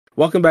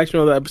Welcome back to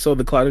another episode of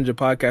the Cloud Ninja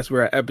Podcast.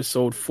 We're at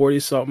episode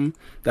 40 something.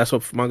 That's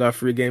what my guy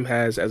Free Game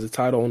has as a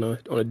title on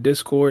a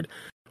Discord.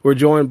 We're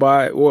joined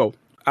by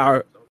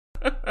our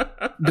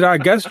did our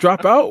guest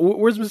drop out?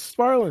 Where's Mr.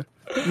 Sparling?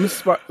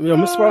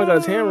 Mr. Sparling got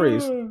his hand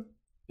raised.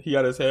 He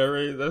got his hand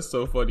raised? That's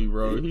so funny,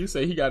 bro. He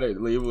said he got it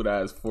labeled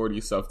as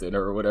 40 something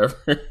or whatever.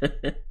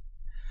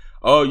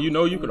 Oh,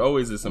 you could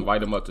always just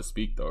invite him up to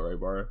speak though, right,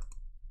 Bar?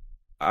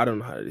 I don't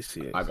know how to see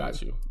it. I got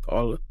you.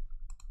 All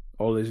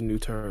these new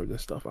terms and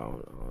stuff. I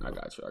don't know. I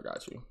got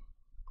you.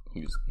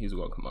 He's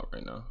gonna come up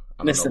right now.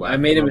 Listen, I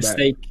made a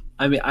mistake.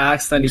 I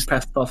accidentally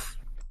pressed off.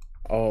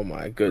 Oh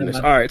my goodness!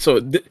 All right, so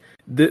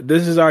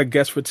this is our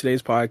guest for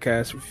today's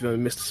podcast. We're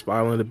feeling Mr.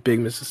 Spaulding, the big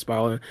Mr.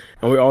 Spaulding,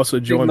 and we're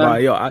also joined by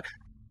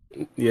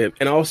and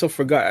I also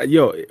forgot.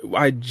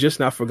 I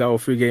just now forgot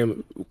what Free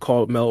Game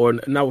called Mel, or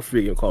not what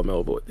Free Game called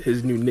Mel, but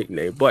his new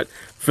nickname. But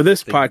for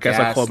this podcast,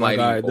 I called my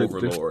guy the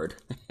Overlord.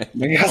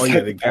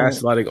 the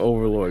gaslighting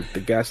overlord. The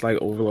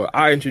gaslighting overlord.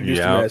 I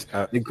introduced him as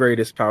the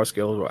greatest power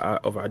scale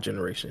of our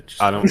generation.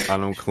 I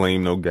don't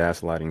claim no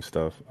gaslighting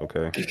stuff.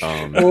 Okay.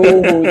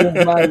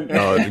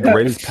 The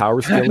greatest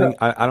power scaling.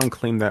 I don't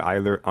claim that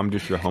either. I'm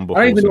just your humble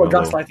host. I don't even know what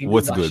gaslighting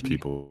What's is, good, actually.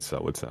 people?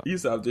 What's up?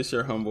 I'm just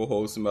your humble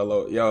host,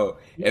 Mello. Yo,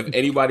 if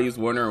anybody's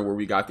wondering where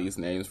we got these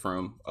names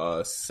from,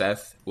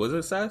 Seth. Was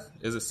it Seth?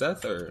 Is it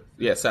Seth or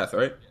Seth,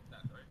 right?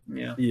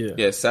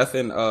 Yeah. Seth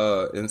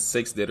and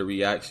Six did a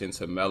reaction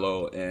to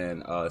Mello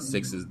and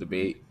Six's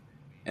debate,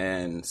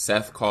 and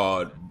Seth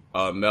called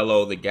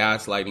Mello the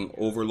gaslighting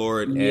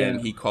overlord, and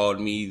he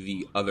called me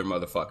the other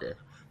motherfucker.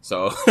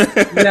 So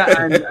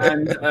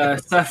and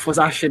Seth was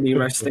actually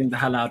roasting the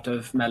hell out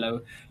of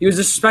Mello. He was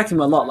disrespecting him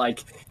a lot.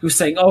 Like, he was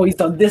saying, "Oh, he's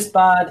done this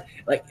bad."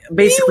 Like,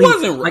 basically,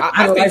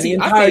 analyzing the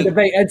entire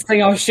debate and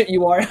saying how shit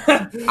you are.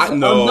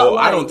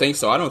 I don't think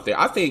so.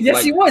 I think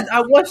yes, he was.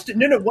 I watched it.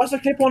 No, watch the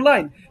clip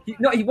online.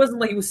 He wasn't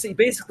like, he was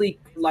basically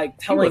like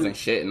telling. He wasn't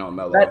shitting on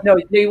Mello.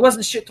 He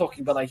wasn't shit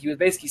talking, but like, he was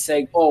basically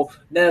saying, "Oh,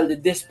 Mello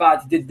did this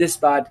bad. He did this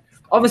bad."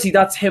 Obviously,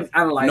 that's him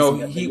analyzing. No,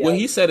 what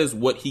he said is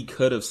what he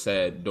could have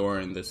said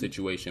during the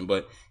situation,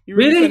 but he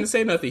really couldn't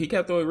say nothing. He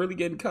kept on really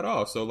getting cut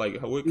off. So,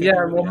 like,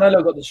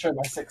 Mello got the show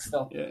by 6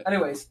 still. Yeah.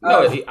 Anyways,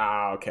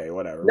 okay,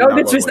 whatever. No,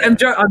 I'm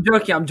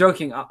joking. I'm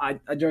joking.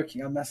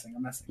 I'm messing.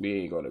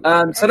 We ain't going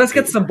to. So let's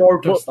get to some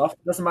Boruto stuff.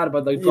 Doesn't matter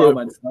about the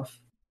drama and stuff.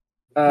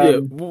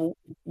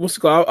 What's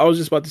cool? I was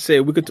just about to say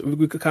we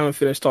could kind of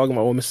finish talking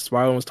about what Mrs.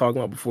 Spirling was talking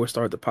about before we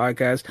started the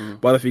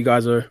podcast. But if you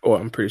guys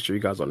I'm pretty sure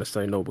you guys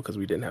understand, no, because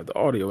we didn't have the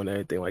audio and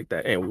anything like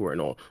that, and we weren't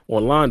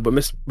online.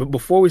 But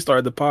before we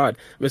started the pod,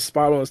 Mrs.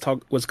 Spirling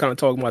was kind of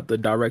talking about the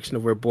direction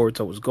of where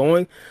Boruto was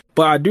going.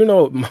 But I do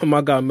know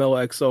my guy Mello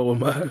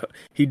XO,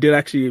 he did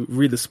actually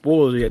read the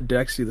spoilers. He did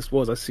actually see the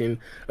spoilers. I seen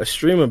a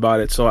stream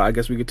about it, so I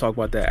guess we could talk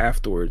about that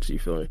afterwards. You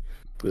feel me?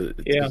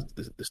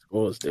 The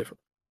spoilers different.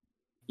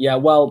 Yeah,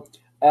 well,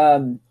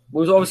 we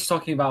was always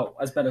talking about,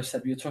 as Beto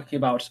said, we were talking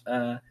about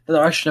the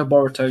direction of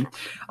Boruto.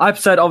 I've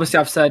said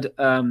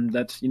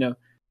that,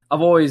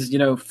 I've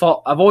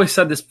always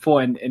said this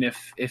before, and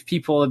if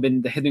people have been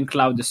in the Hidden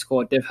Cloud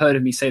Discord, they've heard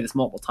of me say this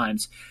multiple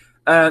times.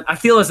 I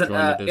feel there's an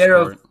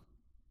era of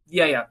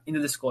in the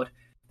Discord.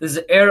 There's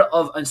an era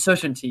of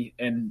uncertainty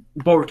in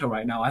Boruto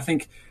right now. I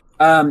think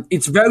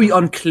it's very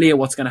unclear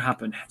what's going to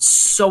happen.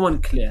 So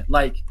unclear.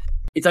 Like,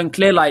 it's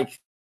unclear, like,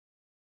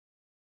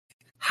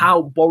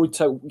 how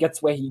Boruto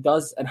gets where he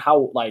does, and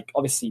how, like,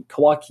 obviously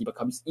Kawaki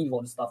becomes evil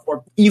and stuff,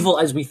 or evil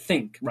as we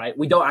think, right?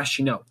 We don't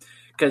actually know,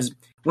 because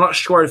we're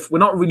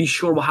not really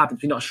sure what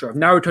happens. We're not sure if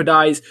Naruto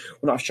dies.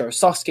 We're not sure if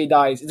Sasuke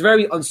dies. It's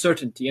very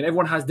uncertainty, and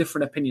everyone has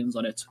different opinions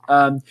on it.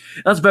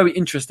 That's very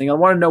interesting. I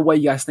want to know what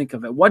you guys think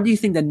of it. What do you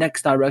think the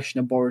next direction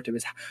of Boruto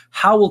is?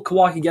 How will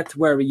Kawaki get to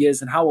where he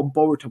is, and how will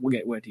Boruto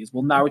get where he is?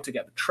 Will Naruto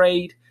get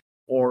betrayed,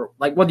 or,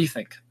 like, what do you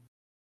think?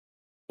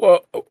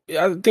 Well,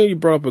 I think you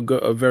brought up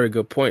a very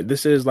good point.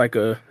 This is like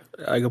a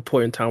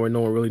point in time where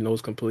no one really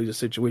knows completely the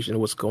situation and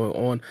what's going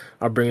on.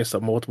 I bring this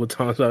up multiple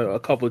times. A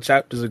couple of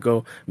chapters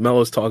ago, Mel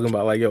was talking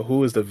about, like,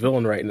 who is the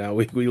villain right now?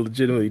 We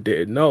legitimately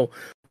didn't know.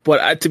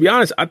 But to be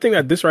honest, I think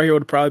that this right here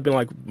would have probably been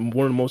like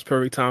one of the most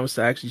perfect times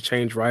to actually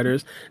change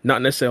writers.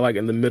 Not necessarily like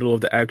in the middle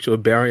of the actual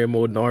barrier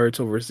mode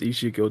Naruto versus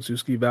Ishiki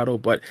Otsuki battle,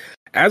 but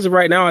as of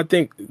right now, I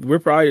think we're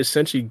probably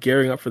essentially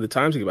gearing up for the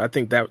time skip. I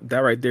think that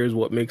right there is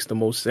what makes the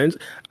most sense.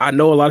 I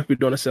know a lot of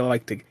people don't necessarily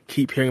like to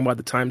keep hearing about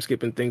the time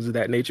skip and things of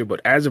that nature,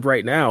 but as of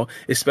right now,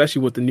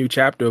 especially with the new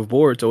chapter of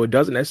Boruto, it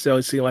doesn't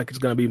necessarily seem like it's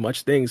going to be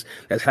much things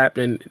that's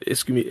happening.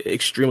 It's going to be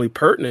extremely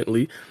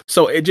pertinently.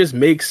 So it just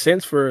makes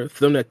sense for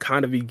them to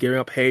kind of be gearing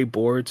up. Hey,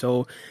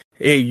 Boruto,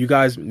 hey, you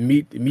guys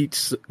meet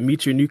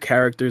your new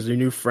characters, your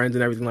new friends,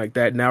 and everything like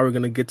that. Now we're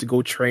gonna get to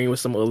go train with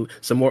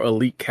some more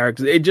elite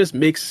characters. It just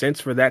makes sense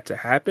for that to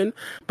happen.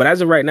 But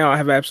as of right now, I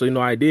have absolutely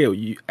no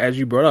idea. As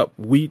you brought up,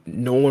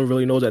 no one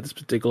really knows at this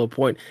particular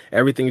point.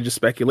 Everything is just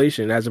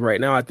speculation. As of right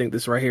now, I think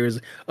this right here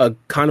is a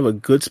kind of a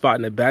good spot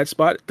and a bad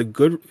spot.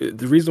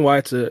 The reason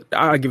why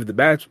I'll give it the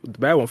bad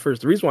one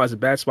first. The reason why it's a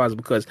bad spot is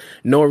because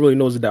no one really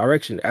knows the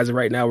direction. As of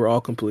right now, we're all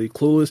completely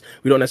clueless.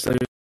 We don't necessarily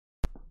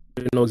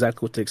didn't know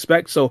exactly what to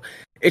expect. So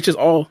it's just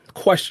all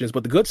questions.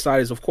 But the good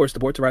side is, of course, the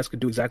Boruto writers could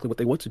do exactly what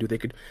they want to do. They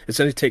could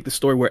essentially take the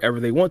story wherever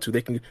they want to.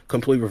 They can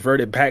completely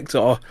revert it back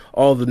to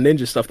all the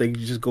ninja stuff. They could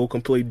just go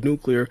completely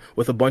nuclear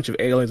with a bunch of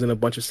aliens and a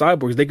bunch of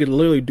cyborgs. They could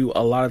literally do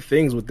a lot of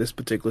things with this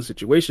particular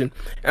situation.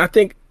 And I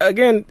think,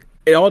 again,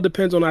 it all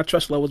depends on our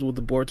trust levels with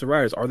the Boruto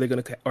writers. Are they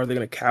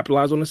gonna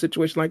capitalize on a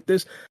situation like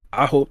this?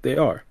 I hope they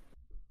are.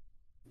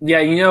 Yeah,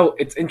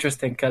 it's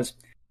interesting because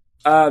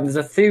there's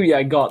a theory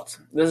I got.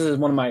 This is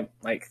one of my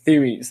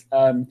theories.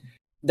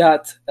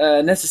 That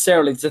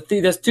necessarily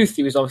there's two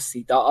theories.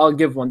 Obviously, I'll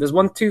give one. There's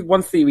one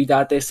theory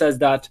that they says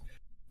that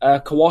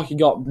Kawaki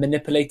got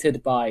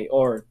manipulated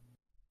or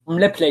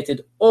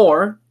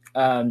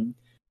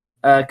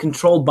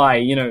controlled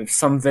by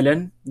some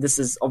villain. This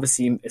is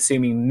obviously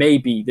assuming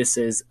maybe this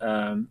is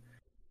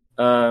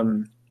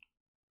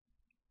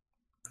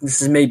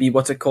maybe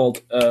what's it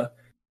called?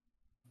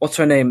 What's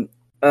her name?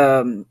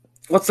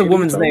 What's the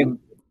woman's name?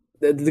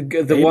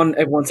 The one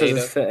everyone says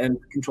is fit and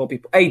control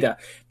people. Ada.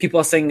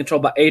 People are saying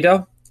controlled by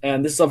Ada,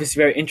 and this is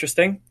obviously very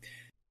interesting.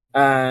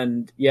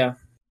 And yeah,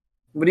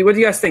 what do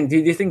you guys think? Do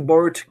you think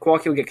Boruto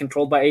Kawaki will get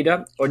controlled by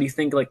Ada, or do you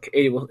think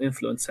Ada will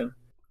influence him?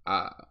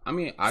 I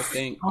think I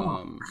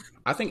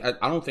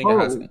don't think it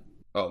has.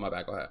 Oh, my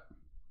bad. Go ahead.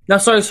 No,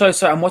 sorry.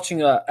 I'm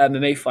watching a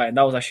MMA fight, and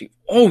that was actually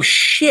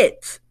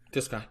shit.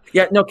 This guy.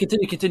 Yeah, no,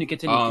 continue.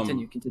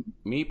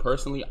 Me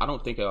personally, I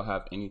don't think it'll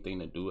have anything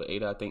to do with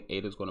Ada. I think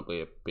Ada's going to play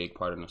a big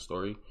part in the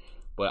story.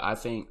 But I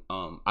think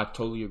I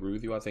totally agree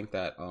with you. I think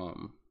that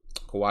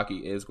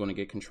Kawaki is going to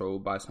get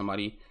controlled by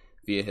somebody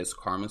via his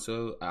karma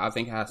cell. I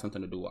think it has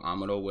something to do with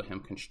Amado, with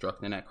him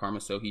constructing that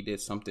karma cell. He did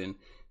something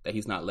that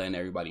he's not letting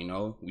everybody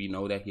know. We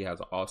know that he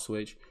has an off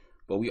switch,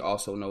 but we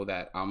also know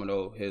that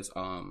Amado, his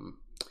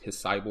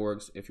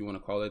cyborgs, if you want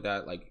to call it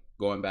that,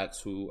 going back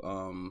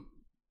to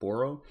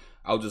Boro.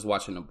 I was just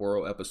watching the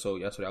Boro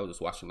episode yesterday. I was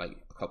just watching a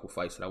couple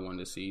fights that I wanted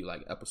to see,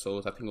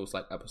 episodes. I think it was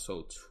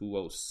episode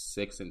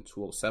 206 and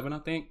 207, I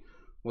think,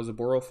 was a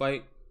Boro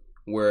fight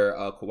where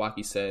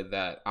Kawaki said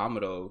that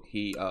Amado,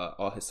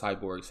 all his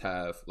cyborgs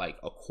have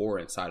a core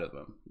inside of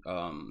them.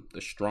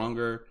 The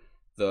stronger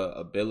the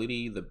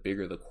ability, the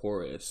bigger the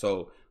core is.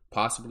 So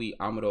possibly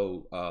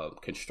Amado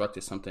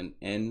constructed something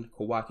in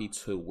Kawaki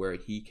to where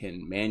he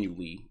can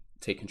manually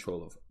take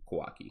control of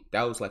Kawaki.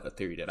 That was a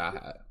theory that I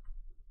had.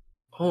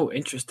 Oh,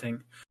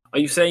 interesting. Are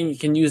you saying you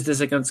can use this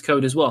against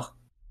Code as well?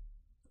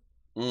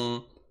 I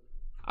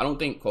don't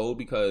think Code,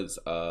 because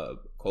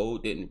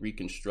Code didn't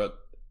reconstruct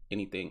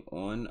anything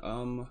on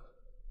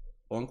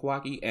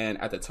Kawaki,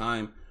 and at the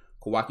time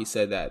Kawaki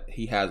said that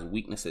he has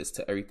weaknesses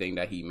to everything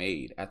that he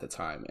made at the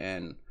time,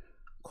 and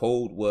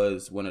Code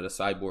was one of the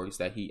cyborgs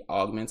that he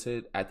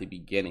augmented at the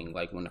beginning,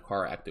 when the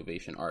car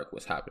activation arc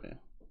was happening.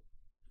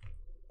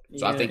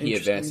 So I think he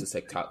advanced his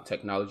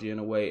technology in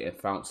a way and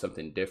found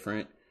something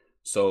different,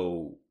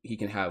 so he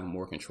can have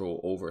more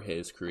control over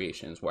his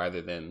creations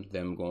rather than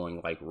them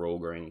going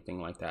rogue or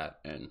anything like that.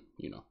 And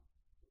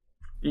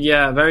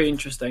yeah, very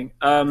interesting.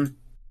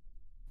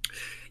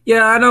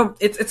 Yeah, I know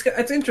it's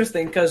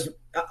interesting because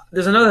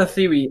there's another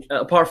theory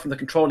apart from the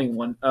controlling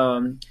one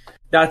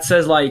that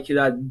says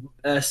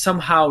that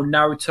somehow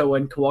Naruto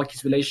and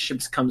Kawaki's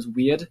relationship becomes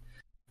weird.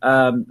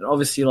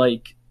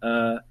 Obviously,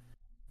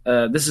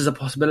 this is a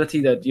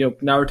possibility that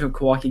Naruto and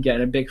Kawaki get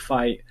in a big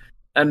fight,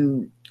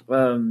 and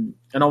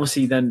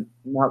obviously then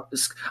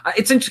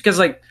it's interesting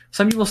because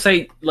some people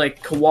say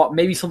Kawaki,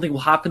 maybe something will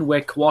happen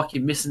where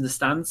Kawaki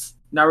misunderstands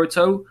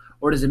Naruto,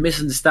 or there's a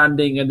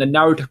misunderstanding and then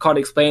Naruto can't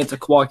explain it to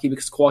Kawaki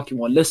because Kawaki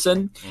won't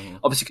listen. Mm-hmm.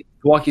 Obviously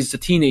Kawaki's a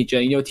teenager,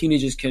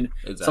 teenagers can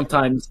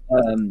sometimes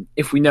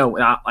if we know,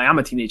 I am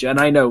a teenager and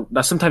I know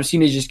that sometimes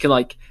teenagers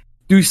can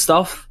do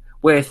stuff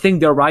where they think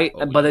they're right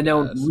but they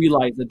don't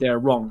realize that they're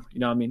wrong.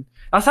 You know what I mean?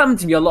 That's happened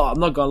to me a lot. I'm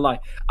not gonna lie.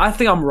 I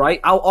think I'm right.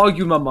 I'll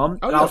argue with my mom,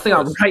 and I'll think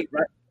I'm right.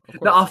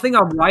 No, I'll think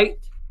I'm right,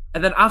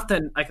 and then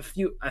after a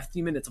few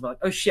minutes, I'm like,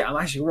 "Oh shit, I'm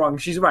actually wrong.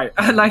 She's right."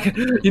 And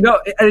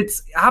it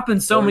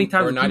happens so many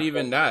times. Or not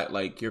even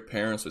that. Your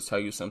parents will tell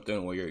you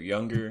something when you're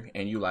younger,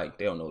 and you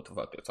they don't know what the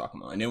fuck they're talking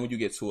about. And then when you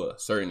get to a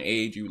certain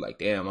age, you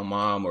damn, my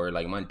mom or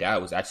my dad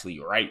was actually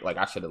right.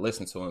 I should have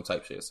listened to him,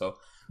 type shit. So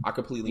I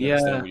completely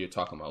understand what you're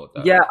talking about with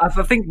that. Yeah, I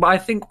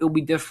think it'll be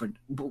different.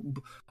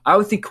 I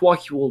don't think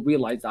Kawaki will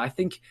realize that. I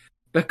think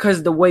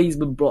because the way he's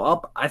been brought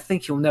up, I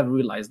think he'll never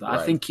realize that. Right.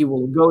 I think he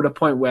will go to the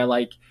point where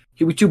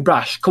he'll be too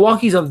brash.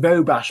 Kawaki's a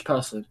very brash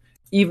person,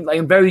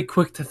 even very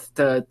quick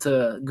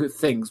to good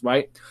things,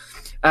 right?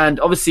 And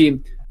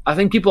obviously, I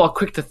think people are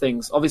quick to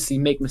things. Obviously,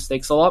 make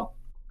mistakes a lot,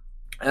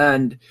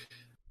 and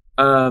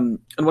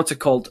what's it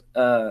called?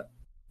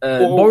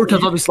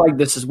 Boruto's obviously like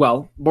this as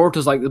well.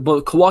 Boruto's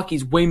but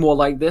Kawaki's way more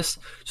like this.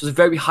 So it's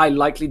very high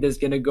likely there's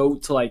gonna go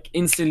to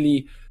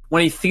instantly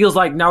when he feels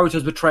like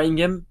Naruto's betraying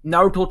him.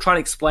 Naruto will try and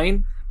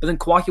explain, but then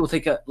Kawaki will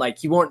take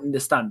he won't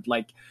understand.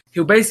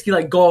 He'll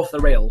basically go off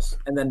the rails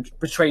and then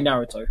betray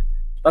Naruto.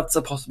 That's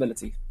a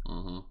possibility.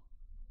 Mm-hmm.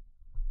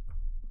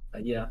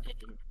 Yeah.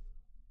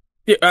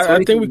 Yeah, So I what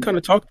do think we you think? kind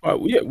of talked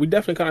about. Yeah, we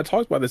definitely kind of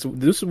talked about this.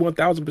 This is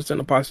 1000%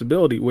 a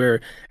possibility. Where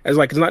as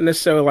like it's not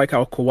necessarily like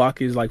how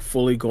Kawaki is like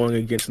fully going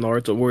against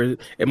Naruto, where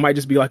it might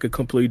just be like a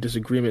complete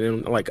disagreement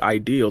in like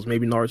ideals.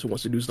 Maybe Naruto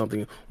wants to do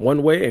something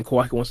one way and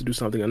Kawaki wants to do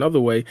something another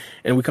way.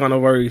 And we kind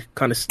of already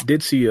kind of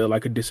did see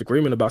like a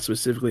disagreement about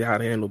specifically how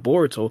to handle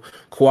Boruto.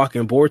 Kawaki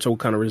and Boruto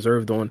kind of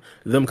reserved on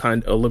them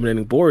kind of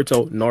eliminating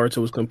Boruto. Naruto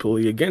was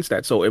completely against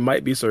that. So it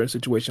might be a certain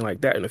situation like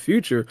that in the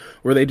future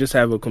where they just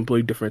have a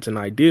complete difference in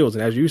ideals.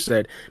 And as you said,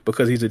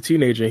 because he's a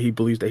teenager and he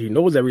believes that he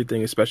knows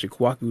everything, especially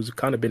Kawaki, who's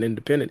kind of been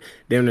independent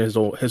during his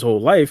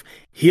whole life,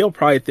 he'll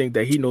probably think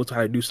that he knows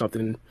how to do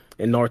something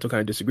and Naruto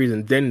kind of disagrees,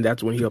 and then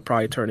that's when he'll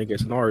probably turn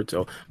against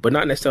Naruto, but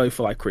not necessarily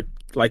for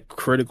like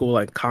critical,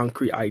 like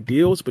concrete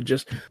ideals, but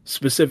just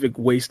specific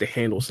ways to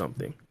handle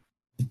something.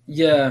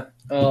 Yeah,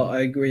 I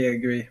agree. I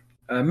agree.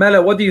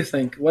 Mela, what do you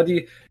think? What do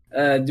you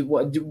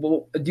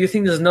do you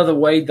think there's another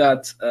way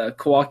that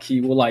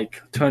Kawaki will like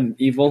turn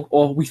evil,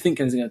 or we think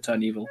he's going to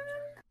turn evil?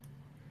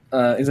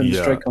 Isn't the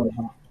Yeah. straight comment?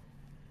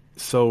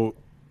 So,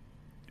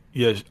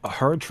 yeah,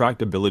 her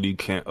attractability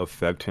can't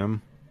affect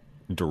him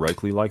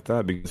directly like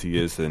that because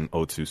he is an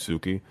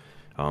Otsutsuki.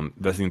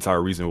 That's the entire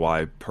reason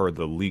why, per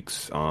the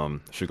leaks,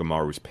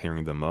 Shikamaru is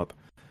pairing them up.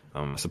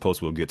 I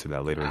suppose we'll get to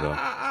that later, though.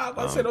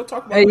 I said don't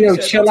talk about Hey, leak yo,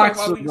 shit. Don't talk chillax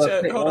about with leak the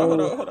shit. thing. Hold on.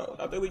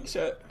 Not the leak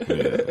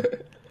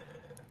shit.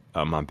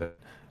 My bad.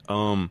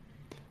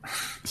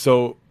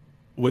 So,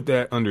 with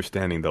that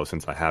understanding, though,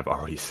 since I have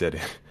already said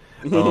it,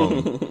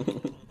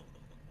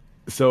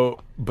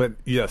 but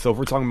yeah, so if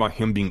we're talking about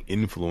him being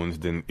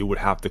influenced, then it would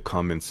have to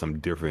come in some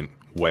different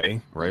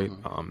way, right?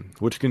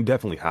 Which can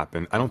definitely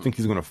happen. I don't think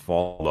he's going to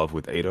fall in love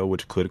with Ada,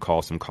 which could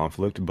cause some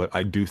conflict, but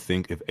I do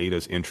think if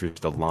Ada's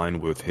interests align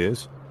with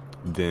his,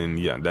 then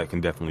yeah, that can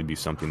definitely be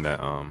something that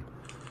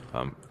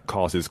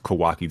causes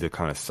Kawaki to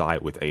kind of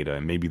side with Ada,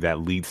 and maybe that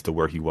leads to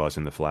where he was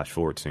in the flash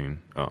forward scene.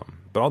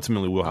 But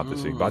ultimately, we'll have to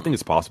see. But I think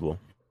it's possible.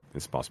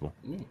 It's possible.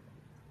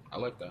 I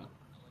like that.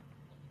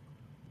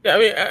 Yeah,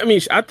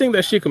 I think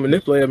that she can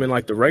manipulate him in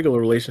like the regular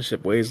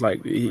relationship ways.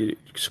 Like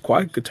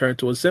Kawaki could turn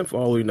to a simp for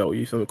all we know.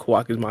 You feel me?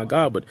 Kawaki is my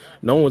god, but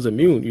no one's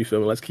immune. You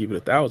feel me? Let's keep it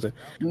 1,000.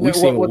 No, We've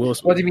seen what Will what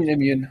Smith. do you mean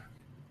immune?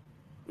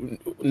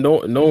 No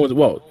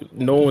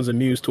one's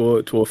immune to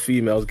a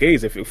female's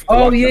gaze if Oh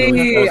Kawaki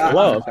really falls in yeah.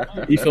 love.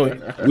 You feel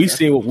me? We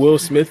seen what Will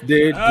Smith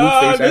did. Oh,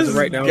 Blueface as of this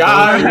right now.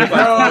 guy,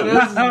 bro.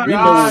 This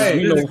guy.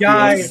 We know This what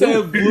guy. he He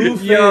said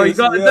Blueface. Yo, you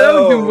got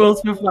don't do Will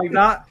Smith like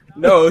that.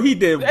 No, he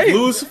did Hey,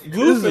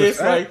 Blueface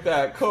fact. like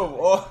that. Come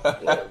on.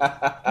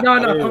 No,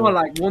 come on,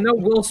 like, well, no,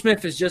 Will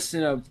Smith is just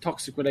in a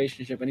toxic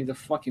relationship and he's a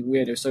fucking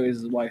weirdo. So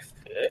is his wife.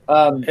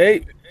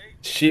 Hey,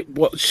 she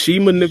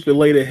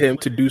manipulated him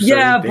to do certain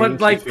Yeah, things. but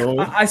like, You feel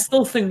me? I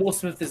still think Will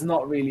Smith is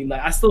not really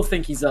like. I still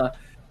think he's a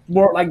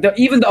more like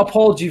even the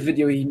apology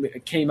video he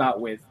came out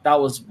with,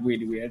 that was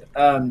really weird.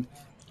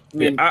 I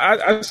mean,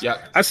 I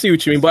see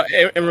what you mean, but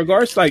in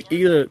regards to like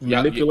either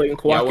manipulating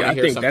Kawaki, I I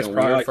think that's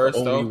probably like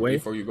first the only though way.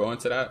 before you go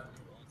into that.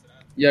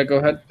 yeah, go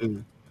ahead.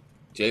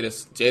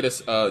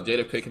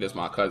 Jada Pickett is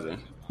my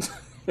cousin.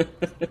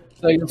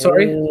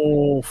 Sorry.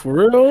 Oh, for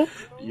real?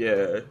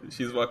 Yeah,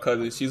 she's my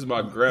cousin. She's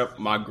my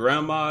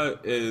grandma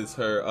is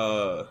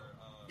her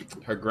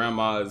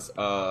grandma's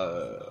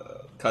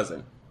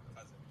cousin.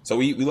 So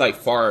we like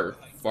far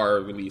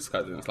released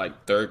cousins,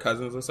 like third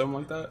cousins or something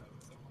like that.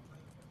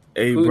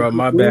 Hey, bro,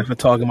 my bad for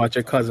talking about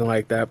your cousin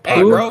like that.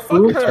 Hey, bro,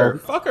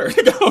 fuck her.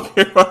 Don't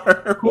care about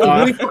her. Who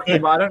are you talking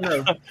about? I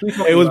don't know.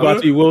 It was about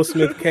to be Will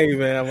Smith K,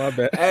 man. My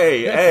bad.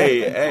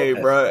 Hey,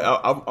 bro.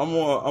 I'm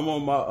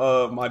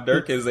on my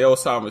Dirk and Zale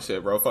Sama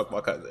shit, bro. Fuck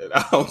my cousin.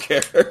 I don't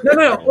care.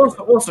 No.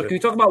 Also, can you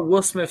talk about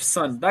Will Smith's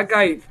son? That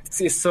guy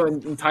is so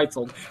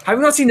entitled. Have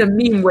you not seen the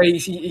meme where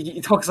he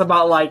talks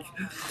about like,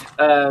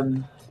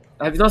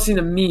 have you not seen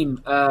the meme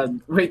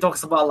where he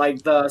talks about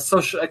like the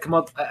social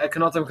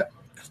economical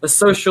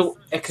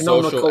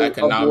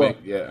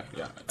yeah.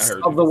 I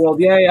heard of the world.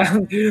 Yeah.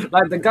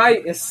 Like the guy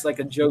is like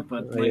a joke,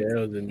 man.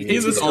 Like,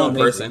 he's his own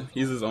person.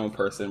 He's his own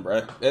person,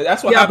 bro.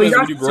 That's what happens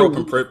when you grow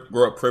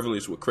up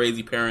privileged with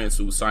crazy parents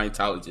who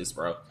Scientologists,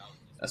 bro.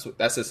 That's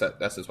just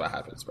what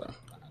happens, bro.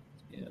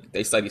 Yeah.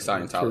 They study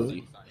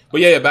Scientology.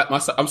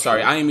 But I'm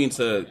sorry. I didn't mean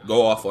to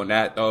go off on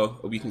that though.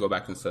 We can go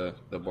back into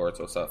the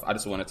Boruto stuff. I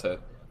just wanted to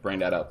bring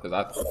that up because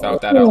I found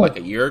that out like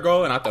a year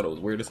ago and I thought it was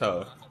weird as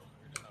hell.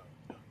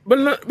 But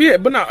not,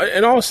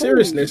 in all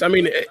seriousness, I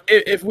mean,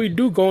 if we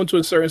do go into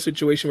a certain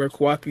situation where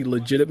Kawaki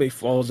legitimately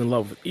falls in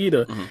love with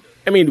Ida,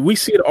 I mean, we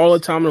see it all the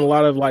time in a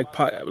lot of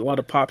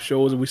pop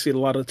shows, and we see it a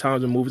lot of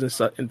times in movies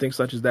and things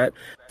such as that.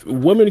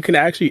 Women can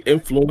actually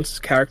influence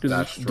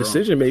characters'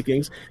 decision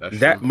makings.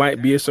 That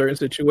might be a certain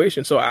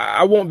situation. So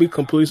I won't be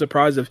completely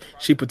surprised if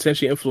she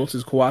potentially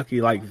influences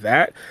Kawaki like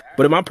that.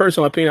 But in my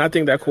personal opinion, I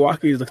think that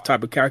Kawaki is the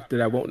type of character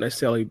that won't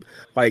necessarily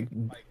like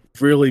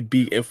really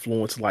be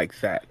influenced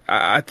like that.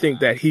 I think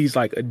that he's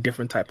like a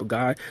different type of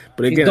guy.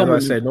 But again, as I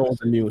said, no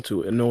one's immune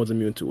to it, and no one's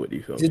immune to it.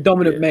 You feel me? He's a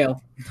dominant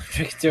male.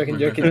 Joking.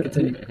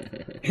 Continue.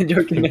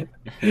 Joking.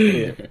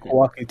 Yeah,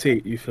 Kawaki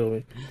Tate. You feel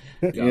me?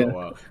 Yeah.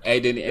 Wow. Hey,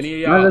 did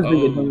any of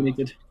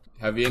y'all?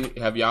 Have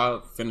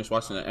y'all finished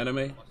watching the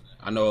anime?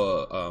 I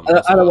know.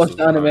 I don't watch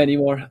the anime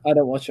anymore. I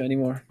don't watch it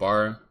anymore.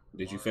 Bar,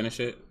 did you finish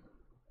it?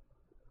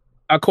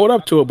 I caught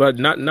up to it, but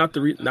not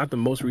the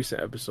most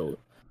recent episode.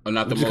 Oh,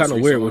 not the which most is kind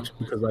of weird,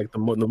 because like the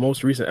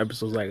most recent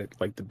episode is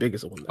like the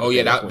biggest one. Oh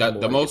yeah,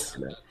 the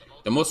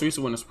most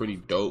recent one is pretty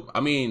dope. I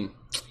mean,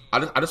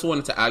 I just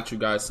wanted to ask you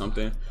guys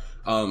something.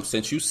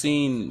 Since you've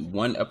seen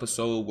one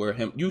episode where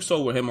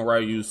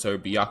Himawari used her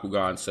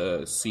Byakugan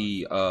to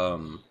see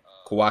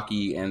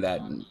Kawaki and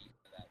that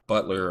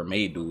butler or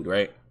maid dude,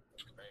 right?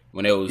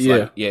 When it was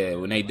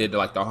when they did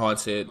like the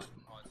haunted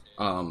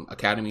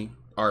academy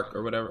arc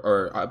or whatever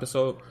or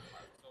episode.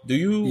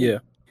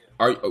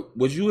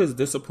 Was you as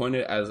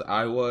disappointed as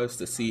I was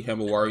to see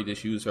Himawari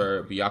just use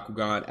her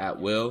Byakugan at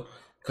will?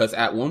 Because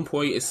at one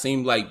point it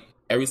seemed like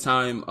every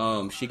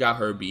time she got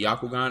her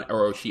Byakugan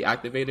or she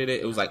activated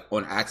it, it was like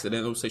on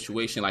accidental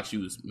situation, like she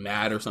was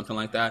mad or something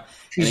like that.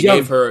 And it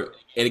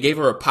gave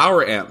her a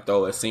power amp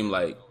though, it seemed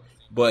like.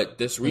 But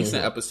this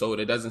recent episode,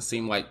 it doesn't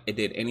seem like it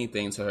did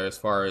anything to her as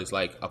far as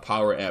like a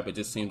power amp. It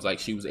just seems like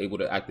she was able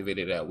to activate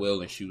it at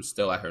will and she was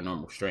still at her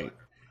normal strength.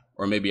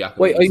 Or maybe I could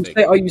wait.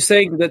 Are you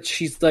saying that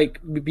she's like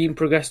being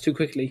progressed too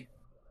quickly?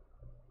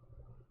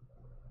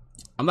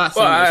 I'm not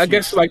saying. Well, I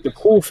guess like the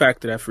cool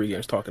factor that Free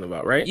Game's talking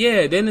about, right?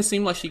 Yeah. Then it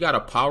seemed like she got a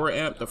power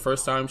amp the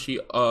first time she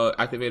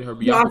activated her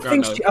Byakugan. No,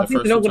 I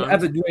think they're not going to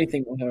ever do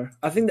anything with her.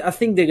 I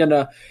think they're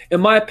gonna.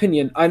 In my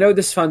opinion, I know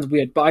this sounds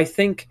weird, but I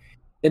think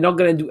they're not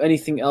going to do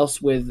anything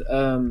else with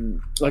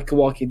like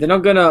Kawaki. They're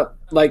not going to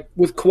like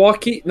with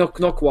Kawaki. No,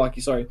 not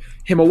Kawaki. Sorry,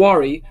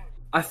 Himawari.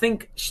 I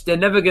think they're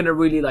never going to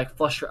really like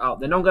flush her out.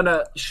 They're not going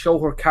to show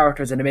her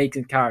character as an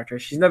amazing character.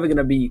 She's never going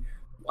to be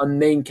a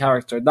main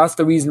character. That's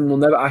the reason we'll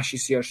never actually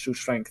see her true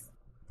strength.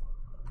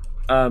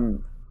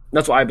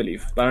 That's what I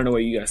believe. But I don't know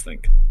what you guys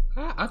think.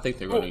 I think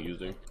they're going to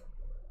use her.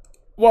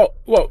 Well,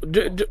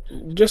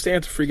 just to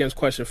answer Free Game's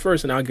question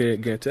first, and I'll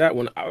get into that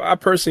one. I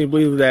personally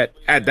believe that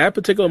at that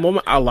particular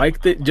moment, I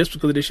liked it just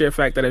because of the sheer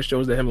fact that it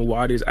shows that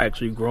Himawari is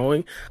actually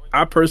growing.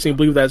 I personally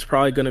believe that's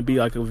probably going to be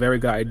like a very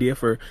good idea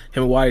for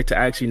Himawari to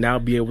actually now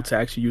be able to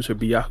actually use her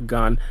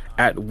Byakugan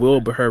at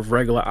will, but her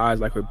regular eyes,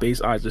 like her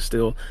base eyes, are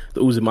still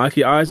the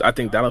Uzumaki eyes. I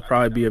think that'll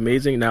probably be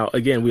amazing. Now,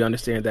 again, we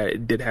understand that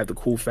it did have the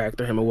cool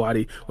factor.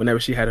 Himawari, whenever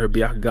she had her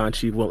Byakugan,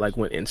 she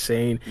went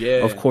insane.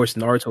 Yeah. Of course,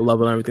 Naruto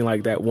level and everything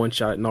like that. One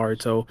shot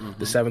Naruto.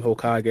 The 7th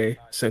Hokage,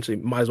 essentially,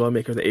 might as well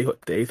make her the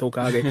 8th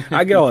Hokage.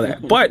 I get all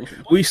that, but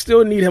we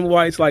still need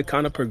Himawari to like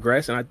kind of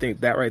progress, and I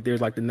think that right there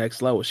is like the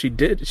next level. She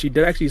did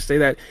actually say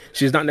that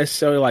she's not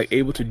necessarily like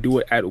able to do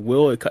it at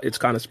will. It's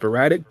kind of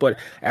sporadic, but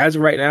as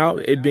of right now,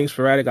 it being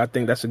sporadic, I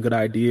think that's a good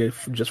idea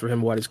just for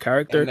Himawari's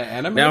character. In the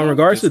anime, now, in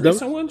regards to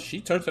them,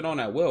 she turns it on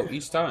at will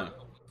each time.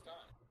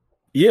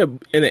 Yeah,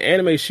 in the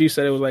anime, she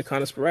said it was like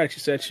kind of sporadic. She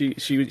said she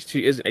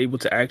isn't able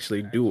to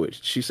actually do it.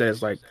 She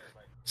says like.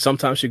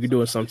 Sometimes she can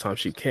do it, sometimes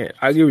she can't.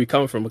 I get where you're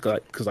coming from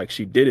because like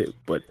she did it,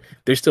 but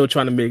they're still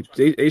trying to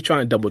they're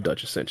trying to double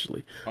dutch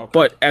essentially. Okay.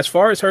 But as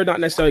far as her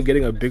not necessarily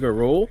getting a bigger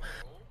role,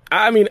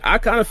 I mean, I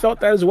kind of felt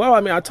that as well.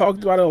 I mean, I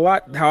talked about it a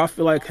lot. How I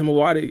feel like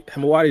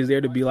Himawari is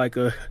there to be like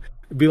a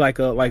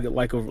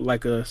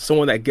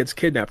someone that gets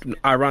kidnapped. And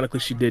ironically,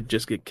 she did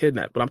just get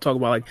kidnapped. But I'm talking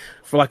about like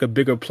for like a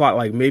bigger plot,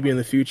 like maybe in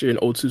the future, an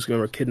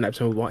Otsuka kidnaps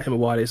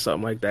Himawari or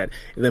something like that,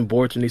 and then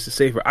Boruto needs to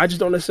save her. I just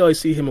don't necessarily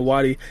see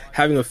Himawari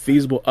having a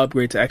feasible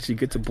upgrade to actually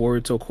get to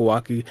Boruto,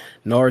 Kawaki,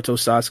 Naruto,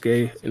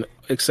 Sasuke, and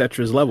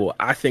etc's level.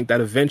 I think that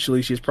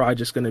eventually she's probably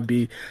just going to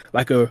be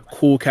like a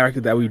cool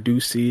character that we do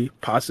see,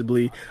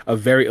 possibly a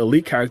very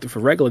elite character for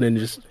regular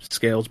ninja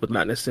scales, but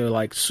not necessarily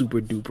like super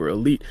duper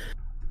elite.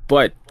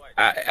 But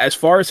as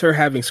far as her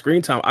having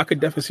screen time, I could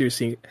definitely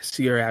see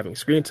her having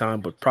screen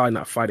time, but probably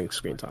not fighting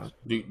screen time.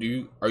 Do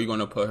you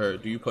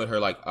put her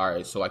like, all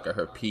right, so like at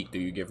her peak, do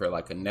you give her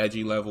like a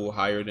Neji level,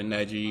 higher than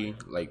Neji?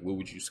 Like, what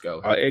would you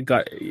scale her? It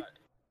got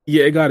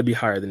to be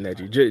higher than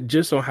Neji,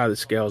 just on how the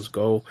scales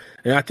go.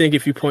 And I think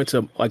if you point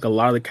to like a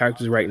lot of the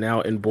characters right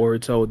now in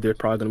Boruto, they're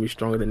probably going to be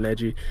stronger than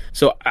Neji.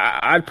 So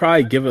I'd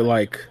probably give it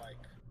like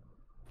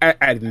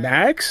at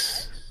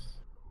max,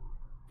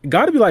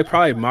 got to be like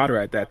probably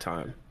Madara at that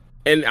time.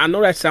 And I know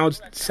that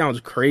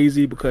sounds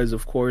crazy because,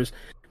 of course,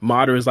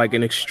 Madara is like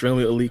an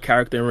extremely elite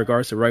character in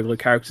regards to regular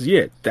characters.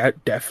 Yeah,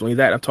 definitely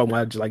that. I'm talking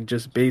about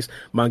just base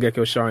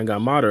Mangekyo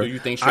Sharingan Madara. Do you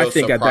think she'll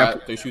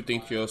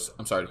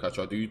I'm sorry to cut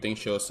you off. Do you think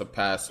she'll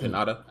surpass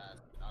Hinata?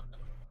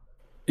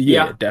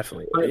 Yeah,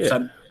 definitely.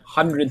 100%.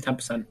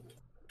 110%.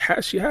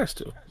 She has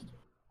to.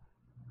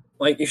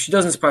 Like, if she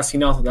doesn't surpass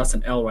Hinata, that's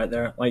an L right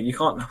there. Like, you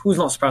can't. Who's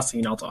not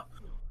surpassing Hinata?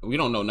 We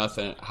don't know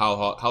nothing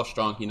how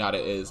strong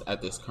Hinata is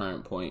at this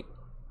current point.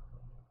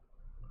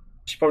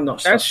 She's probably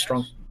not that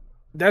strong.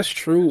 That's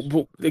true,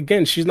 but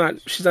again, she's not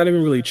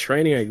even really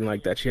training or anything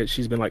like that.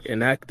 She's been like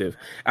inactive.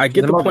 I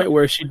get the point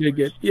where she did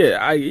get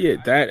I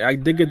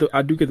do get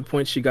the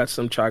point she got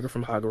some chakra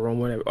from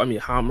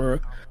Hamura,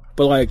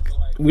 but like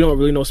we don't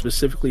really know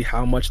specifically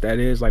how much that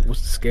is. Like,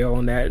 what's the scale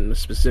on that, and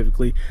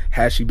specifically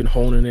has she been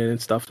honing it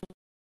and stuff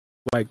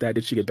like that?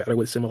 Did she get better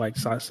with similar like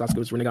Sasuke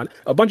was Rinnegan?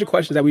 A bunch of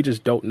questions that we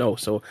just don't know.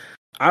 So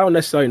I don't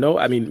necessarily know.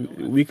 I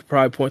mean, we could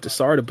probably point to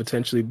Sarda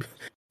potentially.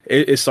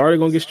 Is Sarda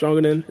gonna get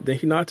stronger than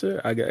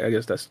Hinata? I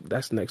guess that's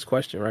the next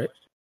question, right?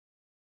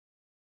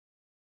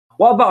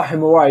 What about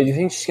Himawari? Do you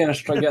think she's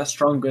gonna get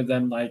stronger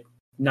than like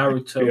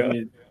Naruto? Yeah.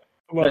 With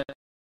Well,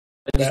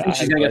 do you think I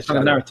she's had a gonna get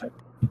question. stronger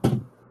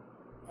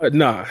than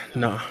Naruto?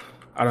 Nah,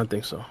 I don't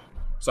think so.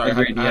 Sorry,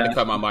 Agreed, I had to yeah.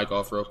 cut my mic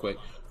off real quick.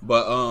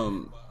 But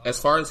as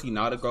far as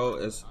Hinata go,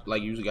 it's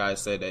like you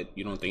guys said that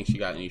you don't think she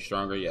got any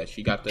stronger. Yeah,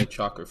 she got the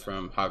chakra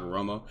from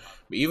Hagoromo.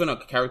 But even a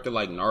character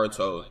like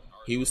Naruto,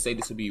 he was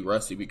stated to be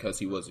rusty because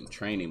he wasn't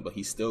training, but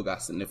he still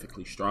got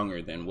significantly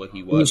stronger than what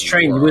he was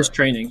in He War was Art.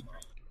 training.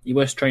 He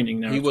was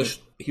training Naruto.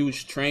 He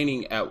was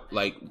training at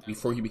like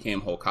before he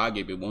became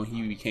Hokage, but when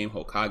he became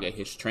Hokage,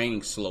 his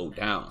training slowed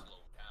down.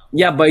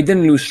 Yeah, but he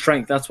didn't lose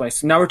strength. That's why.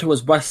 So Naruto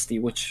was rusty,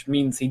 which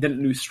means he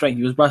didn't lose strength.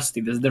 He was rusty.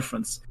 There's a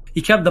difference.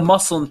 He kept the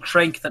muscle and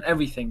strength and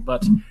everything,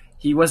 but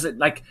he wasn't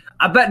like.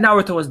 I bet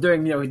Naruto was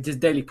doing his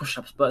daily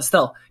push-ups, but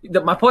still,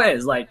 my point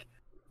is like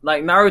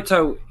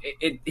Naruto,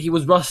 he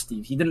was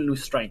rusty. He didn't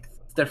lose strength.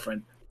 It's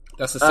different.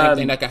 That's the same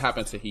thing that can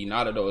happen to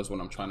Hinata, though, is what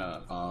I'm trying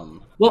to.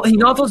 Well,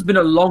 Hinata's been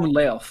a long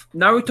layoff.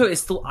 Naruto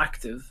is still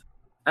active,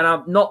 and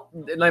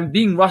I'm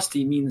being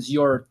rusty means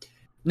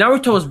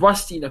Naruto was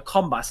rusty in a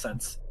combat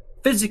sense.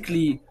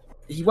 Physically,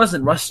 he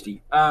wasn't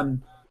rusty. Hinata,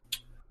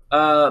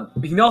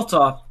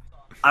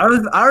 I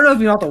don't know if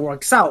Hinata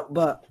works out,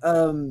 but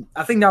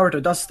I think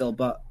Naruto does still.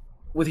 But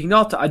with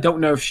Hinata, I don't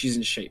know if she's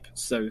in shape.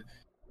 So,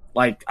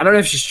 like, I don't know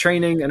if she's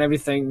training and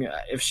everything.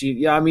 If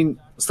she, I mean,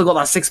 still got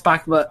that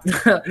 6-pack, but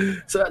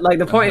so like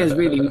the point is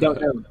really we don't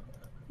know.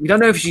 We don't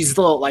know if she's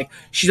still like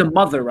she's a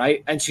mother,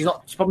 right? And she's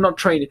probably not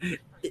trained.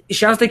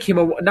 She has to take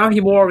now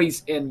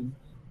Himawari's in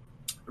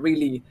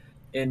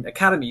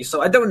academy,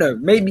 so I don't know.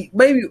 Maybe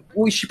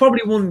she probably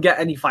won't get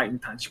any fighting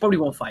time. She probably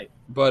won't fight.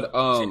 But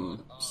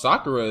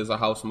Sakura is a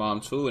house mom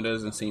too. It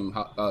doesn't seem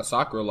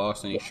Sakura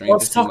lost any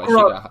strength. It seems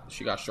like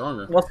she got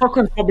stronger. Well,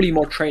 Sakura's probably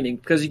more training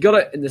because you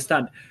gotta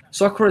understand.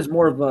 Sakura is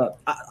more of a.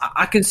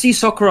 I can see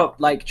Sakura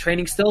like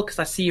training still because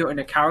I see her in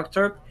a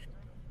character.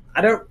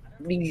 I don't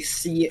really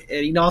see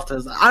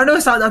Hinata's. I don't know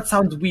if that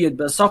sounds weird,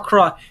 but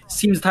Sakura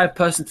seems the type of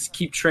person to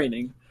keep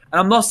training. And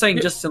I'm not saying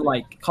just in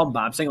like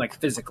combat. I'm saying like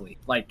physically.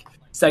 Like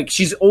it's like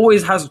she's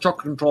always has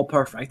chakra control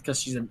perfect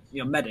because she's a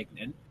medic,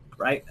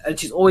 right? And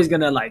she's always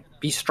gonna like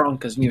be strong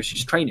because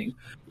she's training.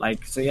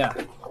 Like so, yeah.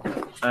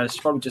 She's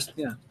probably just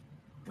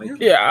Like,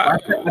 Yeah,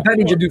 I bet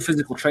need to do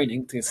physical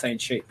training to stay in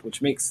shape,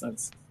 which makes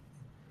sense.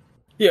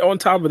 yeah. On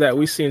top of that,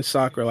 we've seen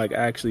Sakura like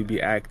actually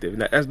be active.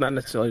 That's not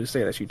necessarily to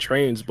say that she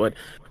trains, but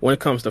when it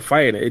comes to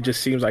fighting, it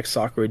just seems like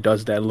Sakura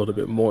does that a little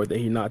bit more than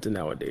Hinata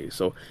nowadays.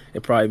 So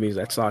it probably means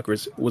that Sakura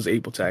was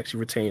able to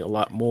actually retain a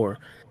lot more,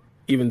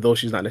 even though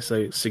she's not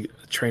necessarily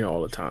a trainer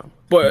all the time.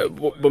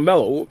 But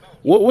Mello,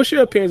 what's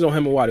your opinions on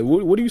Himawari?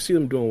 What do you see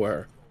them doing with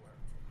her?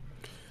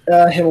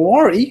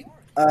 Himawari.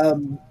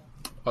 Hold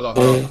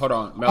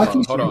on,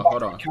 Mello. Hold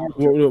on.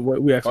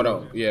 We Hold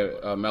on.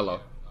 Yeah,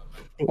 Mello.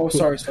 Oh,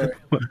 sorry.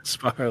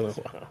 Spiraling.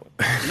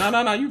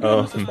 No, you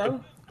good, Mr.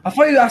 Spiraling? I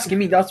thought you were asking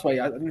me. That's why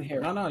I didn't hear.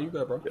 No, you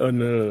good, bro. Oh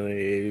no, yeah,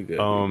 you good.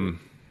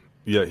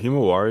 Yeah,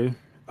 Himawari.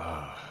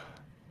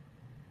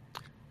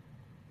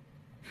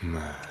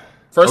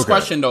 First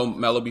question though,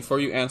 Mello. Before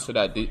you answer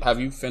that,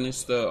 have you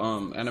finished the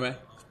anime?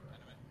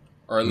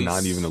 Or at least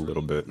not even a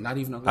little bit. Not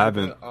even a little I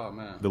haven't. bit. Oh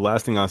man. The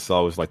last thing I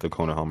saw was like the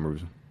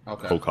Konohamaru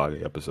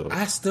Hokage episode.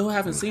 I still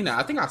haven't seen that.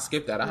 I think I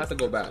skipped that. I have to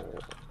go back.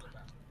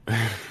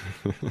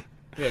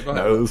 Yeah, go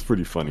ahead. No, it was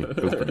pretty funny.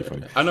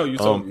 I know you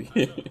told me.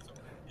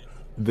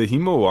 The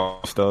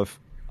Himawari stuff.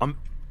 I'm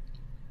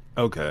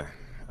okay.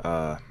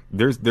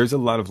 There's a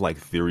lot of like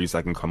theories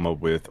I can come up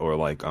with, or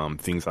like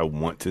things I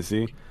want to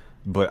see,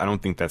 but I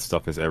don't think that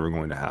stuff is ever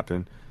going to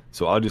happen.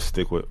 So I'll just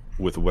stick with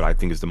what I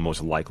think is the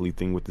most likely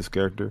thing with this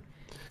character.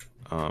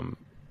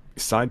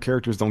 Side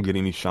characters don't get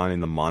any shine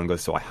in the manga,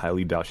 so I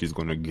highly doubt she's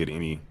going to get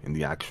any in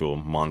the actual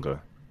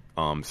manga.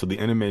 So the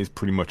anime is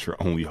pretty much her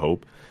only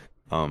hope,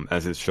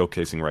 as it's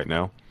showcasing right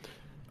now.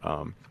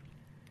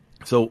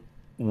 So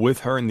with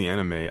her in the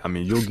anime, I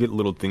mean, you'll get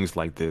little things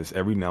like this.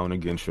 Every now and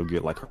again, she'll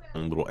get like her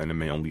own little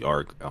anime-only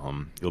arc.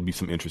 It'll be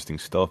some interesting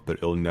stuff, but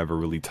it'll never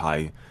really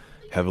tie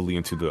heavily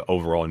into the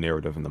overall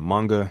narrative in the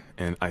manga.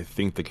 And I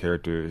think the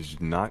character is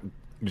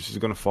just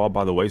going to fall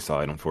by the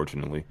wayside,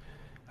 unfortunately.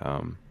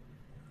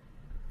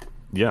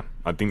 Yeah,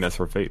 I think that's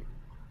her fate.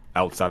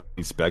 Outside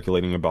of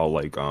speculating about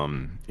like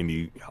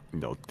any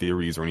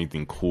theories or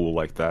anything cool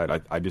like that,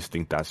 I just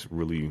think that's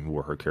really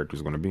where her character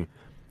is going to be.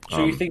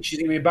 So you think she's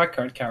going to be a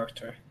background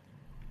character?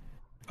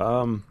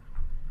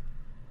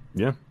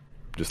 Yeah,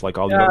 just like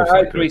all the other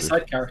side characters.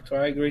 Side character,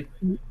 I agree.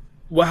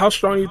 Well, how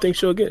strong do you think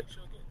she'll get?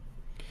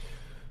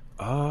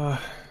 I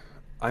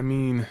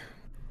mean,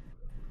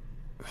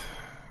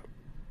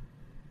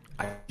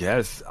 I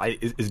guess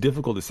it's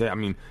difficult to say. I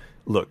mean,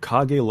 look,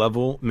 Kage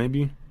level,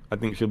 maybe. I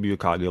think she'll be a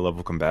Kage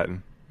level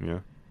combatant, yeah,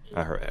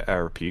 at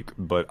her peak.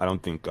 But I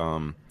don't think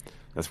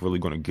that's really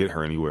going to get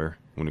her anywhere.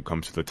 when it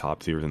comes to the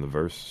top tiers in the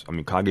verse. I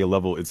mean, Kage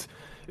level, it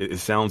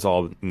sounds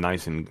all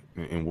nice and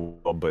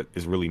well, but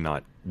it's really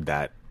not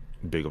that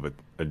big of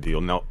a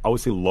deal. Now, I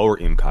would say lower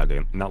in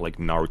Kage, not like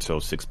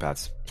Naruto six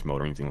paths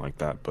mode or anything like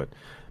that, but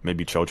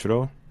maybe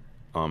Chochiro,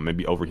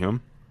 maybe over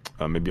him,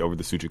 maybe over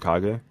the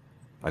Tsuchikage.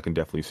 I can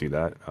definitely see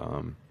that.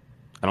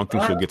 I don't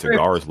think she'll get to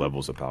Gaara's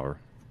levels of power,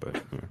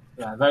 but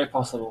yeah, very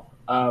possible.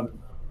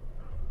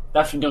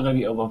 Definitely not going to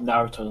be above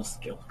Naruto's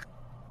skill.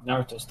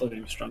 Naruto's still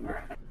going to be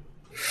stronger.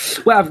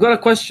 Well, I've got a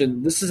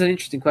question. This is an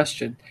interesting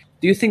question.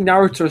 Do you think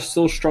Naruto is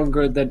still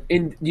stronger than?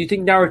 Do you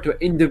think Naruto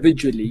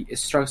individually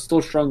is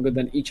still stronger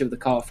than each of the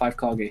five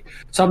Kage?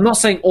 So I'm not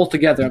saying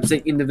altogether. I'm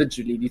saying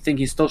individually. Do you think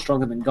he's still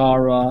stronger than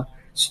Gaara,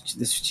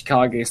 the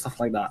Tsuchikage, stuff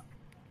like that?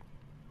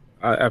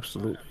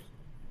 Absolutely.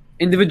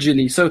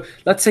 Individually. So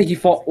let's say he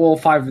fought all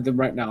five of them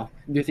right now.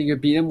 Do you think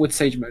you'd beat him with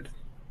Sage Mode?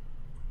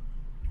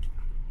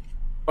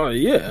 Oh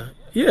yeah.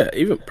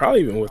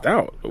 Probably even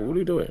without. What are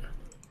you doing?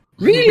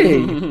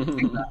 Really?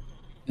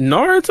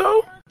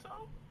 Naruto?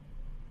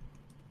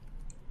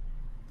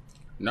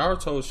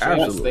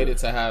 Naruto's stated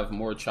to have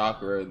more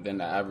chakra than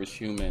the average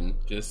human,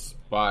 than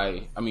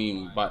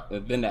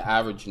the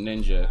average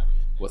ninja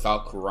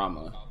without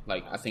Kurama.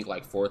 Like, I think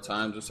like 4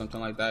 times or something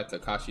like that.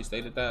 Kakashi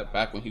stated that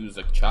back when he was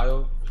a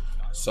child.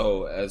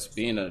 So as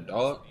being an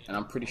adult, and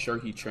I'm pretty sure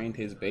he trained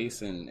his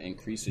base and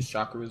increased his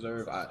chakra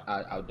reserve,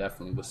 I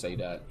definitely would say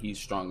that he's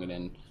stronger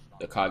than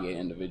the Kage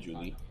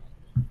individually.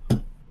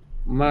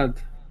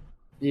 Mad.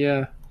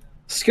 Yeah.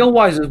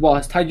 Skill-wise as well,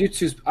 his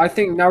taijutsu, I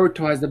think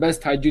Naruto has the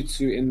best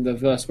taijutsu in the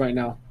verse right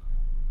now.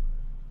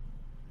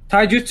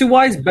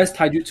 Taijutsu-wise, best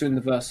taijutsu in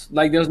the verse.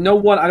 Like, there's no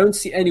one, I don't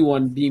see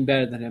anyone being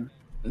better than him.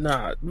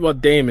 Nah, well,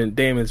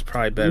 Damon's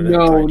probably better than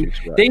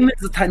taijutsu. Right?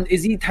 Damon's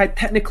is he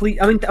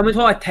technically? I'm talking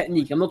about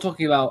technique. I'm not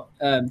talking about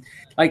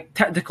like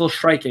technical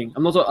striking.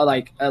 I'm not talking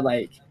like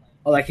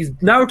his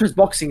Naruto's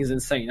boxing is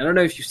insane. I don't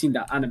know if you've seen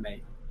that anime.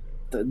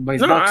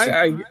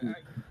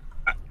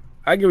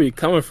 I get where you're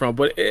coming from,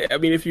 but I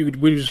mean, if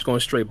we're just going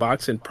straight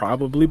boxing,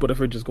 probably. But if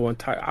we're just going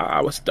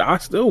I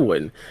still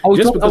wouldn't.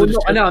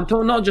 I'm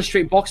talking not just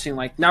straight boxing.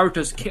 Like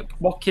Naruto's kick,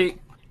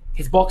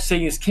 his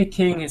boxing, his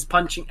kicking, his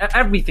punching,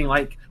 everything.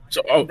 Like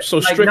so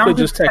strictly Naruto's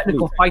just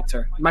technical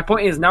fighter. My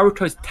point is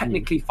Naruto is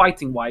technically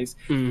fighting wise.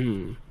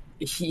 Mm-hmm.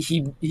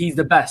 He's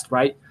the best,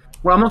 right?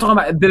 Well, I'm not talking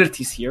about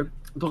abilities here.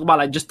 I'm talking about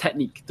like just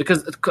technique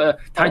because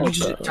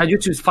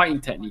taijutsu is fighting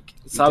technique.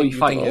 It's how you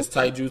fight. His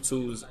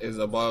taijutsu is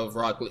above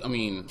Rock Lee. I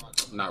mean,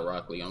 not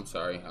Rock Lee. I'm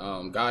sorry,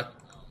 Guy.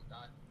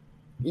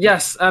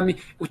 Yes,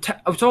 we're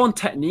talking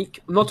technique.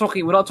 I'm not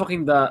talking about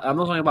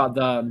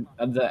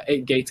the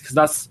 8 gates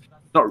because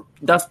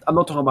I'm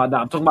not talking about that.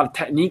 I'm talking about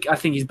technique. I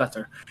think he's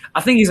better.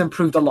 I think he's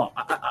improved a lot.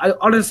 I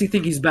honestly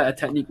think he's better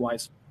technique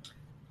wise.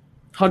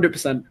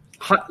 100%.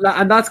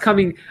 And that's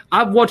coming.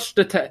 I've watched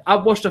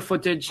the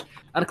footage,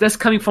 and that's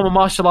coming from a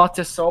martial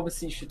artist. So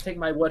obviously, you should take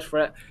my word for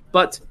it.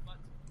 But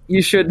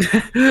you should.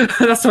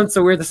 That sounds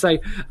so weird to say.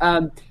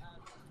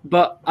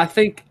 But I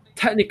think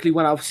technically,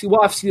 what I've seen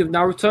of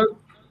Naruto,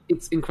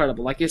 it's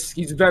incredible. Like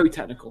he's very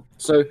technical.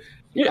 So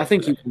yeah, I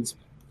think he wins.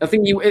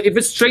 If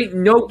it's straight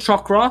no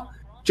chakra,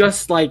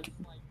 just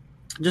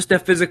their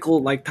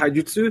physical like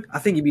taijutsu, I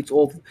think he beats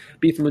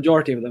the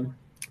majority of them.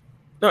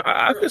 No,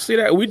 I could see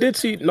that. We did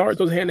see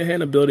Naruto's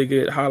hand-to-hand ability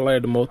get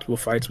highlighted in multiple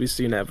fights. We've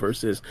seen that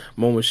versus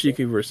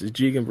Momoshiki versus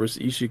Jigen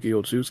versus Ishiki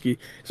Otsutsuki.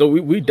 So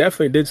we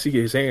definitely did see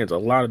his hands a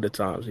lot of the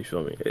times. You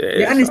feel me?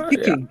 And his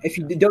kicking. Yeah. If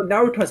you don't,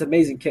 Naruto has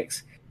amazing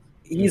kicks.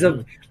 He's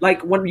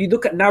when you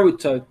look at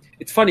Naruto,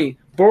 it's funny.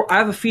 I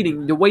have a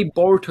feeling the way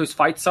Boruto's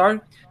fights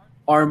are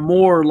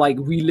more like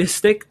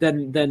realistic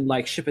than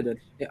like Shippuden.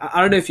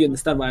 I don't know if you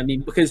understand what I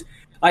mean, because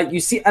like you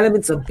see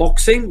elements of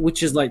boxing,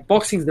 which is like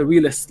boxing is the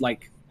realest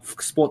like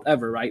sport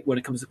ever, right? When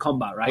it comes to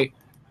combat, right?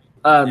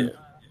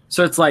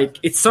 So it's like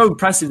it's so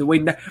impressive the way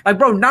like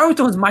bro,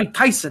 Naruto is Mike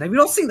Tyson. Have you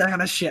not seen that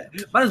kind of shit?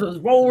 Man was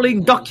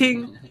rolling,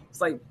 ducking. It's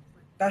like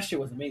that shit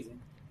was amazing.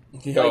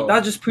 Yo, like,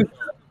 that just proved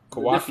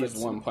Kawaki's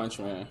One Punch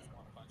Man.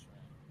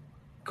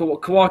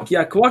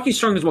 Kawaki's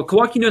strong as well.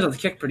 Kawaki knows how to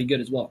kick pretty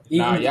good as well.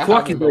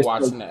 Haven't been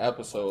watching the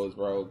episodes,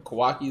 bro.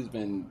 Kawaki's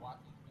been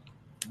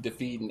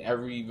defeating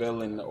every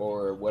villain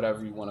or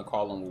whatever you want to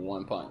call him with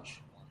one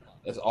punch.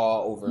 It's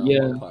all over in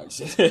one punch.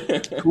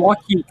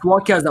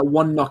 Kawaki has that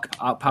one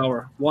knockout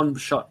power, one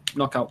shot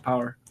knockout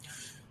power.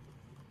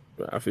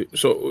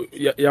 So,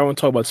 y'all want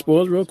to talk about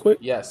spoilers real quick?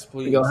 Yes,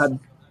 please. Go ahead.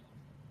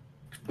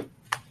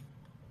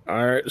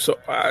 All right. So,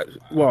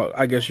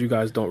 I guess you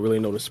guys don't really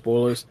know the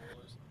spoilers.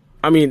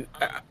 I mean,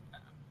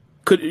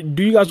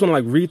 do you guys want to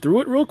like read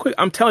through it real quick?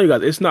 I'm telling you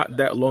guys, it's not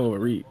that long of a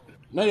read.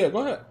 No, yeah, go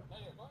ahead.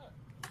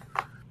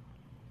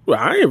 Well,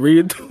 I ain't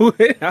reading through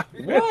it. I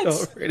read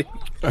already.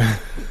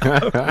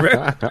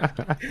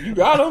 You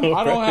got them?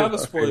 I don't have a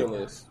spoiler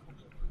list.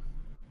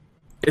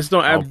 It's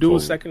on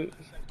Abdul's second.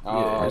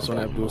 Yeah, it's on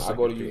Abdul's second. I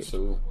go to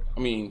YouTube. I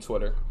mean,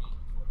 Twitter.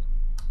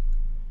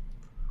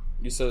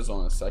 You said it's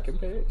on the second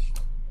page?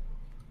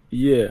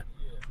 Yeah.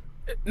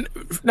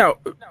 Now,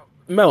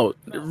 Melo,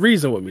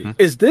 reason with me.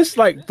 Is this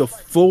like the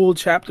full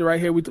chapter right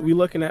here we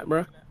looking at,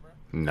 bro?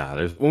 Nah,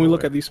 there's when no we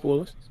look way. at these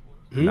spoilers.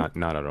 Not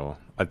at all.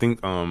 I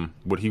think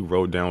what he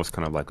wrote down was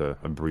kind of like a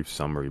brief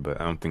summary, but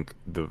I don't think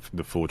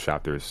the full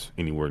chapter is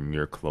anywhere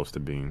near close to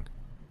being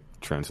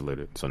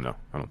translated. So no,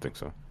 I don't think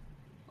so.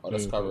 Oh,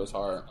 this cover is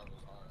hard.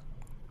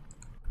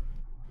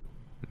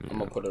 Yeah. I'm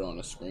gonna put it on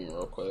the screen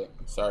real quick.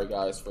 Sorry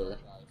guys for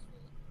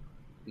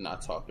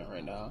not talking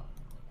right now.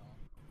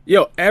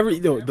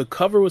 The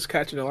cover was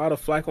catching a lot of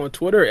flack on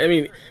Twitter. I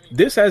mean,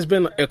 this has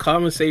been a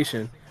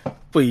conversation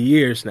for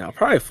years now,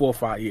 probably 4 or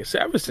 5 years. So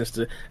ever since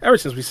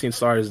we've seen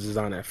Sarda's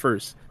design at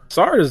first,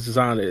 Sarda's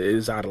design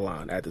is out of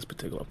line at this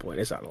particular point.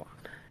 It's out of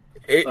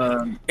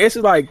line. It's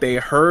like they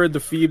heard the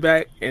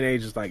feedback and they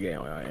just like,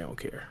 yeah, I don't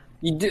care.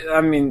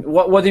 I mean,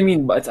 what do you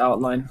mean by its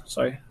outline?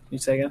 Sorry, can you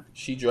say again?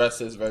 She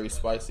dresses very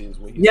spicy, is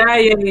what he said.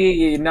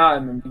 Yeah. Now I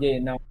remember. Yeah,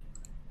 now.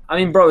 I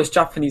mean, bro, it's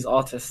Japanese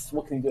artists.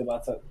 What can you do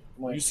about it?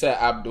 You said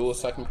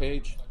Abdul's second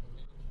page?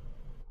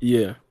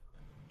 Yeah.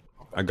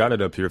 I got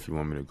it up here if you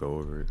want me to go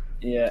over it.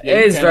 Yeah,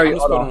 it is very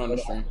odd. On the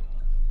stream.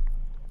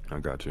 I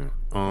got you.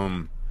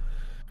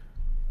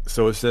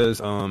 So it says,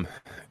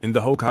 in the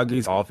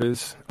Hokage's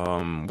office,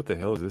 what the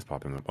hell is this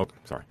popping up? Oh,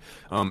 sorry.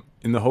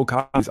 In the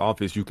Hokage's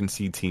office, you can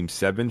see Team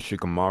 7,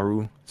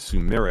 Shikamaru,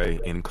 Sumire,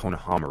 and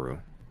Konohamaru.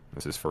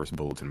 That's his first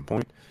bulletin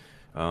point.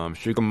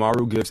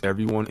 Shikamaru gives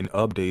everyone an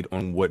update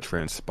on what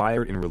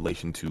transpired in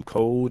relation to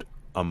Code,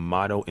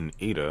 Amato, and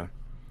Ada.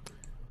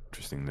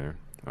 Interesting there.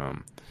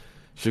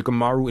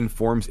 Shikamaru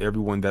informs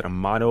everyone that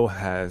Amato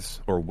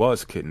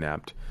was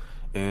kidnapped,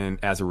 and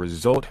as a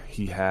result,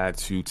 he had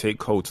to take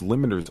Code's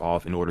limiters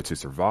off in order to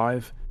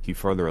survive. He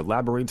further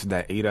elaborates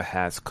that Ada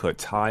has cut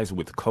ties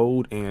with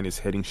Code and is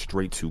heading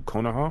straight to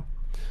Konoha.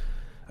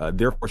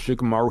 Therefore,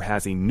 Shikamaru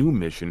has a new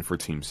mission for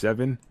Team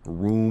 7,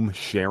 room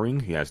sharing.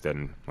 He has that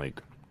in,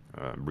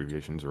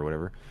 abbreviations or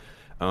whatever.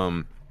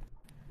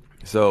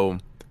 So,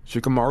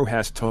 Shikamaru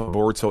has told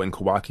Boruto and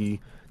Kawaki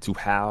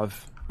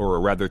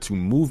to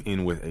move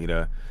in with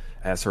Ada,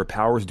 as her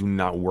powers do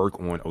not work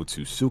on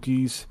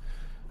Otsusukis.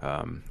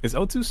 Is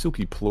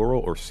Otsutsuki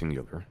plural or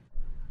singular?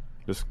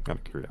 Just out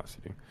of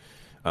curiosity.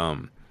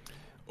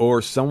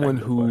 Or someone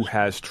who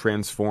has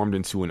transformed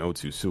into an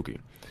Otsutsuki.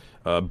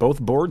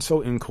 Both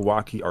Boruto and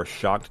Kawaki are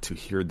shocked to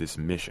hear this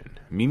mission.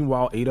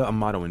 Meanwhile, Ada,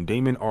 Amato, and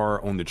Damon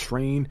are on the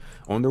train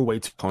on their way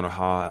to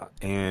Konoha,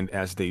 and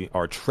as they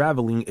are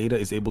traveling, Ada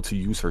is able to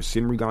use her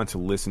Shinrigan to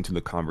listen to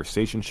the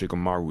conversation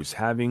Shikamaru is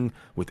having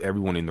with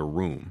everyone in the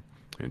room.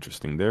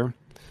 Interesting there.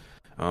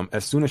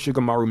 As soon as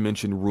Shikamaru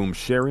mentioned room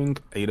sharing,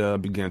 Ada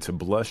began to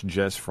blush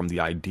just from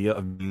the idea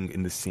of being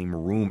in the same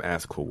room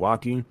as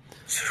Kawaki.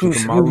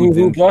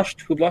 Who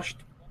blushed? Who blushed?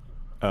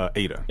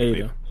 Ada.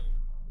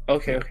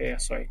 Okay, yeah,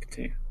 sorry,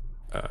 continue.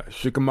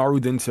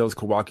 Shikamaru then tells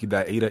Kawaki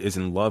that Ada is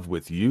in love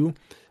with you.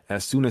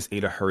 As soon as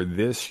Ada heard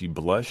this, she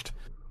blushed,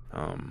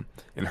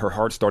 and her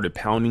heart started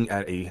pounding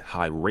at a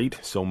high rate,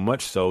 so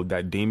much so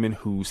that Damon,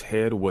 whose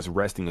head was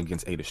resting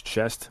against Ada's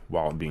chest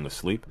while being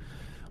asleep,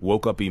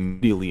 woke up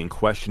immediately and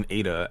questioned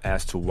Ada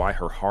as to why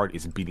her heart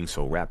is beating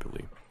so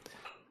rapidly.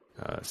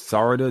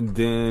 Sarada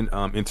then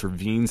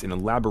intervenes and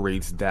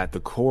elaborates that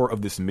the core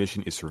of this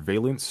mission is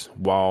surveillance.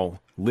 While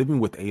living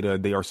with Ada,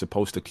 they are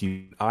supposed to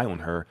keep an eye on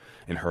her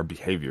and her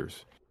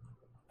behaviors.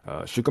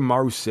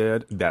 Shikamaru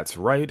said that's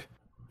right,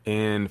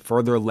 and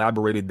further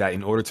elaborated that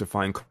in order to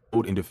find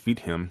Code and defeat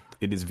him,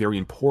 it is very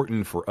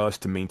important for us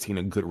to maintain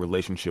a good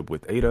relationship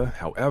with Ada.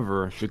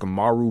 However,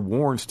 Shikamaru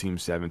warns Team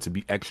 7 to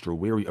be extra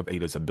wary of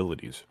Ada's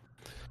abilities.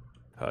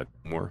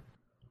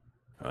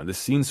 The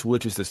scene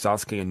switches to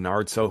Sasuke and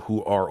Naruto,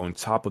 who are on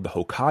top of the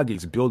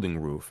Hokage's building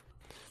roof.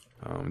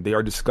 They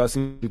are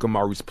discussing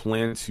Shikamaru's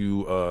plan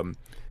to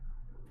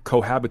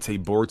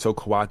cohabitate Boruto,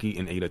 Kawaki,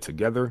 and Ada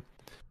together.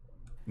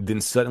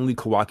 Then suddenly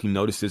Kawaki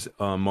notices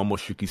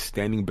Momoshiki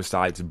standing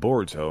beside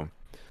Boruto,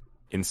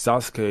 and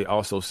Sasuke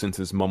also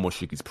senses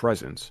Momoshiki's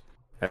presence.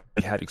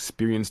 He had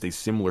experienced a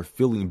similar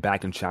feeling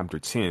back in chapter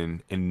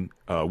 10 when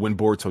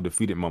Boruto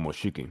defeated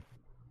Momoshiki.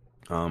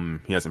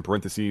 He has in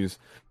parentheses,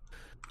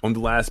 on the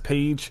last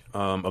page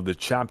of the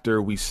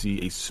chapter, we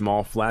see a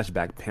small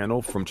flashback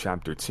panel from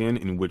chapter 10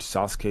 in which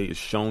Sasuke is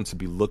shown to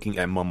be looking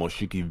at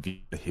Momoshiki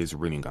via his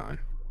Rinnegan.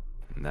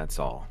 And that's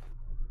all.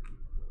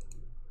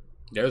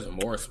 There's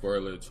more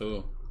spoiler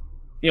too.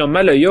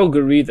 Mello, you're a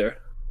good reader.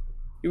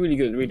 You're really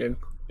good at reading.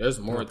 There's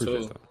more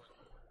too.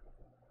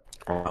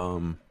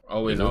 Oh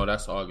wait, no,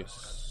 that's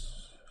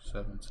August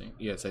 17th.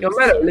 Yeah,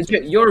 Mello,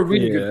 legit, you're a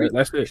really good reader.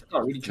 That's it.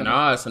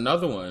 Nah, it's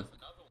another one.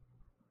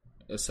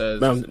 It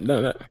says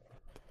no.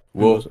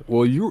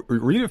 Well, you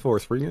read it for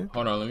us, freaking.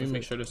 Hold on, let me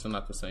make sure this is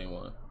not the same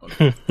one.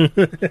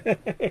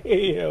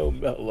 Yo,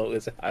 Mello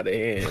is out of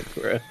hand,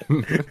 bro.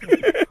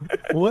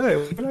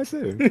 What did I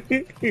say?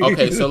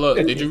 Okay, so look,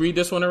 did you read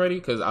this one already?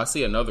 Because I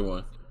see another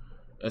one.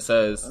 It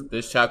says,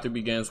 this chapter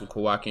begins with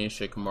Kawaki and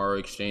Shikamaru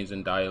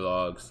exchanging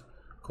dialogues.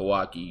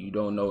 Kawaki, you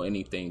don't know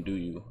anything, do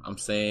you? I'm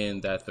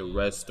saying that the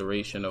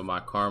restoration of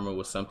my karma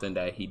was something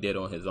that he did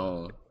on his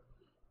own.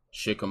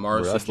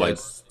 Shikamaru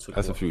suggests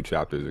that's a few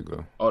chapters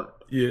ago. Oh,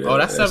 yeah. Oh,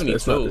 that's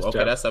 72.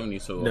 Okay, that's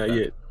 72. Not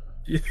okay. yet.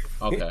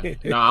 Okay.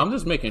 No, I'm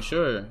just making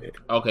sure.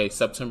 Okay,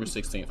 September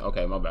 16th.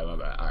 Okay, my bad. All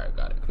right,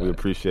 got it. We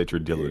appreciate your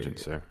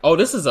diligence, sir. Oh,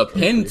 this is a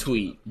pin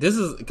tweet. This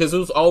is because it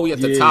was all the way at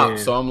the top.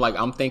 So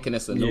I'm thinking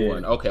it's a new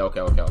one. Okay.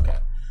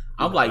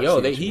 I'm like,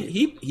 yo,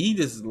 he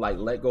just like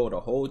let go of the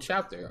whole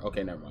chapter.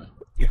 Okay, never mind.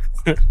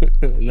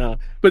 No,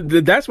 but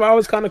that's why I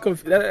was kind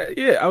of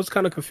I was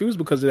kind of confused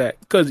because of that.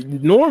 Because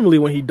normally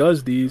when he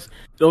does these,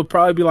 there'll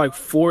probably be like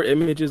 4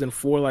 images and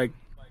 4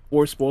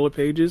 spoiler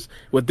pages.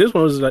 But this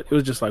one was it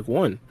was just like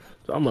 1.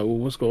 So I'm like, well,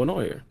 what's going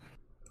on here?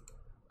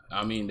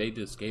 I mean, they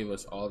just gave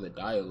us all the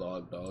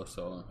dialogue though.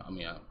 So I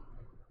mean, I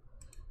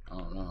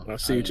don't know. I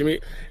see what you mean.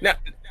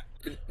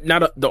 Now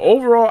the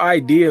overall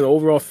idea, the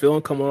overall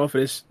feeling coming off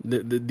of this,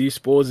 these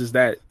spoils is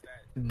that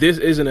this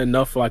isn't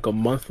enough for like a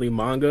monthly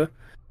manga.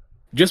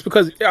 Just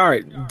because, all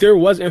right, there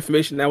was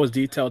information that was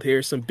detailed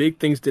here. Some big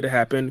things did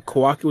happen.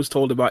 Kawaki was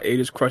told about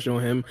Ada's crush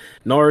on him.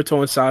 Naruto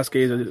and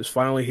Sasuke is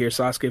finally here.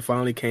 Sasuke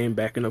finally came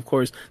back. And, of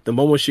course, the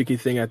Momoshiki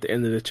thing at the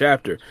end of the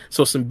chapter.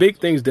 So some big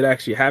things did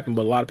actually happen,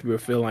 but a lot of people are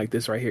feeling like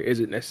this right here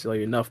isn't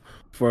necessarily enough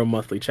for a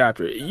monthly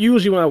chapter.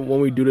 Usually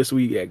when we do this,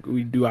 we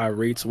do our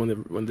rates when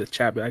the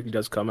chapter actually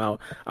does come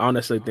out. I don't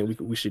necessarily think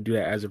we should do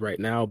that as of right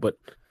now, but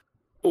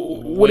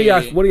what are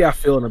y'all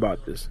feeling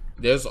about this?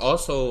 There's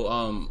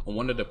also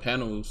one of the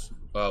panels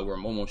where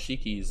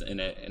Momoshiki's in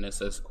it, and it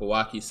says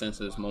Kawaki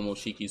senses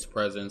Momoshiki's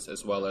presence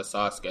as well as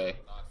Sasuke.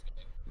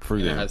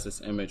 And it has this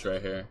image right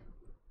here.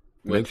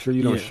 Make sure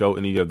you don't show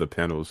any of the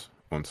panels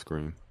on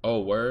screen.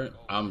 Oh, word?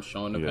 I'm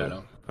showing the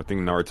panel. I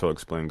think Naruto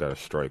explained got a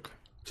strike.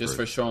 Just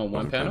for showing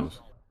one panel? Panels.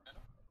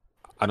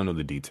 I don't know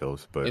the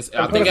details, but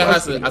I think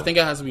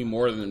it has to be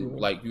more than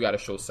like you got to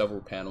show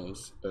several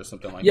panels or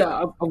something like that.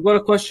 Yeah, I've got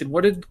a question.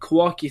 What did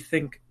Kawaki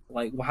think?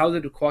 Like, how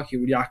did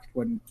Kawaki react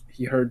when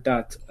he heard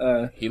that?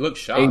 He looked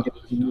shocked.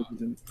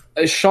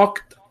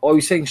 Shocked? Are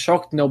you saying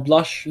shocked? No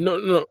blush?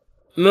 No.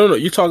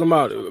 You're talking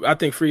about. I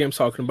think Freeham's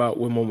talking about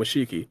with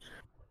Momoshiki,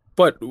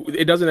 but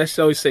it doesn't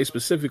necessarily say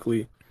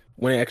specifically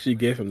when they actually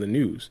gave him the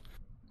news.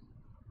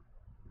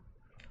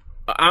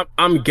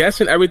 I'm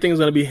guessing everything's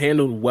going to be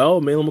handled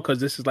well, mainly because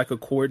this is like a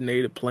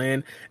coordinated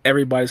plan.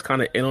 Everybody's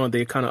kind of in on it.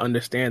 They kind of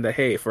understand that,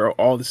 hey, for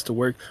all this to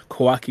work,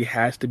 Kawaki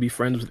has to be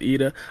friends with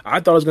Ida. I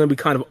thought it was going to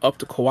be kind of up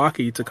to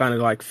Kawaki to kind of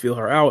like feel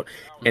her out,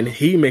 and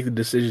he make the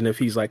decision if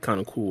he's like kind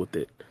of cool with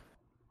it.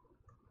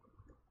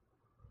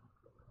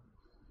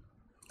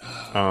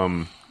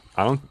 I'm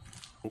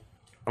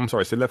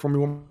sorry, say that for me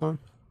one more time.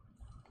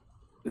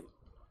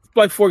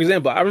 Like, for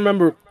example, I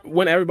remember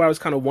when everybody was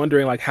kind of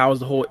wondering, like, how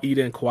is the whole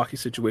Ida and Kawaki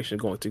situation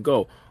going to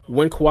go?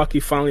 When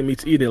Kawaki finally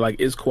meets Ida, like,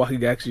 is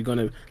Kawaki actually going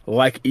to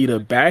like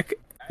Ida back?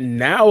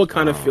 Now it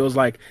kind of feels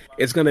like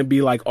it's going to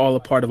be, like, all a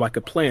part of, like,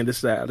 a plan.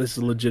 This is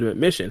a legitimate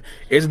mission.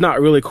 It's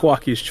not really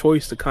Kawaki's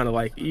choice to kind of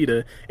like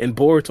Ida, and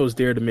Boruto's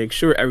there to make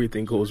sure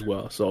everything goes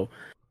well. So,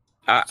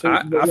 I feel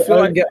like... I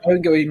don't get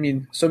what you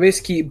mean. So,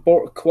 basically,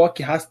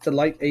 Kawaki has to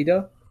like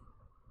Ida?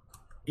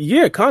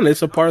 Yeah, kind of.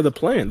 It's a part of the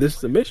plan. This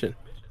is the mission.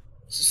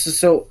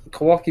 So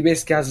Kawaki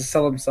basically has to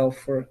sell himself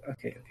for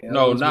okay.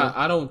 No, not.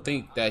 I don't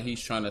think that he's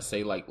trying to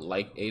say like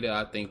Ada.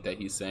 I think that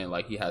he's saying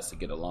like he has to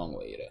get along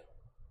with Ada.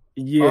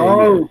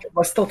 Yeah.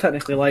 But still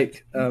technically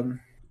like.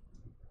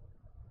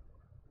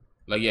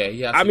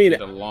 He has to get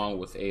along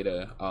with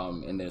Ada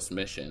in this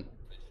mission.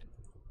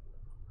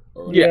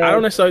 I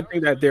don't necessarily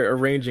think that they're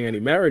arranging any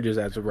marriages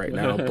as of right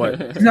now, but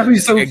that'd be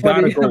so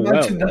funny. Go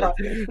Imagine well.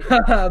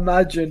 that.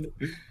 Imagine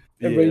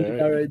arranged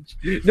marriage.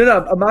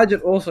 No.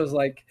 Imagine also is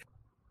like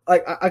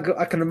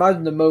I can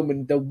imagine the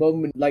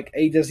moment like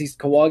Ada sees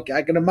Kawaki.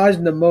 I can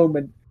imagine the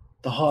moment,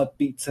 the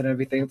heartbeats and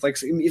everything. It's like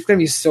it's gonna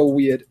be so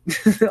weird.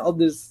 All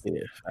this.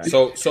 Yeah.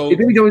 So it's gonna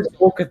be the most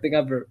awkward thing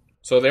ever.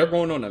 So they're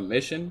going on a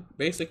mission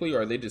basically,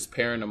 or are they just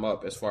pairing them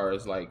up as far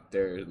as like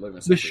their living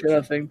situation? Mission,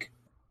 I think.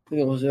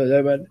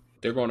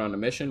 They're going on a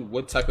mission.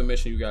 What type of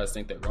mission you guys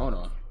think they're going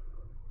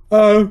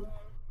on?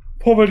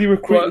 Probably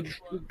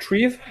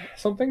retrieve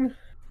something.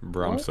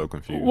 Bro, I'm so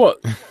confused.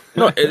 What?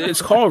 No,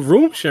 it's called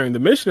room sharing. The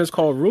mission is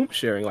called room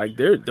sharing. Like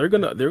they're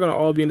gonna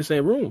all be in the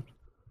same room.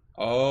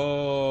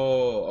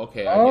 Oh,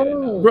 okay, I get it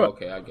now. Bro,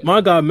 okay, I get my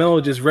it. God,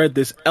 Melo just read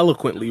this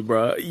eloquently,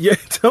 bro. Yeah,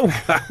 tell me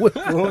what's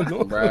going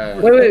on.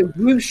 Right. Wait,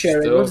 room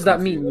sharing. Still What does that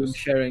confused. mean? Room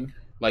sharing.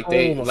 Like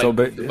they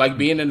like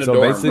being in the so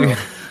dorm, bro. basically-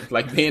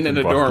 Like being in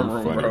the dorm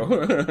room,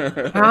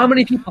 bro. How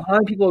many people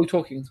are we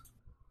talking?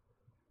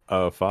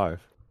 5.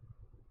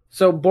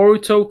 So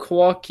Boruto,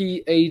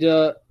 Kawaki,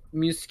 Ada,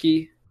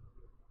 Mitsuki.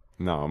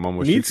 No,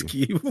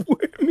 Momoshiki.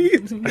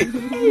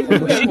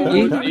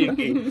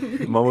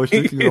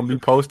 Momoshiki's gonna be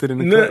posted in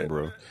the cut,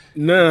 bro.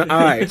 Nah,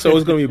 alright. So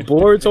it's gonna be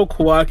Boruto,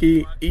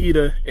 Kawaki,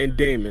 Ida, and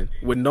Damon,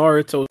 with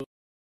Naruto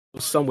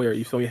somewhere,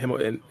 you feel me? Him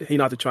and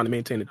Hinata trying to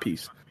maintain the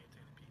peace.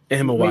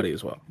 And Himawari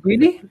as well.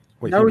 Really?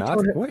 Wait,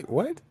 wait,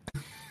 what?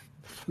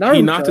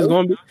 Hinata's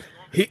gonna be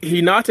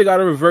Hinata got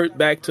to revert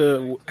back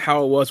to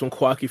how it was when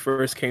Kawaki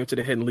first came to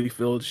the Hidden Leaf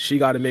Field. She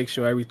got to make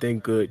sure everything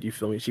good. You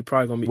feel me? She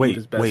probably gonna be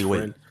Ida's best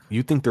friend.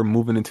 You think they're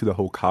moving into the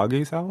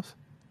Hokage's house?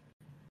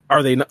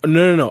 Are they not?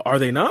 No. Are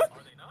they not?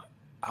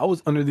 I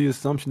was under the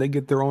assumption they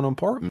get their own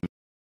apartment.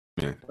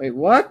 Wait,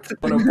 what?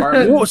 Maybe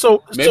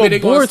they're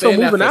gonna stay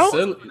in that moving out?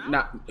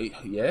 facility.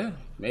 Yeah,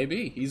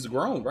 maybe he's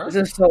grown, bro.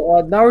 So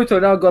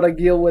Naruto now got to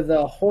deal with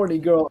a horny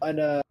girl and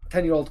a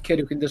 10-year-old kid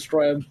who can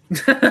destroy him.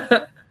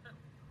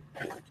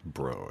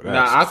 Bro,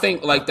 I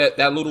think like that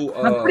little.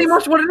 That's pretty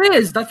much what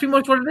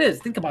it is.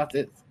 Think about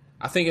it.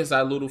 I think it's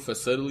that little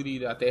facility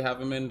that they have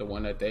him in, the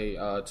one that they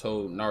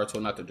told Naruto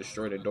not to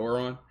destroy the door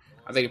on.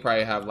 I think they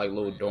probably have like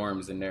little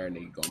dorms in there, and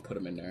they're gonna put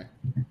him in there.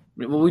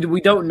 Well, we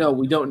don't know.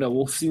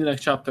 We'll see in the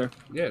next chapter.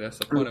 Yeah, that's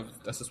the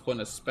point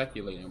of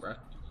speculating, bro.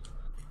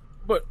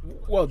 But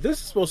this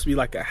is supposed to be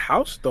like a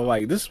house, though.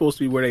 Like this is supposed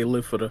to be where they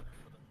live for the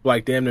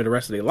damn near the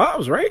rest of their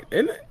lives, right?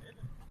 Isn't it?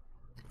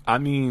 I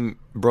mean,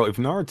 bro, if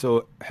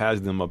Naruto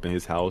has them up in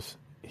his house,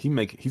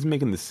 he's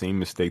making the same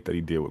mistake that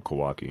he did with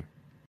Kawaki.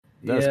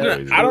 That's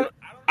crazy.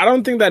 I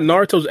don't think that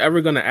Naruto's ever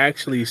gonna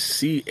actually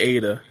see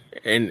Ada,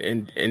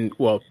 and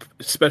well,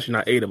 especially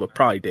not Ada, but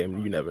probably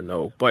you never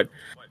know. But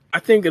I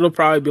think it'll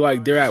probably be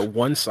like they're at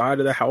one side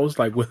of the house,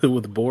 like with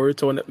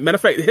Boruto. And matter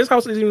of fact, his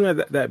house isn't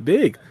even that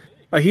big.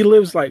 Like he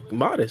lives like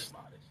modest.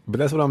 But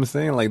that's what I'm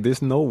saying. Like,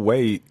 there's no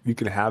way you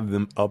could have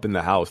them up in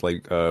the house,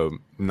 like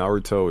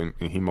Naruto and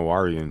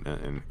Himawari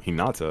and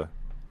Hinata.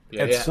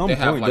 Yeah, at some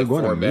point, they're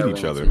going to meet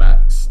each other.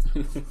 Max.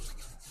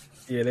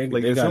 Yeah,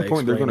 at some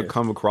point they're going to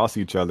come across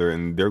each other,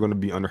 and they're going to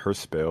be under her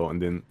spell,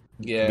 and then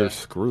they're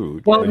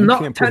screwed. Well, you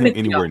can't put him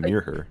anywhere near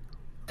her.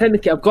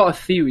 Technically, I've got a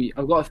theory.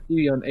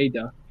 on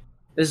Ada.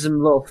 This is a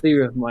little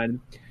theory of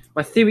mine.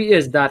 My theory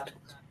is that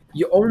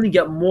you only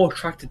get more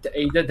attracted to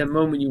Ada the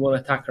moment you want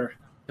to attack her,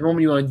 the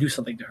moment you want to do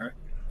something to her.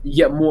 You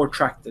get more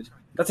attracted.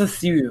 That's a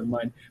theory of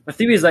mine. My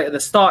theory is like at the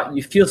start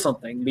you feel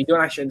something, but you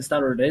don't actually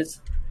understand what it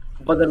is.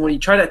 But then when you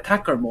try to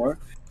attack her more,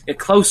 get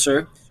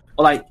closer,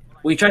 or like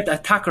when you try to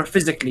attack her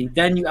physically,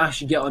 then you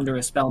actually get under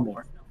a spell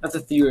more. That's a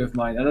theory of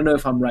mine. I don't know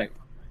if I'm right.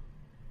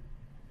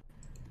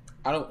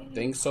 I don't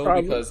think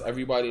so, because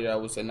everybody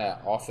that was in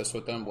that office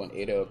with them when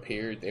Ada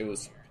appeared, they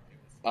was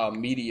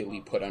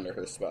immediately put under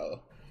her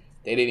spell.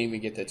 They didn't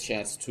even get the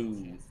chance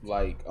to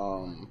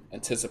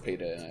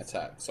anticipate an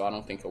attack. So I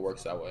don't think it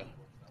works that way.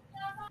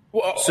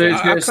 Well, so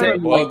you're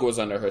saying Bug was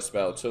under her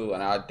spell too,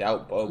 and I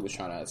doubt Bug was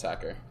trying to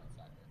attack her.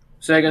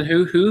 Say again,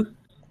 who?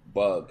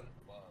 Bug.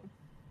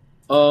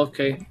 Oh,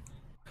 okay.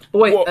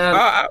 Wait. Go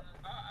ahead.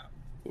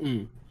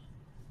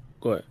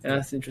 Yeah,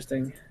 that's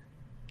interesting.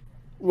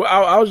 Well,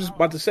 I was just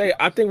about to say,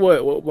 I think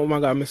what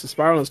my guy Mr.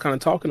 Spiral is kind of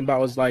talking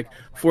about was like,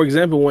 for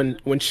example, when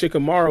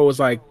Shikamaru was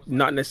like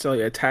not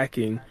necessarily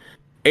attacking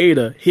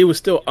Ada, he was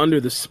still under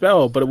the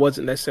spell, but it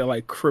wasn't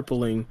necessarily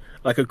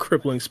like a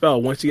crippling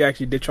spell. Once he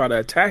actually did try to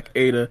attack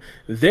Ada,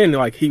 then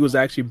like he was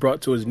actually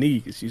brought to his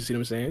knees. You see what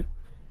I'm saying?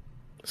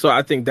 So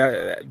I think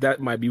that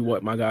might be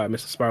what my guy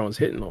Mr. Spiral is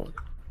hitting on.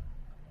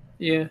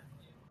 Yeah.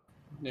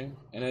 Yeah,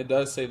 and it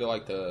does say that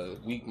like the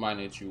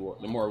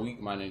more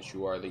weak-minded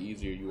you are, the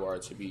easier you are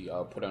to be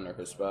put under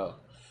her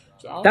spell.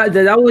 So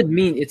that would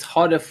mean it's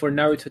harder for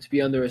Naruto to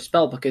be under a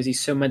spell because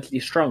he's so mentally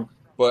strong.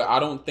 But I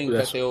don't think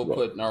that they'll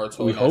put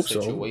Naruto in that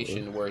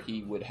situation where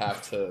he would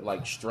have to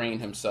like strain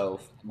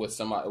himself with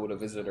a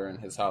visitor in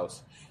his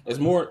house. It's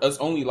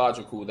only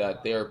logical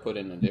that they're put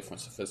in a different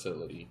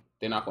facility.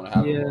 They're not going to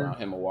have him around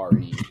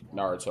Himawari,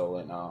 Naruto,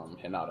 and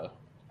Hinata.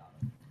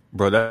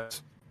 Bro,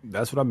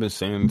 that's what I've been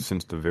saying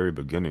since the very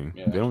beginning.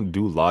 Yeah. They don't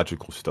do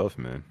logical stuff,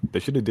 man. They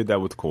should have did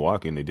that with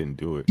Kawaki, and they didn't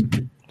do it.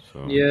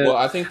 So. Yeah, well,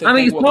 I think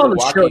it's part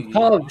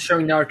of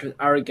showing Naruto's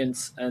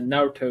arrogance and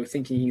Naruto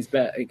thinking he's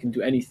better, he can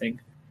do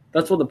anything.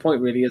 That's what the point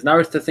really is.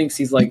 Naruto thinks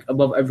he's like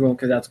above everyone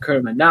because that's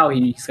Kurama. Now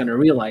he's going to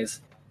realize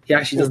he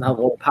actually doesn't have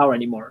all the power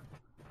anymore.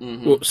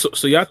 Mm-hmm. Well,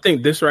 so y'all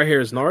think this right here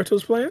is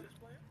Naruto's plan?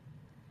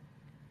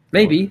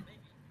 Maybe.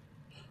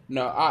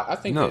 No, I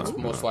think it's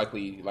most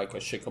likely like a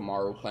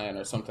Shikamaru plan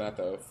or something at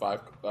the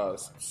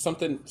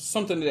something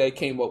that they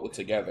came up with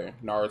together.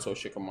 Naruto,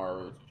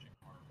 Shikamaru,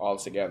 all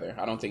together.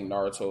 I don't think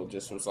Naruto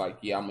just was like,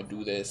 "Yeah, I'm gonna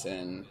do this,"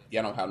 and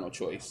I don't have no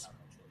choice.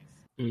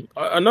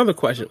 Another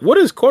question: What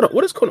is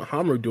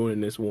Konohamaru doing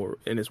in this war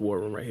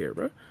room right here,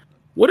 bro?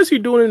 What is he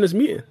doing in this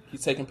meeting?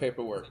 He's taking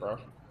paperwork, bro.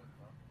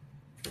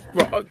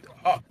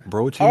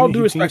 Bro, what you all mean?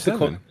 Due respect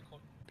to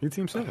he's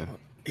Team 7.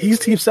 He's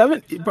Team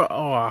 7? Bro,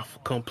 I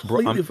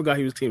completely forgot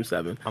he was Team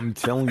 7. I'm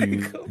telling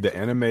you, the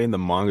anime and the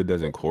manga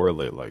doesn't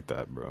correlate like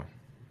that, bro.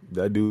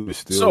 That dude is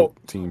still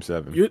Team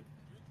 7.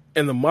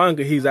 In the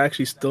manga, he's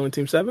actually still in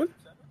Team 7?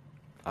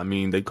 I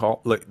mean,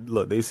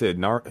 look, they said,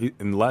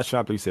 in the last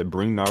chapter, he said,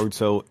 bring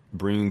Naruto,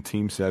 bring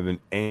Team 7,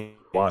 and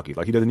Kawaki.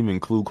 Like, he doesn't even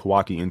include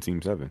Kawaki in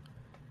Team 7.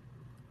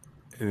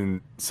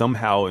 And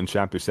somehow in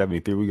chapter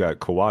 73, we got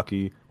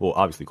Kawaki, well,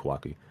 obviously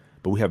Kawaki,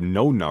 but we have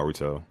no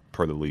Naruto,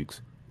 per the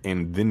leaks.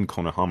 And then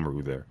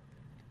Konohamaru there.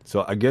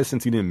 So I guess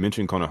since he didn't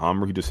mention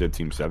Konohamaru, he just said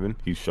Team 7.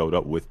 He showed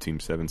up with Team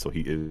 7, so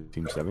he is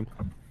Team 7.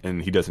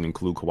 And he doesn't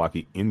include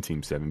Kawaki in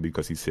Team 7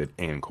 because he said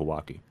and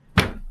Kawaki.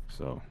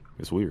 So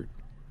it's weird.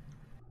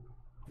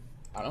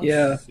 I don't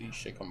see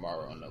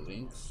Shikamaru on the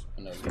links.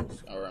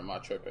 Or am I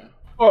tripping?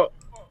 Well,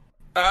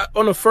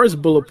 on the first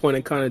bullet point,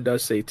 it kind of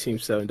does say Team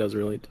 7. Doesn't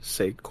really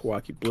say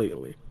Kawaki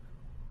blatantly.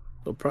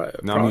 So probably,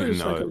 No, I probably mean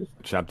just like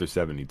chapter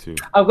 72.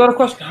 I've got a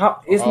question.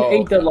 How isn't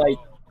Ada okay. like?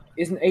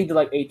 Isn't Ada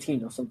like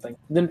 18 or something?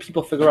 Then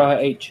people figure out her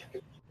age.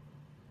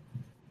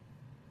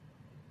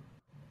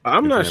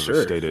 I'm It's not never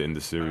sure. stated in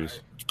the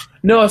series.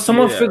 No,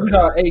 someone Yeah, figured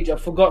out her age. I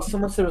forgot.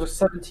 Someone said it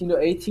was like 17 or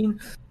 18.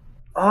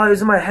 Oh, it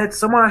was in my head.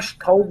 Someone actually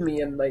told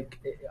me, and like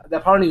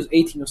apparently it was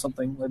 18 or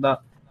something like that.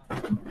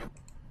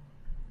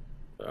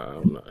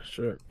 I'm not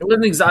sure. It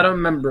wasn't exact. I don't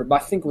remember,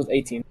 but I think it was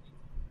 18.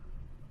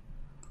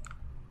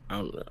 I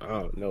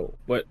don't know,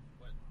 but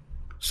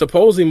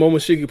supposedly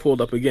Momoshiki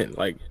pulled up again.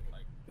 Like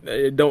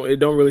it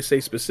don't really say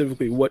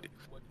specifically what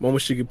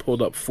Momoshiki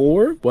pulled up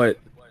for, but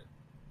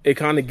it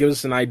kind of gives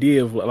us an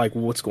idea of like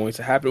what's going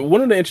to happen.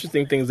 One of the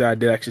interesting things that I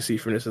did actually see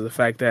from this is the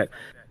fact that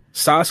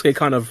Sasuke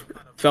kind of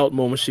felt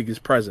Momoshiki's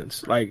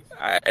presence. Like,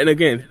 and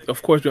again,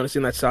 of course, we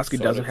understand that Sasuke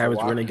So doesn't did have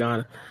his Kawaki.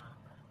 Rinnegan.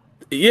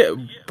 Yeah,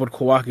 but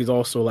Kawaki's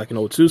also like an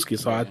Otsutsuki,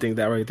 so I Right. think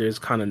that right there is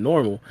kind of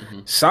normal. Mm-hmm.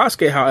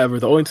 Sasuke, however,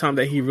 the only time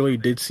that he really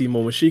did see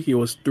Momoshiki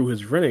was through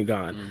his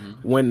Rinnegan. Mm-hmm.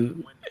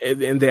 When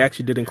and they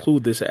actually did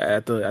include this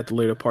at the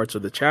later parts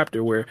of the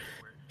chapter where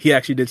he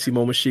actually did see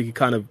Momoshiki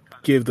kind of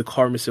give the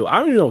Karma Seal. I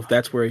don't even know if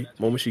that's where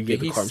Momoshiki Did gave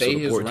the he Karma Seal say to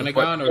his Boruto,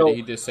 but Renegon or did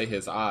he just say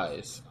his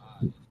eyes?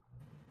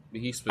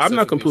 Did he I'm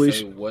not specifically completely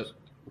say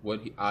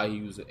what eye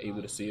he was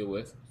able to see it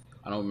with?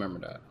 I don't remember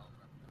that.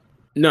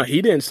 No,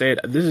 he didn't say it.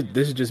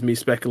 This is just me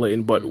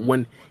speculating. But Mm-hmm.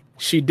 when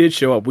she did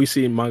show up, we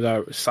see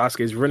manga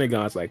Sasuke's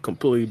Rinnegan's like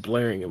completely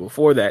blaring, and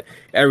before that,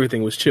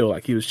 everything was chill.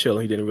 Like he was chill.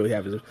 He didn't really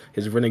have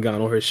his Rinnegan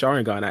or his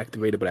Sharingan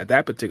activated. But at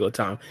that particular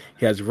time,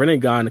 he has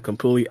Rinnegan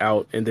completely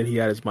out, and then he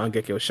had his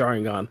Mangekyo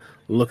Sharingan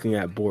looking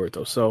at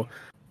Boruto. So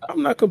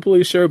I'm not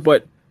completely sure,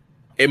 but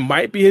it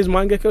might be his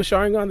Mangekyo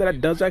Sharingan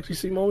that does actually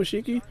see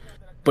Momoshiki.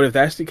 But if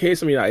that's the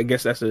case, I mean, I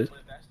guess that's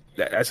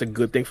a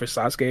good thing for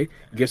Sasuke.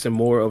 It gives him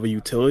more of a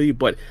utility,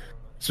 but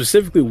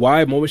specifically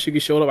why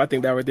Momoshiki showed up, I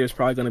think that right there is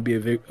probably going to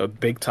be a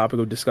big topic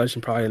of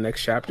discussion probably in the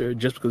next chapter,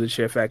 just because of the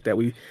sheer fact that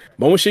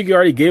Momoshiki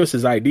already gave us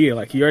his idea.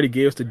 Like he already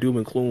gave us the doom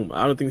and gloom.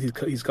 I don't think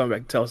he's coming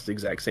back to tell us the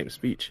exact same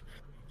speech.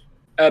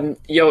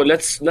 Yo,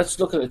 let's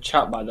look at the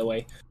chat. By the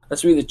way,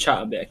 let's read the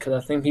chat a bit because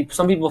I think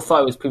some people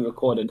thought it was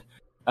pre-recorded.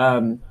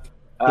 Um,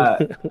 uh,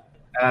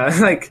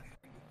 like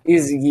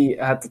Izzy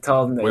had to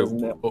tell them that it Wait,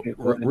 wasn't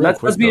pre-recorded. real Let's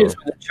quick read though. this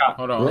with the chat.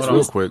 Hold on, Real, hold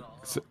real on. quick.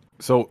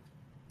 So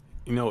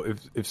you know,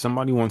 if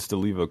somebody wants to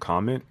leave a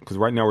comment, because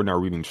right now we're not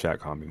reading chat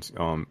comments.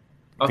 Think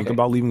Okay.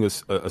 about leaving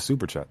a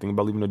super chat. Think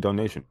about leaving a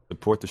donation.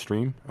 Support the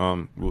stream.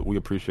 We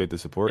appreciate the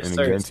support, Yes, and it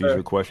sir, yes, guarantees sir.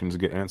 your questions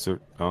get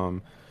answered.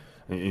 And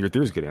your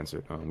theories get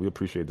answered. We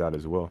appreciate that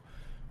as well.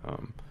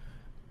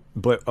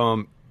 But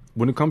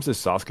when it comes to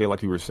Sasuke,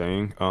 like you were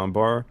saying,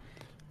 Bar,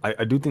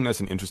 I do think that's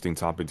an interesting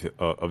topic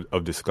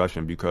of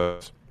discussion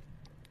because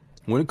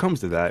when it comes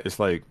to that, it's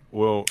like,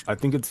 well, I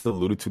think it's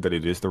alluded to that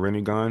it is the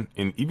Rinnegan,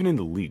 and even in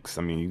the leaks,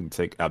 I mean, you can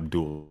take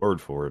Abdul's word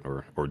for it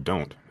or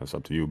don't. That's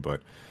up to you,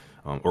 but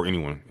or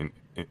anyone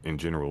in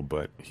general.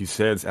 But he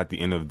says at the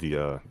end of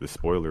the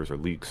spoilers or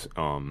leaks,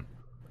 the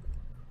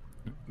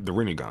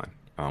Rinnegan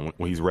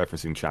when he's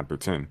referencing chapter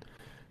 10.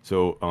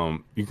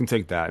 So you can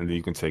take that, and then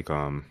you can take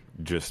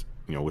just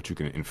what you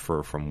can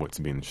infer from what's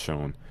being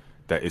shown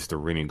that it's the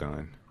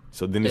Rinnegan.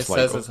 So then It it's like,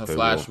 says it's a okay,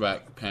 well,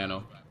 flashback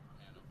panel.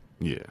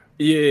 yeah.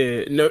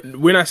 Yeah, no,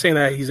 we're not saying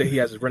that he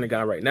has his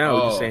Rinnegan right now.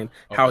 We're just Oh, saying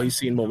how okay. he's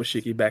seen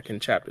Momoshiki back in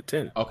chapter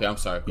 10. Okay, I'm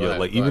sorry. Go Yeah, ahead.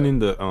 like Go ahead.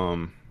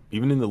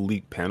 even in the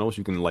leak panels,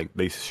 you can like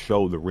they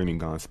show the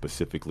Rinnegan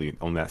specifically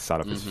on that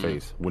side of his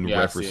face when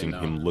Yeah, I see it referencing now.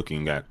 him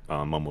looking at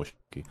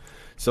Momoshiki.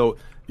 So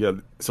yeah,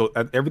 so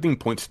everything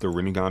points to the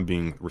Rinnegan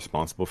being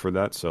responsible for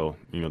that. So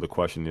the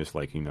question is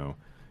like you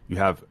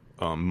have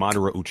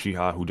Madara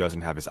Uchiha who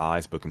doesn't have his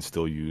eyes but can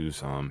still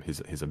use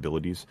his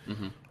abilities.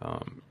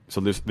 So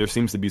there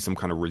seems to be some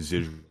kind of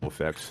residual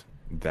effects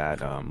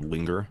that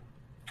linger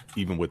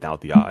even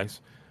without the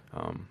eyes.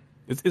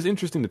 It's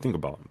interesting to think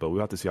about, but we'll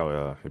have to see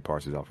how it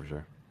parses out for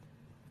sure.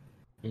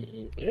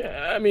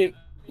 Yeah, I mean,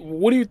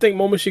 what do you think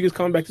Momoshiki is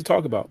coming back to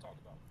talk about?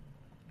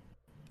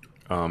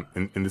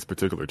 In this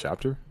particular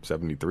chapter,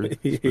 73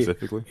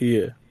 specifically.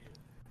 Yeah.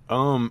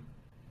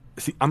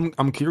 See,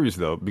 I'm curious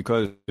though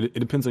because it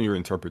depends on your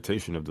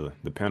interpretation of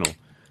the panel.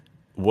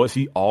 Was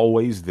he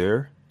always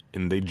there,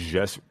 and they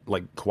just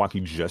like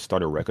Kawaki just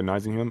started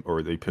recognizing him,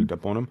 or they picked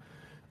up on him,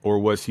 or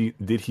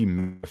did he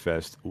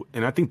manifest?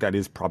 And I think that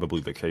is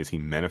probably the case. He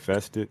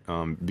manifested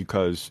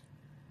because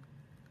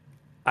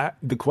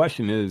the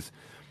question is,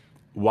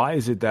 why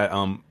is it that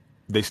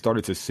they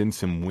started to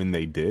sense him when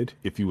they did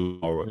if he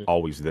was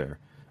always there?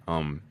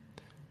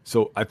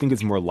 So I think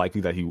it's more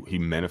likely that he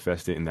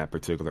manifested in that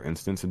particular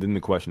instance. And then the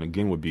question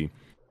again would be,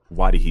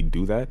 why did he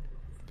do that?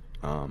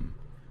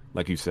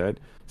 Like you said.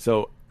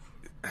 So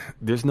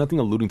there's nothing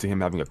alluding to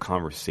him having a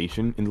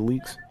conversation in the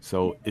leaks.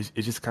 So it's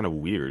just kind of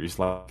weird. It's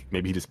like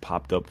maybe he just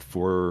popped up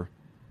for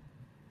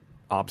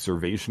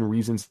observation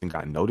reasons and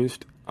got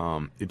noticed.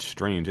 It's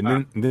strange.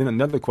 And then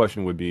another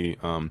question would be,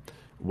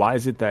 why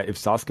is it that if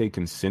Sasuke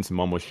can sense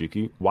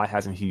Momoshiki, why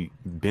hasn't he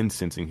been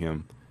sensing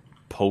him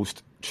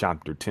post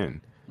chapter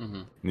 10?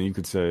 And then you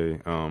could say,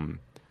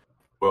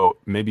 well,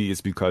 maybe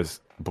it's because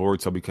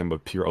Boruto became a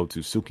pure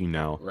Otsutsuki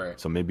now. Right.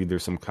 So maybe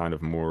there's some kind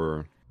of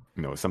more,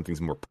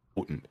 something's more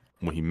potent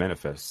when he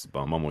manifests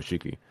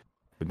Momoshiki.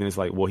 But then it's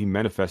like, well, he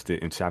manifested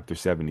in chapter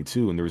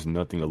 72, and there was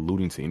nothing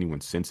alluding to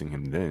anyone sensing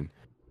him then.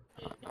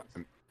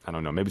 I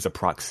don't know. Maybe it's a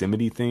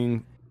proximity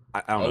thing.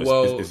 I don't know.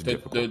 Well, It's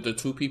difficult. the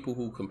two people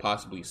who can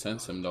possibly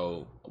sense him,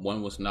 though,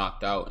 one was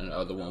knocked out and the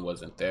other one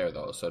wasn't there,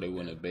 though, so they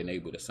wouldn't have been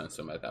able to sense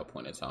him at that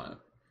point in time.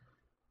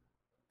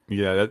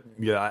 Yeah,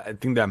 I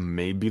think that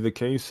may be the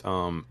case.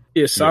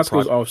 Sasuke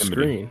was off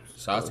screen.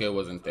 Sasuke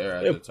wasn't there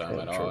at the time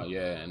at all.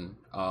 Yeah, and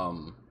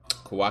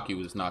Kawaki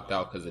was knocked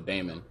out because of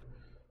Damon,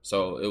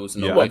 so it was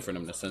no way for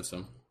them to sense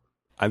him.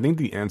 I think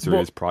the answer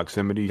is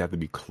proximity. You have to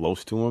be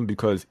close to him,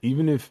 because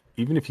even if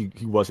he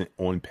wasn't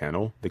on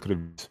panel, they could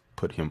have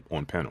put him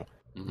on panel.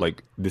 Mm-hmm.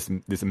 Like this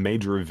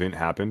major event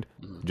happened,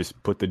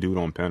 just put the dude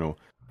on panel.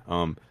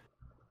 And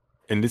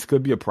this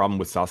could be a problem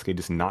with Sasuke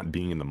just not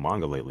being in the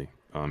manga lately.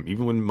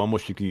 Even when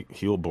Momoshiki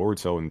healed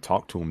Boruto and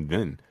talked to him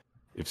then,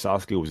 if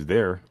Sasuke was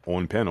there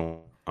on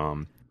panel,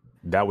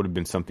 that would have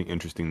been something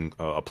interesting,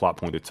 a plot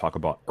point to talk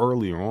about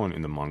earlier on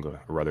in the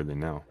manga rather than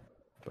now.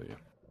 But yeah.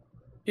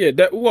 Yeah,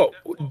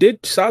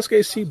 did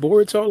Sasuke see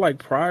Boruto like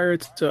prior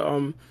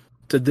to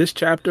this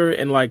chapter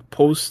and like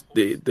post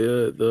the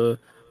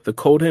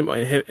code him,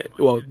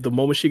 the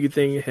Momoshiki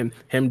thing,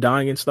 him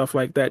dying and stuff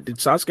like that? Did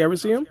Sasuke ever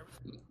see him?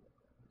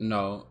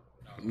 No.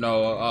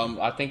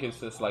 I think it's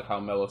just like how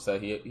Melo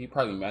said, he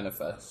probably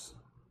manifests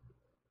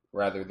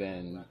rather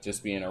than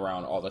just being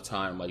around all the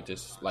time, like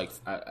just like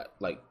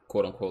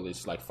quote unquote,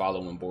 just like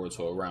following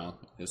Boruto around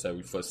his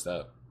every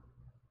footstep.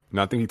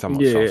 No, I think he's talking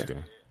about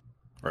Sasuke.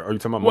 Are you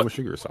talking about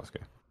Momoshiki or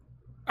Sasuke?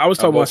 I was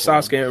talking about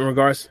Sasuke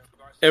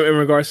in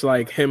regards to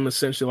like him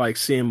essentially like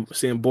seeing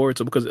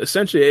Boruto, because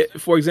essentially,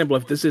 for example,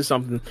 if this is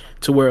something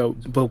to where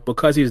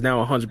because he's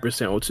now 100%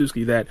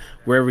 Otsutsuki, that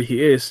wherever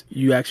he is,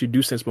 you actually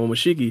do sense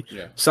Momoshiki.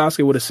 Yeah.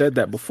 Sasuke would have said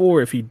that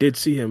before if he did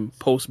see him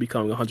post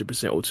becoming 100%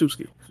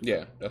 Otsutsuki.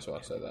 Yeah, that's why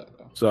I said that.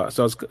 Though.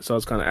 So I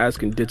was kind of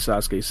asking, did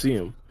Sasuke see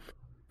him?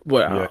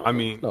 But no.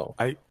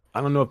 I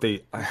don't know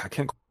if I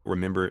can't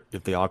remember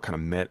if they all kind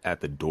of met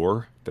at the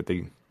door that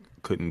they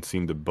couldn't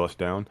seem to bust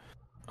down.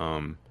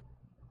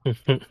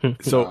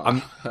 So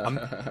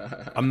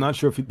I'm not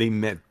sure if they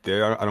met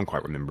there. I don't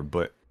quite remember,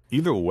 but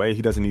either way,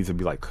 he doesn't need to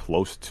be like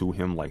close to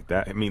him like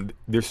that. I mean,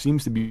 there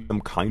seems to be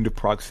some kind of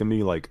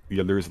proximity, like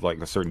there's like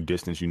a certain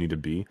distance you need to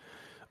be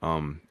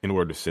in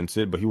order to sense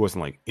it, but he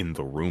wasn't like in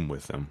the room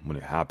with them when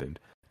it happened,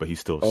 but he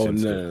still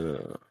sensed it.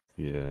 No.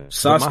 Yeah.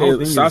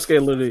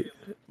 Sasuke literally,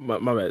 my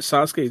bad.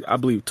 Sasuke, I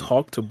believe,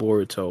 talked to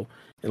Boruto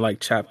in like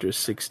chapter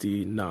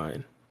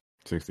 69.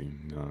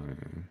 69.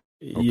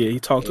 Okay. Yeah, he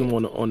talked to him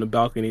on the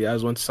balcony.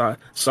 As when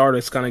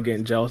Sarda's kind of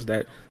getting jealous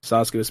that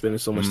Sasuke was spending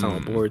so much time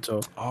with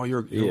Boruto. Oh,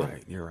 you're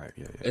right. You're right.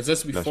 Yeah. Is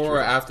this before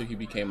or after he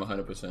became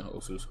 100%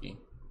 Otsutsuki?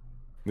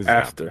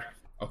 After.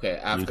 Okay,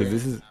 after. Because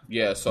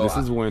this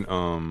is when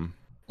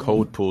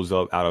Code pulls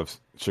up out of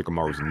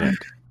Shikamaru's neck,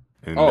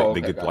 and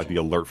they get like the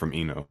alert from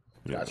Ino.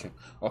 Yeah. Gotcha.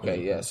 Okay,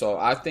 yeah. So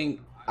I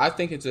think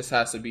it just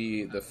has to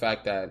be the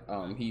fact that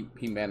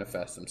he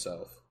manifests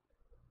himself.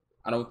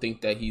 I don't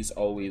think that he's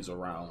always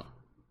around.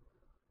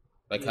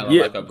 Like kind of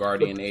like a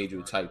guardian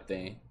angel type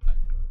thing.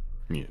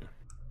 Yeah.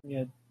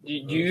 Yeah. Do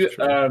you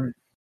how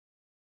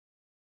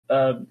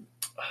do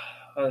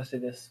I say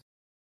this?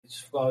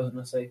 It's what I was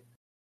gonna say.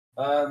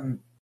 What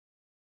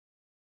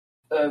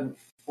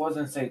was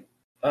I gonna say?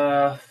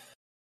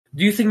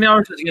 Do you think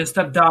Naruto's gonna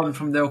step down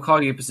from the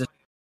Hokage position?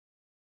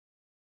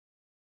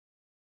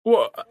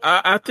 Well,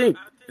 I think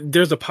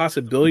there's a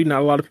possibility.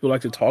 Not a lot of people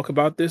like to talk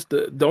about this.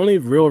 The only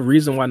real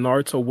reason why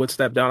Naruto would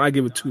step down, I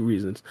give it two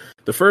reasons.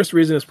 The first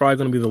reason is probably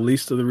going to be the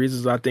least of the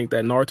reasons. I think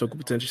that Naruto could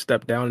potentially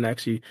step down and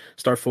actually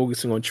start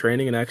focusing on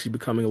training and actually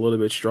becoming a little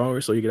bit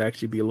stronger, so he could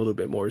actually be a little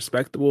bit more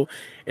respectable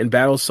in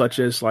battles such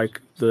as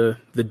like the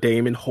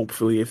Daemon.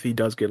 Hopefully, if he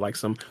does get like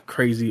some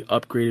crazy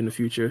upgrade in the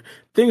future,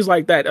 things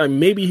like that.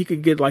 Maybe he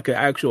could get like an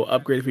actual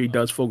upgrade if he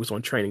does focus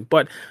on training.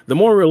 But the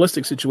more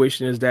realistic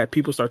situation is that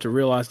people start to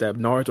realize that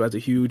Naruto has a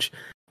huge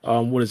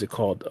what is it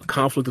called? A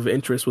conflict of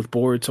interest with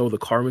Boruto, the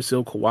Karma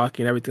Seal, Kawaki,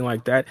 and everything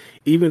like that.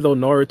 Even though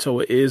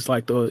Naruto is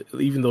the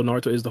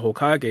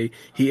Hokage,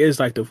 he is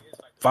like the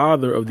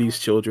father of these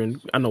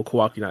children. I know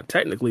Kawaki not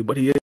technically, but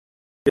he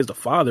is the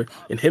father,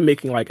 and him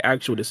making like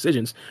actual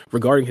decisions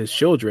regarding his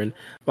children,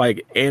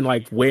 like and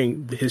like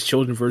weighing his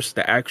children versus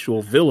the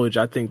actual village.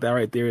 I think that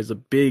right there is a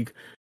big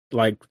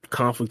like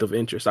conflict of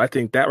interest. I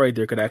think that right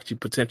there could actually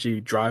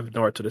potentially drive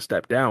Naruto to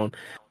step down.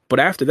 But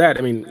after that,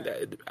 I mean,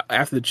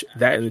 after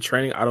that in the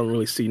training, I don't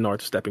really see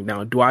Naruto stepping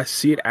down. Do I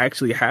see it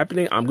actually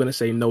happening? I'm going to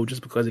say no,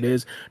 just because it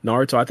is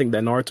Naruto. I think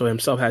that Naruto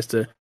himself has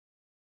to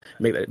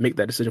make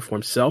that decision for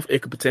himself.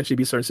 It could potentially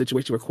be a certain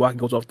situation where Kawaki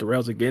goes off the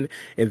rails again,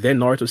 and then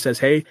Naruto says,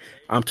 hey,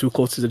 I'm too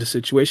close to the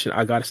situation.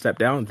 I got to step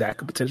down. That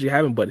could potentially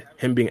happen, but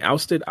him being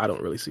ousted, I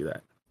don't really see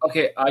that.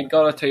 Okay, I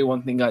got to tell you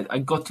one thing, guys. I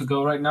got to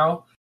go right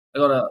now. I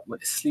got to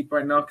sleep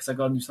right now because I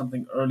got to do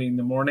something early in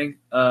the morning.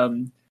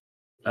 So,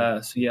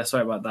 yeah,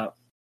 sorry about that.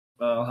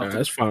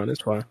 That's fine.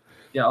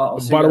 Yeah, I'll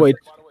see By you the way,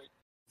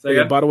 guys.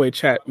 yeah, by the way,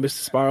 chat. Mr.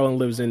 Spiraling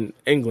lives in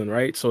England,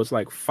 right? So it's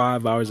like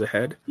 5 hours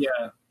ahead. Yeah,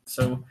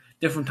 so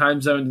different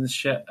time zones and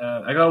shit.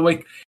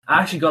 I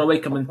actually gotta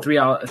wake up in 3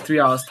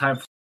 hours time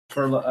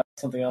for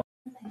something else.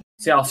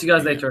 So yeah, I'll see you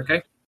guys later.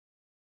 Okay.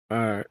 All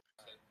right.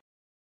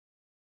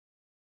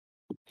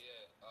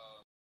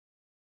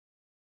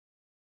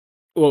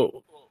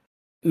 Well,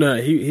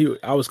 no, he.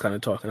 I was kind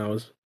of talking. I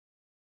was.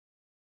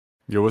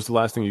 Yo, what's the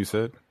last thing you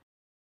said?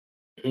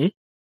 Hmm?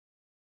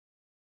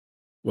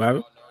 What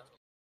happened?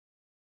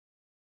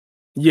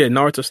 Yeah,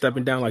 Naruto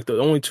stepping down. Like the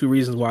only two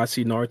reasons why I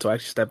see Naruto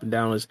actually stepping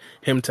down is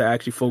him to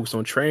actually focus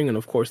on training, and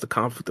of course the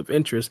conflict of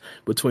interest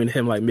between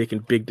him like making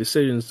big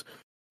decisions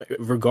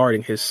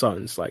regarding his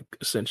sons, like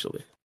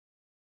essentially.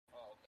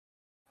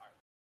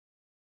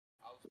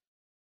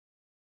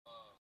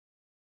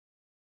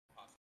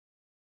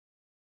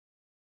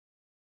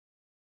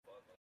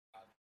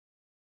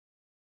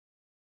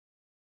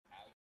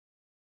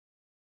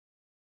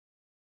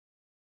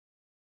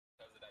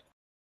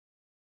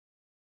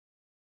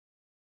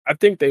 I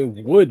think they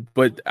would,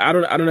 but I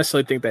don't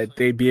necessarily think that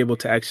they'd be able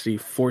to actually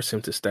force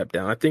him to step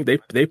down. I think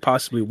they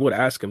possibly would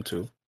ask him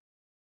to.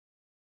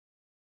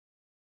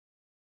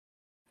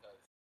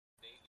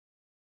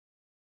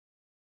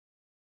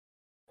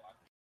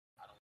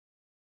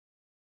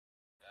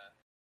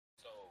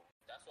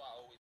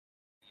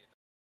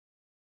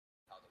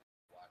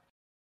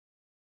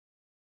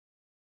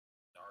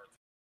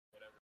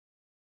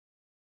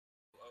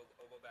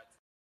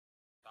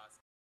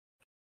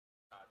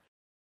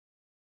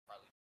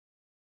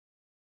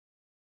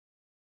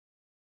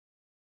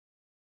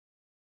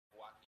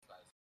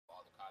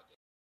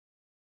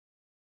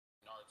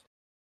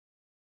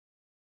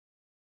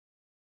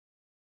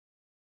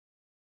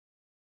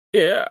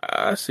 Yeah,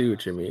 I see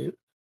what you mean.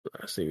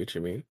 I see what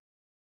you mean.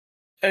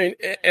 I mean,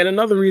 and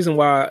another reason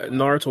why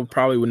Naruto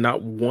probably would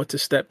not want to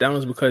step down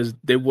is because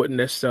they wouldn't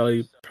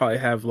necessarily probably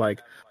have like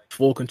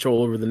full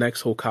control over the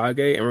next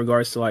Hokage in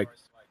regards to like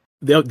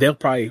they'll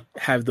probably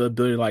have the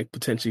ability to like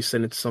potentially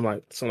send it to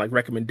some like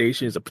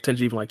recommendations or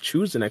potentially even like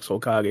choose the next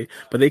Hokage,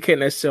 but they can't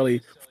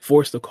necessarily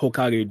force the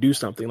Hokage to do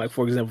something. Like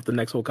for example, if the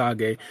next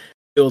Hokage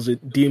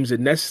deems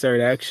it necessary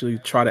to actually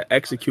try to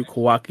execute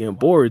Kawaki and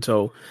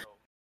Boruto,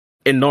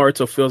 and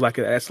Naruto feels like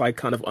that's like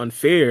kind of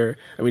unfair.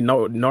 I mean,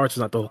 Naruto's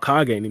not the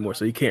Hokage anymore,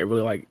 so he can't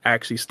really like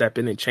actually step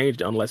in and change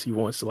it unless he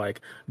wants to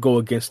like go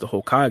against the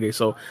Hokage.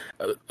 So,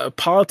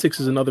 politics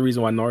is another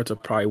reason why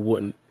Naruto probably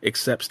wouldn't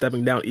accept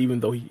stepping down,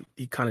 even though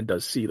he kind of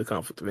does see the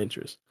conflict of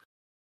interest.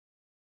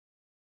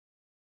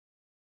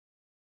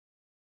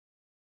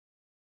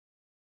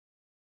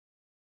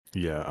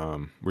 Yeah,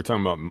 we're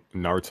talking about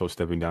Naruto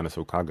stepping down as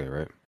Hokage,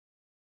 right?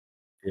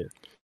 Yeah.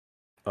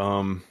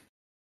 Um,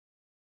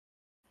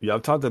 yeah,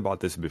 I've talked about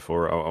this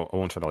before. I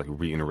won't try to like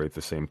reiterate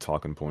the same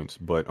talking points,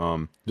 but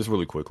just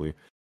really quickly,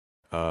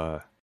 uh,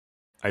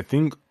 I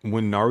think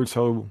when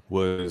Naruto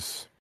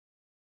was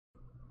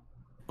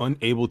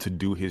unable to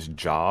do his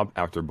job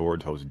after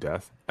Boruto's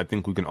death, I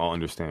think we can all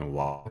understand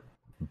why.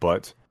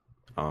 But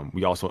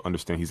we also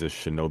understand he's a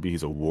shinobi,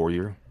 he's a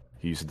warrior,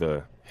 he's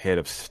the head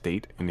of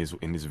state in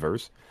his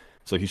verse,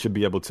 so he should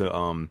be able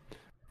to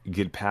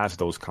get past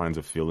those kinds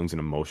of feelings and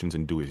emotions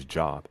and do his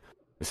job,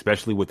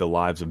 especially with the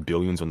lives of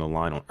billions on the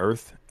line on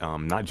Earth.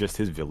 Not just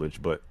his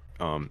village, but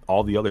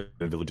all the other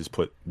villages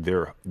put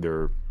their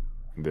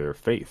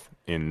faith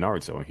in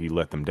Naruto, and he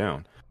let them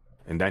down,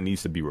 and that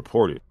needs to be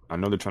reported. I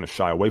know they're trying to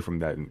shy away from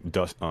that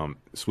and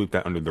sweep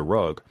that under the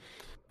rug.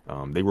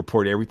 They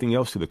report everything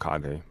else to the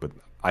Kage, but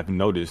I've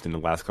noticed in the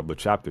last couple of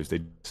chapters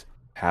they just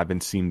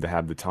haven't seemed to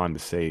have the time to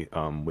say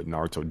what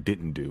Naruto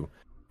didn't do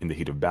in the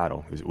heat of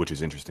battle, which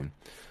is interesting.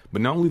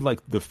 But not only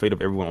like the fate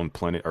of everyone on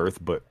planet Earth,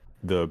 but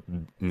the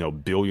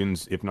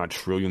billions, if not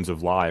trillions,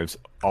 of lives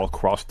all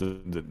across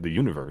the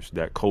universe.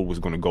 That Code was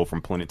going to go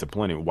from planet to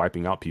planet,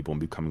 wiping out people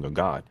and becoming a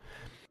god.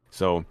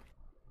 So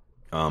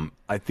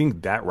I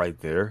think that right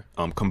there,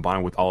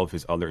 combined with all of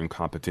his other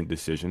incompetent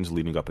decisions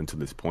leading up until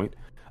this point,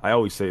 I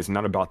always say it's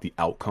not about the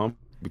outcome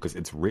because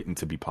it's written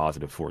to be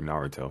positive for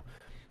Naruto,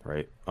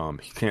 right?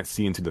 He can't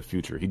see into the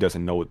future. He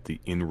doesn't know what the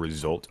end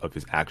result of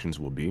his actions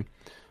will be,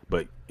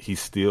 but he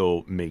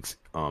still makes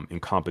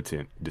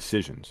incompetent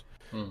decisions,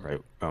 right?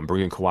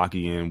 Bringing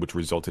Kawaki in, which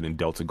resulted in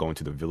Delta going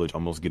to the village,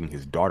 almost getting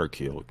his daughter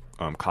killed.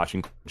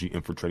 Kashinji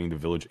infiltrating the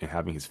village and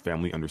having his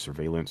family under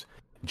surveillance.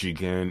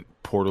 Jigen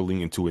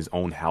portaling into his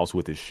own house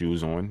with his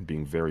shoes on,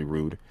 being very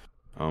rude.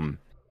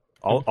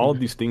 All of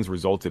these things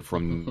resulted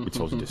from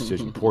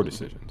Naruto's poor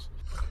decisions.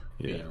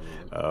 Yeah.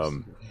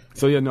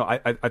 So yeah, no,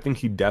 I think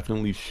he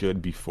definitely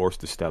should be forced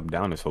to step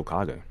down as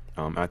Hokage.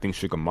 I think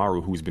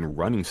Shikamaru, who's been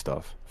running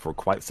stuff for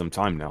quite some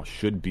time now,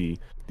 should be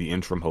the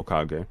interim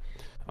Hokage.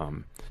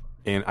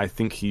 And I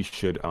think he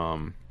should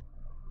welcome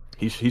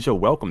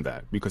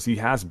that because he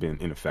has been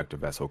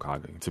ineffective as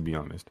Hokage, to be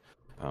honest.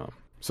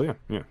 So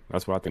yeah,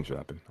 that's what I think should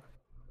happen.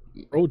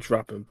 Bro,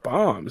 dropping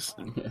bombs.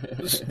 He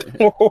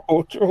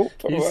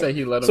said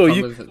he let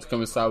him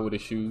come inside with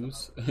his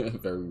shoes.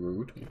 Very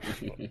rude.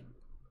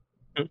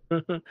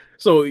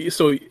 So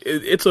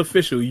it's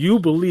official. You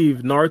believe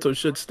Naruto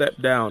should step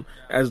down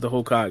as the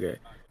Hokage.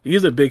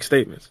 These are big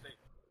statements.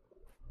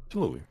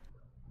 Absolutely.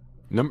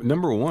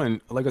 Number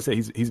one, like I said,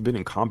 he's been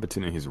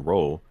incompetent in his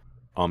role.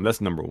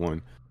 That's number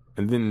one,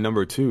 and then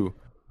number two,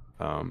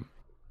 um,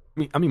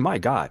 I mean, my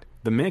God,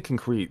 the man can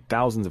create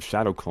thousands of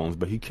shadow clones,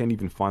 but he can't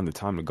even find the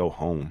time to go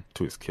home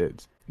to his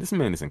kids. This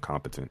man is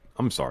incompetent.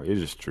 I'm sorry, it's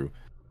just true.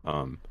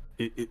 Um,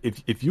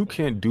 if you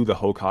can't do the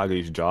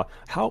Hokage's job,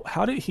 how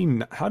did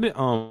not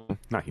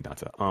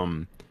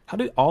Hinata how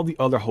did all the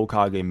other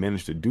Hokage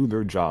manage to do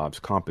their jobs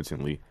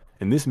competently,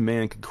 and this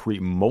man can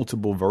create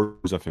multiple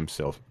versions of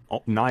himself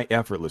nigh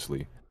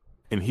effortlessly,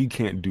 and he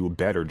can't do a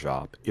better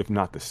job, if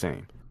not the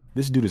same.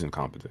 This dude is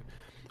incompetent.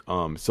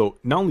 So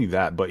not only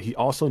that, but he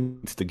also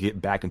needs to get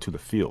back into the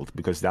field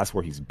because that's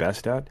where he's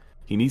best at.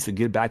 He needs to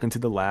get back into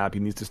the lab. He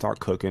needs to start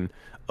cooking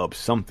up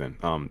something.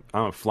 I don't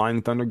know,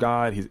 Flying Thunder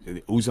God, his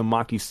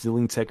Uzumaki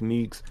sealing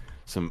techniques,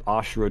 some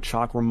Ashura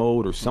chakra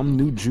mode, or some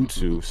new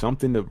jutsu,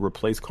 something to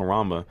replace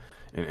Kurama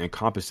and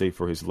compensate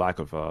for his lack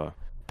of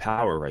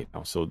power right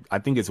now. So I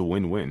think it's a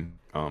win-win.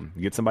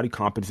 Get somebody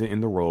competent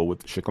in the role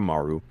with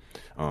Shikamaru.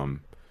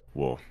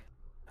 Well,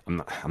 I'm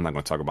not going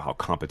to talk about how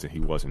competent he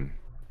was in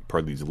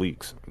per these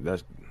leaks.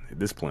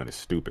 This plan is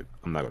stupid.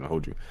 I'm not going to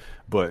hold you,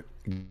 but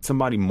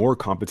somebody more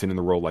competent in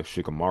the role like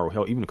Shikamaru,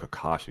 hell, even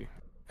Kakashi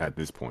at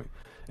this point,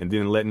 and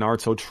then let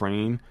Naruto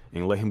train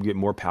and let him get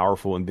more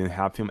powerful, and then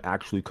have him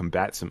actually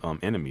combat some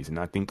enemies. And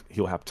I think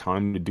he'll have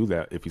time to do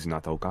that if he's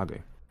not the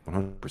Hokage,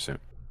 100%.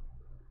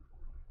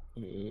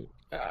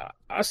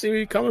 I see where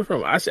you're coming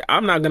from.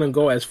 I'm not gonna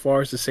go as far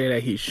as to say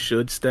that he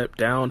should step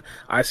down.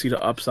 I see the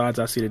upsides.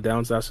 I see the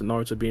downsides of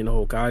Naruto being the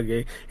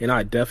Hokage, and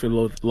I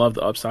definitely love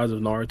the upsides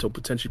of Naruto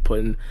potentially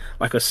putting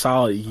like a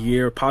solid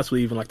year,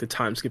 possibly even like the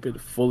time skip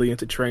it fully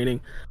into training.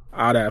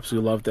 I'd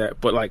absolutely love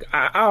that. But like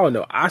I don't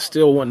know. I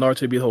still want Naruto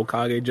to be the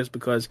Hokage just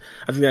because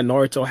I think that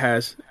Naruto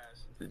has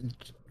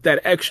that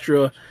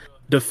extra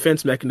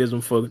defense mechanism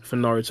for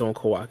Naruto and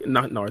Kawaki,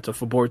 not Naruto,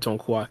 for Boruto and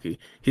Kawaki.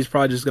 He's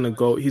probably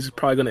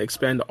gonna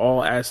expend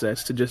all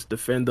assets to just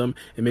defend them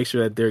and make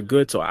sure that they're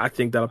good. So I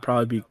think that'll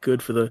probably be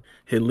good for the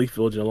Hidden Leaf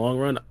Village in the long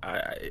run.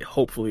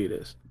 Hopefully it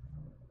is.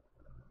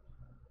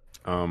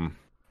 Some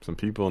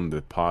people in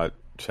the pod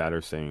chat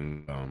are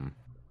saying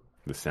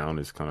the sound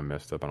is kind of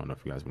messed up. I don't know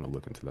if you guys want to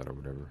look into that or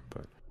whatever,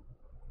 but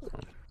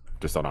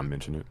just thought I'd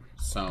mention it.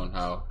 Sound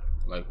how?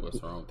 Like,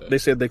 what's wrong with that? They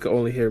said they could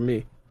only hear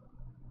me.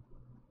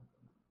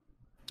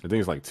 I think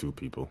it's like 2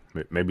 people.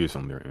 Maybe it's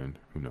on their end.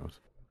 Who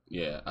knows?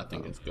 Yeah, I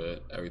think it's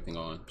good. Everything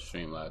on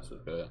Streamlabs is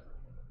good.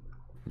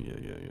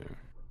 Yeah.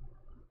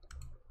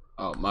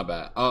 Oh, my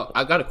bad.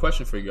 I got a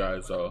question for you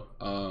guys though.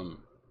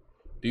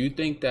 Do you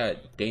think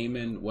that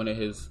Damon, one of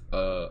his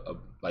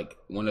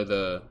one of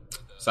the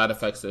side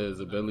effects of his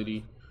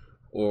ability,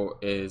 or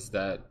is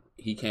that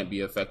he can't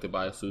be affected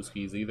by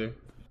Atsuki's either,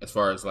 as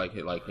far as like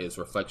his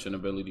reflection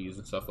abilities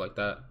and stuff like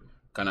that?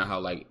 Kind of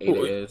how like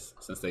Ada is,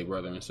 since they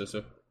brother and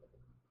sister.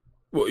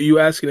 Well, you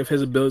asking if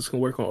his abilities can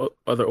work on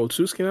other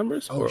Otsutsuki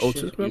members or Otsutsuki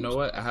members? members? You know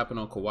what? It happened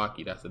on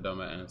Kawaki. That's a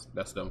dumb answer.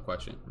 That's a dumb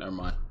question. Never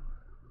mind.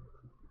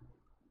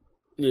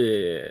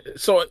 Yeah.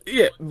 So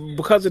yeah,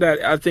 because of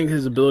that, I think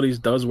his abilities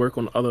does work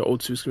on other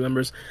Otsutsuki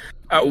members.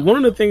 One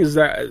of the things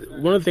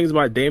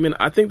about Damon,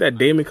 I think that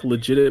Damon could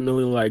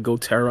legitimately like go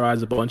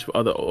terrorize a bunch of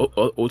other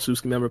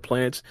Otsutsuki member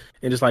planets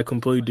and just like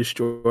completely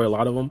destroy a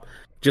lot of them,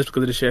 just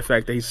because of the sheer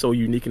fact that he's so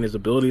unique in his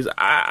abilities.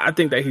 I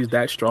think that he's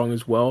that strong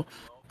as well.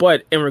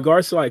 But in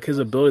regards to like his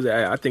abilities,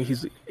 I think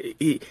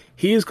he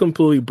is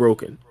completely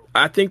broken.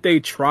 I think they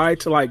tried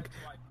to like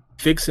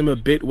fix him a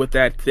bit with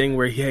that thing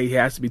where he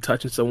has to be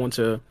touching someone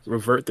to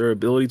revert their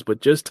abilities,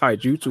 but just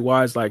taijutsu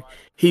wise, like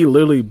he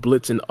literally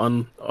blitz an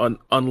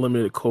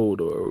unlimited code,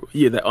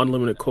 that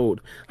unlimited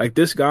code. Like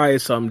this guy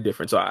is something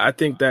different. So I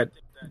think that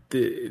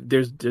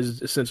there's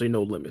essentially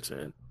no limits,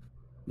 man.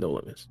 No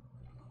limits.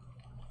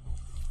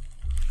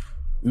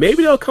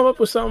 Maybe they'll come up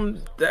with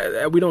something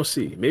that we don't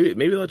see. Maybe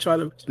they'll try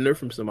to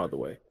nerf him some other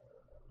way.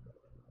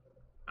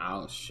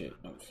 Oh shit!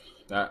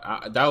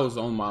 That was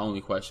on my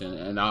only question,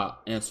 and I'll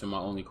answer my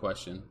only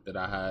question that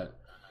I had.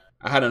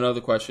 I had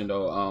another question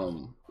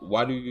though.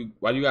 Why do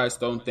you guys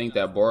don't think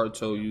that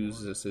Boruto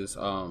uses his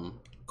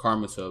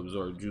karma to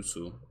absorb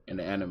jutsu in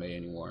the anime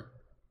anymore?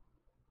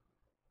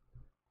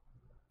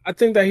 I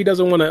think that he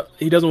doesn't want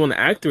to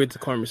activate the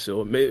karma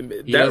seal.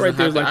 He doesn't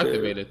have to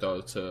activate it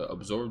though to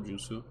absorb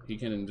jutsu. He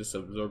can just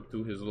absorb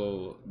through his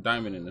little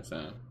diamond in the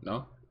sand.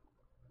 No,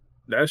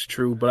 that's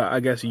true, but I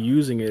guess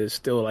using it is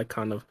still like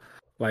kind of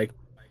like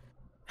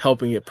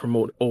helping it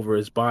promote over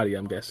his body.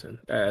 I'm guessing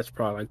that's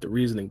probably like the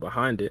reasoning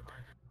behind it.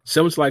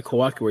 Similar to like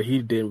Kawaki, where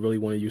he didn't really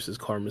want to use his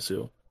karma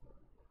seal.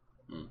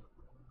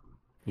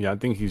 Yeah, I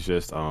think he's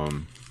just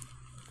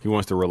he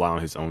wants to rely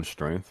on his own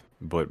strength,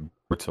 but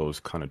Boruto's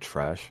kind of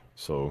trash.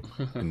 So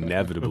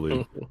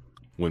inevitably,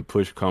 when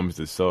push comes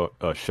to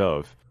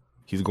shove,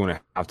 he's going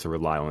to have to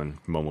rely on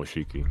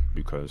Momoshiki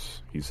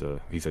because he's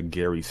a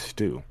Gary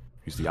Stu.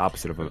 He's the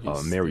opposite of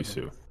a Mary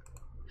Sue.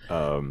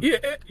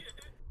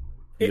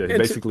 Yeah, And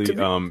basically, be,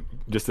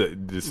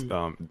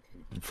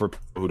 for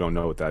people who don't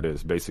know what that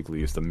is,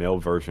 basically it's the male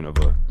version of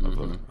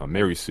a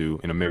Mary Sue,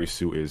 and a Mary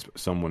Sue is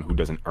someone who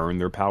doesn't earn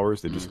their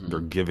powers. They're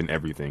given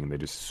everything. They're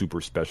just super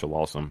special,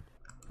 awesome,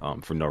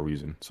 for no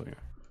reason. So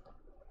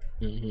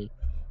yeah.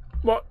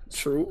 Well,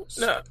 true.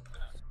 No.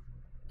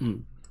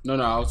 No,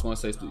 I was going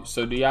to say.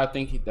 So, do y'all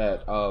think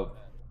that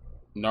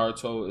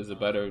Naruto is a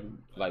better,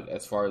 like,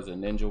 as far as a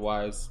ninja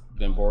wise,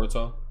 than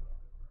Boruto?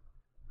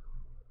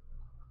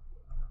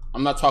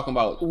 I'm not talking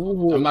about.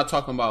 Ooh. I'm not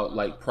talking about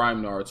like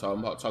Prime Naruto.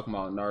 I'm talking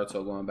about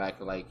Naruto going back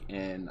like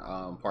in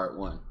part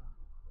 1.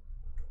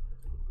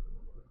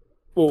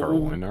 Part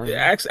 1 Naruto.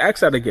 Ask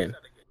that again.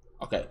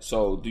 Okay,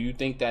 so do you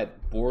think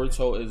that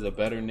Boruto is a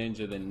better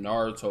ninja than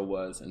Naruto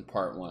was in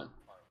part 1?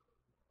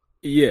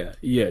 Yeah,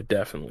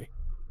 definitely,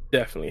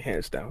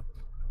 hands down,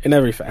 in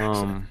every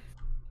facet.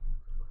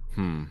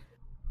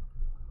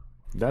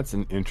 That's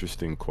an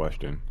interesting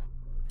question.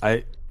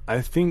 I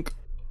think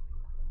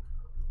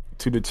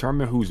to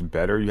determine who's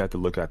better, you have to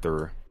look at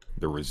the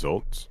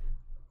results,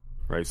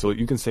 right? So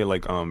you can say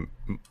like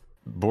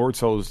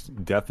Boruto's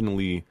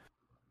definitely.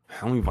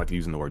 I don't even like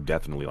using the word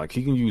definitely. Like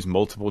he can use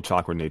multiple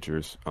chakra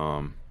natures,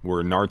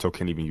 where Naruto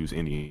can't even use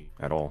any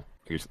at all,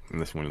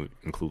 unless you want to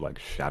include like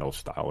shadow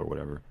style or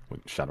whatever,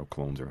 with shadow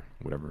clones or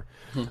whatever.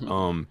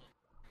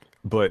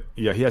 But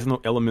yeah, he has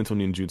no elemental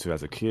ninjutsu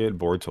as a kid.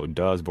 Boruto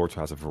does. Boruto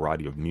has a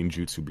variety of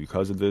ninjutsu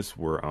because of this,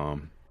 where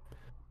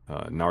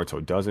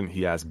Naruto doesn't.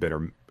 He has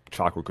better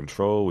chakra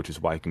control, which is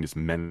why he can just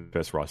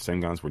manifest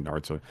Rasengans with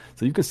Naruto.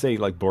 So you could say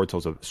like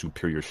Boruto's a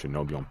superior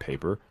shinobi on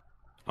paper.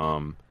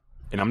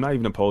 And I'm not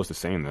even opposed to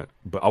saying that,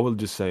 but I would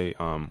just say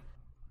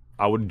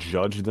I would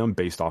judge them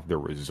based off their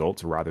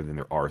results rather than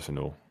their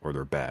arsenal or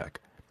their bag.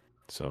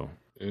 So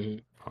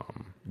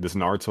does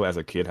Naruto as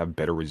a kid have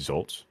better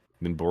results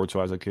than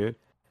Boruto as a kid?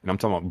 And I'm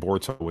talking about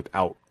Boruto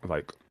without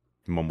like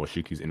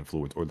Momoshiki's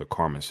influence or the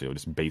Karma Seal,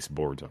 just base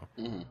Boruto.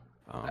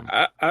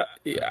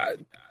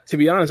 To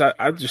be honest,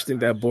 I just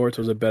think that Boruto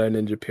was a better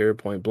ninja, period,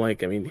 point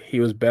blank. I mean, he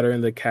was better in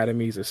the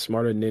academy. He's a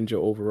smarter ninja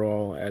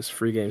overall. As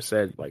Free Game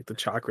said, like the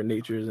chakra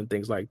natures and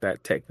things like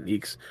that,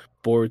 techniques,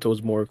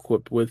 Boruto's more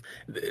equipped with.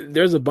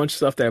 There's a bunch of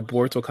stuff that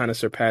Boruto kind of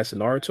surpassed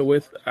Naruto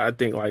with. I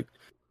think like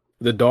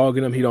the dog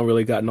in him, he don't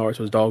really got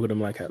Naruto's dog in him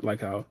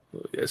like how.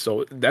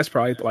 So that's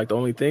probably like the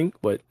only thing.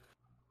 But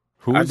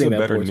who's a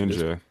better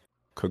ninja,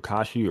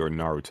 Kakashi or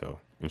Naruto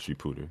in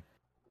Shippuden?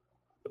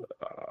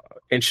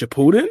 In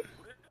Shippuden?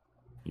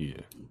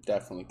 Yeah,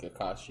 definitely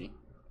Kakashi.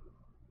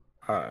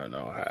 I don't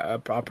know. I'll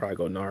probably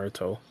go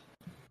Naruto.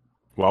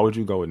 Why would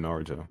you go with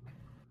Naruto?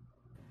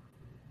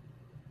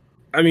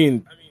 I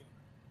mean,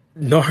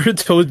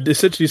 Naruto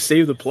essentially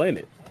saved the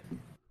planet.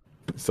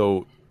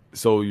 So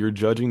you're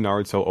judging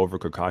Naruto over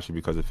Kakashi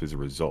because of his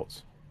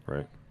results,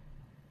 right?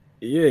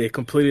 Yeah, it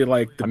completed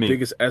like the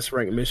biggest S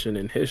rank mission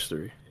in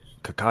history.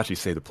 Kakashi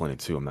saved the planet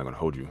too. I'm not gonna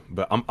hold you,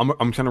 but I'm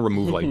trying to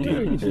remove like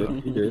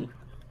DMS. He did.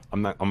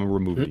 I'm gonna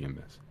remove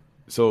DMS.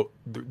 So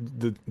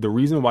the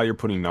reason why you're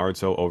putting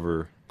Naruto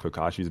over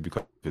Kakashi is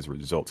because of his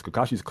results.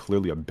 Kakashi's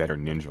clearly a better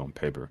ninja on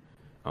paper,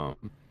 and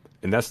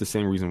that's the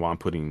same reason why I'm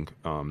putting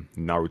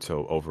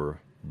Naruto over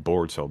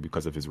Boruto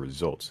because of his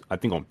results. I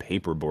think on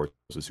paper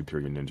Boruto's a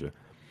superior ninja,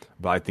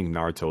 but I think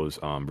Naruto's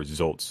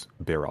results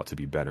bear out to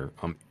be better.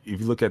 If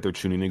you look at their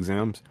Chunin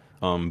exams,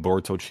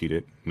 Boruto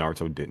cheated,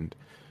 Naruto didn't.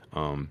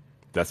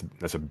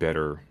 That's a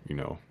better,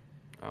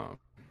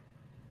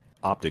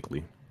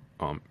 optically,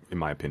 in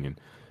my opinion.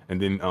 And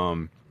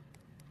then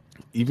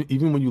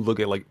even when you look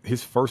at like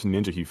his first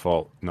ninja he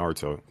fought,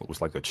 Naruto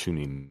was like a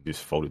Chunin,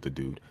 just folded the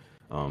dude.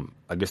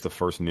 I guess the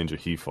first ninja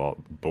he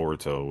fought,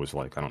 Boruto, was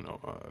like, I don't know,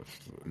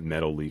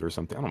 Metal League or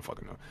something. I don't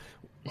fucking know.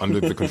 Under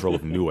the control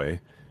of Nue.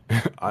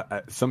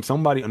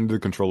 Somebody under the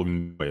control of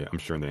Nue, I'm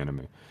sure in the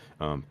anime.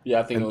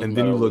 Yeah, I think it was and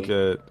then you look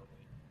at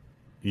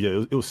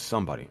it was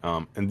somebody.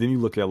 And then you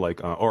look at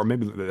like or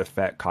maybe the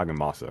fat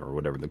Kagemasa or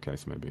whatever the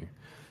case may be.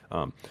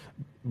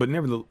 But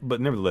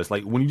nevertheless,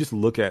 like when you just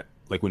look at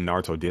like when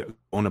Naruto did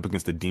going up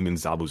against the demon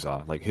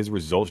Zabuza, like his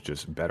results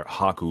just better.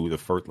 Haku, the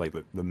first, like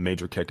the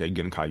major Kekkei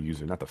Genkai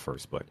user, not the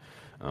first, but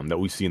that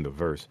we see in the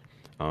verse.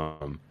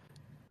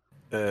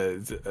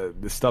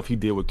 The stuff he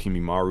did with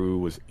Kimimaru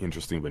was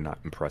interesting but not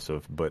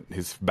impressive. But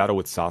his battle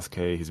with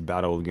Sasuke, his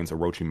battle against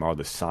Orochimaru,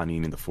 the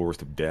Sannin in the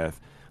Forest of Death,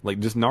 like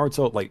just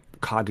Naruto, like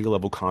Kage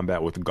level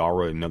combat with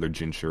Gaara and another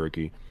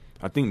Jinchuriki.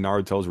 I think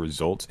Naruto's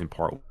results in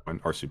part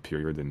 1 are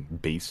superior than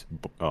base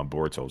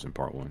Boruto's in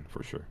part 1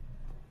 for sure.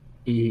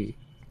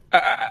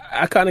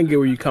 I kind of get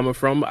where you're coming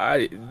from.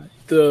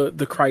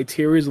 The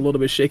criteria is a little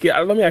bit shaky.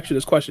 Let me ask you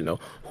this question though: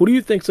 who do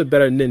you think's a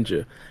better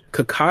ninja,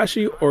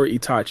 Kakashi or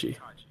Itachi?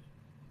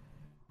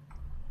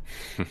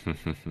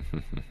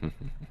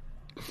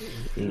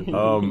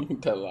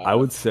 I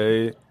would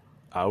say.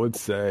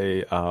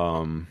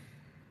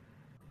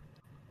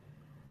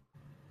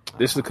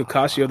 This is the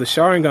Kakashi of the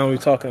Sharingan we're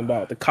talking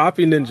about, the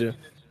copy ninja.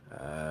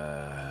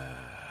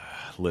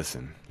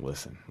 Listen.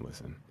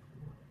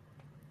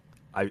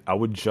 I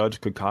would judge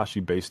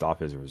Kakashi based off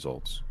his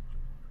results,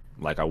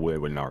 like I would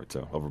with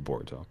Naruto over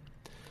Boruto.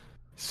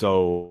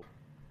 So,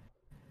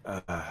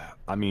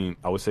 I mean,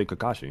 I would say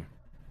Kakashi.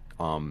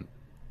 Um,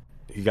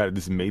 he got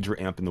this major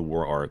amp in the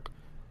war arc.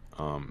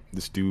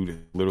 This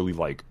dude literally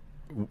like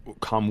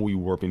Kamui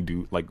warping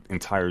dude like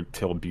entire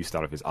tail beast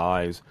out of his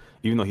eyes,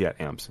 even though he had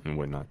amps and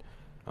whatnot.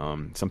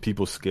 Some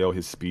people scale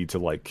his speed to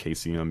like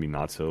KCM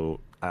Minato.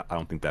 I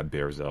don't think that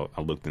bears out.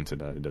 I looked into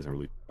that. It doesn't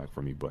really back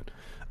for me, but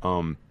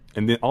and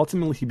then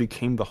ultimately he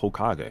became the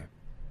Hokage,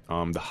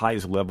 the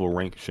highest level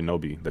rank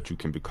shinobi that you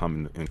can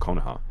become in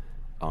Konoha.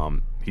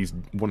 He's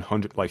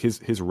 100. Like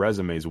his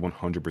resume is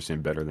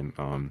 100% better than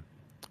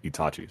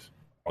Itachi's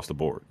across the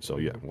board. So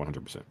yeah,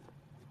 100%.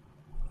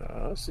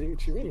 I see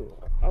what you mean.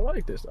 I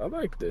like this. I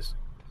like this.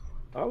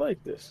 I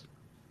like this.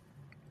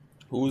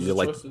 Who was the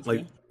choices?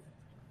 Like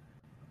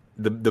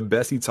the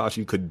best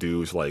Itachi could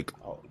do is like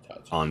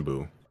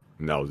Anbu,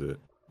 and that was it.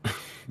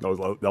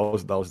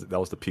 that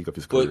was the peak of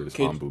his career.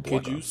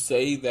 Could you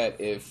say that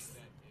if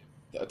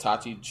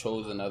Itachi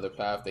chose another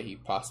path, that he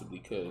possibly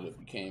could have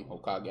became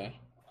Hokage?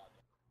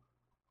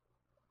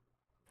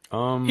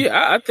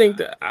 Yeah, I think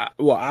that.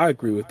 I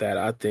agree with that.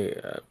 I think.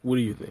 What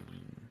do you think?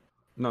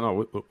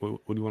 No.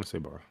 What do you want to say,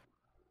 Bar?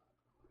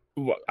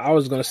 Well, I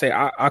was gonna say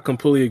I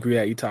completely agree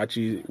that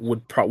Itachi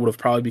would have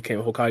probably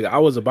became Hokage. I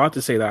was about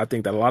to say that I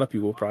think that a lot of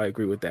people would probably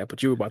agree with that,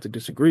 but you were about to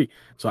disagree.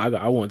 So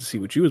I wanted to see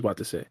what you was about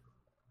to say.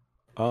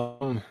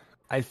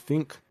 I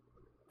think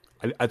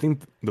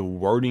the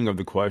wording of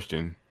the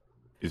question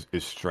is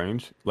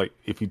strange. Like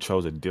if he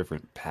chose a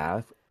different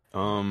path.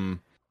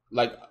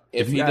 Like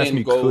if he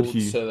didn't go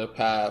to the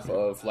path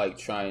of like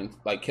trying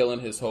like killing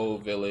his whole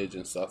village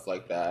and stuff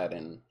like that,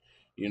 and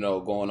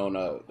going on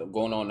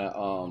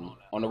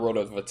the road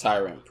of a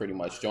tyrant, pretty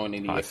much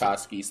joining the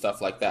Akatsuki, stuff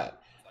like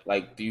that.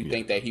 Like, do you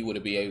think that he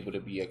would be able to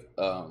be a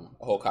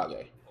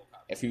Hokage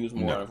if he was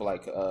more of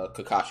like a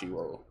Kakashi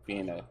role,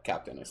 being a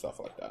captain and stuff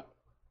like that?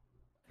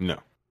 No,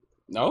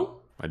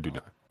 I do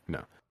not.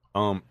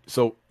 No.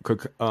 So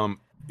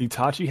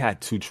Itachi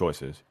had two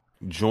choices: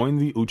 join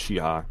the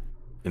Uchiha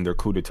in their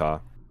coup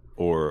d'état,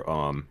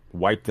 or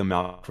wipe them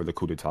out before the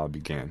coup d'état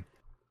began.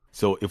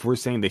 So if we're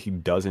saying that he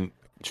doesn't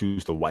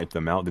choose to wipe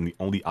them out, then the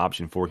only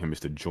option for him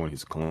is to join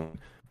his clan.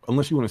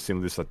 Unless you want to say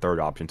this is a third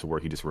option to where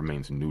he just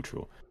remains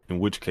neutral, in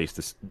which case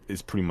this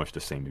is pretty much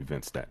the same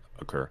events that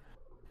occur.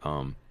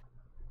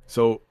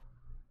 So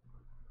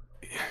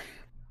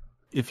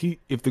if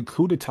the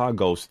coup d'état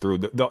goes through,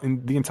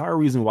 the entire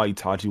reason why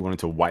Itachi wanted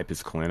to wipe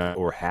his clan out,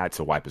 or had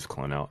to wipe his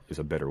clan out, is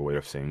a better way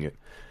of saying it,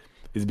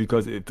 is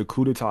because if the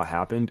coup d'état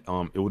happened,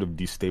 it would have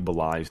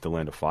destabilized the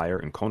Land of Fire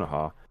in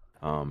Konoha.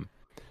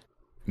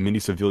 Many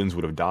civilians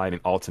would have died,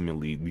 and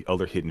ultimately the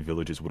other hidden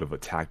villages would have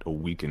attacked or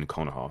weakened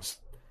Konoha.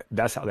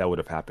 That's how that would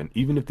have happened.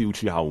 Even if the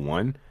Uchiha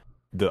won,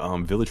 the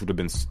village would have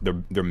been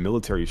their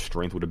military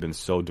strength would have been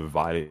so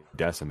divided,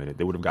 decimated,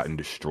 they would have gotten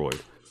destroyed.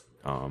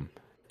 And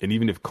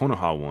even if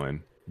Konoha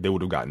won, they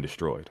would have gotten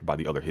destroyed by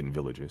the other hidden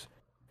villages.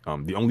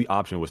 The only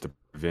option was to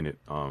prevent it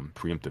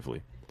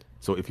preemptively.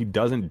 So if he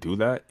doesn't do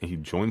that and he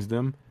joins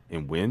them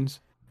and wins,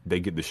 they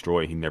get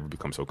destroyed. He never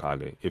becomes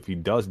Hokage. If he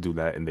does do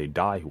that and they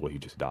die, well, he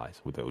just dies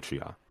with the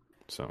Uchiha.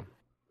 So,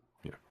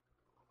 yeah.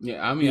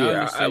 Yeah, I mean, I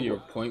understand your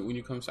point when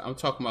you come to. I'm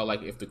talking about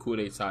like if the coup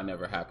d'état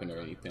never happened or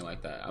anything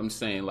like that. I'm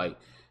saying like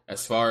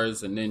as far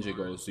as a ninja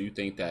goes, do you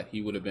think that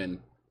he would have been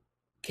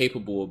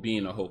capable of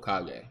being a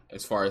Hokage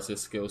as far as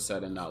his skill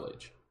set and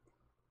knowledge?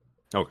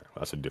 Okay,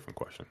 that's a different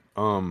question.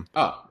 Oh,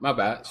 my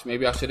bad.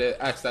 Maybe I should have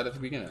asked that at the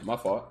beginning. My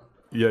fault.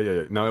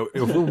 Yeah. Now,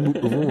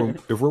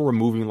 if we're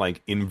removing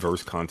like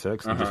inverse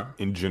context and just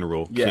in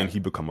general, can he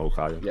become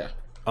Hokage? Yeah.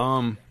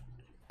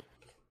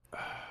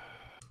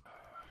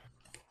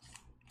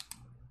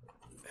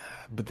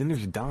 But then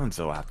there's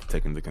Danzo I have to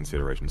take into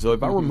consideration. So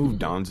if I remove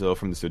Danzo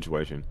from the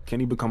situation, can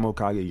he become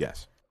Hokage?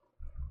 Yes.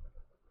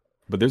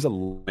 But there's a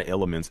lot of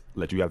elements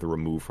that you have to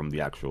remove from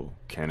the actual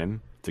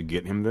canon to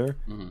get him there.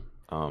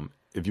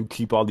 If you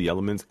keep all the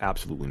elements,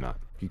 absolutely not.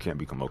 He can't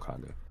become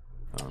Hokage.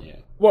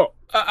 Well,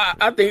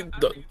 I think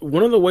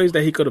one of the ways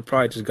that he could have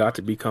probably just got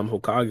to become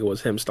Hokage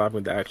was him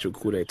stopping the actual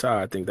coup d'état.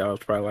 I think that was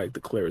probably like the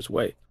clearest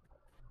way.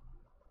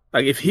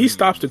 Like if he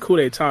stops the coup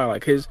d'état,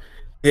 like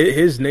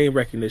his name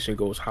recognition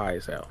goes high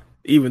as hell,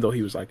 even though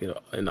he was like in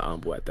the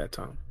Anbu at that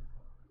time.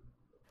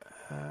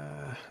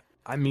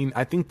 I mean,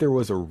 I think there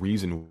was a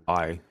reason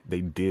why they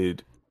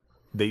did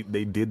the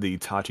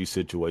Itachi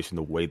situation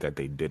the way that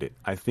they did it.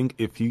 I think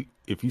if he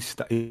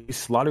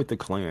slaughtered the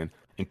clan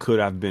and could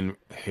have been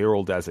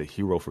heralded as a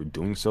hero for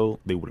doing so,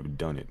 they would have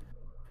done it.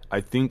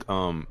 I think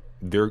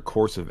their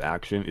course of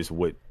action is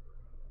what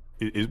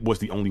it was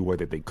the only way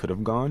that they could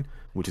have gone,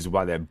 which is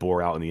why that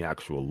bore out in the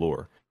actual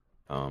lore.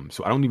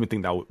 So I don't even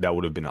think that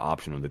would have been an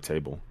option on the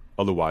table.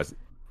 Otherwise,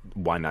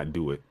 why not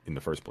do it in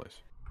the first place?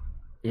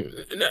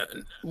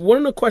 One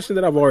of the questions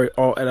that I've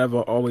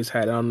always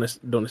had, I don't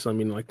necessarily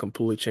mean like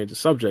completely change the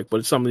subject,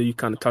 but it's something that you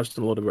kind of touched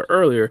on a little bit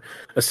earlier,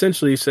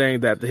 essentially saying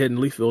that the Hidden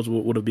Leaf Village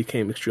would have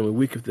became extremely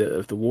weak if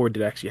the war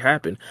did actually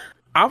happen.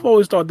 I've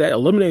always thought that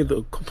eliminating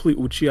the complete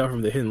Uchiha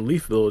from the Hidden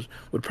Leaf Village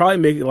would probably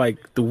make it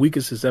like the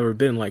weakest it's ever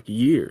been in like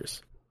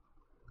years.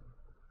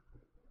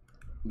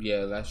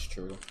 Yeah, that's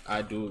true.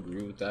 I do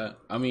agree with that.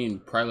 I mean,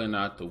 probably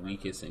not the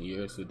weakest in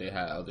years, so they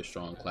had other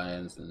strong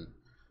clans and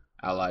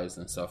allies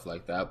and stuff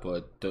like that.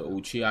 But the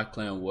Uchiha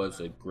clan was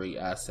a great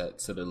asset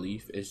to the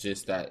Leaf. It's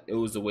just that it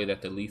was the way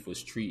that the Leaf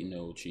was treating the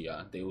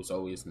Uchiha. They was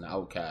always an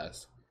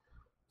outcast,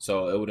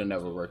 so it would have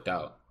never worked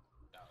out.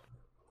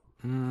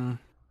 Mm,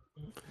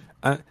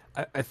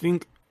 I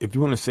think if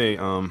you want to say,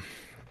 I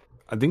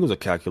think it was a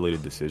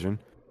calculated decision.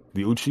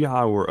 The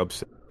Uchiha were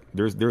upset.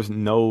 There's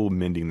no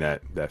mending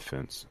that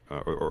fence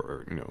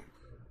or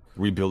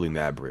rebuilding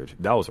that bridge.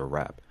 That was a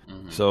wrap.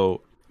 Mm-hmm.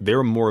 So they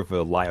were more of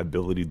a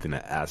liability than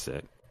an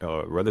asset.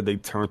 Whether they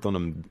turned on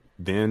them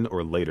then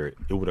or later,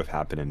 it would have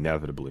happened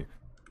inevitably.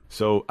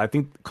 So I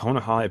think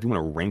Konoha, if you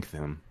want to rank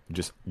them,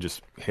 just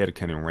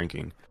headcanon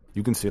ranking,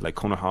 you can say like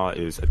Konoha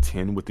is a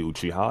 10 with the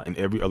Uchiha, and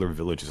every other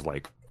village is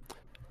like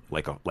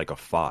a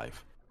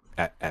 5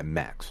 at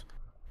max.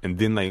 And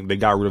then they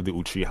got rid of the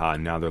Uchiha,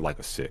 and now they're like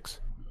a 6,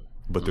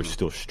 but they're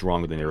still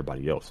stronger than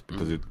everybody else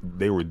because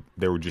they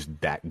were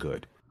just that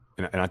good.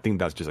 And I think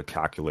that's just a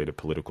calculated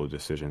political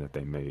decision that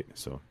they made.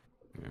 So,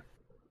 yeah.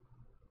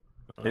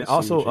 And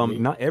also,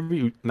 not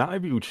every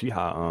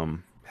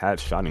Uchiha had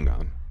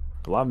Sharingan.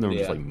 A lot of them were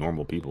just like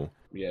normal people.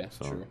 Yeah,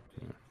 so, true.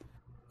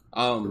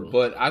 Yeah.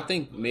 But I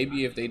think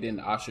maybe if they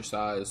didn't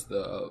ostracize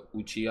the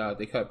Uchiha,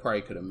 they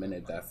probably could have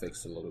mended that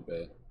fix a little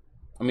bit.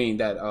 I mean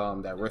that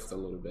rift a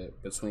little bit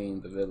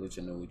between the village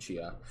and the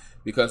Uchiha,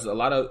 because a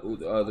lot of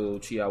the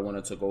Uchiha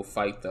wanted to go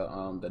fight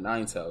the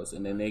Nine Tails,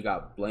 and then they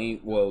got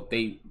blamed. Well,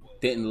 they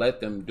didn't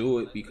let them do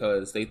it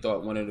because they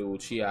thought one of the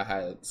Uchiha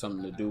had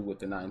something to do with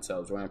the Nine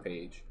Tails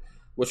rampage,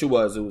 which it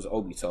was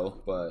Obito,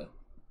 but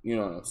you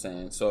know what I'm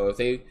saying. So if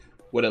they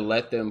would have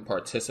let them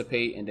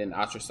participate and then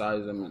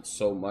ostracize them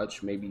so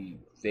much, maybe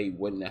they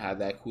wouldn't have had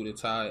that coup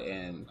d'etat,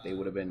 and they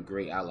would have been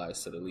great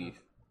allies to the Leaf.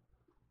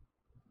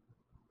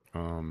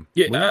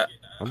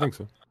 I think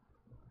so.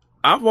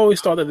 I've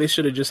always thought that they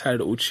should have just had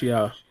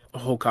Uchiha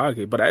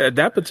Hokage, but at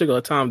that particular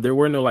time, there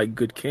were no like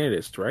good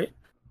candidates, right?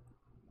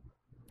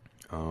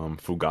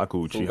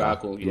 Fugaku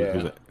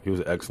Uchiha. He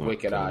was an excellent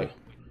Wicked candidate. Eye.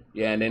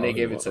 Yeah, and then they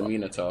gave it to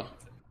Minato,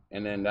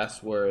 and then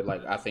that's where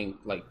like I think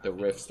like the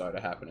rift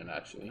started happening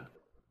actually.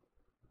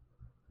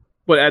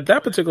 But at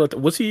that particular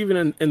was he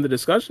even in the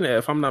discussion?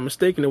 If I'm not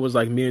mistaken, it was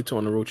like Minato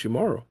and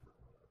Orochimaru.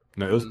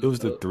 No, it was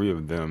the three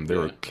of them. They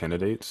were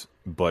candidates,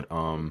 but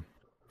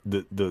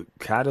the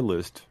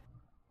catalyst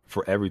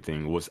for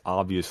everything was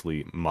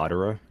obviously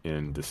Madara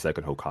in the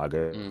second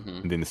Hokage,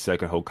 and then the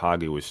second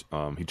Hokage was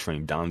he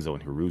trained Danzo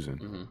and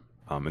Hiruzen,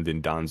 and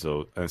then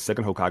Danzo,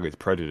 second Hokage's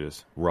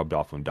prejudice rubbed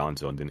off on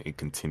Danzo, and then it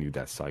continued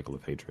that cycle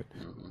of hatred.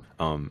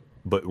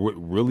 But what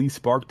really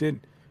sparked it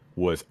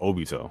was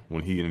Obito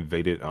when he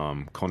invaded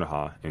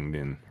Konoha and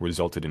then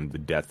resulted in the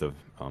death of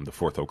the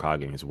fourth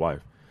Hokage and his wife.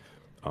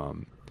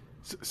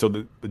 So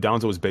the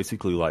Danzo was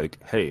basically like,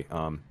 hey,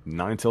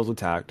 Nine Tails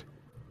attacked.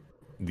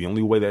 The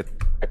only way that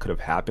could have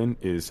happened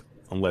is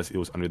unless it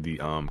was under the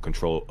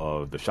control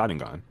of the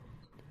Sharingan.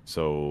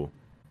 So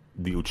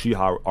the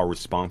Uchiha are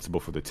responsible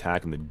for the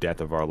attack and the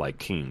death of our like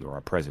king or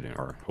our president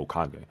or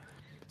Hokage.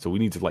 So we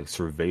need to like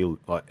surveil.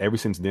 Ever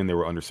since then, they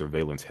were under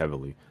surveillance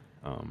heavily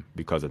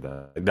because of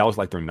that. That was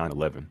like their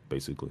 9/11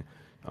 basically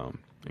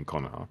in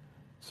Konoha.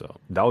 So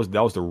that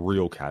was the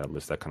real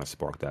catalyst that kind of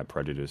sparked that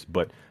prejudice.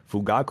 But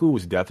Fugaku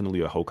was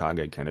definitely a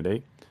Hokage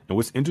candidate. And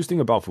what's interesting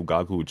about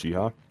Fugaku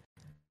Uchiha,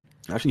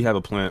 I actually have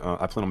a plan.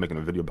 I plan on making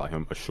a video about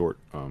him, a short,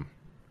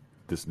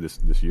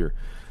 this year.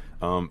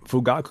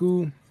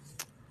 Fugaku,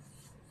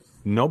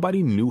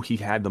 nobody knew he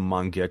had the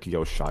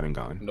Mangekyo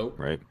Sharingan. Nope.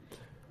 Right?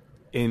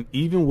 And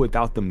even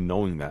without them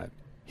knowing that,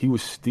 he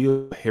was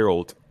still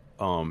heralded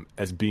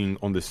as being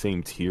on the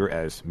same tier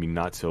as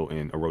Minato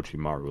and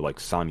Orochimaru,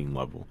 like Sannin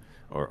level.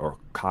 Or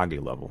Kage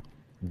level.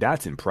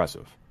 That's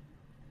impressive.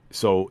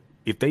 So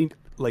if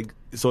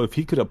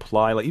he could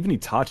apply, like even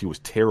Itachi was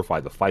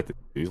terrified to fight.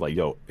 He's like,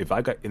 yo, if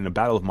I got in the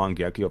battle of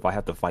Mangekyo, if I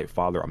have to fight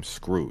Father, I'm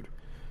screwed.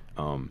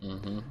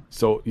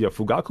 So yeah,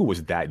 Fugaku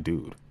was that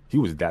dude. He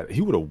would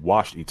have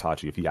washed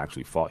Itachi if he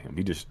actually fought him.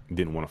 He just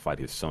didn't want to fight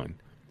his son.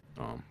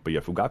 But yeah,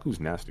 Fugaku's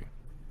nasty.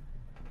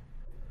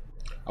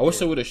 I wish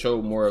they would have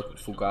showed more of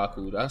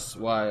Fugaku. That's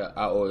why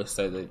I always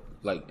say that,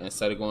 like,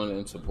 instead of going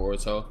into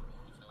Boruto,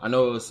 I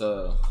know it was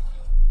a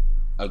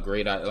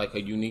great, like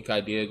a unique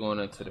idea going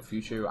into the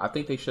future. I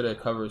think they should have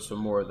covered some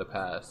more of the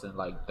past and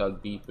like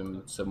dug deep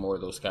into more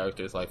of those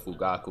characters like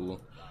Fugaku,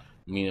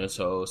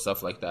 Minato,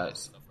 stuff like that.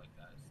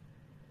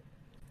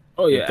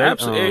 Oh yeah,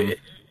 absolutely.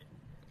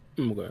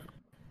 Okay.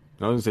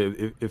 I was gonna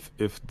say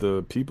if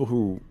the people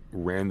who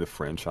ran the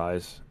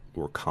franchise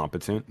were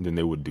competent, then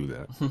they would do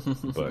that.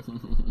 But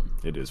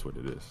it is what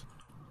it is.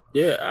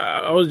 Yeah,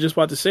 I was just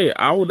about to say,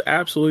 I would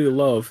absolutely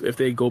love if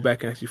they go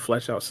back and actually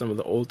flesh out some of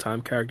the old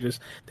time characters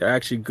that are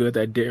actually good,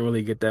 that didn't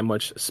really get that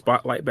much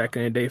spotlight back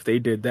in the day. If they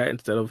did that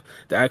instead of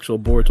the actual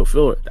Boruto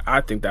filler,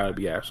 I think that would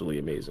be absolutely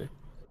amazing.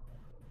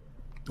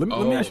 Let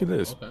me ask you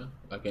this. Okay.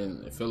 Like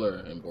in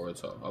filler in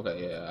Boruto.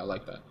 Okay, yeah, I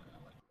like that.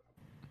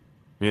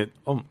 Yeah,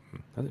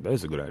 that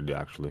is a good idea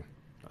actually.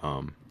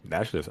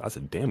 Actually, that's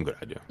a damn good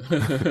idea.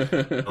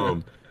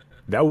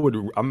 That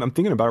would. I'm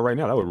thinking about it right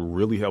now. That would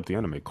really help the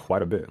anime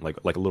quite a bit. Like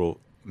a little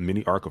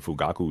mini arc of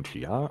Fugaku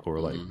Uchiha, or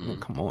like,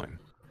 come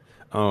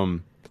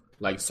on.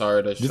 Like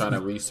Sarada's trying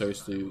to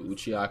research the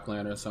Uchiha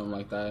clan or something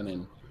like that, and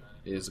then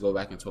just go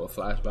back into a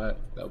flashback.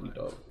 That would be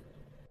dope.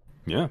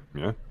 Yeah,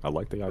 I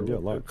like the idea a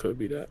lot. It could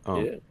be that.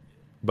 Yeah.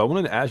 But I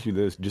wanted to ask you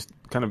this, just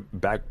kind of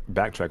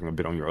backtracking a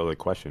bit on your earlier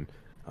question.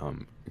 'Cause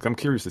I'm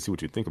curious to see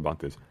what you think about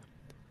this.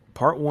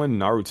 Part 1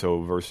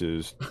 Naruto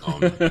versus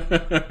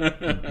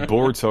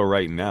Boruto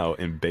right now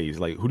in base.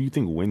 Like, who do you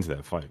think wins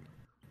that fight?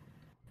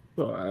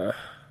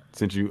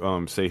 Since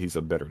you say he's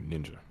a better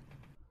ninja,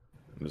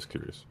 I'm just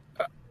curious.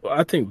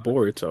 I think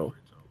Boruto.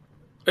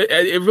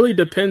 It really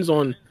depends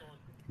on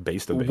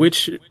base to base.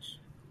 Which.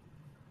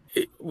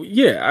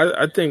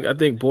 I think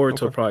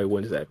Boruto probably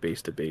wins that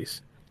base to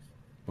base.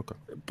 Okay.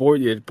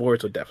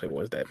 Boruto definitely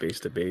wins that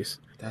base to base.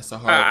 That's a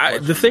hard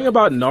question. The thing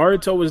about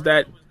Naruto is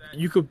that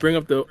you could bring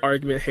up the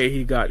argument, hey,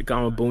 he got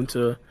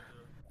Gamabunta.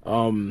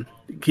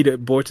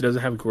 Boruto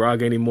doesn't have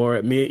Gaaraga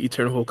anymore. Me and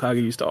Eternal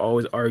Hokage used to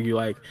always argue,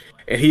 like,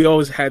 and he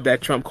always had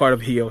that trump card of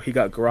he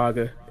got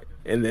Gaaraga,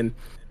 and then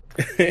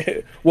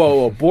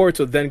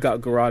Boruto then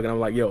got Gaaraga, and I'm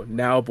like,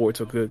 now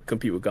Boruto could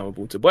compete with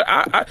Gamabunta. But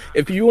I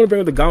if you want to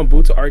bring up the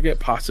Gamabunta argument,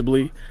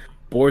 possibly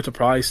Boruto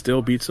probably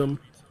still beats him.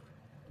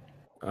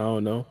 I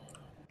don't know.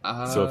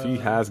 So if he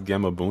has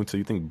Gamabunta,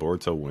 you think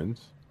Boruto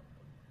wins?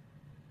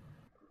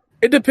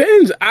 It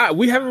depends.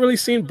 We haven't really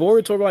seen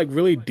Boruto like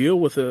really deal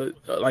with a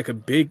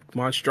big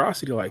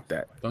monstrosity like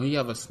that. Don't he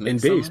have a snake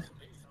summon?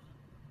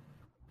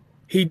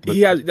 He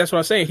has. That's what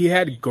I'm saying. He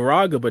had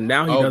Gaaraga, but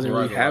now he doesn't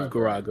really have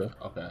Gaaraga.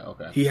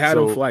 Okay. He had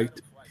him like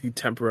he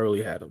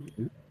temporarily had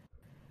him.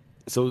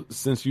 So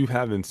since you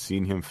haven't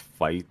seen him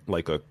fight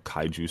like a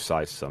kaiju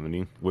size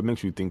summoning, what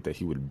makes you think that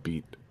he would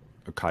beat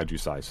a kaiju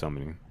size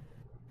summoning?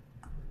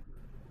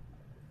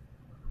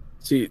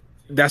 See,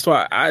 that's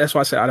why I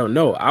said I don't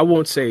know. I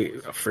won't say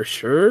for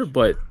sure,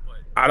 but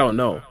I don't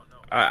know.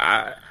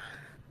 I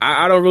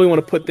don't really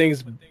want to put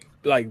things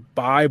like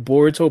by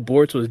Boruto.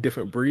 Boruto is a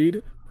different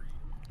breed.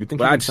 You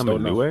think he can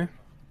summon Nue?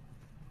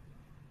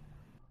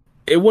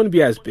 It wouldn't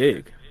be as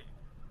big.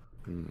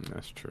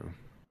 That's true.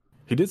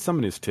 He did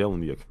summon his tail in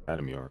the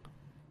Academy arc.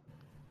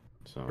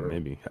 So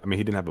maybe. I mean,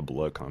 he didn't have a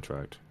blood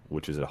contract,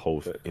 which is a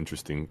whole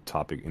interesting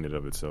topic in and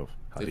of itself.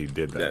 How he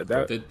did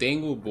that. The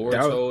thing with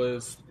Boruto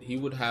is he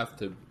would have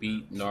to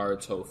beat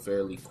Naruto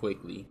fairly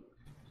quickly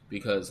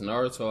because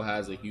Naruto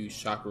has a huge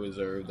chakra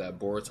reserve that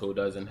Boruto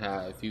doesn't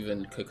have.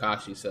 Even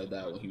Kakashi said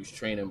that when he was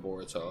training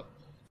Boruto.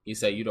 He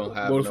said you don't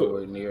have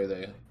nowhere near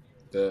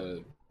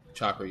the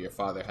chakra your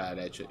father had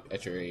at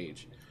your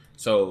age.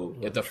 So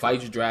if the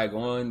fights drag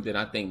on, then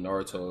I think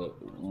Naruto will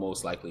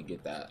most likely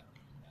get that.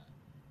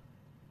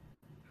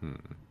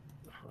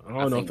 I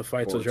don't know if the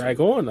fights will drag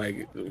on.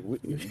 Like,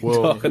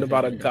 we're talking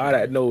about a guy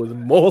that knows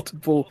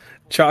multiple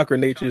chakra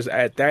natures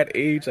at that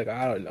age. Like,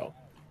 I don't know.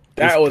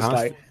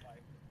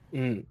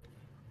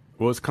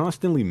 Well, it's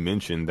constantly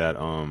mentioned that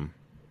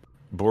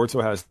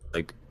Boruto has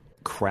like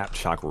crap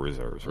chakra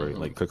reserves, right?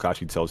 Like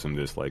Kakashi tells him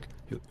this, like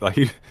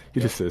he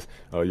just says,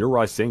 "Your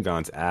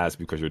Rasengan's ass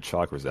because your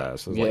chakra's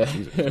ass." So like,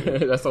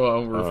 that's what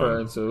I'm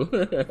referring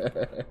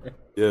to.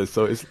 Yeah,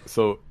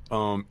 so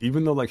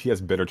even though like he has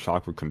better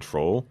chakra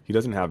control, he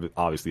doesn't have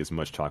obviously as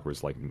much chakra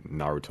as like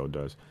Naruto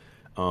does.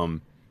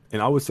 And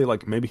I would say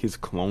like maybe his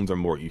clones are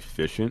more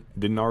efficient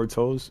than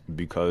Naruto's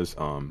because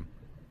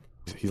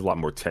he's a lot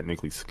more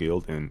technically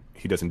skilled and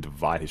he doesn't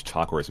divide his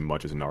chakra as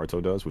much as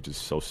Naruto does, which is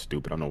so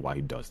stupid. I don't know why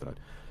he does that.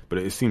 But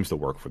it seems to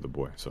work for the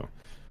boy. So,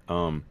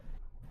 I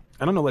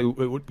don't know. Like,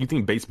 what you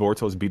think? Base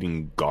Boruto is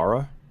beating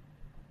Gaara,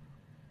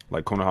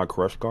 like Konoha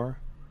Crush Gaara.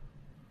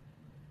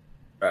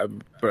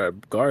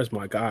 Gaara's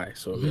my guy,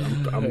 so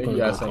I'm going to go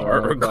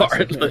Gaara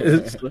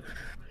regardless.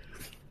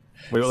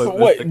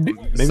 Maybe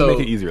make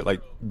it easier.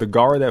 Like the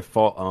Gaara that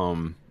fought,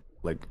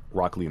 like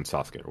Rock Lee and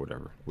Sasuke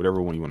or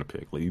whatever one you want to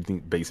pick. Like, you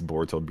think Base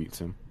Boruto beats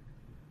him?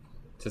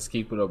 Just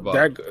keep it above.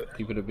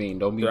 Keep it a bean.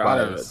 Don't be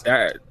biased.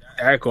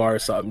 That Gaara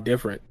is something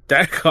different.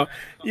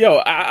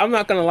 I'm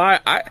not gonna lie.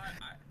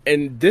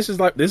 This is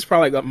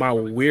probably like my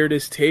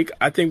weirdest take.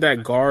 I think that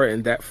Gaara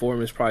in that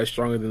form is probably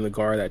stronger than the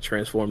Gaara that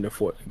transformed and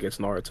fought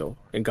against Naruto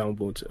and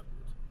Gamabunta.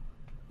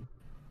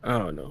 I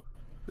don't know.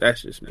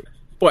 That's just me.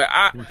 But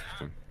I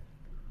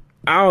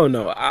don't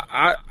know.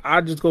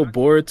 I just go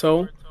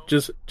Boruto.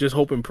 Just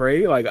hope and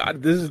pray. Like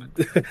this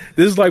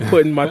is like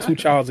putting my two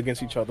childs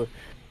against each other.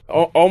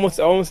 Almost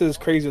as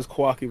crazy as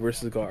Kawaki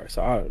versus Gaara.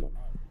 So I don't know.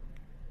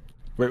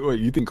 Wait,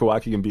 you think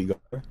Kawaki can beat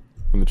Gaara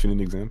from the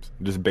Chunin exams?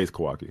 Just base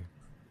Kawaki.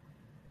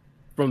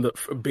 From the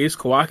base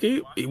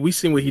Kawaki, we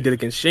seen what he did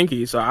against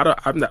Shinki, so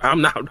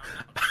I'm not.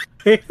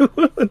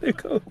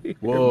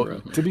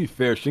 Well, to be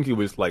fair, Shinki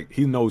was like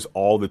he knows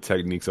all the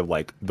techniques of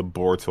like the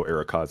Boruto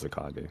era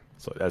Kazekage,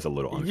 so that's a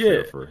little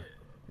unfair for.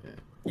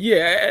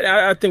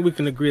 Yeah, I think we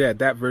can agree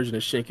that version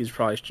of Shinki is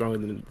probably stronger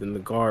than the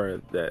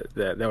Gaara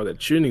that was at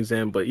Chunin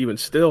exam, but even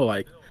still,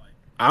 like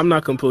I'm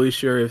not completely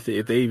sure if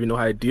they even know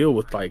how to deal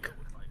with like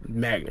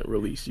magnet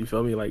release. You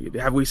feel me? Like,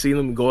 have we seen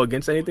them go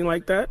against anything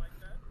like that?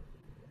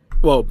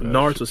 Well,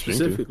 Naruto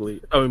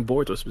specifically. I mean,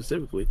 Boruto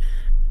specifically.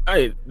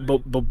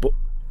 But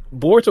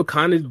Boruto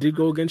kind of did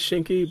go against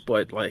Shinki,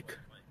 but like,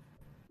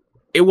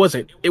 it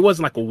wasn't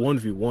like a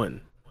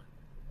 1v1.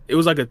 It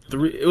was like a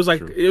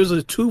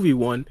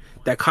 2v1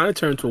 that kind of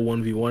turned to a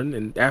 1v1,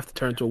 and after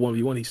turned to a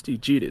 1v1, he still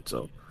cheated.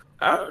 So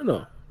I don't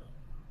know.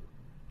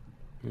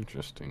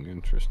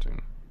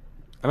 Interesting.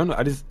 I don't know.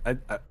 I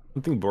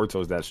don't think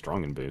Boruto is that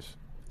strong in base.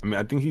 I mean,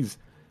 I think he's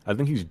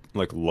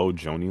like low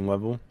Jonin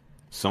level,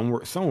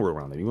 somewhere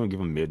around there. You're gonna give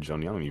him mid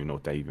Jonin. I don't even know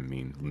what that even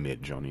means.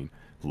 Mid Jonin,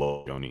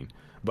 low Jonin.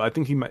 But I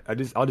think he might.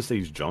 I'll just say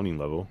he's Jonin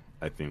level.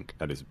 I think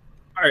that is.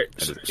 All right.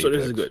 So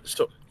this is good.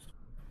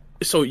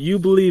 So you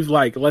believe,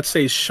 like, let's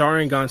say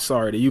Sharingan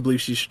Sarada, you believe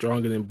she's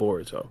stronger than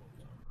Boruto?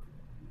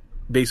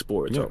 Base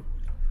Boruto.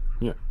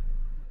 Yeah.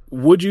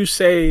 Would you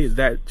say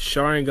that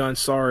Sharingan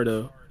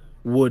Sarada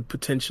would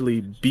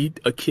potentially beat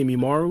a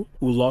Kimimaro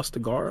who lost to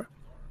Gaara?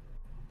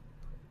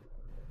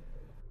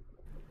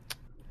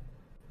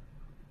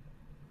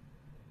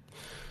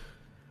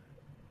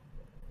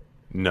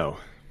 No.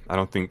 I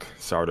don't think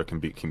Sarada can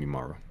beat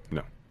Kimimaro.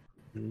 No.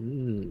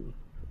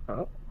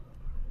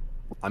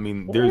 I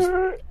mean,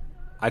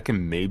 I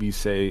can maybe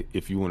say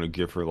if you want to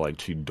give her like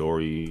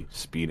Chidori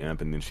speed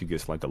amp and then she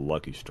gets like a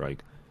lucky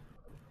strike.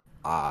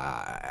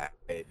 I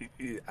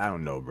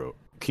don't know, bro.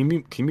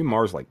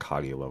 Kimimara's like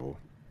Kage level.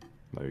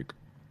 Like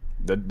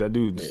that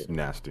dude's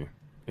nasty,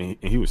 and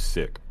he was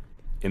sick.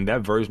 And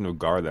that version of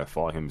Gaara that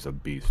fought him is a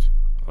beast.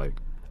 Like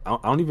I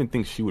don't even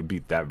think she would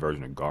beat that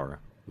version of Gaara.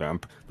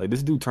 Like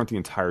this dude turned the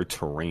entire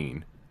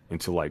terrain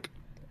into like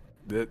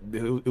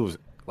it was.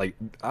 Like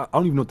I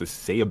don't even know what to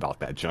say about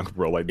that junk,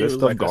 bro. Like that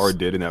stuff like Gaara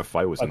did in that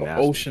fight was like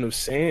nasty. An ocean of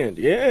sand.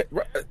 Yeah,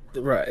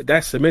 right.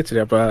 That's cemented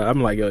there, but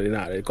I'm like, yo,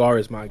 Gaara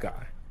is my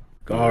guy.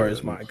 Gaara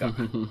is my guy.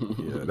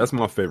 Yeah, that's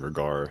my favorite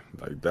Gaara.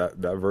 Like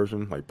that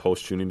version, like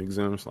post tuning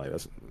exams, like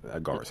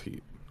that Gaara's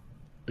heat.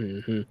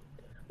 Mm-hmm.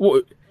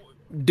 Well,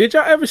 did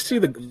y'all ever see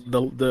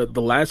the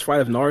last fight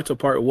of Naruto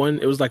Part 1?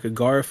 It was like a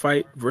Gaara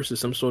fight versus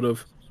some sort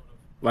of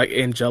like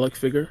angelic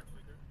figure.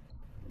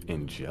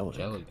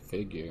 Angelic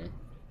figure.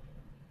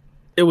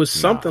 It was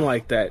something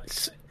like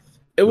that.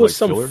 It was like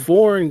some filler?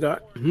 Foreign guy.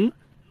 Hmm?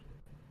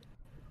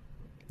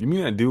 You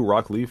mean that dude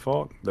Rock Lee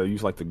fought that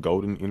used like the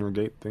golden inner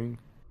gate thing?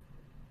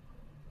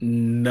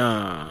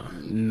 Nah.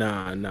 I'm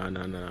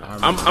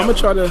gonna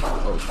try to.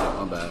 Oh shit,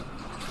 my bad.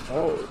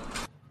 Oh,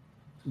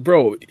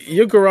 bro,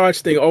 your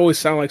garage thing always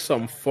sound like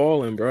something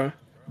falling, bro.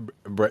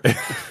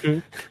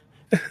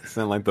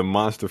 Sound like the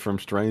monster from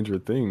Stranger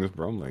Things,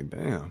 bro. I'm like,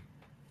 damn,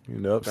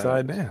 you're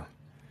upside down.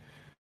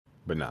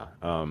 But nah,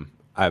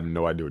 I have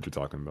no idea what you're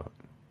talking about.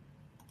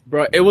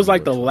 Bro, it was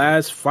like the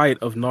last fight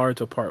of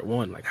Naruto Part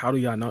 1. Like, how do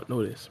y'all not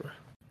know this, bro?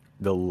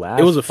 The last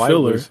it was a fight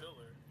filler.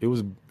 It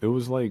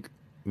was like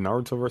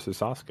Naruto versus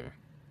Sasuke.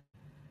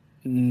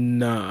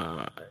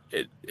 Nah.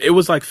 It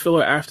was like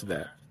filler after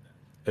that.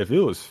 If it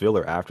was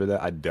filler after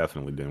that, I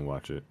definitely didn't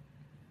watch it.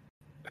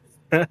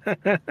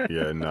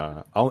 Yeah,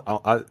 nah.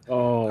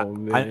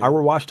 Man. I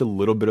rewatched a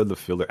little bit of the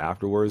filler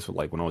afterwards,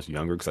 like when I was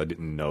younger, because I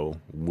didn't know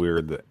where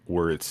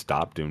it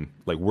stopped and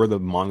like where the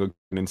manga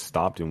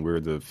stopped and where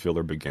the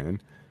filler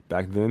began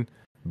back then.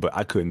 But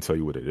I couldn't tell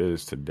you what it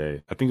is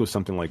today. I think it was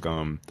something like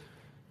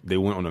they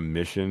went on a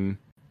mission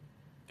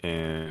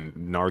and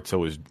Naruto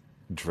was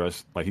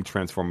dressed like he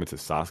transformed into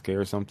Sasuke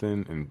or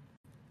something, and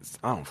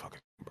I don't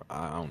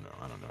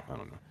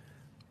know.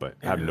 But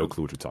I have no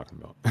clue what you're talking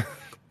about.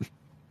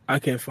 I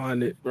can't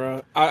find it,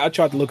 bro. I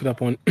tried to look it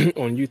up on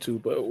on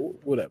YouTube, but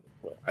whatever.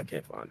 Bro. I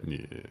can't find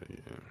it.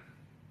 Yeah.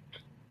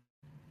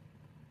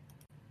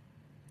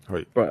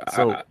 Wait, but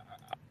so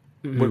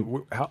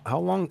how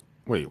long?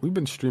 Wait, we've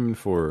been streaming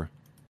for.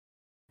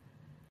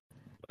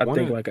 I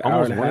think like an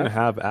almost hour and one and a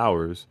half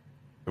hours.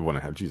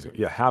 1.5. Jesus,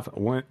 yeah, half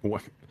one.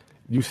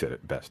 You said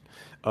it best.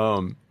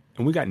 And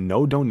we got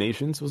no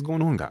donations. What's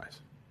going on,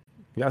 guys?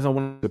 You guys don't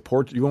want to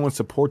support. You want to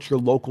support your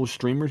local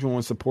streamers. You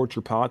want to support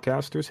your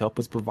podcasters. Help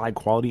us provide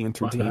quality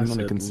entertainment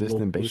on a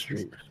consistent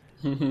basis.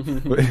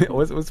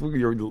 what's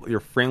your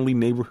friendly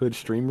neighborhood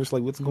streamers?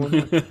 Like, what's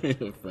going on?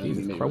 Jesus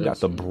Christ, we got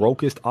the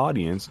brokest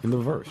audience in the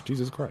verse.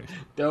 Jesus Christ!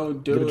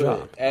 Don't do Get a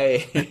job.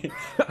 Hey,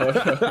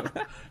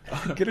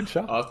 get a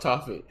job. Off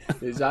topic.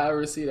 Did y'all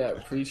ever see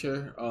that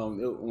preacher?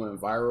 It went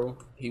viral.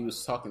 He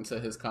was talking to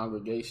his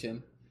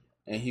congregation.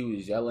 And he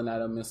was yelling at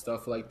them and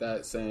stuff like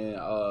that, saying,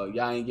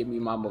 y'all ain't give me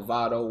my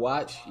Movado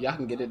watch. Y'all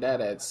can get it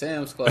at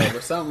Sam's Club or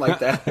something like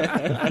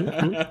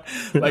that.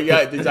 Like,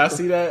 did y'all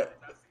see that?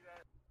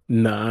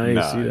 Nah, I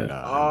ain't see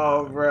that.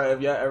 Oh, bro,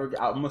 if y'all ever,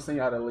 I'm gonna send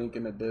y'all the link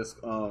in the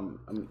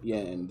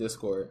in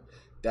Discord.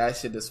 That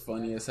shit is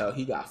funny as hell.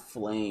 He got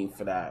flamed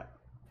for that.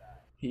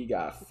 He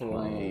got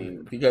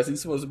flamed because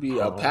he's supposed to be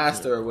a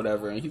pastor or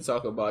whatever, and he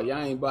talk about y'all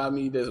ain't buy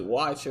me this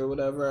watch or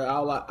whatever.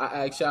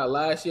 I asked y'all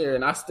last year,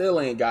 and I still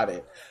ain't got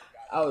it.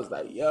 I was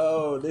like,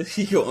 yo,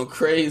 he going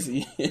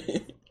crazy.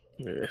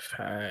 Yeah,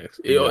 facts.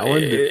 Yeah, I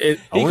wanted to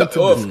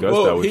discuss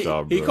that with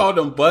y'all, bro. He called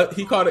them, but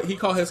he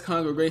called his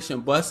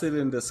congregation busted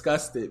and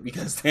disgusted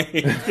because they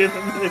ain't give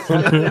him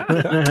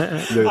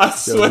this shit. I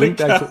swear link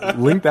to God.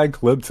 Link that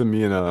clip to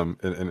me in a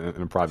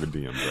private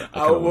DM, bro.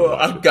 I will.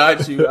 I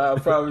got you. I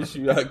promise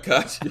you. I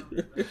got you.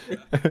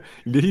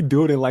 Did he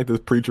do it in like this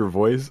preacher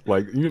voice?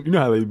 Like you know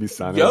how they be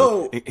signing?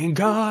 Yo, like, and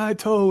God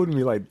told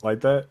me like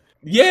that.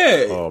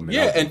 Yeah, oh, man,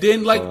 yeah, and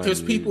then like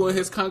there's people in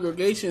his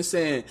congregation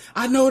saying,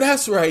 "I know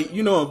that's right."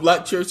 You know, in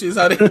black churches,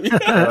 how they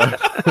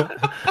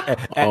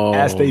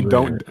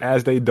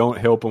as they don't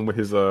help him with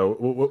his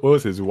what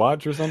was his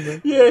watch or something?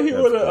 Yeah, he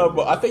would have.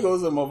 I think it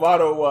was a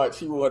Movado watch.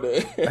 He would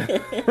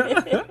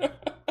have.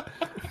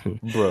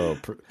 Bro,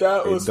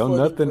 that was don't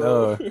funny, nothing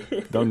bro.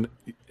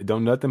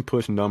 don't nothing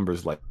push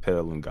numbers like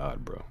peddling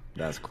God, bro.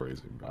 That's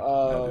crazy, bro.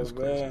 Oh, that is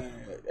crazy. Man.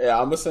 Yeah,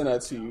 I'm gonna send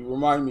that to you.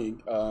 Remind me,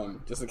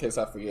 just in case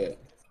I forget.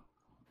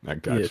 I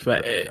got you.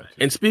 Got you.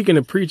 And speaking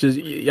of preachers,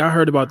 y'all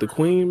heard about the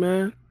Queen,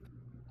 man?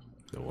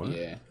 The what?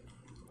 Yeah,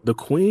 the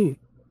Queen.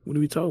 What are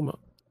we talking about?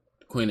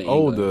 The Queen of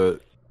England.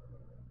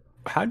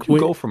 How'd you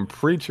go from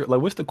preacher?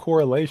 Like, what's the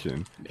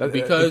correlation? Because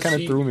it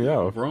kind of threw me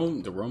off.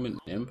 The Roman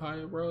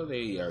Empire, bro.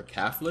 They are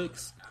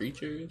Catholics,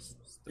 preachers.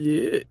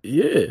 Yeah.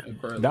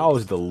 That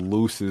was the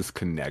loosest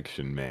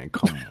connection, man.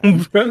 Come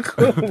on.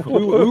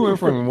 we went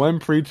from one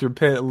preacher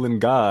peddling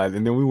God,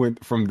 and then we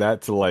went from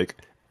that to like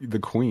the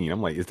Queen.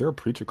 I'm like, is there a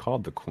preacher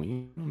called the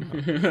Queen?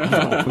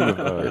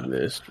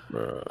 Goodness,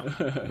 bro.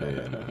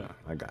 Yeah,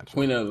 I got you.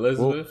 Queen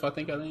Elizabeth, I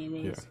think her name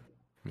is. Yeah.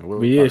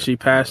 But yeah, she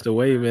passed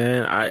away,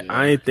 man.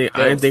 I didn't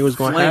think it was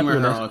going to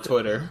happen. Her on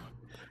Twitter.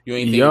 You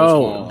ain't think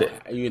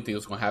it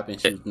was going to happen.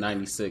 She was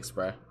 96,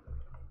 bro.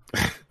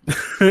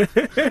 You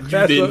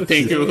didn't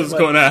think it was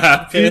going to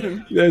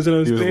happen. You guys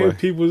understand? Like,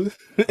 people,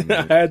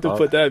 I had to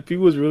put that.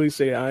 People was really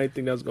saying I didn't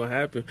think that was going to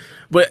happen.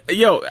 But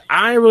yo,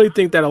 I really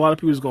think that a lot of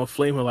people was going to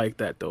flame her like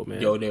that, though, man.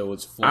 Yo, there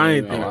was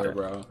flaming her,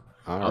 bro.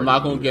 I'm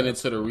not going to get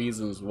into the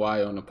reasons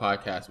why on the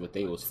podcast, but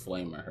they was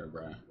flaming her,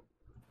 bro.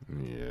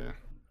 Yeah.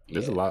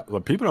 There's a lot.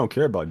 Like, people don't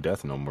care about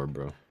death no more,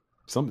 bro.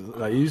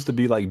 It used to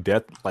be like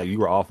death, like you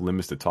were off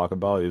limits to talk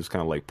about. It was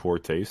kind of like poor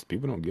taste.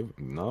 People don't give.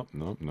 Nope.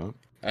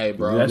 Hey,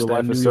 bro, that's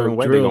that New York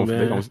drill,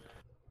 man.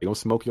 They gonna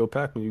smoke your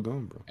pack when you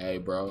gone, bro. Hey,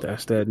 bro,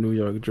 that's that New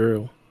York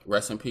drill.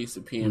 Rest in peace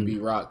to P&B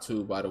Rock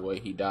too. By the way,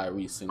 he died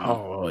recently.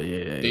 Oh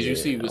yeah. Did you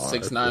see what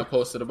 6ix9ine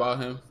posted about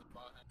him?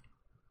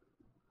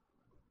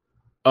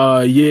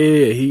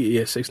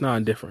 Yeah.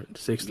 6ix9ine different.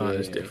 6ix9ine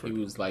is different.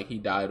 He was like he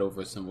died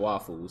over some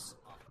waffles.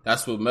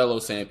 That's what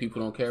Melo's saying.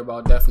 People don't care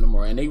about death no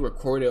more. And they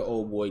recorded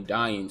old boy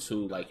dying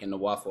too, like in the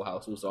Waffle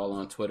House. It was all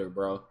on Twitter,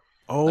 bro.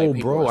 Oh,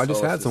 like, bro, I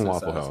just had some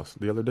Waffle House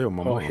the other day with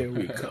my mom. Here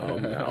we go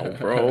now,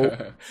 bro.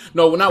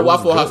 No, not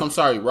Waffle House. I'm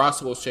sorry.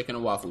 Roscoe's Chicken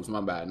and Waffles.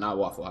 My bad. Not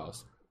Waffle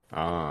House.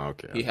 Ah,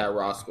 okay. He had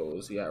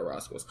Roscoe's.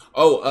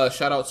 Oh,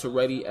 shout out to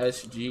Reddy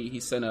SG. He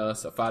sent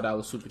us a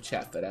 $5 super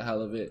chat for the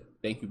hell of it.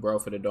 Thank you, bro,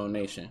 for the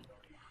donation.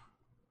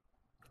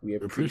 We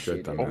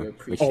appreciate that, man. We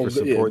appreciate it.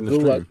 Supporting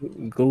the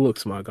stream. Good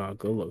looks, my God.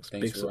 Good looks.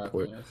 Thanks big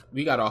support.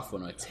 We got off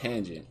on a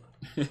tangent.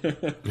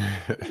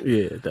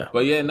 Yeah, definitely.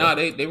 But yeah,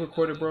 they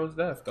recorded bro's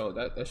death though.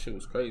 That shit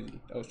was crazy.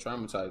 That was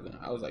traumatizing.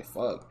 I was like,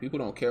 fuck, people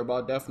don't care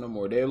about death no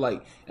more. They're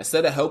like,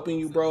 instead of helping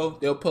you, bro,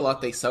 they'll pull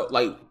out they self.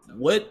 Like,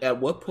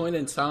 at what point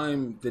in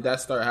time did that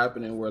start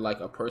happening where like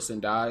a person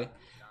died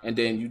and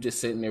then you just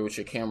sitting there with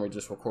your camera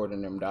just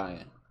recording them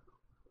dying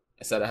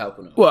instead of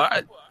helping them? Well,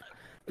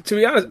 to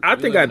be honest, I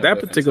think at that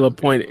particular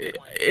point,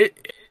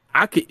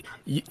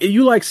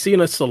 you like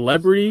seeing a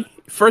celebrity.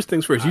 First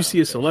things first, you see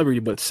a celebrity,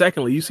 but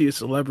secondly, you see a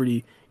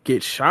celebrity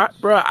get shot,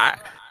 bro.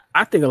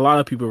 I think a lot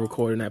of people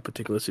record in that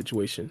particular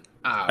situation,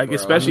 bro,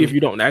 especially if you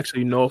don't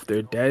actually know if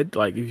they're dead.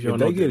 Like if you don't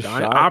know if they're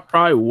dying, I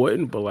probably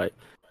wouldn't. But like,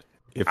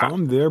 if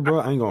I'm there, bro,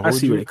 I ain't gonna hold you. I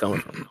see where they're coming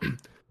from.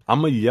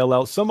 I'm gonna yell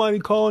out, "Somebody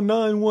call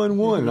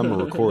 911!" and I'm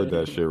gonna record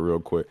that shit real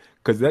quick.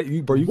 Cause that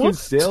you can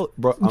sell,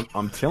 bro.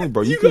 I'm telling you,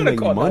 bro, you can make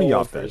money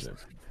off that shit.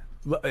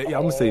 I'm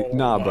gonna say,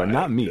 nah, bro,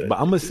 not me. But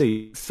I'm gonna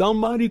say,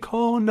 somebody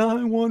call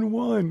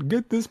 911.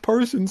 Get this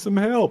person some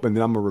help, and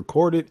then I'm gonna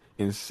record it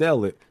and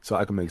sell it so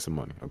I can make some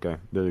money. Okay,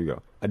 there you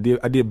go. I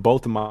did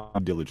both of my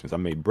diligence. I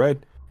made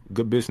bread,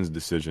 good business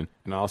decision,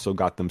 and I also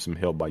got them some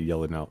help by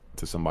yelling out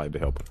to somebody to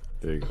help them.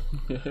 There you go.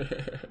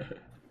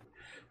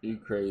 You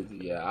crazy?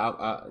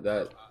 Yeah,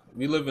 that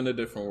we live in a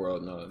different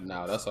world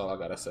now. That's all I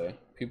gotta say.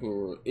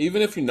 People,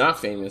 even if you're not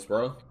famous,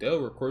 bro, they'll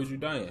record you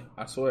dying.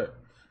 I swear.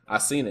 I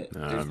seen it.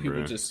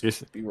 People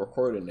just be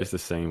recording it. It's the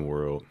same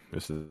world.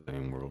 It's the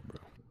same world, bro.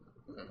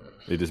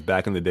 They just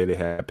back in the day they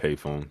had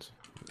payphones.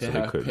 They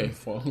couldn't.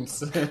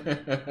 Payphones.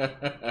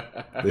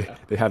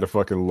 they had to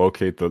fucking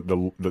locate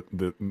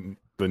the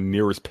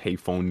nearest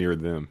payphone near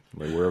them,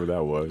 like wherever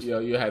that was. Yo,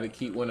 you had to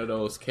keep one of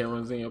those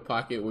cameras in your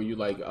pocket where you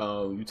like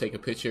you take a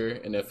picture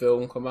and the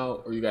film come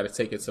out, or you got to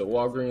take it to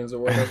Walgreens or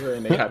whatever,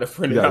 and they had to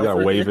print it out. You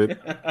gotta wave it.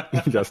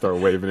 You gotta start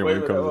waving it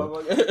when it comes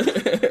out.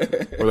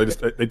 Or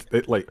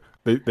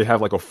they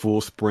have like a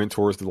full sprint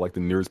towards the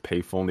nearest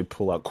payphone. They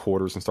pull out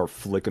quarters and start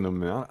flicking them.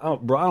 Man, I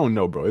don't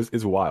know, bro.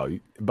 It's wild.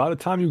 By the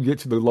time you get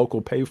to the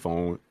local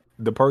payphone,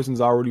 the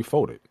person's already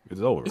folded.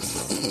 It's over.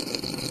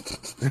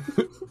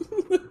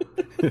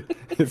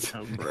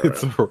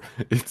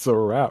 It's a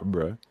wrap,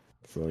 bro.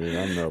 So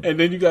yeah, I know. And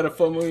then you got to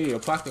fumble in your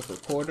pocket for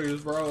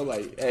quarters, bro.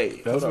 Like,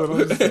 hey, that's what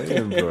I'm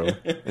saying, bro.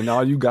 And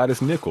all you got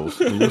is nickels,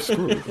 and you're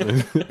screwed.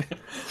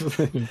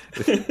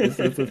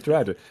 It's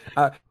tragic.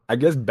 I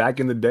guess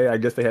back in the day, I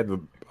guess they had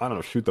to, I don't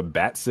know, shoot the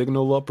bat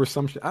signal up or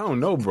some shit. I don't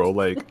know, bro.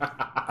 Like,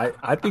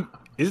 I think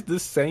it's the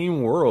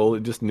same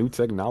world, just new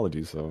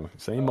technology. So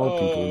same old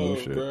people, new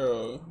shit.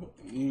 Bro,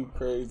 you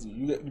crazy.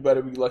 You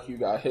better be lucky you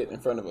got hit in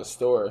front of a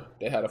store.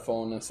 They had a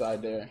phone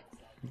inside there.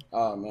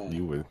 Oh man,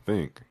 you would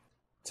think.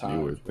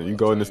 You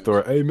go in the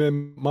store, hey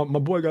man, my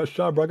boy got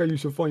shot, bro. I gotta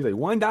use your phone. He's like,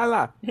 $1.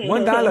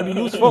 $1 to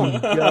use phone.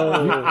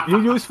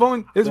 You use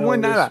phone, it's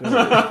 $1.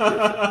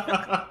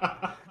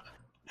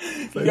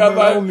 Like,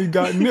 I only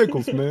got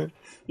nickels, man.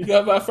 You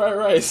gotta buy fried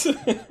rice.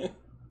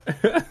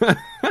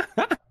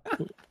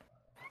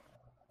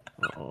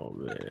 Oh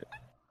man.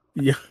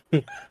 Yeah.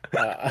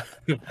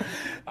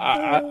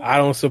 I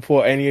don't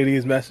support any of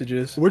these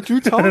messages. What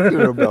you talking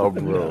about,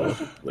 bro?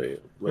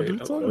 What you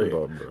talking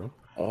about, bro?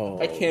 Oh,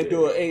 I can't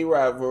do an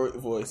A-Rap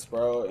voice,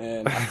 bro,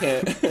 and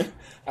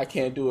I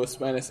can't do a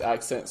Spanish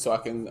accent, so I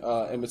can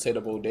imitate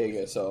a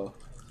bodega. So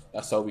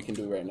that's all we can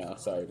do right now.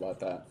 Sorry about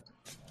that.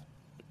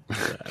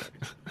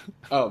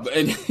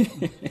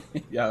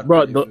 Yeah,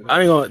 bro.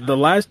 I ain't gonna. The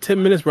last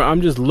 10 minutes, bro.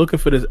 I'm just looking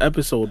for this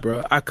episode,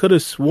 bro. I could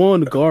have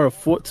sworn Gara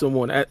fought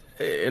someone at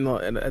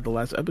the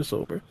last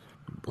episode,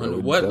 bro.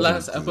 What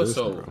last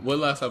episode? What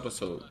last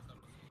episode?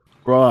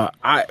 Bro,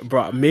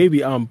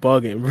 maybe I'm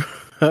bugging,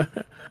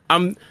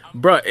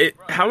 bro.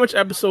 How much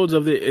episodes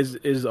of it is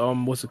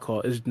what's it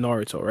called? Is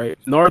Naruto, right?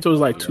 Naruto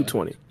is like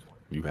 220.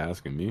 You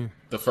asking me?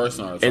 The first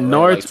Naruto, and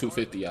right? Naruto Like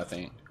 250, I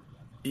think.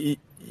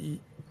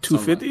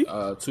 250?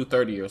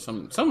 230 or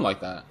something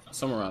like that.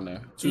 Somewhere around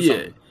there.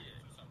 Yeah.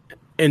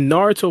 And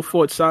Naruto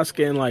fought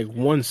Sasuke in like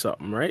one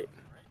something, right?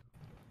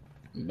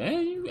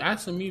 Man, you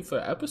asking me for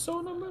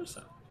episode numbers?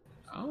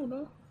 I don't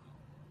know.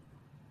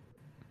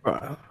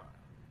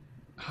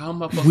 How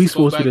am I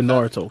supposed to be the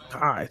Naruto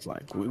guys?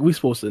 Like we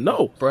supposed to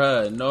know,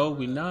 bruh. No,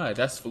 we not.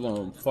 That's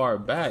going far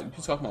back.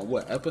 You talking about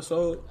what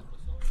episode?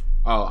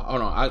 Oh,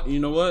 hold on. You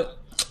know what?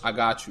 I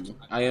got you.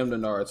 I am the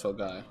Naruto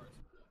guy.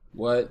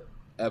 What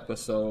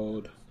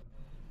episode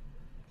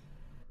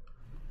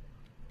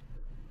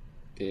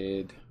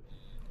did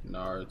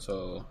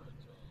Naruto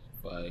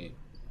fight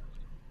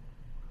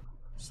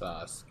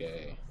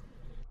Sasuke?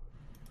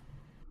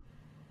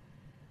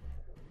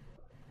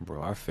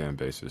 Bro, our fan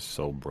base is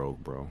so broke,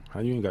 bro.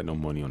 How you ain't got no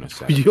money on the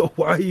side? Yo,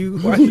 why you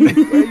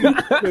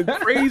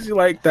crazy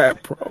like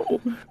that,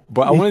 bro?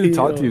 But I wanted to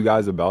talk to you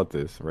guys about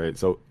this, right?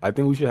 So I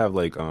think we should have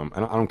like I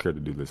don't care to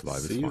do this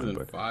live. Season it's fine,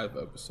 but 5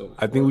 episode.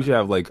 I think we should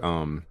have like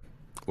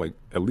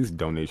at least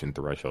donation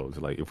thresholds.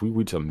 Like if we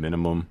reach a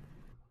minimum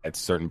at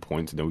certain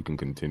points, then we can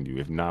continue.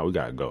 If not, we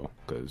gotta go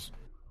because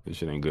this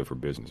shit ain't good for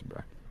business,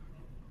 bro.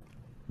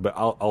 But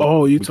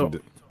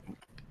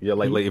yeah,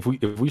 like if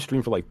we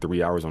stream for like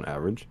 3 hours on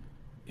average.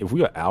 If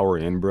we an hour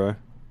in, bruh,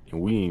 and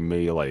we ain't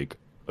made like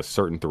a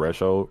certain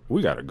threshold,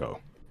 we gotta go,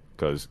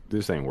 cause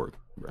this ain't working,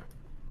 bruh.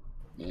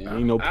 Yeah.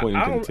 Ain't no point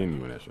in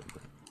continuing that shit, bruh.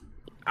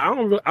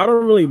 I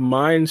don't really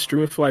mind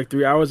streaming for like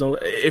 3 hours.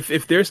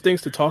 If there's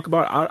things to talk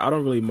about, I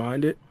don't really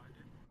mind it.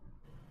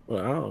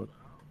 Well, I don't.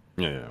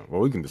 Yeah.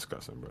 Well, we can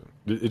discuss it, bro.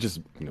 It's just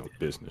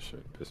business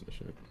shit.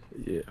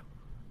 Yeah.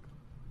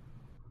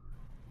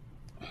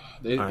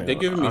 They're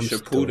giving me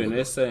Shippuden.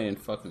 They're saying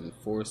fucking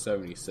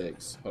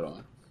 476. Hold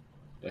on.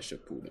 That's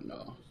Shippuden,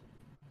 no.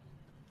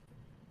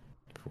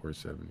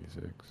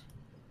 476.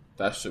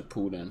 That's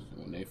Shippuden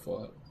when they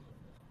fought.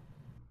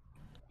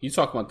 You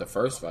talking about the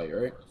first fight,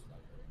 right?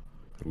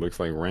 It looks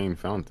like Rain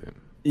found it.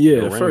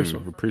 Yeah, the first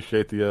one.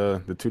 Appreciate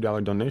the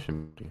 $2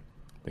 donation.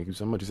 Thank you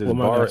so much. It says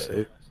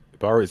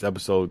bar is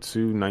episode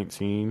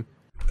 219.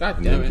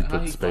 God damn it! You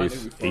put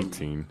space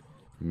 18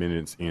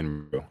 minutes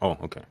in. Oh,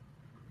 okay.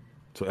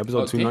 So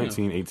episode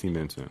 219, 18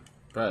 minutes in.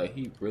 Right,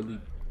 he really.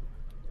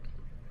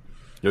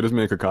 Yo, this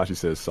man Kakashi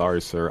says, "Sorry,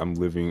 sir, I'm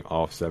living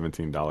off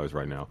 $17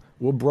 right now."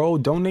 Well, bro,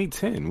 donate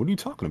 10. What are you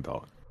talking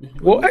about?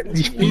 What?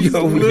 He's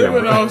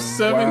living off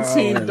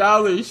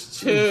 $17.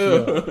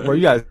 Chill. Bro,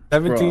 you got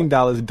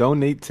 $17.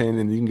 Donate 10,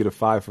 and you can get a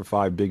 5 for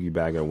 $5 Biggie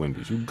bag at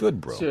Wendy's. You good,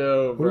 bro?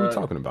 Chill, what are we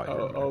talking about here?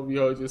 Oh, we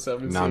owed you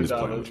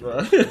 $17, bro.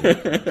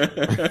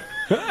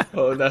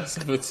 Oh, that's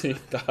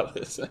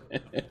 $17.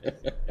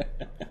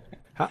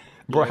 How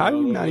are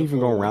you not even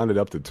gonna round it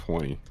up to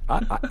 20?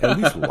 I at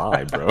least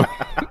lie, bro.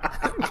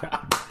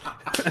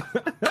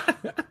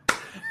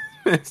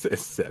 It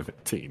says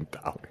 $17,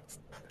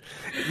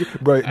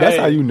 bro. That's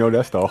how you know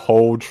that's the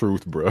whole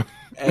truth, bro.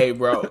 Hey,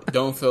 bro,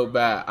 don't feel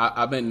bad.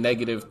 I've been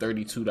negative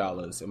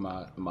 $32 in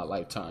my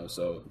lifetime,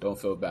 so don't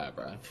feel bad,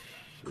 bro.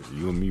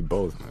 You and me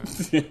both,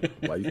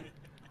 man.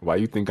 Why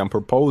you think I'm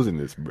proposing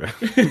this, bro?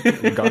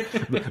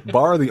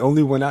 Bar the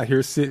only one out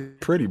here sitting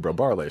pretty, bro.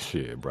 Bar that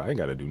shit, bro. I ain't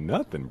gotta do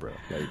nothing, bro.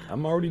 Like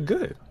I'm already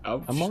good.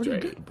 I'm already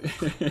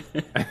good.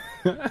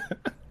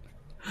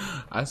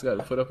 I just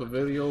gotta put up a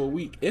video a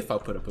week. If I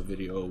put up a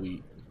video a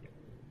week.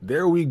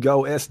 There we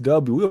go,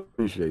 SW. We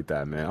appreciate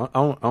that, man.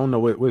 I don't know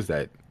what is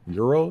that?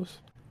 Euros?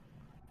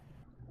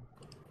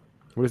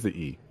 What is the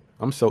E?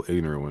 I'm so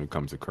ignorant when it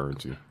comes to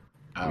currency.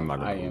 I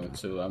am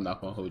too. I'm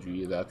not gonna hold you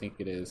either. I think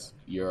it is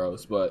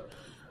euros, but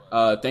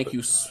thank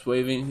you,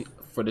 Swaving,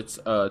 for the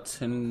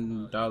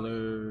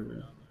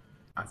 $10.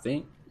 I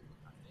think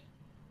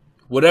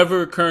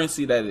whatever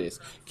currency that is.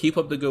 Keep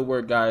up the good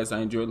work, guys. I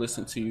enjoy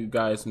listening to you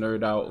guys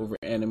nerd out over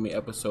anime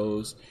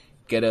episodes.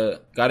 Got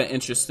an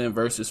interesting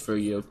versus for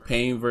you.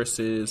 Pain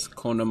versus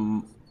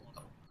Konohamaru.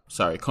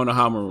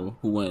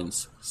 Who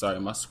wins? Sorry,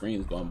 my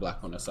screen's going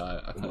black on the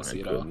side. I couldn't see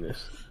it all.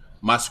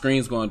 My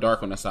screen's going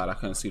dark on the side. I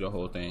couldn't see the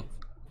whole thing.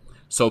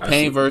 So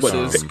Pain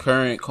versus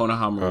current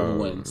Konohamaru. Who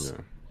wins?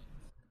 Yeah.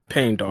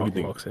 Pain dog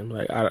walks in.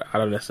 Like I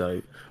don't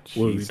necessarily.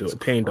 What are we doing?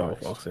 Pain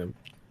dog walks in.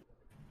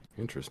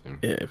 Interesting.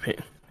 Yeah,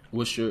 Pain.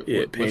 What's your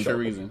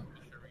reason?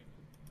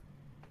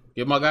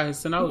 Give my guy his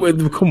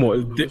 $10. Come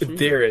on,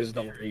 there is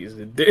no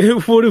reason.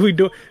 What are we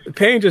doing?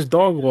 Pain just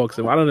dog walks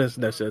him. I don't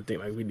necessarily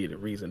think like we need a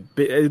reason.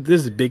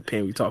 This is big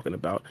Pain we talking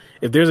about.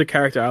 If there's a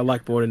character I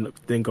like more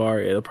than Gar,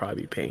 it'll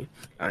probably be Pain.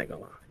 I ain't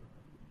gonna lie.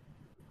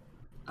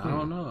 I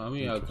don't know. I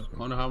mean,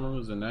 Konohamaru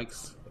is the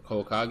next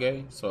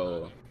Hokage,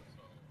 so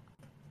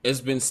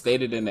it's been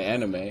stated in the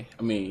anime.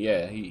 I mean,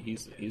 yeah,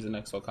 he's the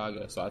next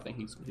Hokage, so I think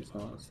he's going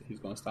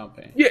to stop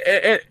Pain.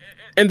 Yeah,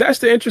 and that's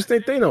the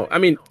interesting thing, though. I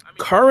mean,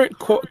 current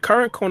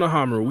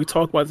Konohamaru, we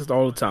talk about this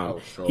all the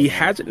time. He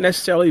hasn't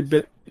necessarily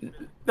been.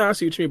 No, I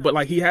see what you mean, but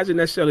like he hasn't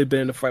necessarily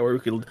been in a fight where we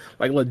could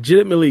like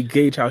legitimately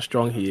gauge how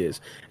strong he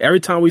is. Every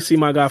time we see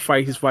my guy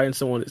fight, he's fighting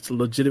someone that's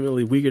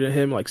legitimately weaker than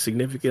him, like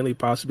significantly,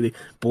 possibly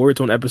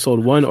Boruto in episode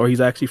 1, or he's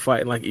actually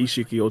fighting like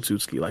Ishiki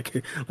Otsutsuki, like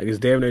it's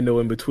damn near no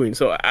in between.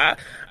 So I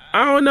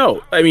don't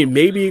know. I mean,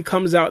 maybe it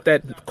comes out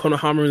that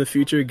Konohamaru in the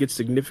future gets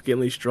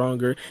significantly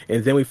stronger,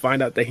 and then we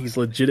find out that he's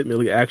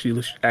legitimately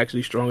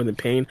actually stronger than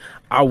Pain.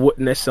 I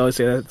wouldn't necessarily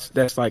say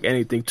that's like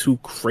anything too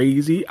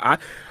crazy.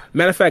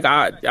 Matter of fact,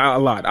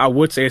 I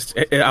would say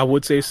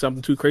it's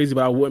something too crazy,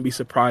 but I wouldn't be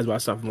surprised by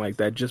something like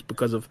that just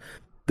because of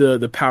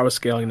the power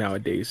scaling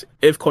nowadays.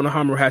 If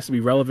Konohamaru has to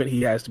be relevant,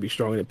 he has to be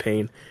stronger than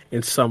Pain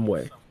in some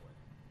way.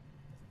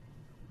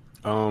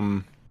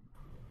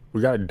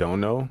 We got a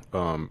don't know,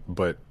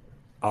 but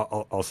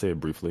I'll say it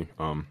briefly.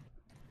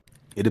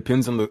 It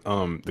depends on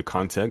the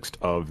context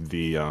of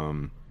the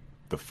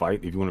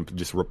fight. If you want to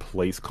just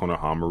replace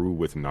Konohamaru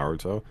with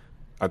Naruto,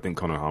 I think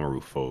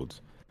Konohamaru folds.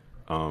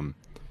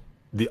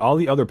 All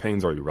the other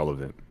Pains are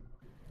irrelevant.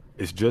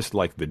 It's just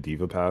like the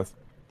Diva path,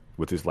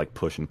 with his like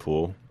push and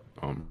pull.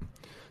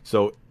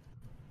 So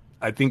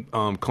I think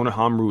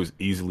Konohamaru is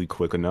easily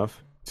quick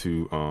enough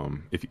to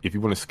if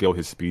you want to scale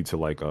his speed to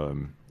like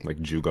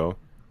Jugo,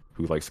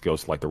 who like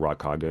scales to like the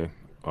Raikage,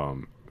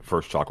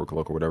 first chakra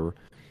cloak or whatever.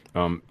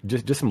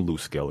 Just some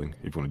loose scaling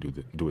if you want to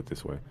do it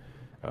this way.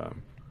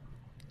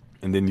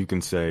 And then you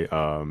can say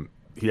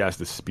he has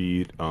the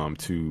speed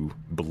to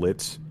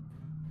blitz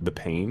the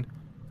Pain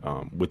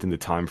within the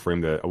time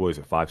frame that what is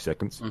it, 5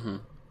 seconds. Mm-hmm.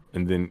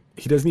 And then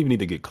he doesn't even need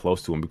to get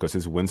close to him because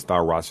his wind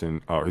style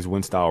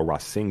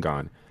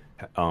Rasengan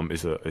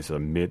is a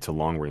mid to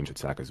long range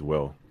attack as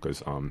well,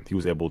 because he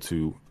was able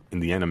to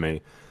in the anime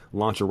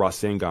launch a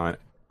Rasengan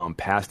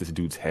past this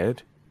dude's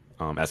head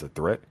as a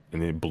threat,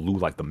 and then it blew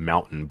like the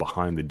mountain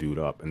behind the dude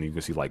up, and you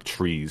can see like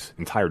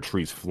entire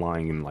trees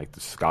flying in like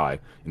the sky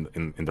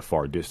in the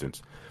far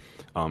distance.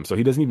 So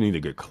he doesn't even need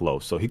to get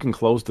close, so he can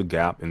close the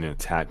gap and then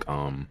attack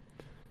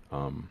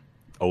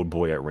old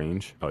boy at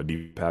range,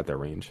 deep path at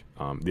range.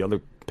 The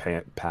other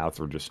paths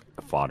are just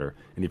fodder.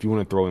 And if you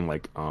want to throw in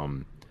like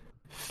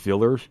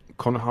filler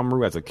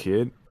Konohamaru as a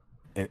kid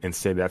and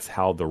say that's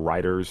how the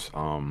writers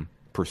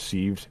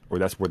perceived, or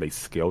that's where they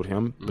scaled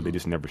him, but they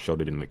just never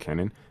showed it in the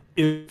canon.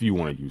 If you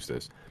want to use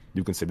this,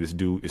 you can say this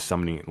dude is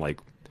summoning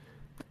like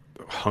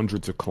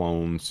hundreds of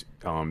clones.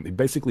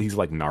 Basically, he's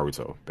like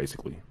Naruto,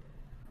 basically,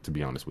 to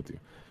be honest with you.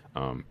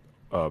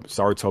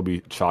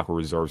 Sarutobi chakra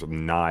reserves of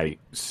nigh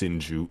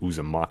Shinju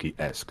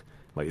Uzumaki-esque.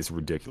 Like, it's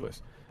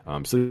ridiculous.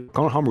 So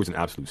Konohamaru is an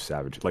absolute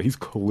savage. Like, he's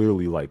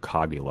clearly like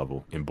Kage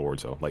level in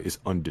Boruto. Like, it's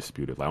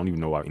undisputed. Like, I don't even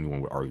know why anyone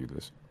would argue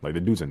this. Like,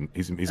 the dude's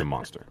he's a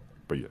monster.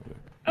 But yeah.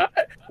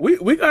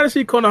 We gotta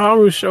see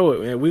Konohamaru show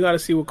it, man. We gotta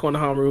see what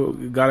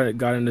Konohamaru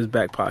got in his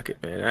back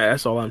pocket, man.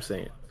 That's all I'm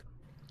saying.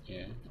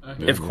 Yeah.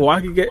 If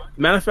Kawaki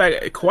matter of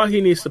fact,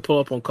 Kawaki needs to pull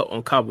up on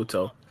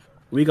Kabuto.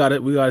 We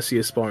gotta see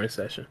a sparring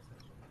session.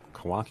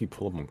 Kawaki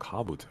pull up on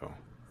Kabuto.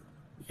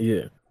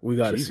 Yeah, we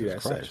gotta see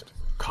that session.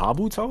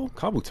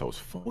 Kabuto's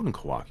folding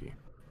Kawaki.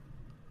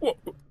 Well,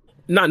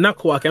 not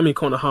Kawaki. I mean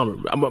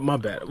Konohamaru. My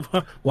bad.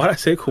 Why did I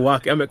say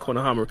Kawaki? I meant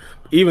Konohamaru.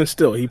 Even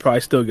still, he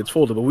probably still gets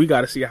folded, but we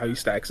got to see how he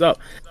stacks up.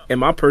 In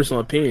my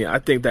personal opinion, I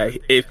think that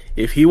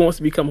if he wants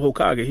to become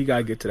Hokage, he got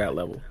to get to that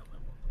level.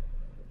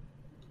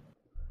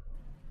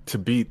 To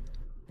beat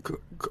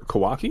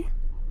Kawaki?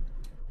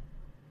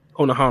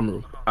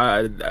 Konohamaru.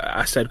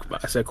 I said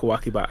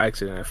Kawaki by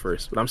accident at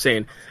first, but I'm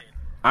saying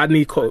I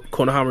need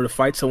Konohamaru to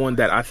fight someone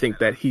that I think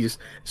that he's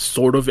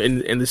sort of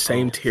in the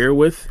same tier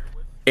with.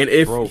 And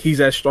if Bro.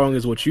 he's as strong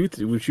as what you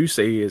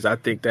say he is, I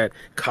think that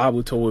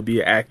Kabuto would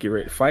be an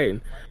accurate fighting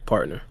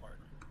partner.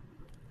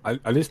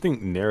 I just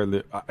think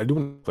narrative. I do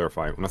want to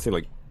clarify when I say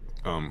like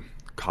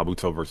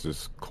Kabuto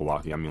versus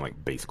Kawaki. I mean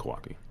like base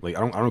Kawaki. Like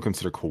I don't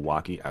consider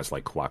Kawaki as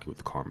like Kawaki with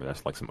the karma.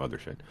 That's like some other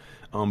shit.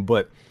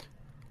 But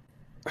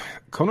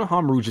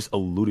Konohamaru just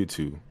alluded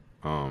to,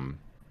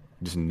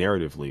 just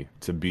narratively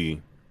to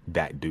be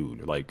that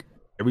dude. Like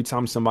every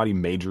time somebody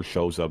major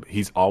shows up,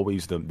 he's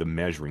always the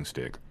measuring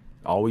stick.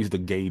 Always the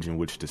gauge in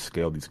which to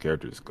scale these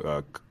characters.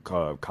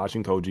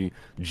 Kashin Koji,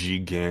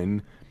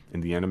 Jigen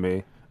in the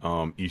anime,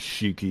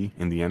 Ishiki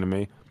in the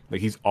anime. Like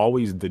he's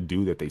always the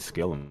dude that they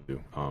scale him to.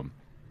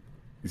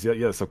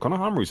 Yeah. So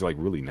Konohamaru is like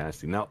really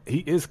nasty. Now he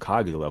is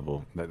Kage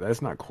level.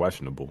 That's not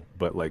questionable.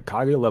 But like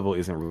Kage level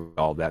isn't really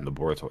all that in the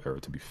Boruto era.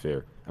 To be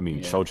fair, I mean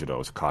Chojuro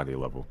is Kage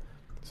level.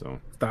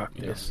 So stop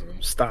this.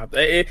 Stop.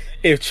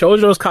 If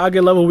Chojo's Kage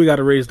level, we got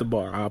to raise the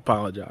bar. I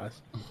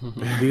apologize.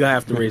 We gotta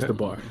have to raise the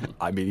bar.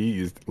 I mean, he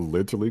is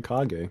literally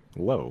Kage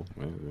low.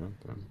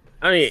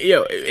 I mean,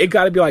 it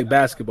got to be like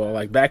basketball.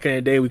 Like back in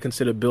the day, we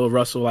considered Bill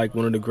Russell like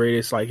one of the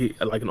greatest. Like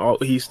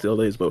he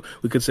still is, but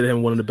we consider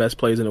him one of the best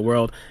players in the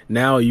world.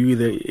 Now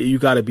you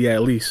got to be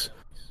at least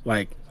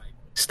like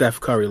Steph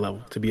Curry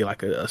level to be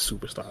like a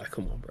superstar. Like,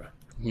 come on, bro.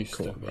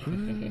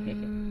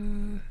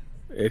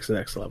 It's the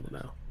next level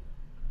now.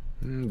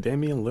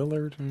 Damian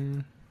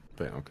Lillard.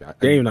 But okay,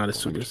 Dame not a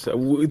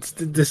superstar. It's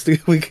this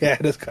we had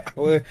this guy.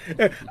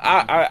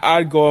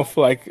 I'd go on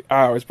for like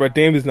hours, but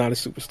Dame is not a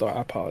superstar.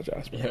 I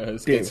apologize, bro. Yeah,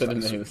 let's get to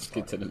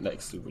the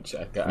next super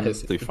chat,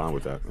 guys. I'm fine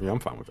with that. Yeah, I'm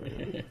fine with that.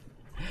 Yeah.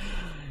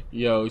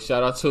 Yo,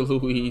 shout out to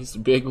Luis,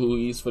 Big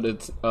Luis, for the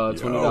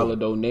 $20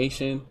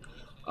 donation.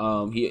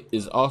 He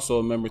is also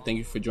a member. Thank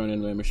you for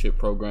joining the membership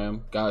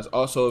program, guys.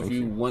 Also, if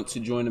you want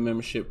to join the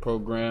membership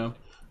program,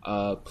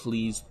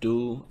 please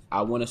do.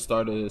 I want to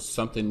start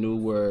something new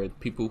where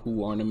people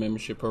who are in the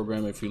membership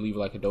program, if you leave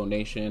like a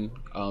donation,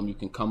 you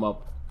can come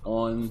up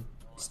on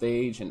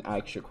stage and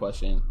ask your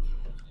question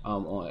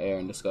on air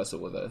and discuss it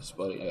with us.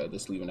 But yeah,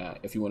 just leaving that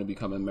if you want to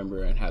become a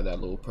member and have that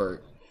little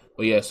perk.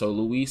 But yeah, so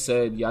Luis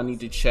said y'all need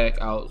to check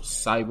out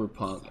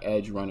Cyberpunk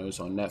Edge Runners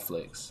on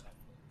Netflix.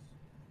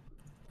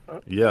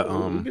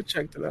 Yeah, we could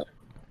check that out.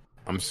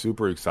 I'm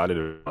super excited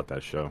about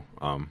that show.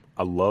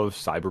 I love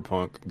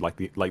cyberpunk,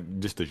 like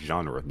just the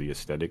genre, the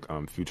aesthetic,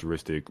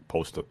 futuristic,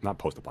 not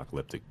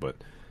post-apocalyptic, but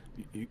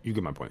you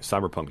get my point.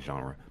 Cyberpunk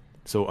genre.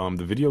 So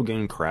the video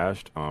game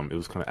crashed. It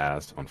was kind of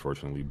ass,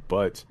 unfortunately,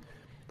 but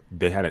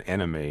they had an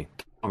anime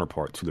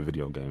counterpart to the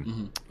video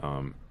game.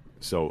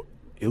 So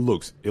it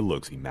looks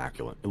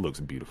immaculate. It looks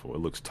beautiful. It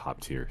looks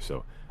top tier.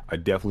 So I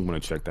definitely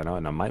want to check that out,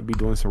 and I might be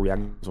doing some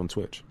reactions on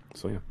Twitch.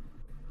 So yeah.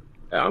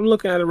 I'm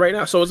looking at it right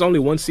now. So it's only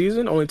one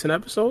season, only 10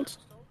 episodes?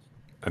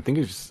 I think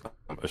it's just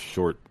a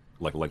short,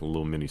 like a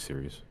little mini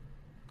series.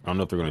 I don't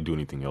know if they're gonna do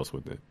anything else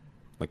with it,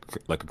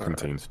 like a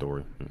contained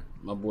story. Yeah.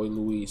 My boy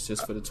Luis,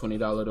 just for the $20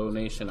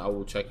 donation, I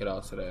will check it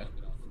out today.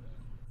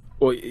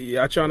 Well,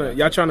 y'all trying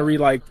to read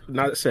like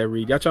not say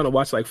read. Y'all trying to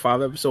watch like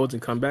 5 episodes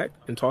and come back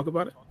and talk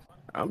about it?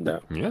 I'm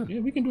down. Yeah,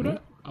 we can do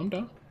that. I'm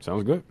down.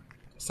 Sounds good.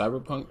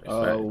 Cyberpunk.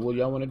 What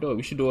y'all want to do?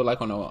 We should do it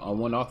like on a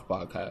one-off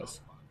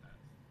podcast.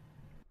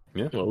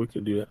 Yeah, well, we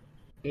could do that.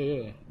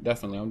 Yeah,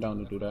 definitely. I'm down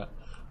to do that.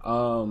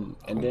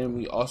 And then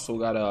we also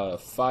got a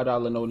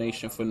 $5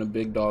 donation from the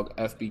big dog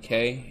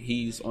FBK.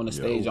 He's on the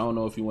stage. I don't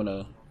know if you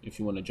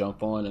wanna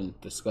jump on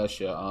and discuss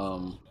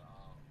your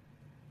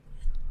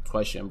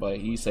question, but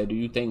he said, "Do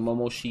you think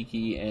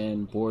Momoshiki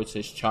and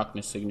Boruto's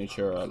chakra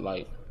signature are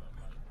alike?"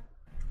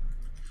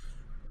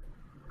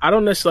 I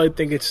don't necessarily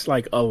think it's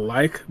like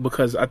alike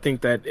because I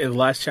think that in the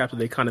last chapter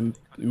they kind of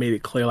made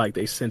it clear like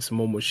they sense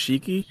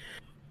Momoshiki.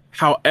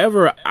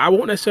 However, I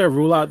won't necessarily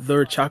rule out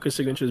their chakra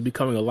signatures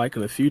becoming alike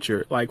in the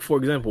future. Like, for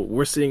example,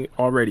 we're seeing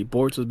already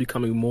Boruto is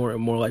becoming more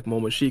and more like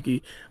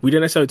Momoshiki. We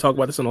didn't necessarily talk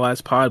about this on the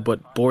last pod,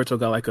 but Boruto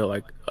got like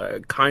a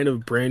kind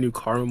of brand new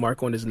karma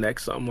mark on his neck,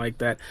 something like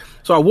that.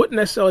 So I wouldn't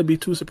necessarily be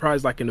too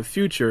surprised, like in the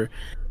future.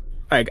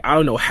 Like, I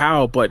don't know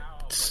how, but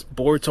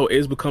Boruto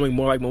is becoming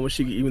more like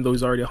Momoshiki, even though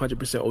he's already 100%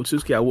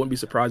 Otsutsuki. I wouldn't be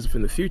surprised if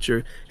in the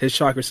future his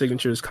chakra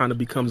signatures kind of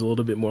becomes a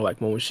little bit more like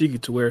Momoshiki,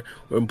 to where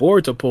when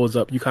Boruto pulls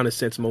up, you kind of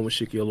sense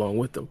Momoshiki along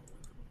with them.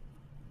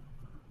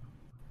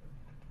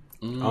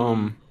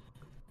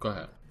 Go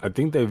ahead. I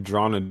think they've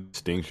drawn a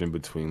distinction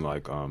between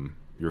like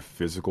your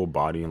physical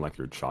body and like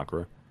your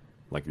chakra,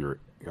 like your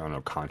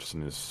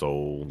consciousness,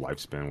 soul,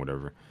 lifespan,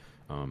 whatever.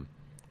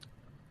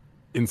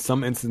 In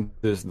some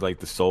instances, like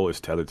the soul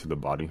is tethered to the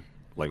body,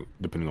 like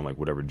depending on like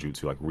whatever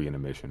jutsu, like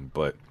reanimation.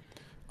 But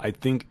I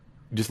think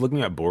just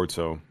looking at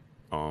Boruto,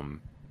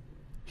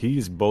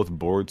 he's both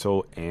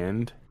Boruto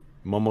and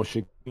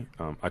Momoshiki.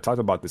 I talked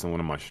about this in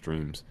one of my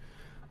streams.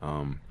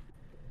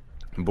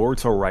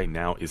 Boruto right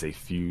now is a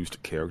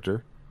fused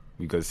character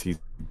because he's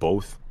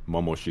both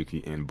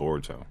Momoshiki and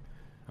Boruto.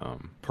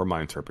 per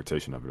my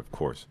interpretation of it, of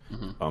course.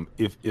 Mm-hmm.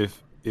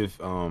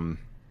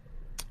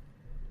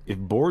 If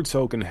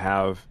Boruto can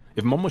have,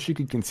 if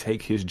Momoshiki can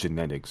take his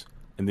genetics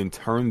and then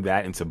turn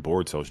that into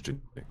Boruto's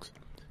genetics,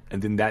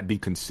 and then that be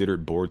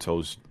considered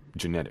Boruto's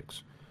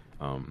genetics,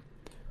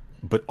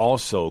 but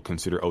also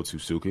consider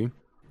Otsutsuki,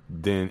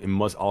 then it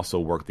must also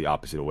work the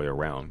opposite way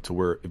around, to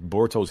where if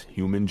Boruto's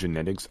human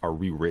genetics are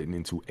rewritten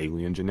into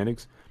alien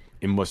genetics,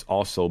 it must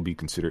also be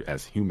considered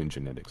as human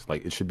genetics.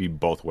 Like, it should be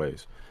both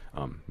ways,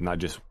 not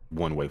just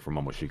one way for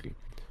Momoshiki.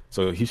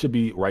 So he should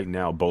be right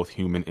now both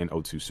human and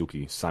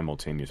Otsutsuki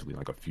simultaneously,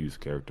 like a fused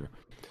character.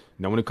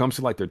 Now, when it comes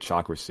to like their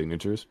chakra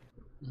signatures,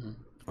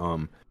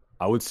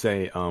 I would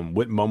say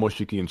with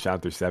Momoshiki in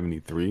chapter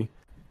 73,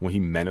 when he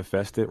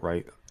manifested,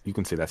 right, you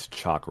can say that's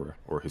chakra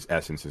or his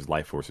essence, his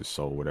life force, his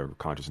soul, whatever,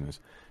 consciousness.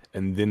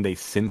 And then they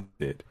synth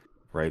it,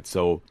 right?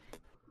 So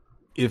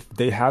if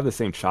they have the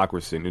same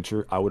chakra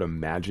signature, I would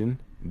imagine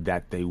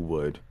that they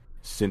would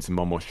sense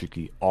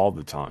Momoshiki all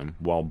the time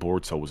while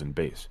Boruto was in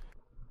base.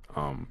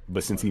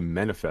 But since he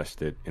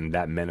manifested, and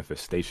that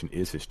manifestation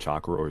is his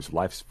chakra or his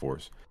life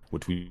force,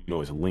 which we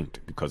know is linked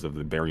because of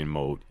the Baryon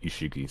mode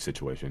Ishiki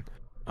situation,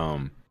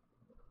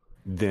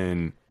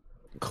 then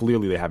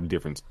clearly they have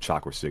different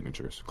chakra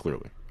signatures,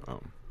 clearly.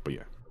 But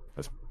yeah,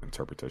 that's my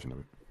interpretation of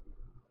it.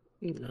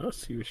 Yeah, I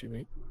see what you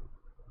mean.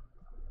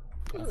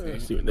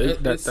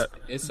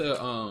 It's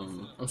a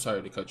I'm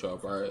sorry to cut you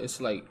off, bro.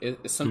 It's like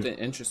it's something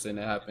interesting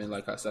that happened.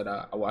 Like I said,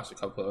 I watched a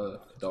couple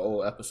of the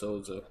old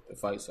episodes of the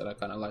fights that I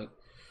kind of like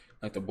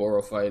the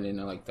Boro fight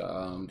and like the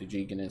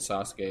Jigen and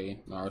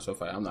Sasuke Naruto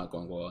fight. I'm not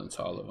gonna go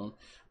into all of them,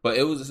 but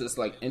it was this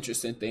like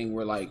interesting thing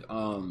where like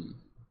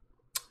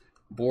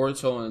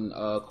Boruto and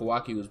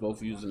Kawaki was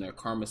both using their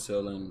Karma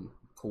Seal, and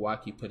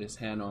Kawaki put his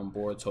hand on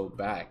Boruto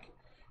back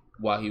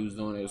while he was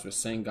doing his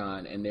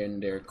Rasengan, and then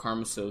their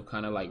Karma Seal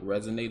kind of like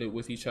resonated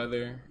with each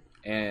other,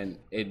 and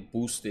it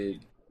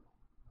boosted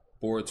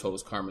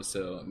Boruto's Karma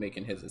Seal,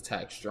 making his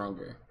attack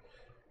stronger.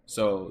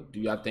 So,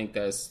 do y'all think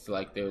that's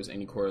like there's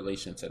any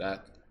correlation to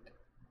that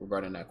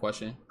regarding that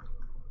question?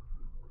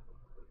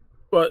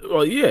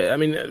 Well, yeah. I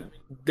mean,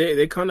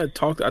 they kind of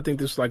talked. I think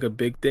this is like a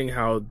big thing.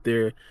 How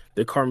their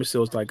karma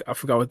cells, like I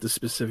forgot what the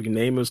specific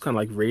name. It was kind of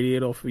like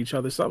radiate off of each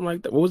other, something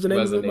like that. What was the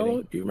name of it,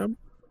 Mo? Do you remember?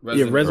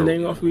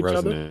 Resonating off of each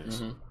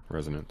resonance. other.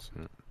 Resonance.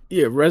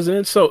 Yeah,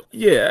 resonance. So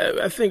yeah,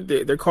 I think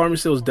their karma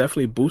cells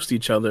definitely boost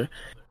each other.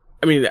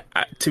 I mean,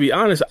 to be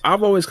honest,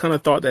 I've always kind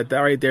of thought that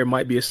right there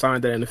might be a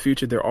sign that in the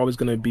future they're always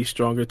going to be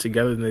stronger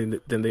together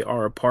than they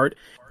are apart.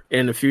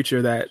 In the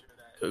future, that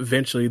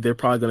eventually they're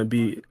probably going to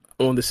be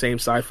on the same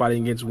side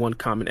fighting against one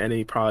common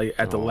enemy, probably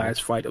at the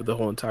last fight of the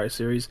whole entire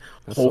series.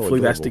 Hopefully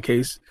that's the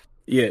case.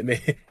 Yeah,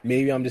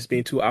 maybe I'm just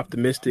being too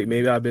optimistic.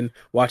 Maybe I've been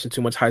watching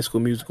too much High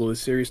School Musical, the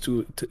series,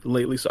 too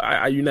lately. So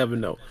you never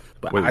know.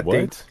 But wait, I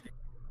think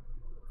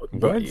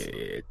what?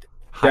 Yeah,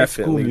 High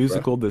School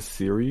Musical, the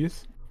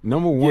series.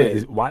 Number one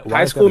is why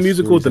High School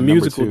Musical, the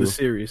musical, the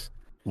series.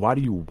 Why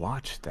do you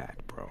watch that,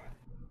 bro?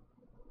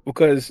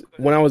 Because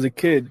when I was a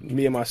kid,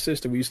 me and my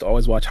sister, we used to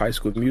always watch High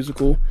School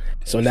Musical.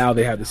 So now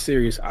they have the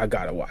series. I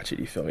gotta watch it.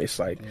 You feel me? It's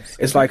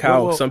like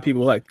how some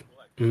people like.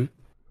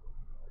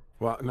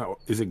 Well, no,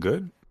 is it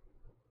good?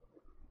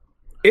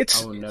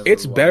 It's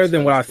better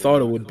than what I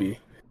thought it would be.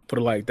 Put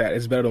it like that.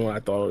 It's better than what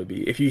I thought it would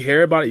be. If you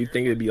hear about it, you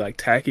think it'd be like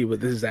tacky,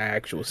 but this is the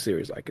actual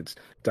series. Like it's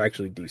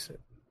actually decent.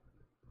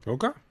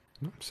 Okay,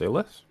 say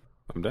less.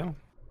 I'm down.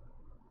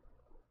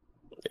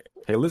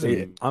 Hey,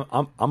 listen,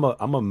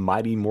 I'm a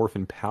Mighty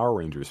Morphin Power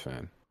Rangers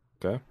fan.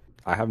 Okay,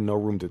 I have no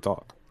room to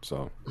talk.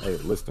 So hey,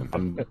 listen,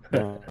 I'm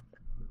down.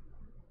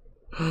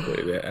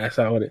 That's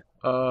how it is.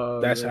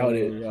 That's how it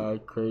is. Y'all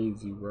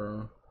crazy,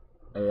 bro.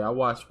 Hey, I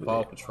watched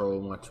Paw Patrol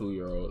with my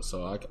 2-year-old,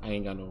 so I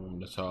ain't got no room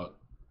to talk.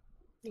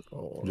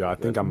 Yeah, I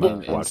think I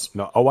might watch.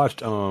 No, I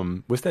watched.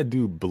 What's that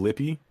dude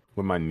Blippi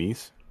with my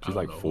niece? She's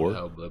like 4. Who the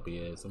hell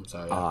Blippi is? I'm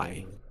sorry.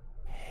 I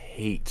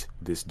hate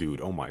this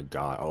dude. Oh my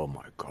god.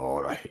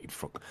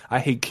 I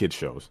hate kid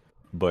shows,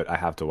 but I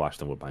have to watch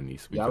them with my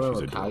niece because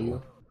she's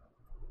adorable.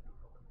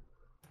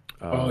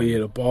 Oh yeah,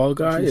 the bald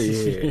guy.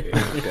 Yeah.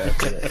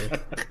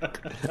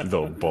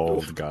 The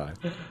bald guy.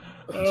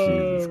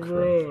 Jesus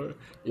Christ.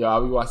 Yeah,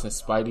 I'll be watching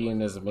Spidey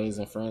and His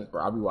Amazing Friends, but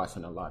I'll be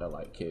watching a lot of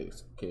like kid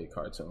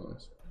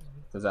cartoons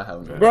because I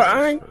haven't. Bro,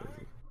 I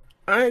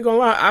ain't gonna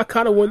lie. I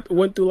kind of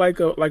went through like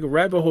a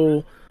rabbit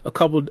hole a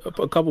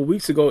couple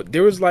weeks ago.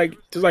 There's like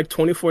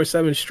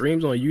 24/7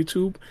 streams on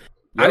YouTube.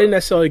 Yep. I didn't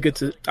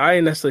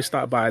necessarily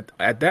stop by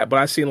at that, but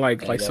I seen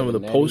like some of the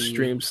post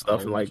stream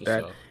stuff and like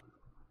that.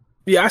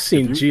 Yeah, I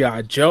seen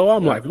G.I. Joe.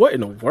 I'm like, what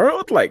in the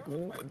world? Like,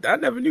 I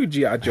never knew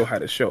G.I. Joe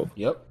had a show.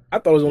 Yep. I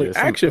thought it was only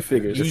action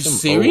figures. You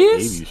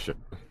serious?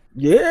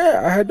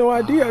 Yeah, I had no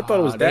idea. I thought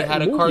it was that. They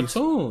had a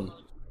cartoon.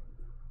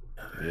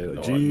 Yeah,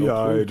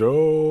 G.I.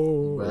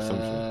 Joe.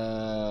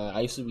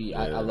 I used to be. Yeah.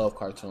 I love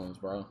cartoons,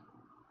 bro.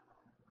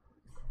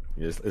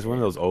 Yeah, it's one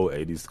of those old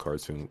 '80s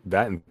cartoons.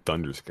 That and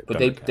Thundercats. But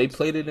they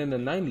played it in the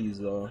 '90s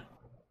though.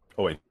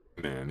 Oh wait,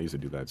 man, they used to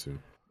do that too.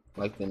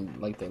 Like the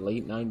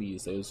late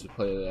 '90s, they used to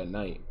play it at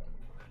night.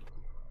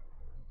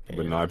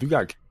 But no, if you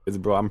got kids,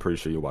 bro, I'm pretty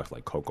sure you watch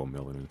like Coco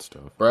Melon and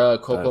stuff. Bro,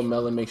 Coco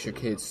Melon makes your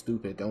kids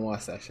stupid. Don't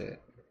watch that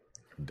shit.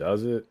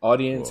 Does it?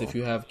 Audience, if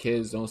you have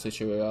kids, don't sit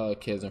your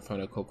kids in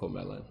front of Coco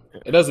Melon.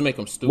 It doesn't make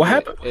them stupid. What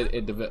happened?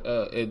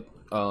 It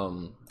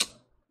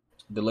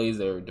delays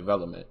their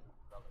development.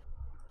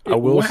 I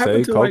will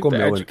say to, Coco like, the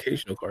Melon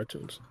educational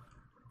cartoons.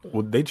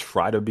 Well, they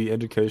try to be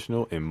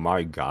educational, and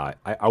my God,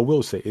 I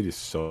will say it is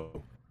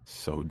so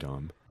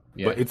dumb.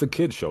 Yeah. But it's a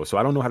kid show, so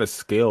I don't know how to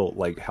scale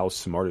like how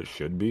smart it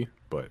should be.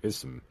 But it's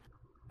some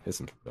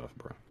stuff,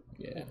 bro.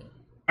 Yeah,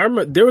 I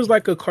remember there was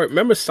like a cart.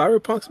 Remember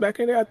Cyberpunks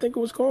back in there? I think it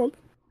was called.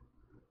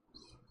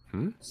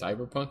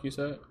 Cyberpunk, you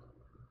said?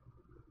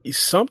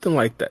 Something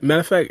like that.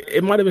 Matter of fact,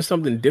 it might have been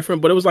something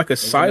different, but it was like a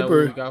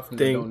cyber we got from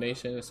thing. The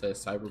donation, it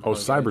says Cyberpunk. Oh,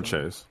 Cyber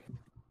Chase.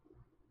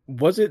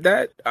 Was it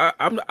that?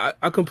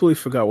 I completely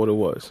forgot what it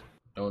was.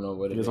 I don't know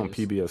what it is. It was on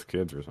PBS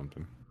Kids or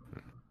something.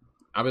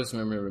 I just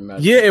remember.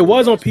 Yeah, it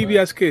was on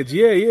PBS Kids.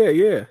 Yeah.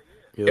 It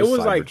was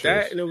like Chase.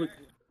 that, and it was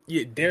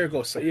there it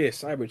goes. Yeah,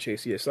 Cyber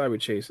Chase. Yeah, Cyber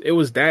Chase. It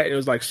was that, and it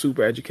was like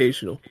super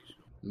educational.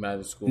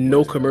 Magic School.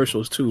 No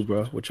commercials too,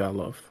 bro, which I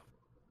love.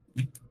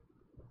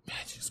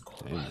 Magic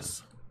School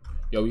Bus.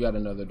 Yo, we got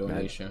another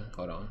donation.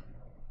 Hold on.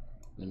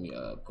 Let me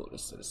pull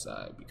this to the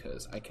side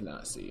because I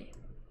cannot see.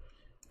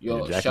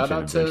 Yo, shout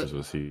out to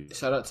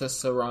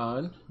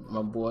Saran,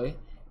 my boy.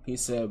 He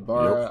said,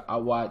 "Bar, I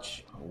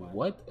watch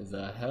what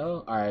the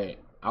hell? All right,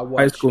 I watch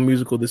High School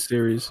Musical the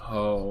series.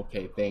 Oh,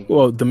 okay, thank you.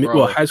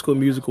 Well, High School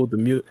Musical the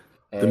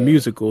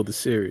musical the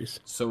series.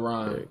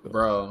 Saran,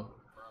 bro,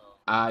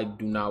 I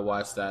do not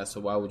watch that. So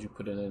why would you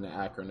put it in an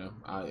acronym?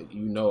 I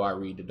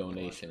read the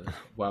donation.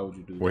 Why would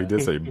you do that? Well, he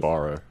did say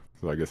Bara,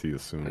 so I guess he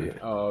assumed. Yeah.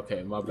 Oh,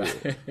 okay, my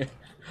bad.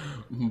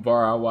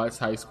 Bar, I watch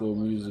High School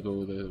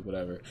Musical,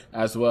 whatever.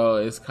 As well,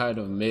 it's kind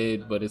of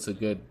mid, but it's a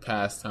good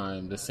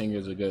pastime. The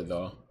singers are good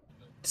though.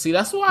 See,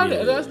 that's why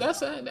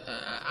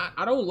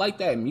I don't like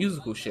that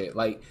musical shit.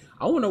 Like,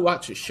 I want to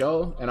watch a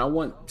show and I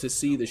want to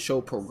see the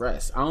show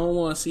progress. I don't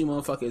want to see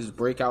motherfuckers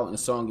break out in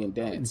song and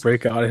dance.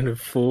 Break out in a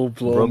full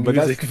blown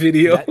music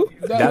video.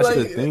 That's like,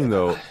 the thing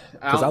though,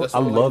 because I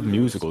love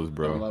musicals,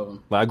 bro. Love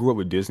them. Like, I grew up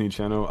with Disney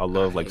Channel. I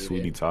love like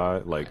Sweetie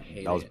Todd. Like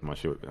that was my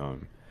shit.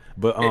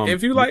 But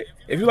if you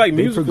like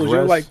musicals,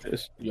 you'll like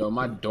this. Yo,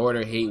 my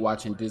daughter hate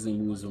watching Disney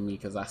movies with me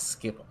because I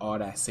skip all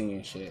that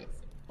singing shit.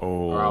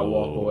 Oh, or I'll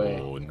walk away.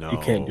 No. You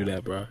can't do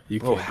that, bro.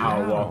 You can't.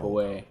 I'll walk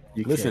away.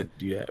 Listen, can't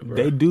do that, bro.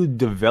 They do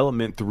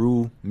development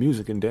through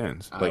music and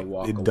dance. Like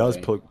it does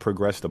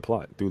progress the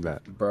plot through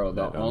that. Bro,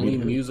 the only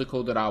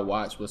musical that I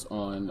watched was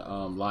on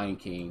Lion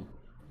King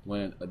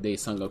when they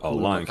sung Hakuna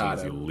Matata. Lion King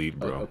is elite,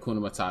 bro. Hakuna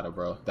Matata,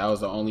 bro.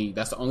 That's the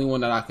only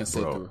one that I can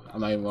sit through.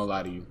 I'm not even gonna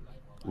lie to you.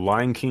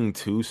 Lion King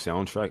 2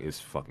 soundtrack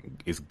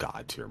is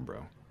god tier,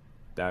 bro.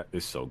 That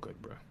is so good,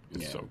 bro.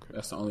 It's so good.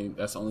 That's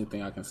the only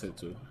thing I can sit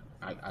to.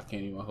 I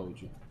can't even hold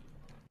you.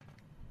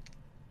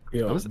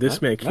 Yo,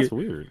 that's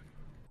weird.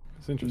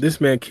 That's interesting.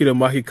 This man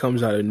Kitamaki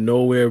comes out of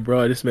nowhere,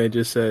 bro. This man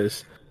just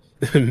says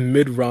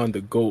mid-Ron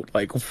the GOAT.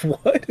 Like,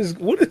 what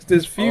is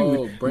this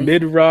feud?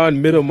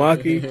 Mid-Ron,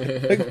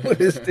 Mitamaki? Like, what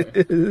is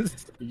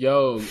this?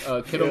 Yo,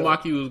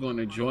 Kitamaki was going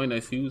to join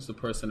us. He was the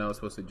person that was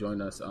supposed to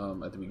join us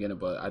at the beginning,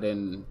 but I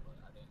didn't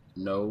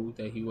know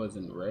that he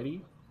wasn't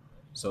ready.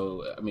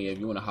 So, I mean, if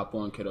you want to hop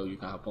on, kiddo, you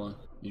can hop on.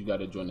 You got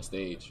to join the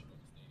stage.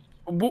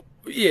 Well,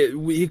 yeah,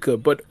 he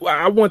could, but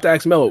I want to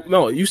ask Melo.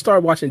 Melo, you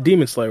started watching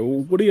Demon Slayer.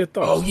 What are your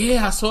thoughts? Oh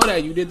yeah, I saw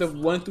that. You did the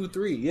 1 through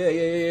 3.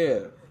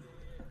 Yeah.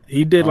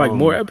 He did like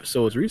more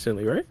episodes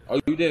recently, right? Oh,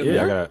 you did?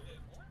 Yeah, more?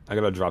 I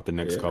gotta drop the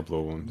next couple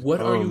of ones.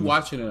 What are you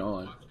watching it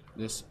on?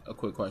 This a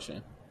quick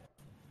question.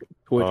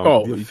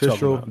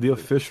 The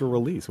official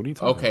release. What are you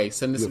talking about? Okay,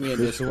 send this to me in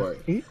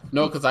Discord.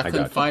 No, because I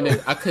couldn't find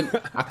it. I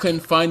couldn't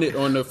find it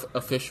on the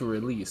official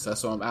release.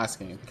 That's what I'm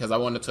asking because I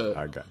wanted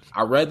to.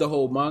 I read the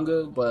whole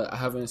manga, but I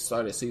haven't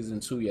started season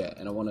 2 yet,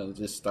 and I want to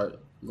just start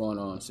going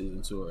on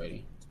season 2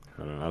 already.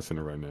 I'll send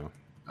it right now.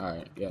 All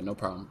right, yeah, no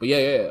problem. But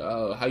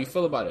yeah. How you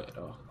feel about it?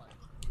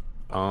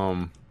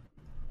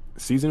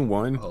 Season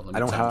 1. I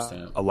don't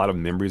have a lot of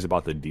memories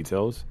about the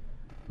details,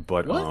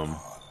 but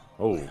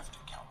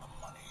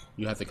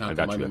You have to count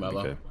the money,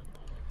 Mello.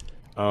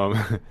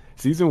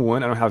 Season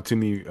 1, I don't have too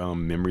many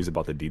memories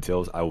about the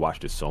details. I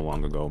watched it so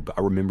long ago, but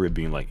I remember it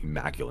being like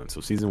immaculate.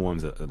 So season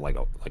 1's like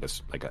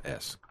a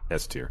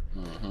S tier.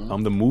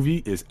 Mm-hmm. The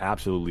movie is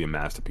absolutely a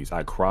masterpiece.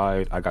 I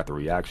cried. I got the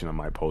reaction. I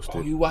might post it.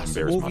 Oh, you watched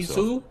the movie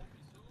too?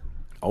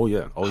 Oh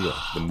yeah.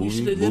 The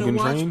movie Mugen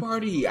Train.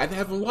 Party. I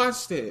haven't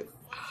watched it.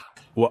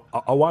 Well,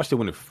 I watched it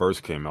when it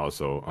first came out,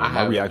 so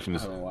my reaction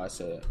is. I haven't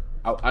watched it.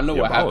 I know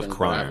what happened. I was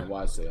crying. I haven't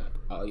watched it.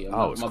 Oh yeah,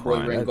 I was my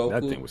crying. boy Ren Goku.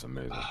 That thing was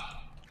amazing.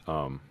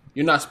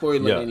 You're not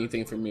spoiling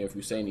anything for me if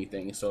you say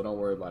anything, so don't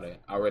worry about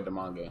it. I read the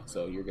manga,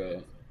 so you're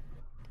good.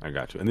 I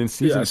got you. And then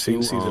season 2.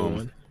 Season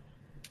 1.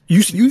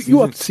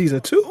 You up to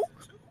season 2?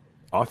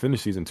 I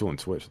finished season 2 on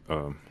Twitch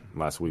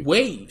last week.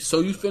 Wait, so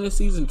you finished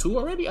season 2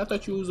 already? I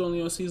thought you was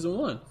only on season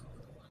 1.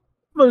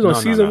 I was on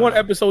season 1,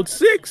 episode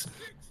 6.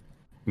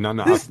 No.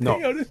 But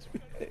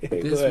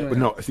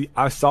no, see,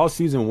 I saw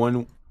season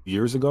 1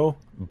 years ago,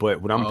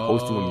 but what I'm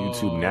posting on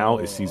YouTube now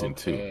is season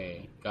 2.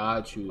 Okay,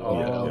 got you. Yeah,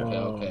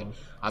 Okay.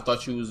 I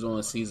thought you was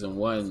on season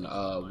 1,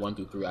 1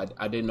 through 3.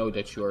 I didn't know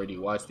that you already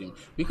watched them.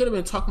 We could have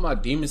been talking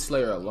about Demon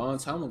Slayer a long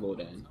time ago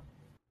then.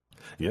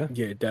 Yeah,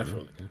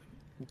 definitely.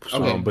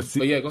 Okay, but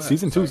yeah, go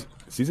ahead.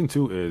 Season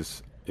two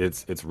is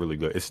it's really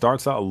good. It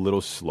starts out a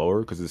little slower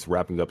because it's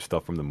wrapping up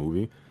stuff from the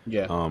movie.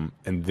 Yeah.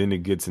 And then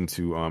it gets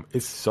into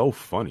it's so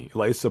funny.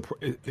 Like it's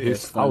funny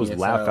I was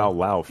laugh out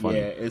loud funny.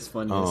 Yeah, it's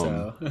funny as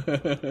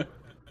hell.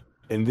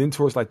 And then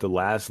towards like the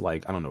last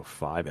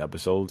 5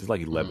 episodes, it's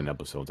like 11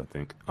 episodes I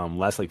think.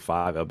 Last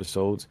 5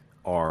 episodes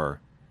are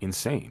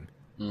insane,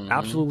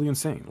 absolutely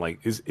insane. Like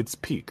it's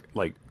peak.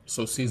 Like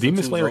so season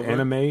Demon Slayer over?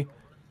 anime.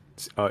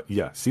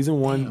 Season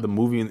 1, the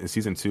movie, and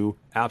season 2,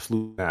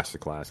 absolute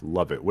masterclass.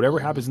 Love it. Whatever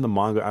happens in the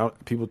manga,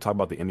 people talk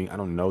about the ending. I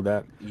don't know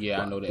that.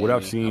 Yeah, I know that. What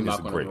I've seen is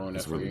great.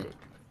 It's really good.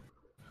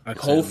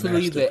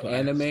 Hopefully, the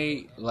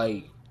anime,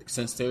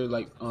 since they're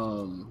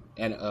an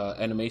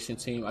animation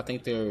team, I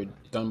think they're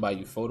done by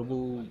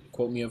Ufotable.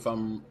 Quote me,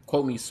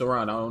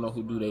 Saran. I don't know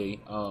who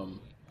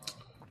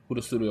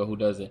the studio who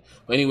does it.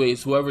 But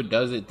anyways, whoever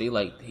does it,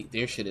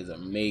 their shit is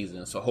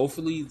amazing. So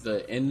hopefully,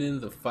 the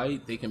ending, the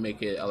fight, they can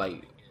make it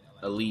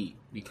elite,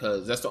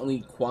 because that's the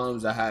only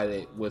qualms I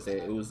had with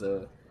it. It was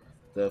the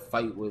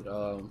fight with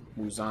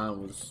Muzan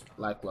was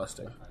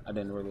lackluster. I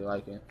didn't really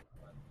like it.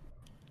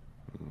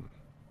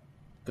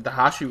 But the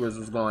Hashiras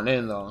was going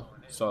in though,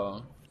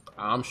 so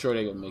I'm sure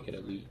they would make it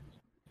elite.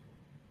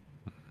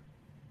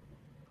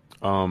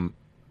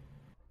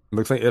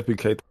 Looks like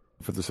FBK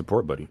for the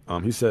support, buddy.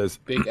 He says,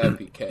 "Big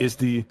FBK is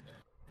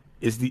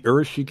the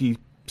Urashiki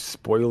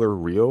spoiler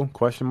real?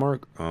 Question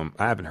mark. I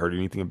haven't heard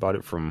anything about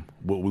it from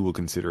what we would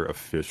consider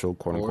official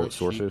quote unquote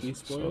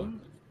sources. So,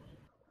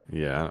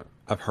 yeah,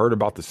 I've heard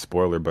about the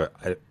spoiler, but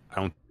I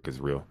don't think it's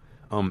real.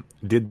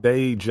 Did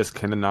they just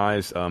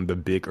canonize the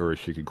big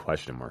Urashiki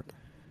question mark?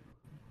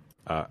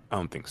 I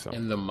don't think so.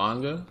 In the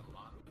manga?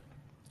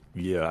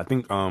 Yeah, I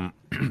think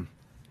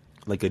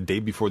like a day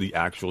before the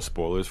actual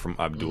spoilers from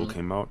Abdul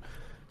came out,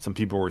 some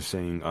people were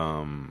saying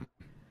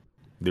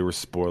there were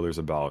spoilers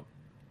about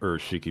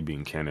Urashiki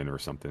being canon or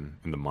something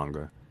in the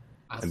manga.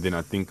 And then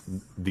I think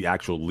the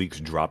actual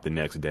leaks dropped the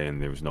next day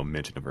and there was no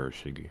mention of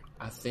Urashiki.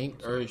 I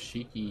think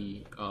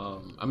Urashiki,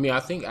 I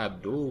think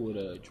Abdul would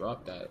have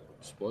dropped that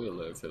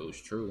spoiler if it was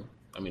true.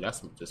 I mean,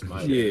 that's just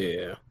my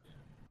opinion.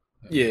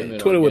 Yeah,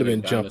 Twitter would have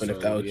been jumping if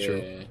that was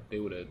true. They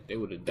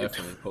would have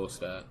definitely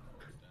posted that.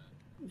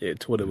 Yeah,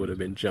 Twitter would have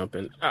been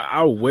jumping.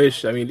 I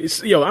wish. I mean,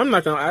 I'm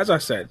not gonna. As I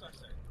said,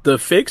 the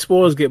fake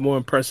spoilers get more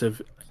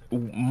impressive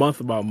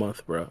month by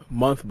month, bro.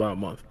 Month by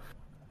month.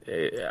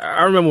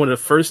 I remember when the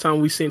first time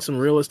we seen some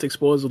realistic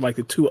spoilers with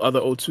the 2 other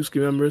Otsuki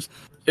members.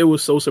 It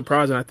was so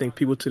surprising. I think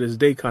people to this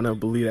day kind of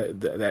believe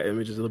that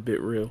image is a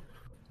bit real.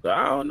 But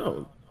I don't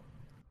know.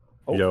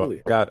 Hopefully.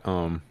 Yo, I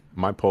got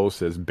my poll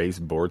says base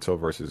Boruto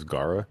versus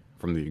Gaara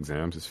from the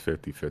exams is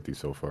 50-50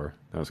 so far.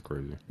 That's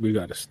crazy. We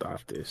gotta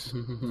stop this.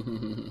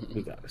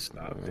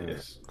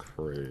 This.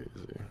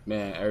 Crazy.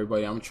 Man,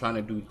 everybody, I'm trying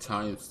to do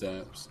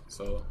timestamps,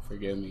 so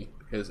forgive me.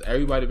 Because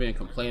everybody been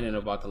complaining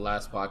about the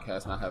last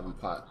podcast not having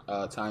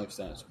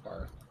timestamps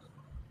part.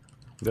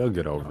 They'll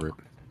get over it.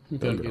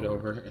 They'll get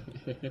over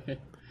it.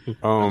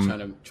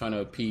 I'm trying to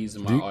appease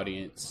my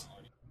audience.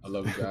 I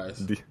love you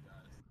guys.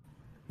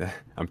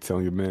 I'm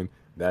telling you, man,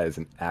 that is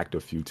an act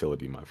of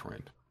futility, my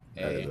friend.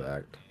 That is an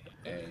act.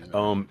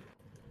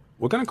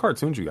 What kind of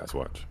cartoons you guys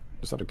watch?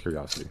 Just out of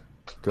curiosity,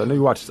 because I know we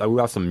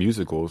watched some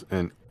musicals,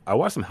 and I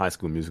watched some High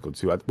School Musical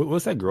too.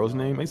 What's that girl's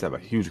name? I used to have a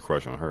huge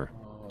crush on her.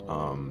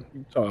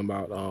 You talking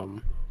about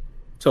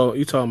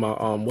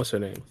what's her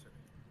name?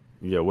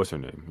 Yeah, what's her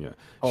name? Yeah.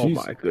 She's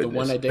my goodness. The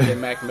one that dated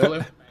Mac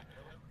Miller.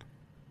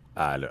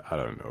 I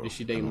don't know. Did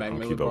she date Mac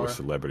Miller? Keep up with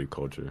celebrity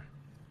culture.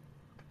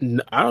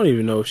 I don't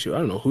even know I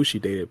don't know who she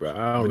dated, bro.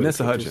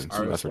 Vanessa Hudgens.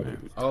 That's her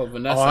name. Oh,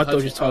 Vanessa I Hudgens.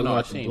 thought you were talking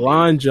about the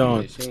blonde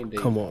John.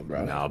 Come on,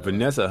 bro. Nah,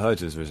 Vanessa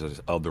Hudgens was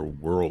just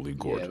otherworldly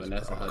gorgeous. Yeah,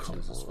 Vanessa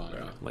Hudgens is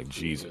fine. Like,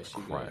 Jesus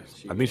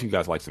Christ. I think she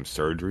got some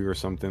surgery or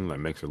something that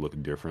makes her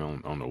look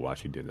different. I don't know why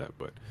she did that,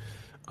 but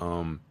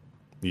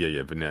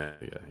yeah, Vanessa.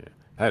 Yeah.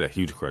 I had a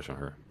huge crush on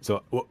her.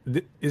 So,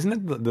 isn't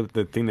it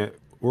the thing that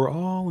we're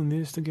all in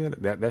this together?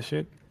 That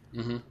shit?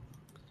 Mm-hmm.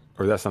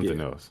 Or that's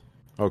something else?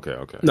 Okay.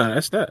 No,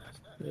 that's that.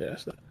 Yeah,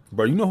 that's that.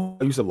 Bro, you know who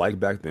I used to like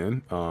back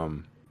then?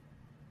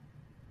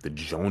 The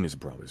Jonas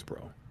Brothers,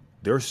 bro.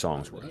 Their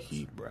songs were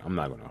heat, bro. I'm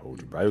not gonna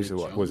hold you, bro. I used to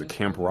was it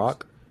Camp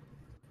Rock?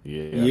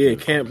 Yeah,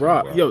 Camp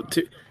Rock. Yo,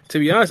 to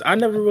be honest, I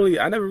never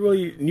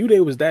really knew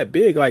they was that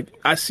big. Like,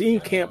 I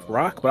seen Camp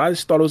Rock, but I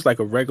just thought it was like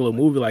a regular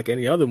movie, like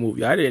any other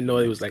movie. I didn't know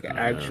it was like an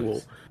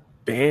actual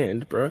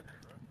band, bro.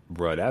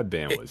 Bro, that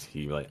band was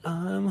like,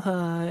 I'm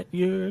hot,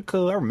 you're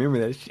cool. I remember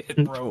that shit,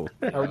 bro.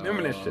 I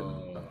remember that shit.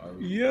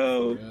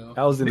 Yo,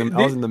 I was in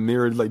the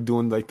mirror like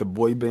doing like the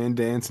boy band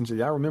dance and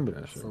shit. I remember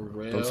that shit. For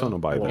real? Don't tell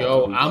nobody that.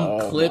 Yo,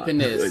 I'm clipping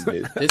this.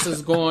 This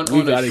is going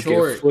on a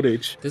short.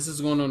 Footage. This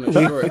is going on a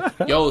short.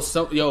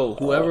 Yo,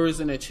 whoever is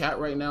in the chat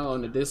right now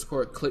on the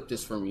Discord, clip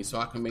this for me so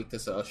I can make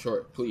this a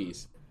short,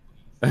 please.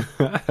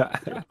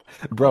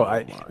 Bro, Oh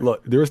I my.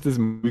 look. There's this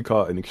movie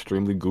called An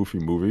Extremely Goofy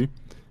Movie,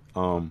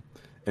 um,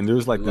 and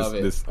there's like Love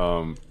it.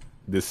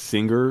 this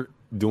singer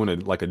doing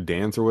a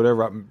dance or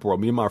whatever. Bro,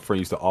 me and my friend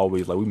used to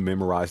always like we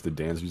memorized the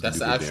dance. We used to That's do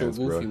the the actual dance,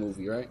 Goofy bro.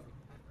 movie, right?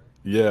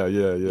 Yeah.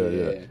 Yeah.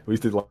 We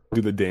used to like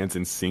do the dance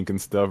in sync and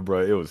stuff,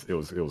 bro. It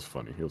was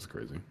funny. It was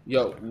crazy.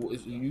 Yo,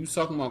 you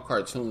talking about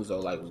cartoons though?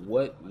 Like,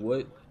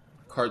 what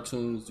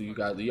cartoons do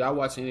y'all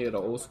watch any of the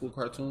old school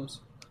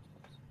cartoons?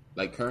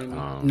 Like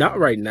currently? Not Um,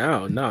 right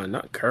now. No,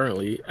 not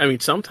currently. I mean,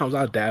 sometimes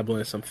I'll dabble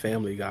in some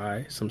Family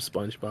Guy, some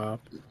SpongeBob.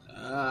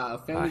 I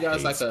Family Guy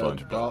is hate like a SpongeBob.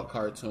 adult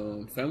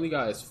cartoon. Family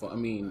Guy is fun. I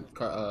mean,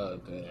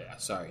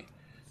 sorry,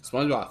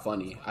 SpongeBob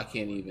funny. I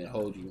can't even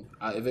hold you.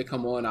 If it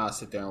come on, I'll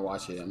sit there and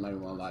watch it. I'm not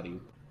even gonna lie to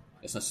you.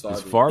 It's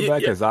As nostalgic. far Yeah,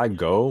 back yeah. as I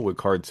go with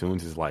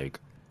cartoons is like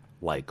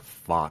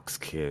Fox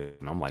Kid,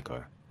 and I'm like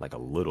a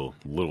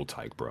little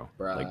tyke, bro.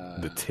 Like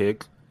the Bruh.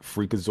 Tick,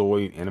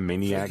 Freakazoid,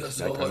 Animaniacs,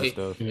 that kind of Freakazoid,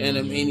 stuff.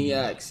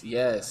 Animaniacs,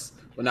 yes.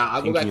 But now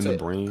I'll go Pinky back and the to.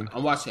 Brain.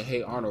 I'm watching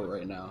Hey Arnold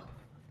right now.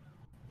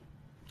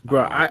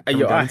 Bro, I never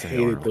yo, got I into Hey hated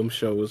Arnold. them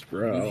shows,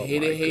 You bro. Oh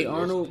my hated Hey goodness.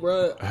 Arnold,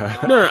 bro?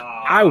 No, no,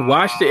 I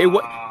watched it.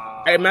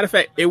 As a matter of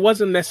fact, it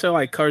wasn't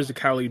necessarily like Courage the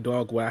Cowardly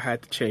Dog where I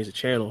had to change the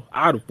channel.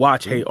 I'd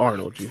watch Hey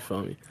Arnold. You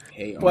feel me?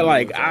 Hey But Arnold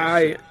like, was that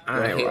shit.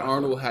 Bro, I ain't Hey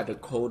rocking with. Arnold had the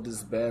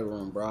coldest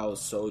bedroom, bro. I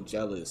was so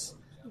jealous.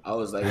 I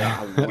was like, yo,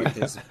 I want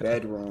his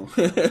bedroom.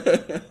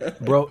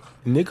 Bro,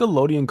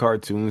 Nickelodeon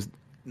cartoons,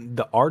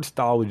 the art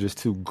style was just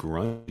too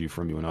grungy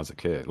for me when I was a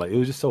kid. Like it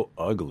was just so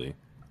ugly.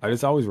 I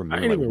just always I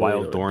remember ain't like even really Wild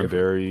know the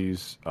difference.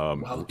 Thornberries.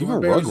 Wow,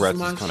 Even Thornberries was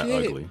Rugrats is my kind of shit.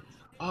 ugly.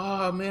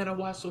 Oh man, I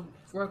watched the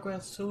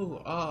Rugrats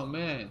too. Oh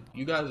man,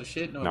 you guys are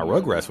shitting on Now me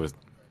right now,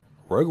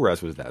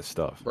 Rugrats was that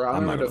stuff. bro. I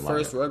I'm not remember the gonna lie.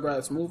 first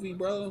Rugrats movie,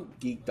 bro.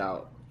 Geeked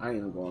out. I ain't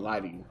even gonna lie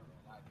to you.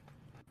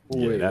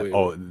 Yeah, Wait, that. wait,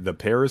 Oh, wait. the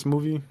Paris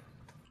movie.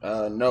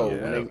 No,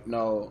 when Yeah, they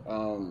no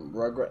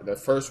Rugrat the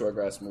first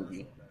Rugrats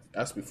movie.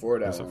 That's before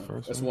that that's the one.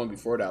 first That's the one. one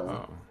before that one.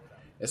 Oh,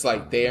 It's I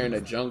like don't they're in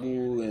the remember.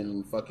 jungle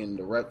and fucking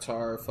the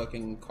reptar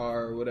fucking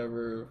car or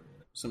whatever,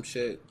 some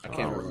shit. I I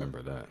can't don't remember.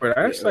 remember that. Bro,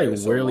 Yeah, that's like it's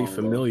so weirdly long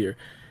ago. familiar.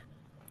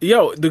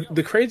 Yo,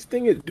 the crazy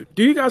thing is,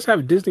 do you guys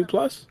have Disney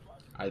Plus?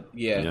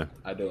 Yeah, Yeah.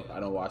 I do. I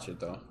don't watch it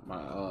though. My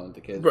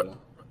the kids Bro, do.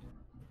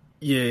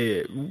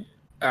 yeah,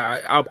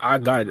 I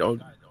got it. Oh,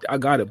 I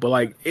got it. But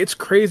like, it's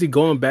crazy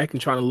going back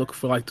and trying to look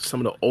for like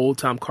some of the old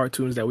time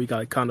cartoons that we got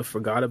like, kind of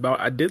forgot about.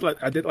 I did like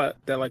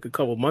that like a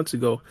couple months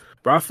ago,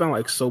 but I found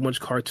like so much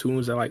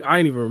cartoons that like I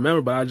didn't even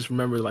remember, but I just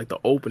remember like the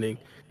opening.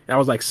 And I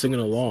was like singing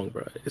along,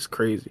 bro. It's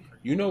crazy.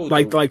 You know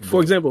Like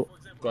for Bro, example,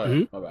 Go ahead.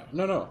 mhm. My bad.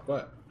 No. Go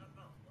ahead.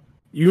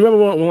 You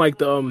remember when like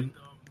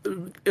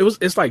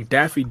it's like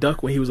Daffy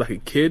Duck when he was like a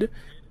kid.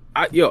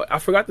 I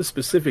forgot the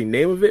specific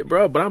name of it,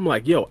 bro. But I'm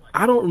like, yo,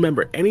 I don't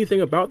remember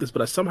anything about this,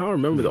 but I somehow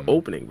remember the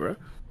opening, bro.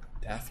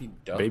 Daffy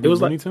Duck It Baby was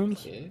was like, Looney a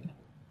Tunes. kid.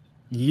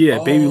 yeah,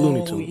 Baby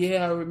Looney Oh Tunes.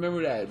 yeah, I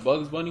remember that.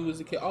 Bugs Bunny was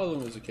a kid. All of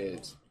them was a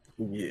kids.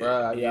 Yeah,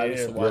 Bruh, yeah, I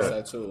used yeah, to watch bro. Yeah.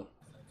 that too.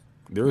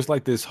 There was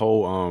like this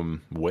whole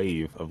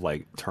wave of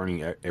like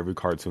turning every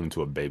cartoon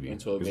into a baby.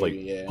 Into a It's like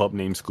baby, yeah. Pup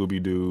Named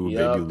Scooby Doo,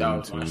 Baby Yup, that Looney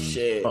was my Tunes.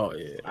 shit. Oh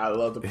yeah, I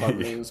love the pup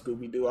named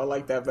Scooby Doo. I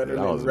like that better That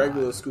than was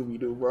regular mine. Scooby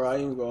Doo, bro. I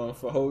ain't going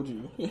to hold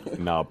you.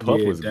 Nah,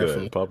 Pup yeah, was good.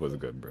 definitely, Pup was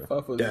good, bro.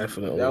 Puff was that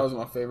definitely. was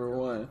my favorite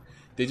one.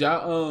 Did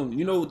y'all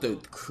you know what the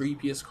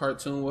creepiest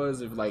cartoon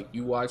was if like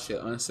you watch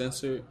it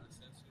uncensored?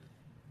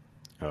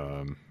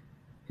 Um,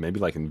 Maybe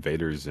like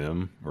Invader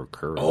Zim or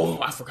Oh,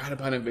 Courage. I forgot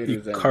about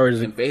Invader Zim.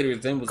 Cars, Invader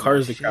Zim was my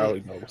Cars the shit.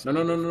 Cowardly Dog was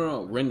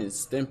No. Ren and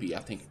Stimpy. I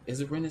think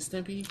is it Ren and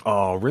Stimpy?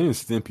 Oh, Ren and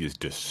Stimpy is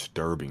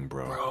disturbing,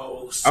 bro.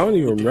 Bro, I don't so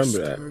even remember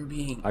that.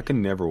 disturbing. I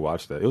can never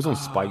watch that. It was on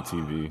Spike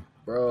TV.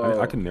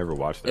 I Bro, can never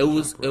watch it that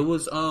was junk, it bro.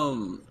 was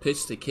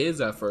pitched to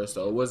kids at first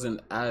though. It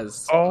wasn't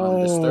as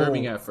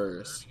disturbing Oh, at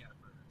first.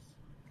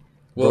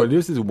 Bro, Well,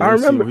 there's this I one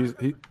scene remember. where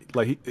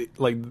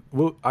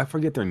well, I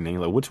forget their name.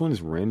 Like, which one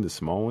is Ren, the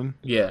small one?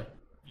 yeah.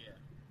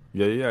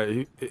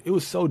 Yeah. It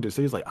was so dis.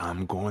 He's like,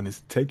 I'm going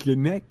to take your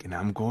neck and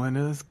I'm going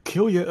to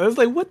kill you. I was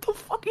like, what the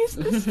fuck is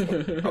this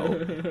shit,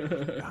 bro?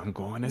 I'm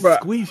going to Bro,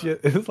 squeeze you.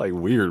 It's like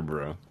weird,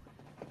 bro.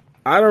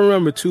 I don't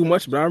remember too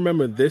much, but I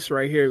remember this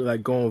right here,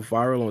 like going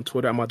viral on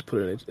Twitter. I'm about to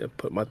put it in,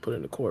 about to put it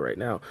in the core right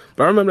now.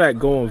 But I remember that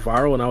going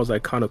viral, and I was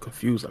like kind of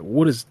confused. Like,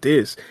 what is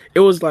this?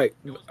 It was like,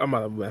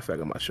 matter of fact,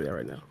 I'm about to show you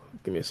right now.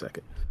 Give me a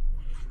second.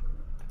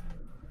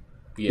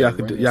 Yeah,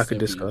 Y'all could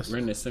discuss.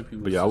 Ren and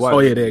Stimpy But was yeah, I just Oh watched.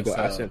 yeah, creepy there you as go.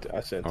 I hell. sent it.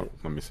 I sent Oh, it.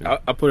 let me see.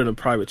 I put it in a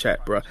private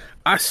chat, bro.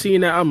 I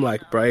seen that. I'm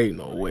like, bro, ain't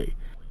no way.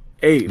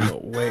 Ain't no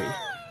way.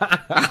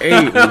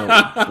 Ain't no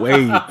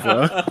way,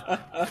 bro.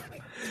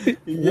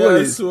 What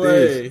Yes is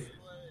this? way.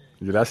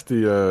 Yeah, that's the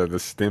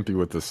Stimpy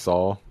with the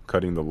saw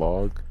cutting the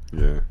log.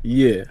 Yeah.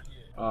 Yeah.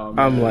 Oh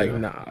I'm like, man,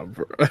 nah,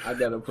 bro. I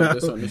gotta put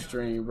this on the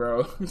stream,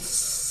 bro.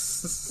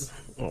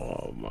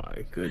 Oh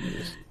my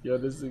goodness. Yo,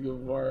 this is a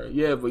good part.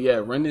 Yeah, but yeah,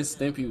 Ren and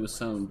Stimpy was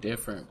something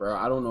different, bro.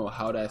 I don't know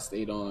how that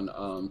stayed on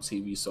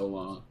TV so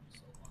long.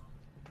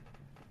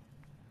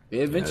 They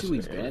eventually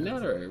that's banned crazy.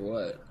 that or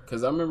what?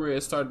 Because I remember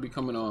it started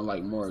becoming on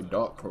like more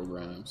adult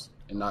programs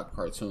and not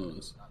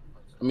cartoons.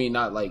 I mean,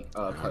 not like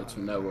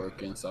Cartoon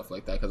Network and stuff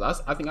like that.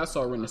 Because I think I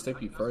saw Ren and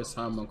Stimpy first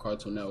time on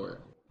Cartoon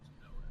Network.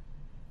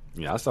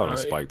 Yeah, I saw it on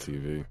Spike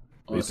TV.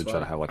 They used to try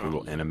to have like a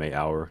little anime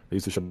hour. They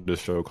used to show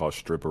this show called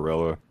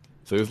Stripperella.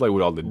 So it was like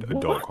with all the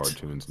adult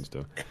cartoons and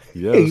stuff.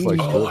 Yeah, it's like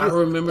I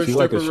remember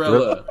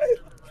Stripperella.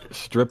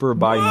 Stripper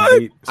by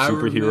night,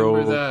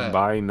 superhero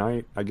by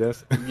night, I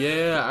guess.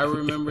 Yeah, I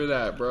remember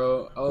that,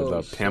 bro. Oh,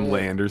 with Pamela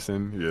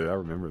Anderson. Yeah, I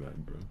remember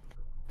that, bro.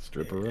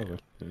 Stripperella.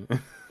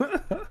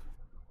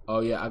 Oh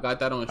yeah, I got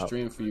that on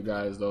stream for you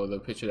guys though. The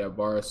picture that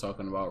Bar is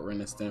talking about, Ren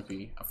and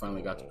Stimpy. I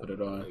finally got to put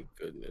it on. My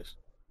goodness.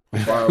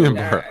 Bar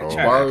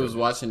was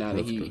watching that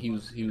and he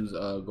was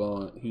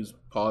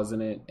pausing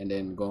it and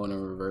then going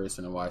in reverse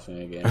and then watching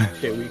it again.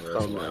 Here we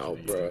come out,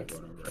 bro.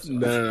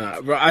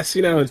 Nah, bro. I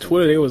seen that on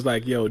Twitter. It was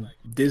like, yo,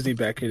 Disney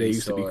back in the day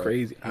used to be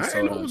crazy. I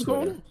didn't know what was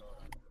going on.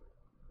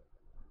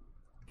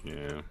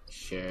 Yeah.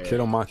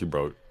 Kiddo Maki,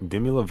 bro.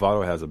 Demi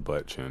Lovato has a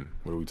butt chin.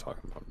 What are we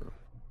talking about, bro?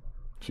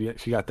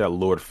 She got that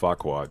Lord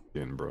Farquaad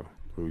chin, bro.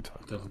 What are we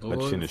talking about?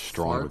 That chin is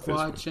strong with this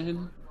one.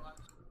 Chin?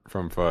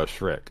 From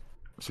Shrek.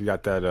 She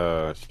got that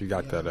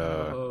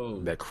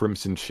that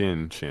crimson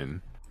chin.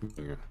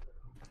 Yeah.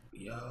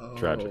 Yo.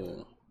 Tragic.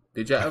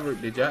 Did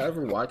y'all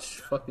ever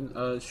watch fucking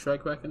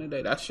Shrek back in the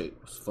day? That shit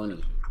was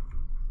funny.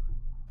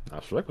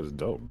 Nah, Shrek was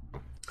dope.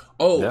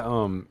 Oh, that,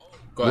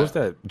 what was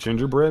that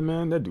gingerbread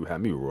man? That dude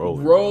had me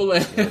rolling.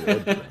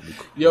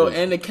 Yo,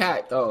 and the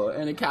cat though.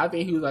 And the cat, I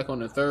think he was like on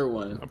the third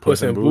one.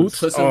 Puss in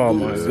Boots. Oh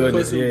my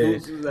goodness, yeah.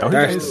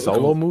 That's a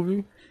solo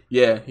movie.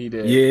 Yeah, he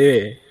did.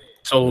 Yeah.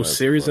 So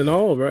series and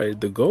all, right?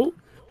 The GOAT.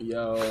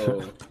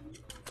 Yo,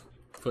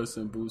 Puss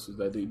in Boots was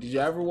that dude. Did you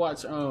ever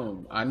watch?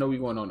 I know we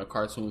going on a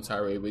cartoon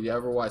tirade, but you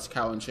ever watch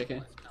Cow and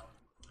Chicken?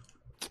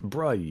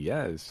 Bruh,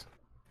 yes,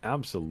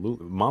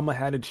 absolutely. Mama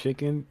had a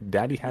chicken,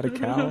 Daddy had a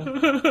cow,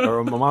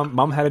 or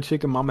mom had a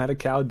chicken, Mama had a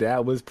cow.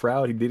 Dad was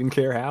proud, he didn't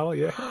care how.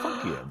 Yeah,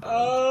 fuck yeah,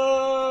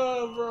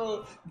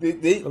 bro.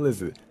 Bro,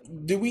 listen.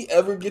 Did we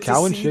ever get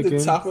to see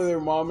the top of their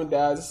mom and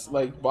dad's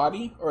like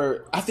body?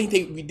 Or I think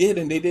we did,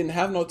 and they didn't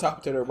have no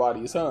top to their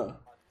bodies, huh?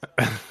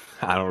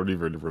 I don't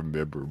even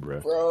remember,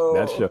 bro.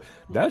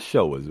 That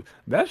show was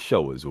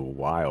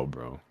wild,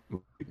 bro.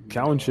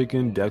 Cow and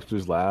Chicken,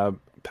 Dexter's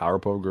Lab,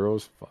 Powerpuff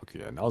Girls. Fuck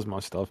yeah, that was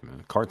my stuff,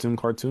 man.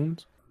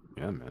 Cartoons.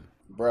 Yeah, man.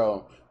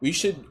 Bro, we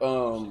should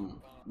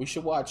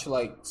watch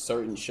like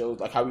certain shows,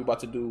 like how we about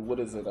to do. What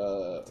is it?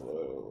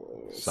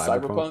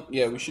 Cyberpunk.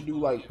 Yeah, we should do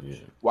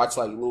watch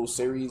like little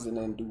series and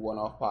then do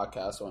one-off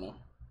podcasts on them.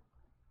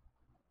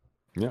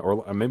 Yeah,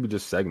 or maybe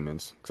just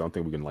segments, because I don't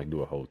think we can like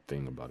do a whole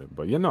thing about it.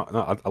 But yeah, no,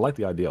 I like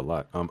the idea a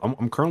lot.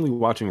 I'm currently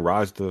watching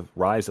Rise of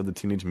the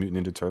Teenage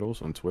Mutant Ninja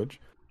Turtles on Twitch.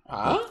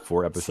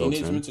 4 episodes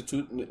in.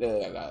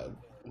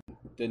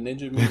 The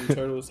Ninja Mutant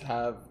Turtles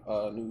have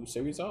a new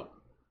series out?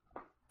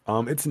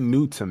 It's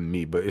new to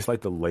me, but it's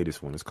like the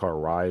latest one. It's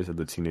called Rise of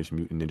the Teenage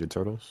Mutant Ninja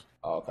Turtles.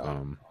 Oh, okay.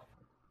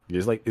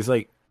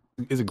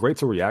 It's great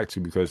to react to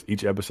because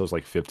each episode is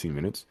like 15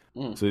 minutes.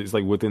 So it's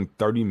like within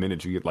 30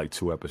 minutes you get like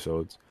 2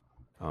 episodes.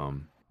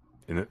 And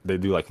they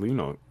do like,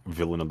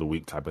 villain of the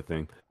week type of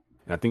thing.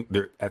 And I think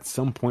there at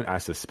some point I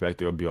suspect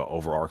there'll be an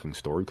overarching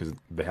story because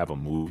they have a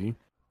movie.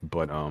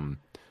 But no,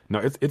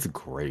 it's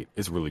great.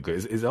 It's really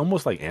good. It's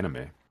almost like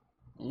anime.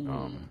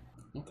 Okay.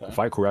 The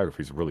fight choreography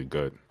is really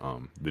good.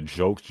 The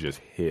jokes just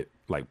hit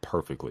like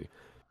perfectly.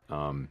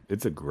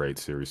 It's a great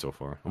series so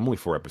far. I'm only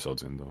 4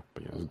 episodes in though,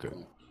 but yeah, it's good.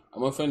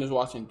 I'm gonna finish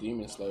watching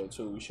Demon Slayer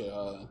too. We should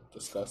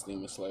discuss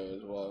Demon Slayer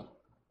as well.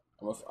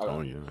 Oh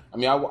yeah. I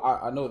mean,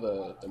 I know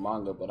the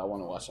manga, but I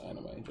want to watch the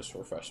anime just to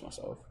refresh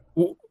myself.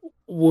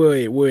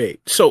 Wait.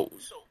 So,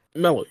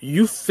 Mello,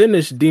 you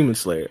finished Demon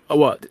Slayer? Oh,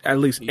 well, at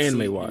least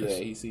anime wise. Yeah,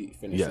 he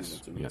finished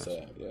season 2. Yes.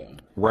 Yeah.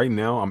 Right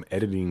now, I'm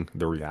editing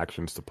the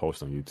reactions to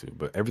post on YouTube,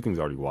 but everything's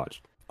already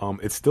watched.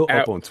 It's still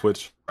up on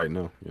Twitch right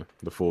now. Yeah,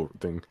 the full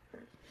thing.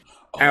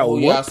 At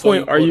what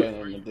point are you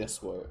in the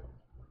Discord?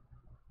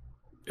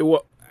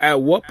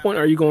 At what point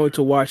are you going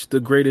to watch the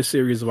greatest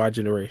series of our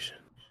generation?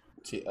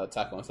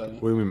 Attack on Titan.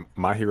 What do you mean,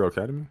 My Hero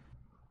Academy?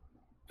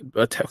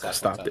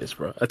 Stop this,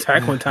 bro.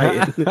 Attack on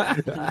Titan.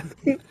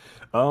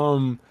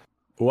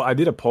 Well, I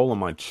did a poll on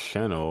my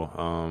channel,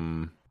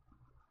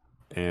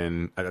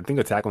 and I think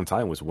Attack on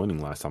Titan was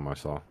winning last time I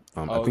saw.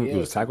 I think it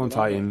was Attack on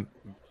Titan,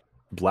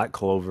 Black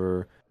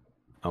Clover,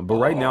 but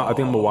right now I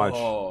think I'm gonna watch.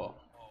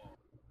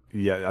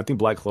 Yeah, I think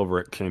Black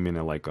Clover came in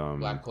at like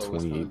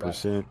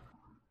 28%.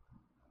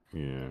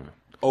 Yeah.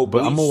 Oh,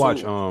 but I'm gonna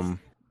watch.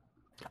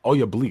 Oh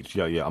yeah, Bleach.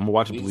 Yeah. I'm gonna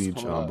watch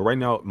Bleach. But right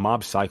now,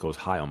 Mob Psycho is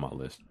high on my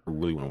list. I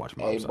really want to watch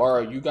Mob Psycho. Hey,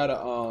 Bara, you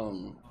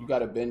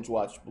gotta binge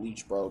watch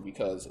Bleach, bro,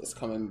 because it's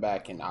coming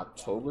back in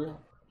October.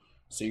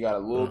 So you got a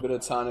little bit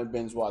of time to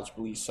binge watch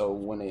Bleach. So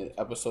when the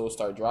episodes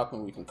start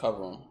dropping, we can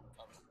cover them.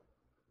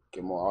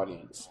 Get more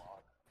audience.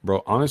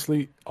 Bro,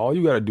 honestly, all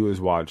you gotta do is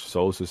watch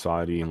Soul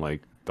Society and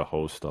like the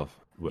whole stuff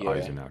with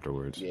Aizen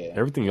afterwards. Yeah,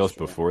 everything else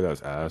before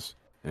that's ass.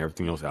 And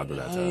everything else after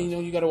that.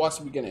 You gotta watch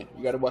the beginning.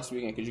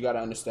 Because you gotta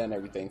understand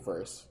everything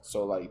first.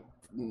 So like,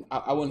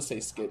 I wouldn't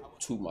say skip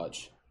too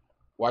much.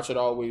 Watch it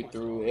all the way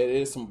through. It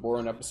is some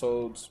boring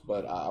episodes,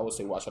 but I would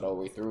say watch it all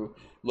the way through.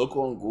 Look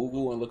on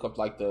Google and look up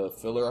like the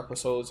filler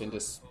episodes, and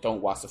just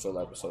don't watch the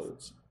filler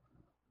episodes.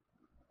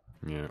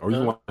 Yeah, or you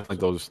can watch like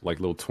those like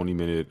little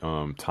 20-minute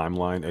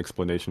timeline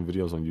explanation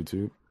videos on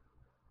YouTube.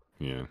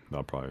 Yeah,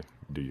 that'll probably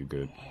do you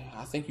good.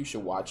 I think you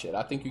should watch it.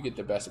 I think you get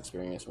the best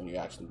experience when you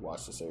actually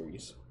watch the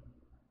series.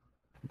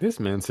 This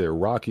man said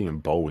Rocky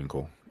and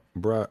Bullwinkle.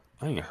 Bruh,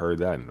 I ain't heard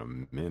that in a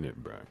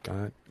minute, bruh.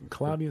 God,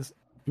 Claudius,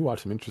 you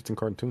watch some interesting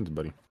cartoons,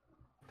 buddy.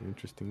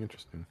 Interesting.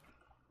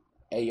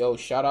 Hey, yo,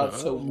 shout out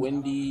to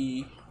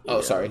Wendy.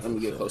 Oh, sorry, let me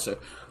get closer.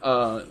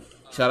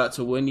 Shout out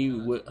to Wendy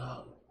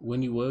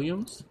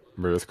Williams.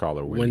 Bro, let's call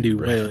her Wendy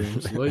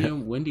Williams.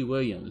 Wendy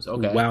Williams.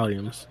 Okay.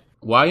 Williams.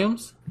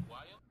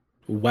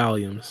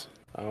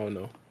 I don't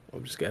know.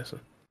 I'm just guessing.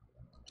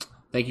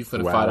 Thank you for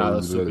the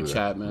 $5 super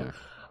chat, man.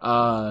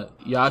 Yeah.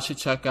 Y'all should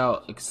check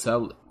out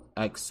Acceleracers.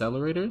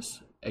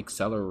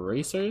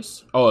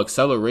 Oh,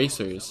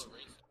 Acceleracers.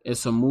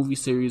 It's a movie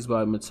series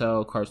by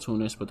Mattel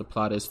cartoonists, but the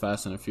plot is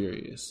Fast and the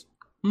Furious.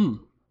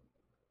 Acceleracers,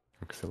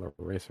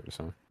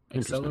 huh?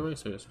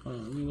 Acceleracers.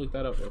 Let me look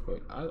that up real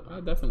quick.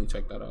 I'll definitely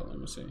check that out. Let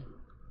me see.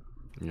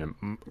 Yeah,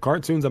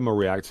 cartoons I'm gonna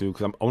react to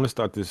because I want to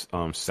start this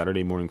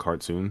Saturday morning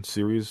cartoon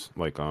series,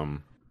 like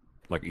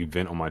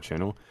event on my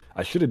channel.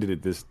 I should have did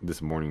it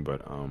this morning,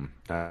 but I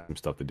had some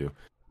stuff to do.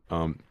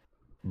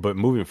 But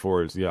moving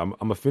forward, yeah, I'm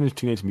gonna finish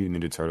Teenage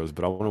Mutant Ninja Turtles,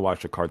 but I want to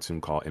watch a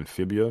cartoon called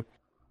Amphibia,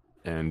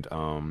 and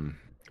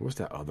what's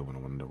that other one I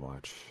wanted to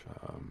watch?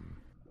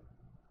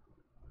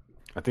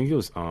 I think it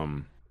was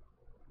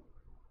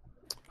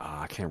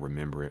I can't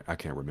remember it,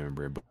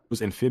 but it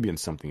was Amphibian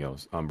something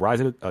else. Rise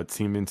of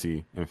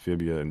TMNT,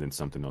 Amphibia, and then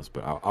something else,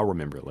 but I'll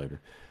remember it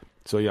later.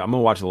 So yeah, I'm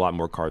gonna watch a lot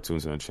more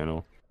cartoons on the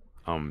channel.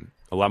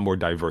 A lot more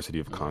diversity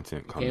of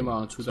content coming. Came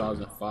out in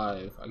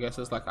 2005. I guess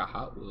it's like a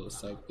Hot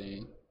Wheels type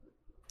thing.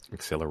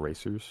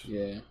 Acceleracers?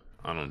 Yeah.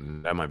 I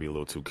don't. That might be a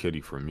little too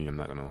kiddie for me. I'm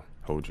not gonna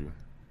hold you.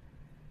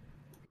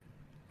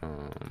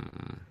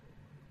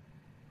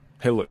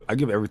 Hey, look, I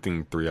give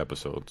everything 3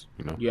 episodes.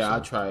 You know. Yeah, so,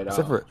 I'll try it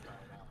out.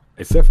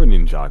 Except for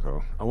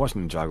Ninjago. I watched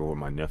Ninjago with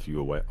my nephew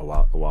a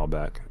while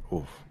back.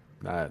 Oof,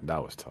 that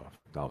was tough.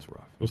 That was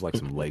rough. It was like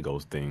some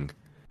Legos thing.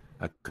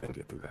 I couldn't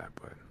get through that,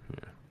 but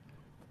yeah.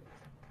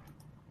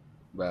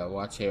 Bro,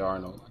 watch Hey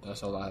Arnold.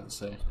 That's all I have to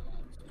say.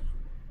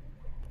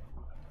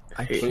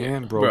 I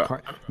can, bro.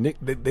 Nick,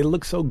 they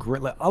look so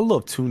great. Like, I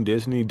love Toon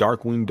Disney,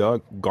 Darkwing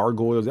Duck,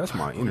 Gargoyles. That's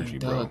my energy,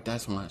 bro.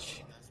 That's my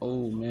shit.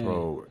 Oh man,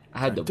 bro. I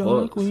had the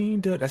books.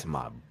 Darkwing Duck. That's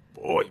my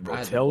boy, bro.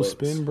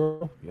 Tailspin,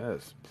 bro.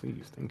 Yes,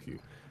 please, thank you.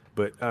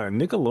 But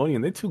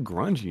Nickelodeon, they too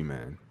grungy,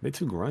 man. They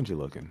too grungy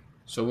looking.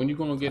 So when you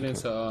gonna get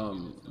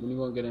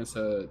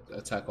into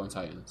Attack on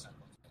Titans?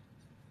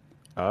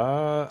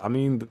 I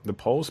mean, the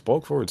poll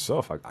spoke for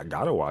itself. I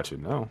gotta watch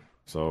it now.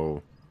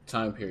 So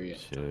time period.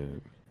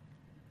 Shit.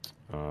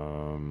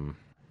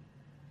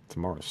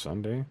 Tomorrow's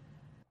Sunday.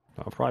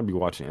 I'll probably be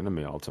watching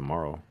anime all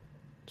tomorrow.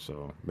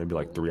 So maybe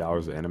like 3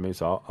 hours of anime.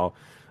 So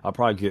I'll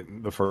probably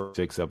get the first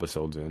 6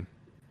 episodes in,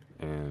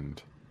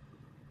 and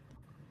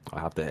I'll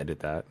have to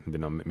edit that. And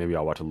then maybe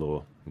I'll watch a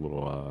little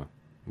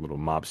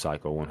Mob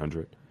Psycho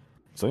 100.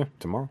 So yeah,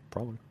 tomorrow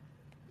probably.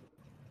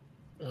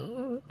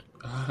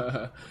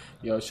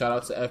 Yo, shout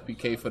out to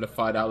FBK for the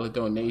 $5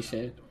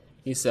 donation.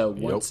 He said,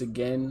 once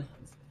again,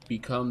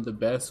 become the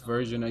best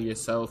version of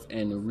yourself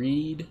and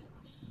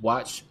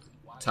watch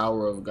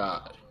Tower of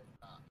God.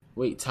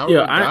 Wait, Tower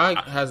of God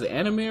has an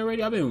anime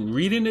already? I've been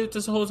reading it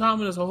this whole time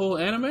and it's a whole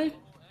anime?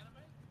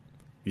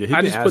 Yeah,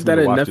 I just put that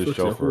in Netflix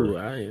and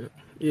Hulu.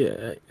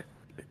 Yeah.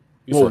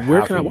 Well,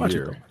 where can I watch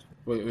it?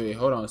 Wait,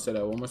 hold on. Say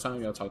that one more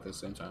time. Y'all talk at the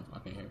same time. I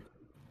can hear.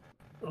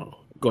 Oh,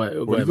 go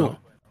ahead.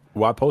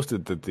 Well, I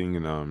posted the thing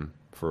in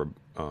for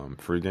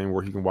free game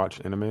where you can watch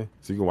anime,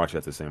 so you can watch it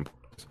at the same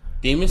place.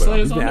 Demon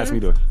Slayer's on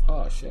there?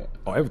 Oh shit!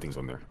 Oh, everything's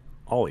on there.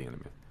 All the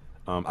anime.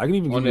 I can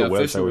even give you a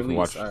website where you can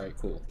watch. All right,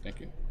 cool. Thank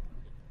you.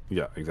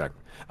 Yeah,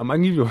 exactly. I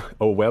can give you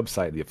a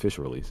website, the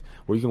official release,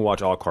 where you can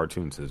watch all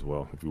cartoons as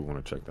well if you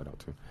want to check that out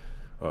too,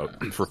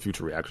 for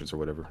future reactions or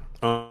whatever.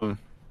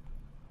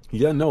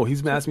 Yeah, no,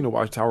 he's been asking me to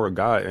watch Tower of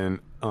God, and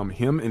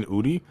him and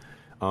Udi.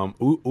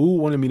 Udi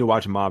wanted me to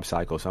watch Mob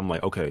Psycho, so I'm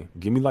like, okay,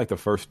 give me like the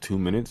first 2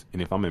 minutes,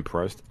 and if I'm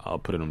impressed, I'll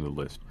put it on the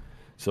list.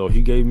 So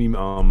he gave me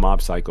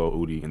Mob Psycho,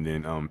 Udi, and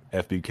then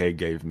FBK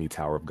gave me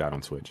Tower of God on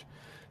Twitch.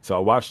 So I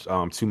watched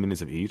 2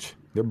 minutes of each.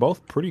 They're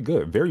both pretty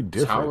good, very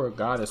different. Tower of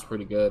God is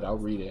pretty good. I'll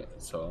read it,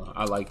 so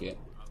I like it.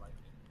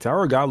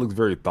 Tower of God looks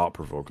very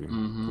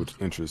thought-provoking, which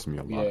interests me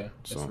a lot. Yeah,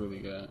 it's really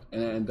good.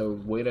 And the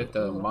way that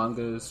the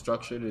manga is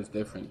structured is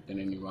different than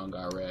any manga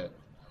I read.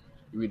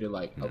 You read it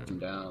like up and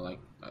down, like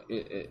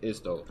it's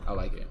dope. I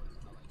like it.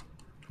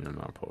 I'm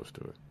not opposed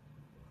to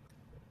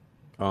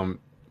it.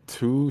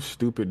 Two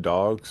Stupid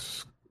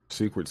Dogs,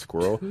 Secret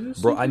Squirrel.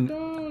 I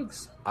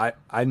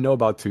know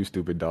about Two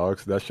Stupid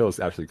Dogs. That show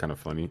is actually kind of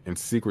funny. And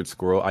Secret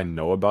Squirrel, I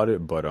know about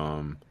it, but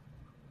I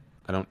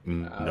don't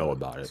know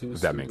about it.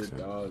 If that makes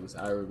sense. Dogs,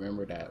 I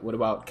remember that. What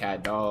about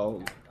Cat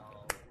Dog?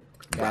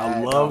 Bro, I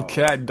love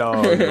Cat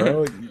Dog,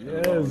 bro.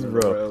 Yes,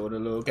 bro. With a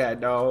little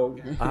cat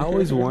dog. I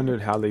always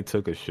wondered how they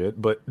took a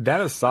shit, but that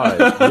aside,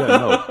 yeah,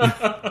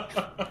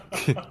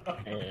 no.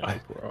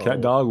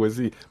 Cat Dog was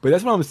he. But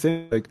that's what I'm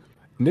saying. Like,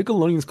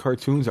 Nickelodeon's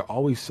cartoons are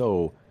always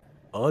so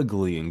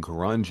ugly and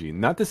grungy.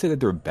 Not to say that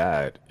they're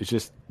bad. It's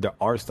just the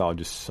art style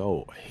just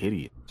so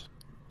hideous.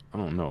 I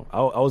don't know.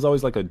 I was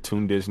always like a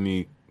Toon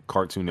Disney,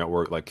 Cartoon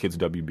Network, like Kids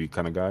WB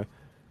kind of guy.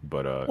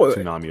 But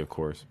Toonami, of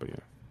course. But yeah.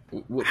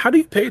 How do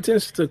you pay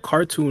attention to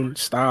cartoon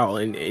style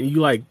and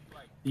you like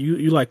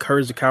you like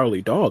Courage the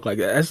Cowardly Dog? Like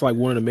that's like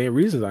one of the main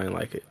reasons I didn't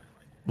like it.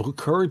 Well,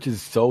 Courage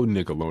is so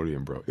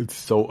Nickelodeon, bro. It's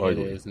so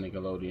ugly. It is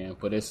Nickelodeon,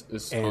 but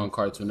it's on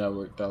Cartoon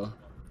Network though.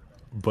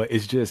 But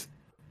it's just,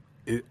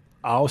 I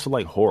also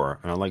like horror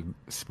and I like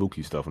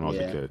spooky stuff when I was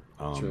a kid.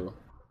 True.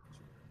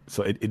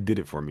 So it did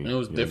it for me. And it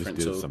was different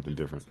it too. Something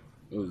different.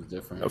 It was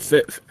different.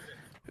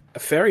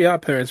 Fairy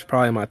Odd Parents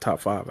probably in my top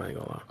 5. I ain't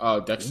gonna lie. Oh,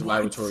 Dexter's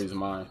Laboratory is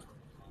mine.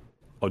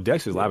 Oh,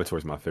 Dexter's Laboratory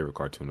is my favorite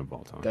cartoon of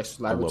all time.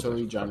 Dexter's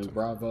Laboratory, Johnny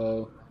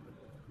Bravo.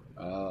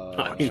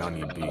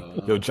 Johnny B.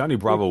 Yo, Johnny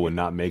Bravo would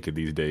not make it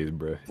these days,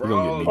 bro. He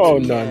Bro, gonna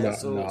get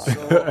no. so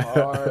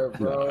hard,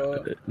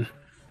 bro.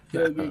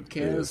 He'll get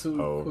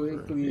canceled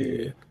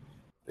quickly.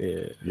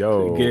 Yeah.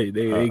 Yo,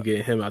 they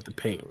get him out the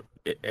paint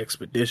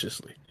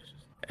expeditiously.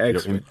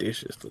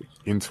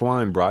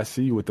 Entwine, bro. I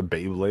see you with the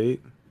Beyblade.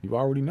 You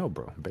already know,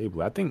 bro.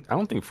 Beyblade. I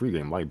don't think Free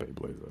Game like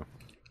Beyblade though.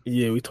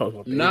 Yeah, we talked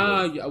about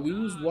Beyblade. Nah, we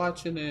was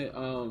watching it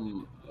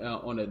on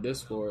the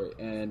Discord,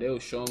 and they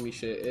was showing me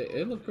shit.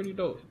 It looked pretty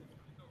dope.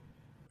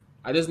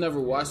 I just never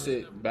watched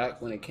it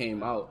back when it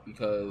came out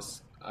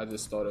because I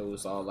just thought it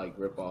was all like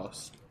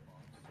ripoffs.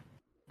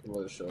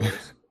 What it shows.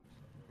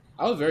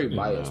 I was very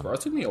biased, bro.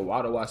 It took me a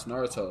while to watch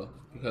Naruto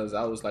because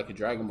I was like a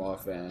Dragon Ball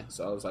fan.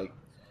 So I was like,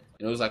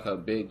 and it was like a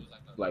big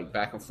like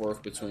back and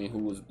forth between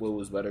what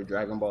was better,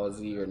 Dragon Ball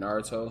Z or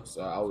Naruto.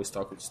 So I always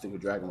talk with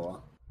stupid Dragon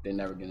Ball. They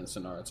never get into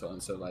Naruto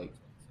until like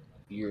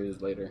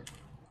years later.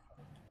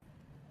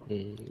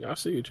 I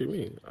see what you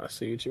mean.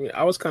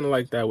 I was kind of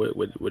like that with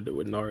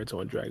Naruto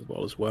and Dragon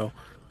Ball as well,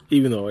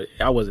 even though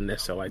I wasn't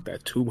necessarily like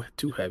that too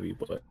heavy.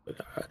 But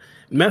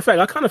matter of fact,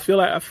 I kind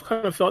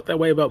of felt that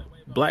way about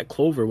Black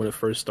Clover when it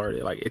first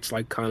started. Like it's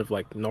like kind of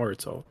like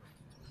Naruto.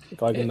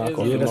 If I can knock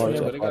off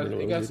Naruto,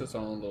 it got its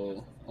own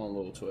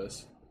little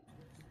twist.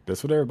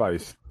 That's what everybody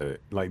said.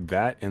 Like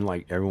that, and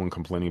like everyone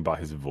complaining about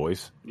his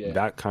voice. Yeah.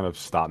 That kind of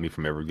stopped me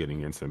from ever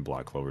getting into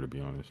Black Clover, to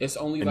be honest. It's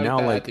only like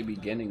that at the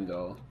beginning,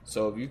 though.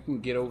 So if you can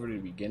get over the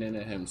beginning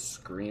of him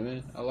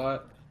screaming a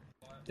lot,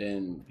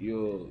 then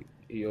you'll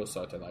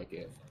start to like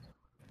it.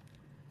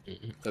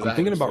 I'm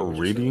thinking about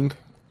reading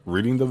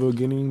the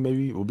beginning.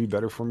 Maybe it will be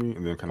better for me,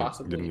 and then kind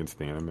of getting into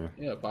the anime.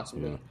 Yeah,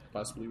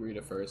 possibly read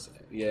it first.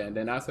 Yeah, and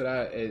then after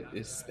that,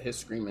 his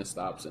screaming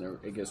stops and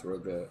it gets real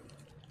good.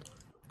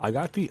 I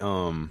got the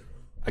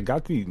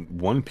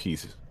One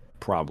Piece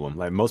problem.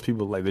 Like most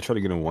people, like they try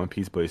to get in One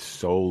Piece, but it's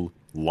so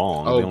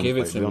long. Oh, give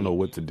it to me. They don't know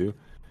what to do.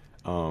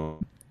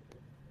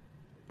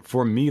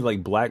 For me,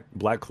 like Black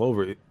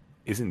Clover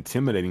is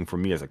intimidating for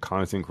me as a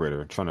content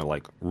creator, trying to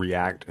like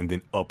react and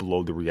then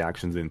upload the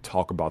reactions and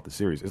talk about the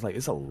series.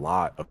 It's a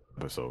lot of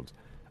episodes.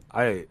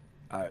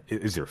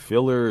 Is there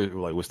filler?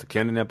 Like, what's the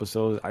canon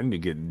episodes? I need to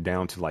get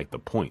down to like the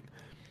point.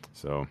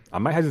 So I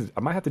might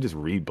have to just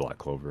read Black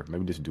Clover.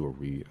 Maybe just do a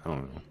read. I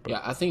don't know. Yeah,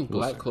 I think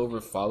Black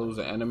Clover follows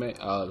the anime,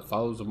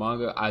 follows the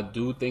manga. I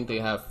do think they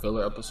have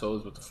filler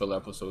episodes, but the filler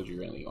episodes you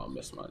really don't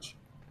miss much.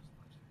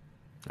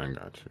 I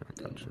got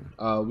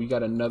you. We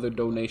got another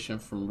donation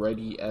from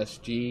Reddy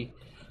SG.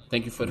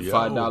 Thank you for the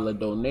 $5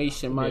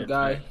 donation, my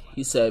guy. Man.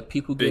 He said,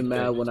 "People get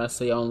mad when I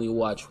say I only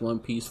watch One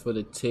Piece for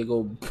the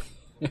Tiggle."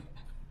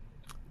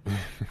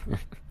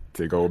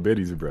 Tiggle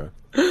biddies, bro.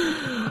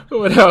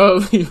 When I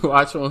only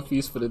watch One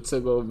Piece for the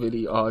Tiggle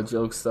biddy, all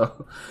jokes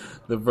though.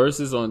 The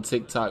verses on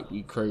TikTok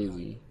be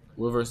crazy.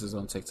 What verses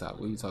on TikTok?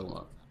 What are you talking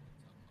about?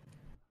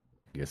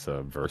 I guess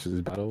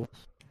versus battles.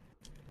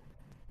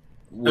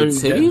 With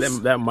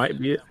titties? That might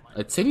be it.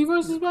 A titty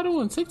versus battle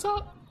on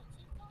TikTok?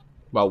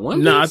 About One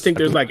Piece? No, I think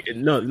there's like I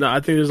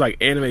think there's like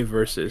anime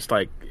versus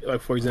like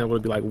for example,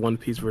 it'd be like One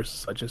Piece versus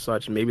such and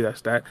such. Maybe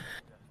that's that.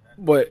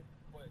 But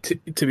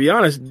to be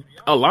honest,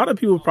 a lot of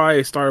people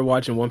probably started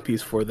watching One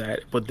Piece for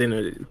that, but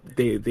then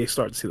they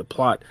start to see the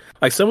plot.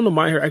 Like some of the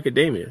My Hero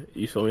Academia,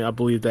 you feel me? I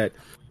believe that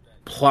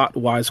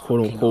plot-wise,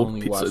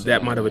 quote-unquote,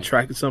 that might have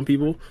attracted some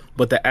people,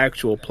 but the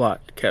actual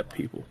plot kept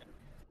people.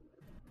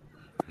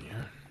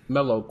 Yeah.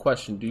 Mello,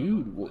 question: Do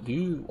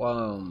you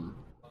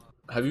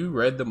have you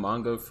read the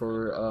manga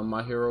for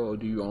My Hero, or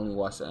do you only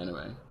watch the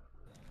anime?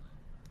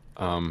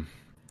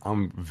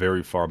 I'm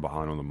very far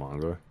behind on the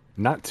manga.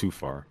 Not too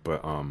far,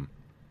 but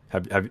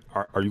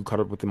are you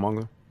caught up with the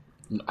manga?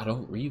 I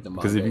don't read the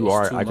manga. Because if you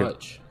are, I can.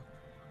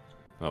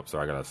 Oh,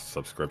 sorry, I got a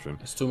subscription.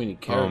 It's too many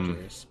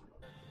characters.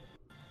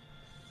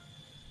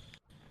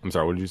 I'm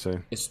sorry, what did you say?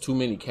 It's too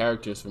many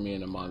characters for me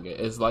in the manga.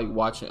 It's like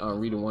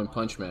reading One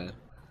Punch Man.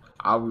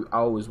 I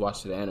always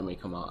watch the anime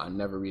come out. I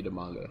never read the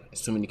manga.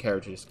 It's too many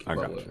characters to keep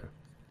up with.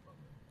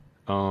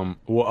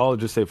 Well, I'll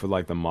just say for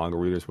like the manga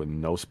readers with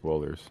no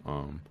spoilers,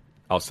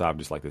 outside of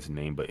just like this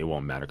name, but it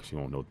won't matter because you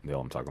won't know what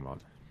I'm talking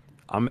about.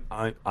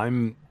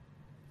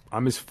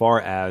 I'm as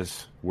far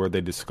as where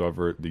they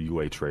discovered the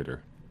UA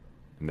trader,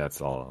 and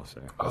that's all I'll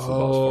say. That's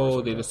about as far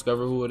as they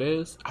discover who it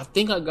is. I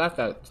think I got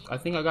that. I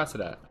think I got to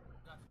that.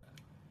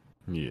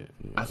 Yeah.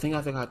 I think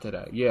I got to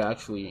that. Yeah,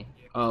 actually,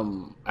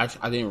 I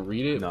didn't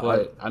read it, No,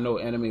 but I know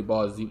Anime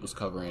Ball Z was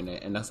covering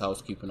it, and that's how I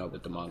was keeping up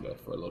with the manga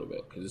for a little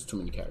bit because there's too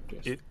many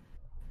characters.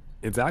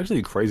 It's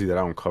actually crazy that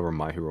I don't cover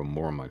My Hero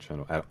more on my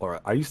channel. Or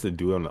I used to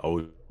do it on the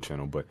old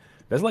channel, but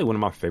that's like one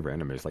of my favorite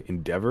animes. Like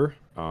Endeavor,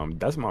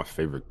 that's my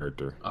favorite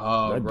character.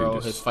 Oh, That bro,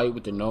 dude his fight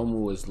with the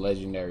Nomu is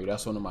legendary.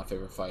 That's one of my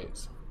favorite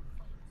fights.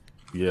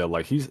 Yeah,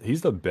 like he's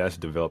the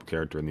best developed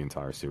character in the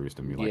entire series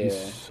to me. Like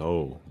he's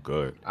so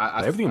good.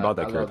 Everything about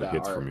that character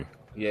hits for me.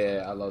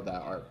 Yeah, I love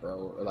that art,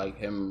 bro. Like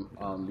him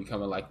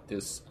becoming like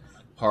this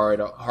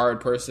hard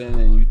person,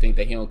 and you think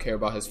that he don't care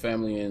about his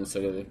family, and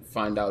so to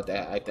find out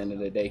that at the end of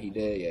the day he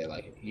did. Yeah,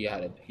 like he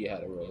had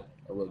a real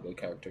good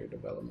character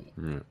development.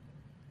 Yeah.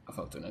 I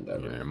felt in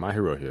Endeavor. Yeah, My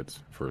Hero hits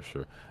for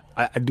sure.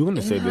 I do want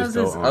to say this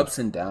though. though. Ups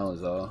and downs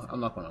though. I'm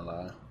not gonna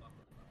lie.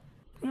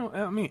 You know,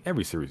 I mean,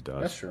 every series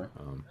does. That's true.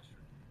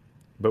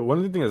 But one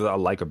of the things that I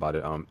like about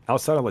it,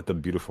 outside of like the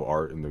beautiful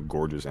art and the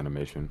gorgeous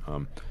animation,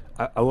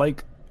 I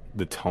like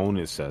the tone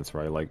it sets.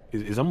 Right, like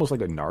it's almost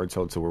like a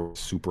Naruto to where it's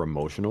super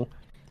emotional,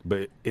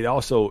 but it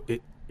also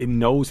it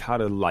knows how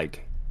to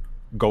like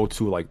go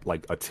to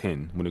like a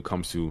 10 when it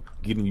comes to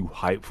getting you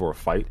hyped for a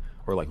fight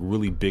or like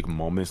really big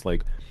moments,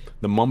 like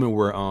the moment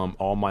where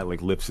All Might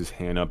like lifts his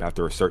hand up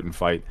after a certain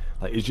fight.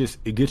 Like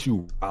it gets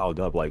you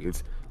riled up. Like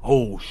it's,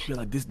 oh shit,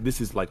 like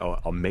this is like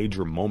a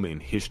major moment in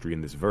history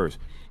in this verse.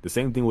 The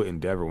same thing with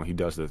Endeavor when he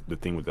does the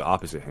thing with the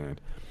opposite hand.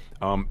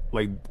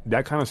 Like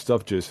that kind of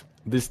stuff, just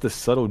the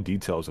subtle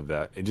details of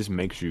that, it just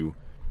makes you,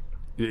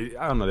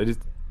 I don't know,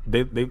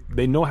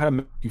 they know how to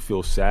make you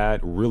feel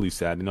sad, really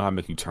sad. They know how to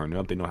make you turn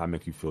up. They know how to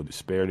make you feel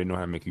despair. They know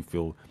how to make you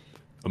feel,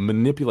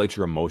 manipulate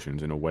your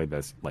emotions in a way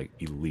that's like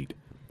elite.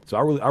 So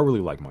I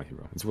really like My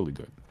Hero. It's really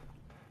good.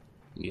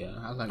 Yeah,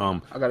 I like.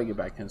 I gotta get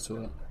back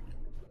into it.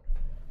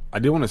 I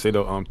did want to say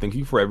though, thank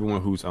you for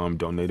everyone who's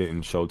donated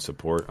and showed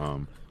support.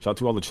 Shout out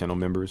to all the channel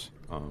members,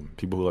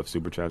 people who left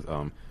super chats.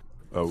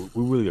 We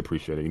really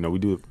appreciate it. You know, we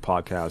do a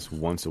podcast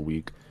once a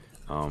week,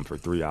 for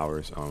 3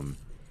 hours.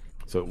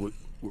 So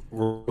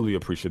we're really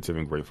appreciative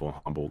and grateful and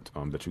humbled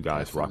that you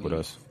guys rock with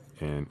us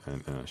and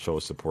show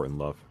us support and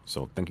love.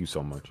 So thank you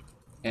so much.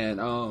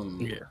 And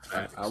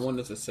I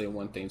wanted to say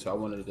one thing. So I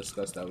wanted to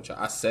discuss that with y'all.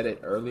 I said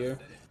it earlier,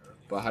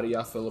 but how do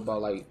y'all feel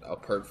about like a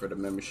perk for the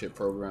membership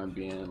program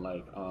being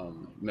like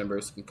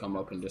members can come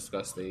up and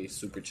discuss their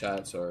super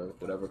chats or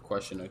whatever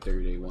question or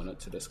theory they wanted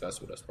to discuss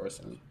with us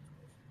personally?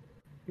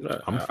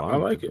 I'm fine. I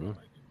like it.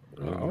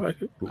 I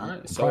like it. All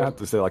right, so I have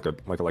to say like a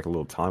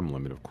little time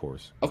limit, of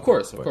course. Of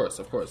course.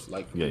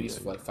 Like at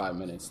least like 5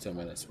 minutes, 10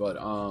 minutes. But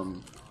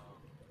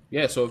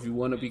yeah, so if you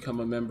want to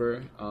become a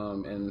member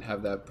and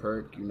have that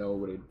perk, you know,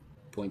 where they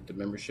point the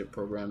membership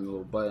program, the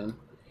little button,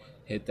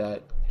 hit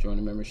that, join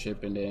the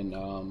membership, and then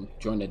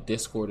join the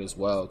Discord as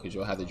well, because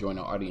you'll have to join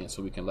the audience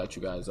so we can let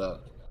you guys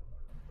up.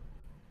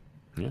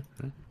 Yeah.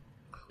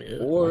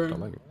 Or I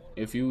like it.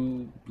 If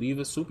you leave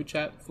a super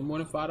chat for more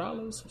than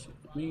 $5,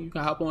 I mean, you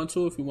can hop on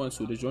too if you want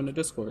to join the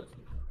Discord.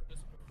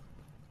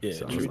 Yeah,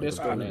 your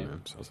Discord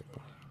name.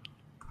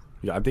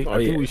 Yeah, I think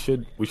we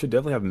should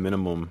definitely have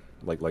minimum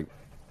like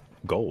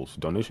goals,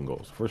 donation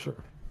goals for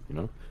sure. You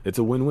know, it's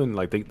a win-win.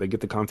 Like they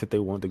get the content they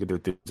want, they get their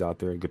things out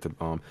there, get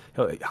to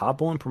hell,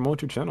 hop on,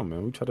 promote your channel,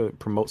 man. We try to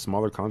promote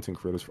smaller content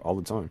creators all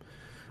the time.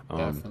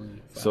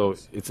 Definitely. So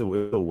it's a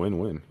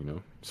win-win. You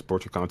know,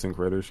 support your content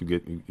creators. You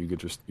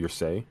get your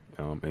say,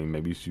 and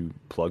maybe you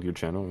plug your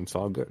channel, and it's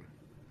all good.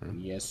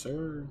 Yes,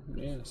 sir.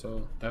 Yeah,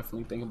 so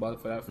definitely think about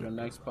it for the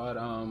next pod.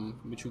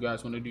 What you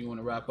guys want to do? You want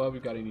to wrap up? You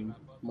got any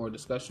more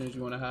discussions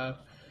you want to have?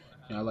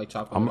 I like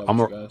talking about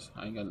you guys.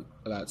 I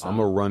got time. I'm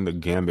gonna run the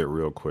gambit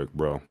real quick,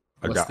 bro.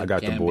 I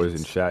got the boys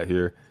in chat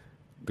here.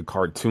 The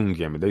cartoon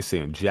gambit. They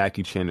saying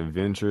Jackie Chan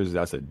Adventures.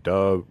 That's a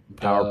dub.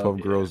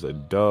 Powerpuff Girls a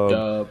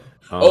dub.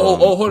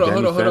 Hold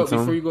on.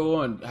 Before you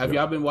go on, have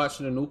y'all been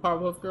watching the new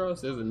Powerpuff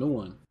Girls? There's a new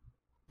one.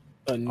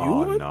 A new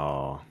one?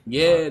 No.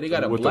 Yeah, they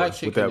got a black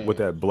chick with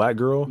that black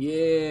girl.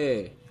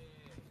 Yeah.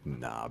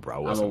 Nah,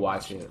 bro. I'm gonna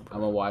watch it. I'm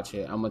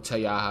gonna tell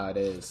y'all how it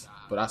is.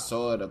 But I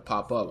saw it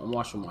pop up. I'm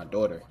watching with my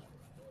daughter.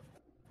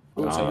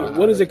 When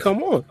does it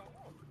come on?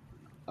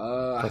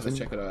 I have to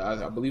check it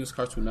out. I believe it's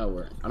Cartoon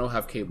Network. I don't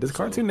have cable. Does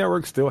Cartoon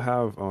Network still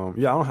have? I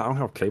don't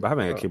have cable. I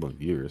haven't had cable in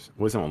years.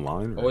 Was it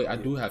online? Oh wait, I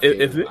do have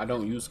cable. I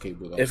don't use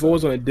cable though. If it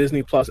was on a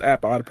Disney Plus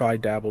app, I'd probably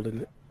dabbled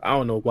in it. I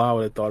don't know why I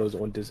would have thought it was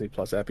on Disney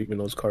Plus app, even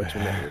though it's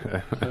Cartoon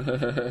Network.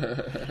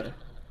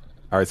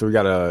 All right, so we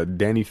got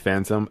Danny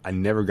Phantom. I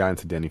never got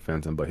into Danny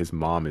Phantom, but his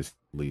mom is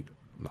elite.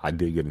 I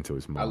did get into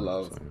his mom. I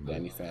love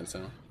Danny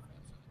Phantom.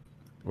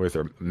 Or is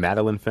there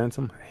Madeline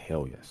Phantom?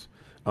 Hell yes.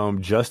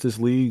 Justice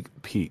League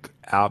peak,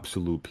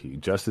 absolute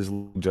peak. Justice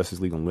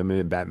League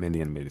Unlimited, Batman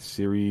the animated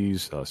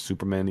series,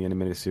 Superman the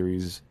animated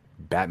series,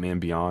 Batman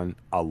Beyond,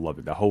 I love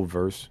it. The whole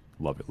verse,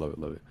 love it, love it,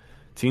 love it.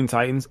 Teen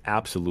Titans,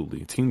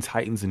 absolutely. Teen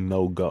Titans,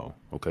 no go.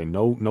 Okay,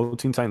 no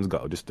Teen Titans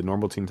go. Just the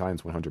normal Teen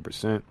Titans,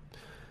 100%.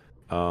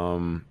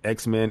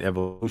 X-Men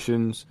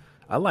Evolutions,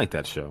 I like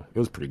that show. It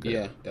was pretty good.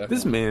 Yeah,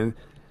 definitely.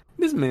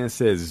 This man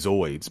says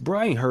Zoids. Bro,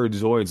 I ain't heard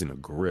Zoids in a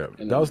grip.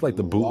 In that was like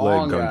the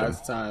bootleg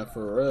Gundam. Time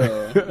for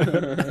real.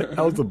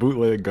 That was the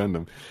bootleg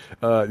Gundam.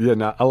 I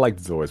like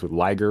Zoids with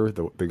Liger,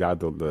 the guy,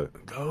 the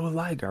go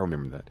Liger. I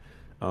remember that.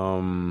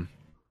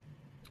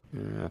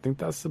 I think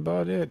that's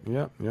about it.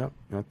 Yep.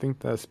 I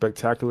think that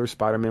Spectacular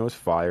Spider-Man was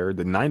fire.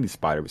 The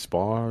 '90s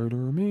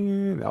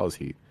Spider-Man, that was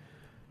heat.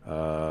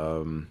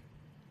 I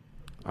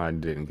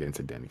didn't get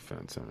into Danny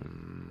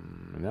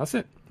Phantom, and that's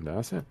it.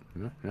 Yeah.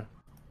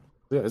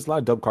 Yeah, it's a lot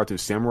of dub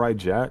cartoons. Samurai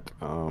Jack.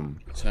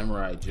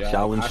 Samurai Jack.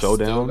 Shaolin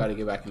Showdown. I still got to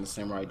get back into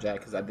Samurai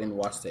Jack because I didn't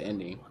watch the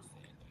ending.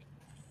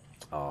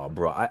 Oh,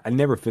 bro, I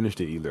never finished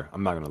it either.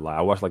 I'm not gonna lie.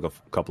 I watched like a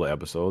couple of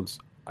episodes.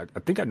 I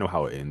think I know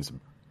how it ends.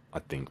 I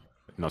think.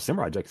 No,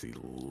 Samurai Jack's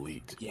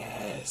elite.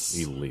 Yes.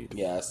 Elite.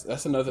 Yes,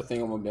 that's another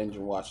thing I'm gonna binge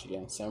and watch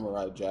again.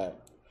 Samurai Jack.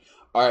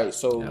 All right,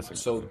 so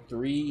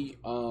 3.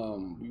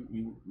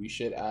 We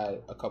should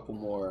add a couple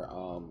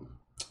more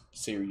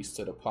series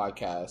to the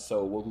podcast.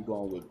 So what we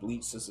going with?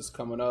 Bleach since it's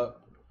coming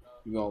up.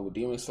 We going with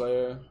Demon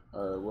Slayer,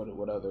 or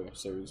what other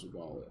series we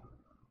going with?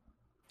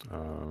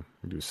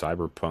 We do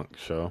Cyberpunk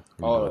show.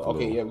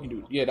 Okay, yeah, we can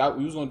do. Yeah,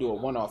 we was gonna do a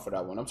one-off for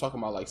that one. I'm talking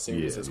about like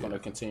series that's gonna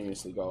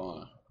continuously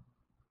go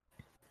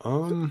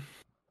on.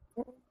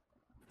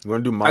 You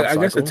want to do Mob I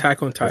guess Psycho?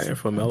 Attack on Titan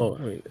for Mello.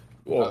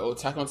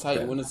 Attack on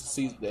Titan. When does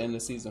the end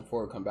of season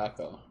 4 come back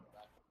though?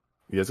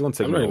 Yeah, it's gonna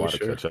take me a while to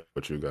catch up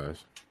with you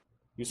guys.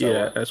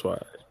 That's why.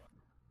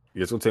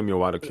 Yeah, it's gonna take me a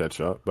while to catch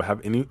up. But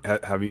have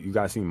you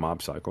guys seen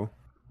Mob Psycho?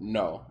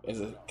 No. Is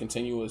it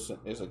continuing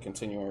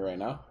right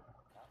now?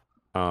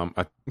 I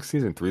think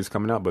season 3 is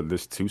coming out, but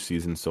there's 2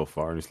 seasons so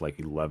far, and it's like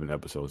 11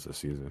 episodes this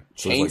season.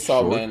 So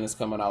Chainsaw Man is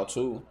coming out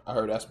too. I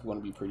heard that's going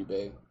to be pretty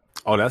big.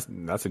 Oh, that's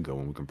a good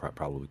one. We can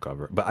probably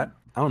cover. But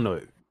I don't know.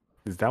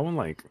 Is that one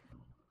like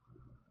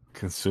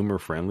consumer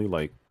friendly?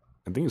 Like,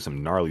 I think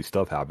some gnarly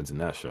stuff happens in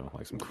that show.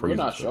 Like some crazy.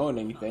 We're not stuff. showing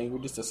anything. We're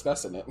just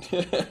discussing it.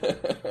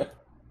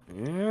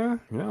 Yeah.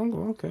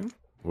 Okay.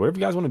 Whatever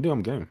you guys want to do,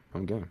 I'm game.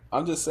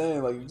 I'm just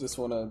saying, like, you just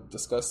want to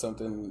discuss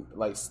something,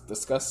 like,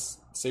 discuss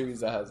series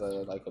that has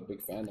a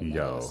big fandom.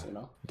 Yo, you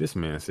know? This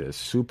man says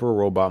Super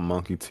Robot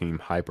Monkey Team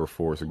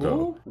Hyperforce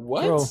Go.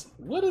 What? Bro,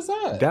 what is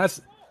that?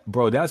 That's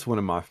one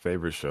of my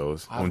favorite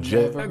shows. I've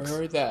never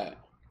heard that.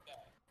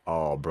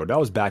 Oh, bro, that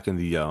was back in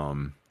the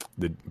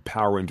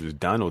Power Rangers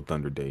Dino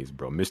Thunder days,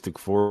 bro. Mystic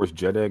Force,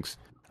 Jetix,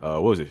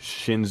 what was it?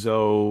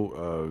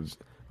 Shinzo,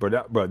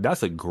 bro,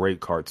 that's a great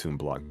cartoon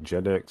block.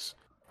 Jetix,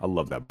 I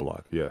love that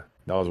block. Yeah,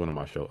 that was one of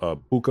my shows.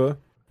 Puka,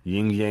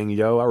 Yin Yang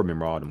Yo, I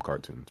remember all them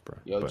cartoons, bro.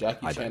 Yo,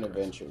 Jackie Chan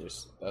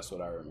Adventures. That's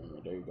what I remember.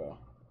 There you go.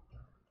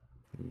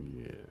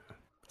 Yeah.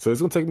 So it's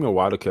gonna take me a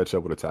while to catch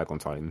up with Attack on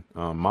Titan.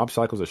 Mob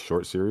Psycho is a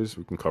short series.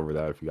 We can cover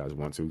that if you guys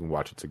want to. We can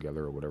watch it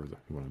together or whatever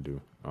you want to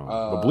do.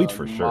 But Bleach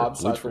for sure. Mob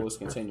Psycho is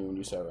continuing.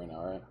 You said right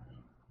now, right?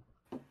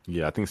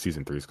 Yeah, I think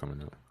season 3 is coming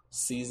out.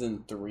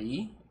 Season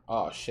 3?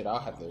 Oh shit! I'll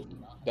have to.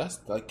 That's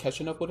like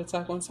catching up with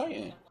Attack on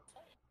Titan.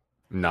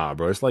 Nah,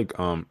 bro, it's like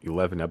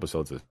 11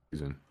 episodes a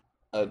season.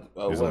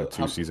 There's only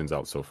 2 seasons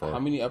out so far. How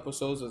many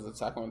episodes does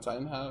Attack on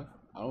Titan have?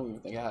 I don't even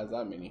think it has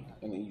that many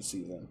in each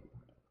season.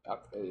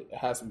 It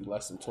has to be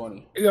less than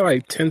 20. It got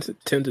like 10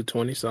 to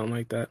 20, something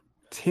like that.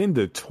 10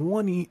 to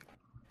 20?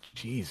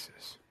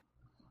 Jesus.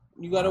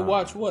 You got to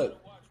watch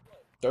what?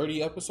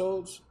 30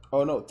 episodes?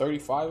 Oh, no,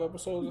 35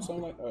 episodes or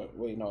something like that?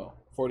 Wait, no,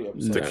 40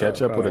 episodes. To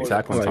catch up with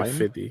Attack on Titan?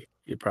 50.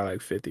 You're probably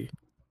like 50.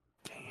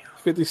 Damn.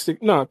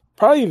 56. No,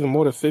 probably even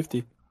more than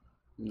 50.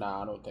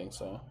 Nah, I don't think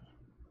so.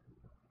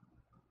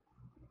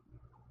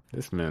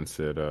 This man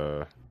said,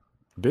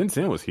 Ben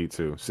 10 was heat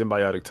too.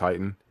 Symbiotic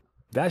Titan.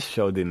 That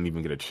show didn't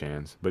even get a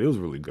chance, but it was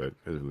really good.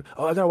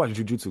 Oh, I gotta watch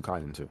Jujutsu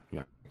Kaisen too.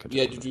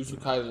 Yeah, Jujutsu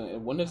Kaisen.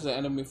 And when is the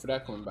anime for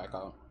that coming back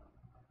out?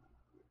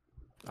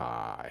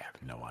 I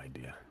have no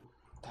idea.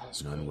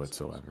 That's none crazy.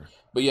 whatsoever.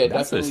 But yeah,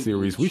 that's a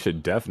series we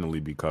should definitely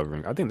be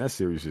covering. I think that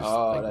series is.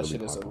 That really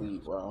shit is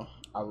elite, bro.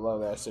 I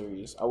love that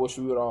series. I wish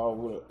we would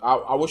all.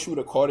 I wish we would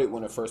have caught it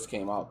when it first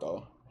came out,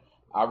 though.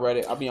 I read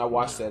it. I mean, I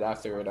watched it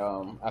after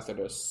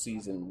the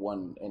season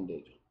 1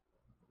 ended.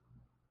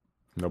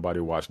 Nobody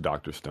watched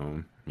Dr.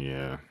 Stone.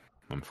 Yeah,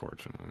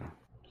 unfortunately.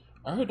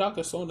 I heard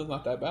Dr. Stone is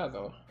not that bad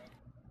though.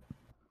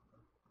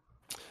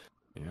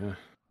 Yeah.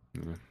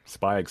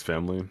 Spy X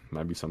Family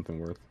might be something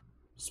worth.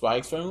 Spy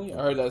X Family?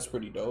 I heard that's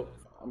pretty dope.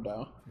 I'm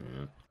down.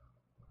 Yeah.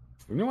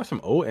 We need to watch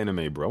some old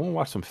anime, bro. I want to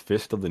watch some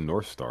Fist of the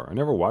North Star. I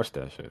never watched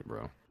that shit,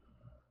 bro.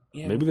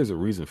 Yeah. Maybe there's a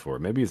reason for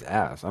it. Maybe it's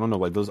ass. I don't know,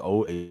 like those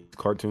old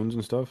cartoons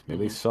and stuff.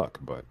 Maybe they suck,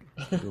 but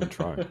we'll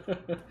try.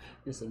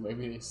 You said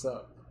maybe they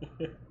suck.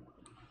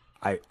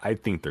 I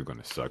think they're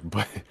gonna suck,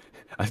 but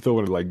I still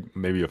want to like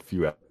maybe a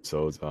few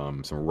episodes.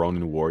 Some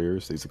Ronin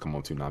Warriors. They used to come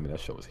on Toonami. That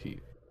show was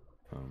heat.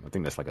 I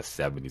think that's like a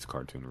 70s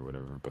cartoon or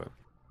whatever. But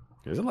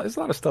there's a lot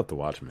of stuff to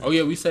watch, man. Oh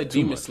yeah, we said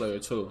Demon Slayer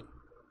too.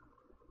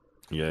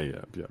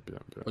 Yeah.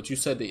 But you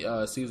said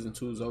the season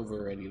 2 is over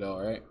already, though,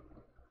 right?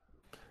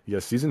 Yeah,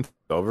 season 2 is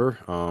over.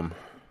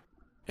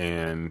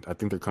 And I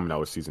think they're coming out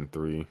with season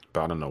 3,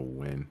 but I don't know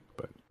when.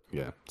 But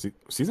yeah,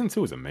 season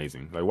 2 is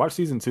amazing. Like, watch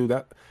season 2.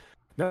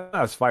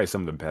 That's probably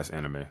some of the best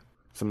anime,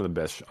 some of the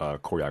best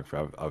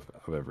choreography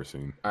I've ever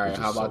seen. All right, It's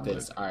how just so about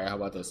this? good. All right, how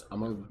about this? I'm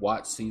gonna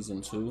watch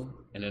season 2,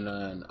 and then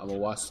I'm gonna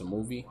watch the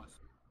movie.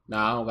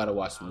 Nah, I don't gotta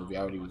watch the movie.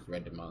 I already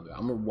read the manga.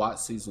 I'm gonna watch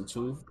season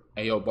 2.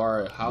 Hey, yo,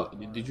 Bar, how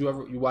did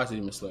you watch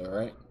Demon Slayer,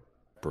 right?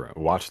 Bro,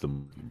 watch the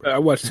movie, bro. I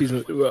watched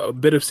a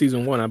bit of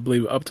season 1, I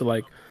believe, up to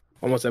like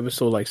almost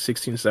episode like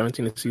 16,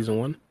 17 in season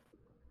 1.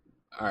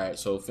 All right,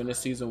 so finish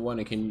season 1,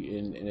 and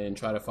and then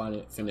try to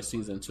finish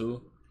season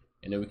 2,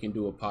 and then we can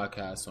do a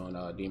podcast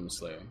on Demon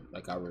Slayer,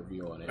 like our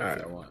review on it All if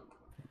right. y'all want.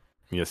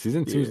 Yeah,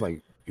 season 2 is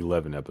like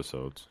 11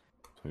 episodes,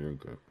 so you're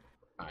good.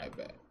 All right,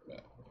 bet.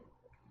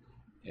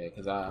 Yeah,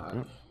 because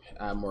I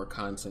add more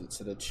content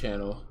to the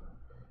channel.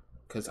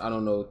 Because I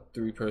don't know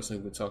 3 persons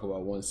who could talk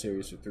about one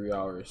series for 3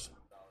 hours.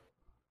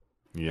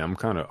 Yeah, I'm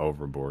kind of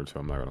overboard, so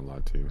I'm not gonna lie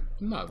to you.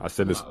 I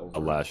said this a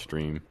last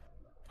stream.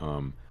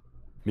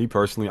 Me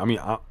personally, I mean,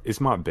 it's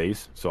my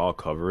base, so I'll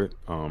cover it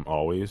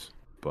always.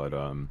 But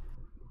I'm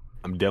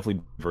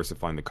definitely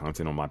diversifying the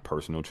content on my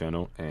personal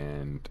channel.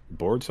 And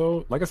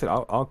Boruto, like I said,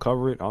 I'll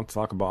cover it. I'll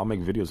make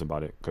videos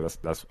about it because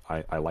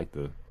I like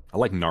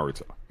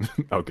Naruto.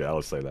 Okay,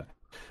 I'll say that.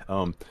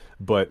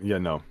 But yeah,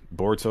 no,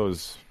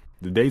 Boruto's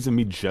the days of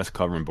me just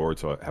covering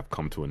Boruto have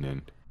come to an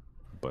end.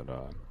 But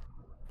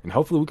and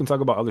hopefully we can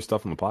talk about other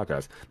stuff on the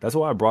podcast. That's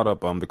why I brought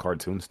up the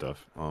cartoon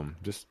stuff.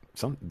 Just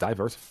some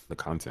diversify the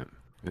content.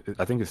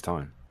 I think it's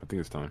time.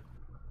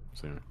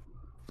 So, yeah.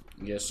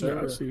 Yes, sir.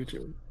 Yeah, I see what you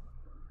mean.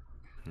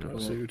 I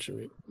see what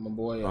you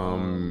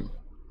mean.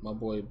 My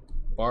boy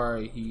Bar,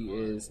 he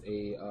is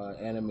a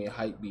anime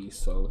hype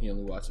beast, so he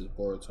only watches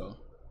Boruto.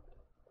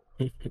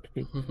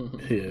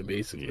 Yeah,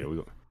 basically.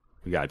 Yeah,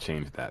 we gotta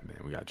change that, man.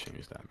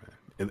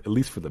 At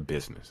least for the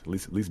business. At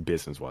least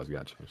business wise, we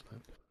gotta change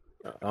that.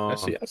 I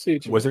see what you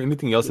mean. Was there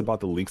anything else about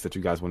the leaks that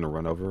you guys want to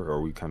run over, or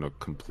are we kind of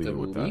completed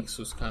with that? The leaks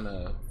was kind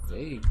of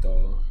vague,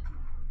 though.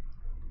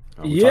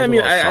 Yeah, I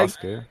mean,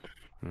 Sasuke.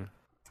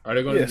 Are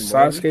they going to be more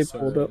Sasuke leaks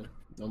pulled up.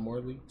 No more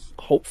leaks?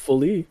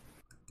 Hopefully.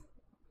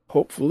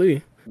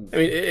 I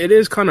mean, it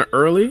is kind of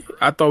early.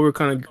 I thought we were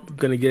kind of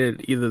gonna get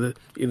it either the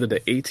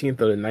 18th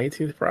or the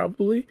 19th,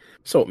 probably.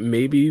 So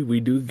maybe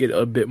we do get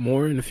a bit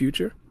more in the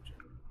future.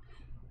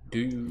 Do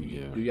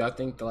y'all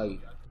think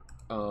like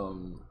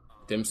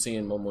them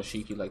seeing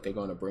Momoshiki, like they're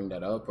going to bring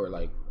that up, or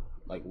like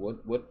what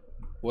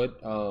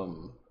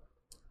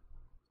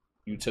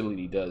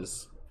utility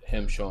does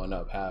him showing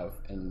up have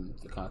in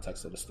the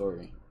context of the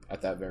story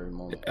at that very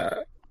moment?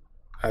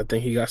 I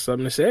think he got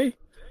something to say.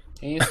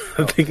 I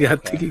think he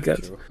got something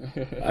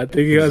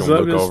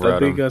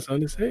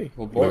to say.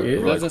 Well, boy,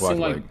 it doesn't seem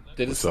like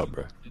what's up,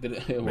 bro?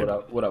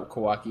 What up,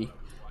 Kawaki?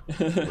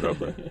 What up,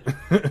 bro?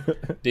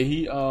 Did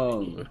he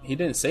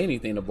didn't say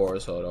anything to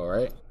Boruto though,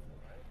 right?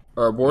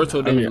 Or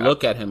Boruto didn't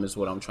look at him is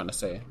what I'm trying to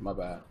say. My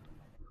bad.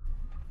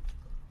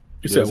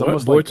 You said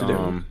what? Boruto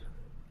didn't.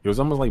 It was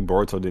almost like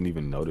Boruto didn't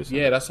even notice him.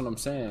 Yeah, that's what I'm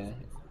saying.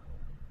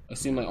 It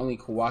seemed like only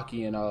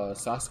Kawaki and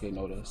Sasuke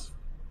noticed.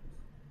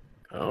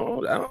 I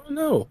don't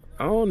know.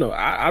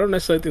 I don't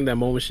necessarily think that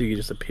Momoshiki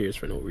just appears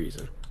for no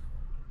reason.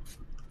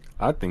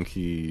 I think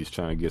he's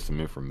trying to get some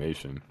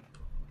information,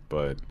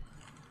 but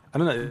I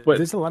don't know. But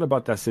there's a lot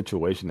about that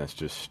situation that's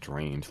just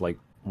strange. Like,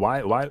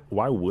 why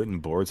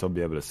wouldn't Boruto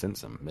be able to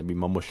sense him? Maybe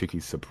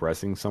Momoshiki's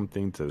suppressing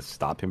something to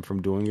stop him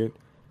from doing it,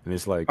 and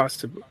it's like,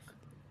 possibly.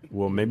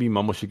 Well, maybe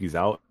Momoshiki's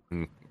out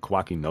and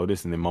Kawaki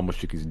noticed, and then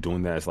Momoshiki's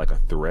doing that as like a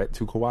threat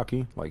to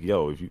Kawaki. Like,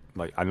 yo, if you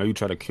like, I know you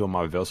tried to kill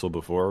my vessel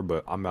before,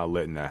 but I'm not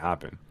letting that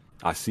happen.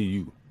 I see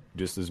you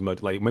just as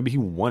much. Like, maybe he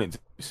wanted to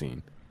be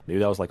seen. Maybe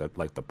that was like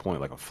the point,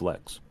 like a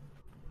flex.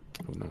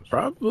 Who knows?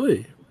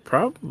 Probably.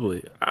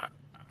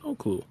 No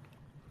clue.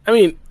 I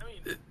mean,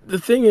 the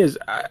thing is,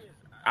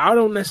 I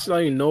don't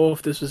necessarily know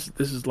if this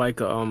is like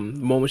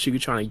Momoshiki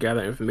trying to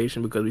gather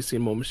information, because we see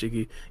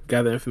Momoshiki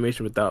gather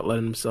information without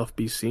letting himself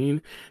be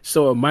seen.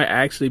 So it might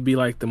actually be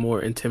like the more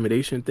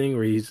intimidation thing,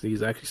 where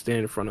he's actually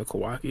standing in front of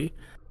Kawaki.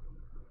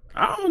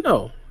 I don't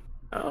know.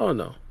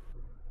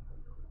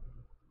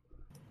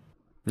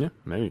 Yeah,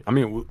 maybe. I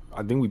mean,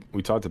 I think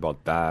we talked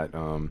about that.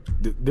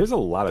 There's a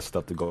lot of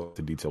stuff to go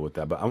into detail with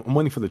that, but I'm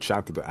waiting for the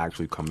chapter to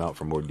actually come out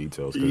for more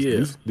details,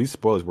 because these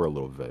spoilers were a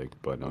little vague.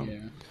 But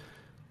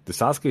the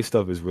Sasuke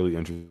stuff is really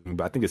interesting,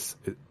 but I think it's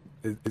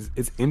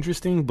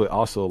interesting, but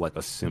also like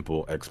a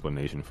simple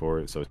explanation for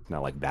it, so it's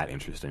not like that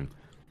interesting.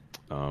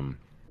 I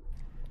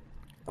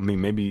mean,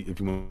 maybe if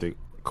you want to,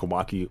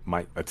 Kawaki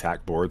might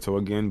attack Boruto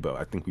again, but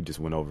I think we just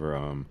went over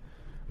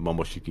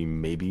Momoshiki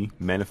maybe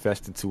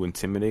manifested to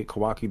intimidate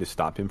Kawaki to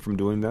stop him from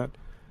doing that.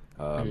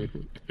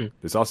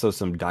 There's also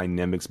some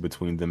dynamics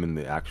between them in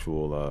the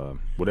actual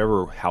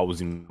whatever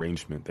housing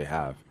arrangement they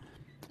have.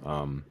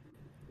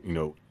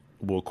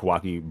 Will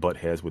Kawaki butt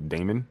heads with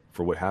Damon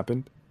for what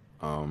happened?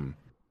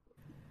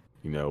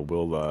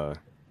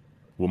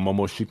 will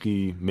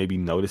Momoshiki maybe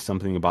notice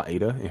something about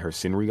Ada and her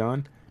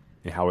Shinrigan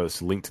and how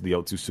it's linked to the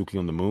Otsutsuki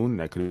on the moon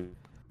that could,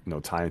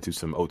 tie into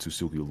some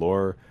Otsutsuki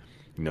lore?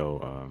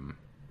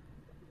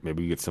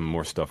 Maybe we get some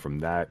more stuff from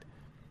that.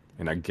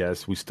 And I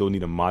guess we still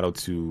need Amato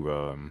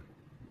to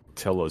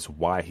tell us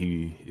why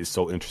he is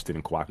so interested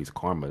in Kawaki's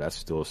karma. That's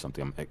still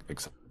something I'm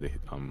excited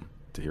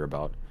to hear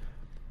about.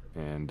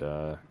 And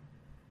I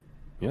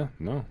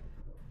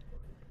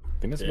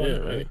think that's about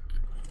it, right?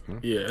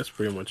 Yeah, that's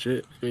pretty much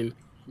it. I mean,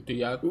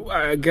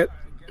 I get.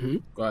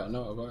 Go ahead.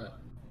 No, go ahead.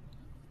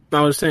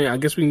 I was saying, I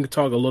guess we can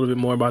talk a little bit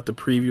more about the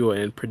preview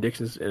and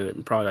predictions,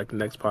 and probably like the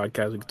next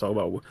podcast we can talk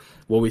about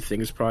what we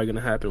think is probably going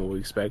to happen, what we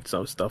expect,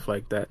 some stuff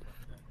like that.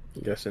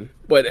 I'm guessing,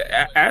 but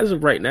as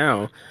of right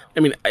now, I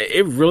mean,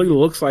 it really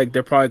looks like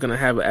they're probably going to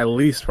have at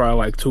least probably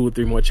like 2 or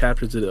 3 more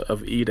chapters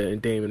of Ida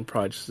and Damon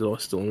probably still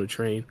on the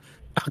train.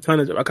 I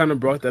kind of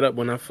brought that up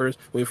when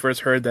we first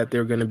heard that they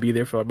were going to be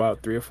there for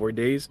about 3 or 4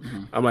 days.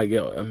 Mm-hmm. I'm like,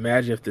 yo,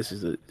 imagine if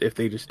if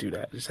they just do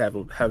that, just have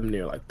them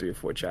there like 3 or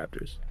 4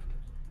 chapters.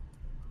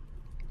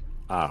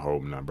 I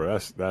hope not, bro.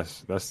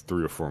 That's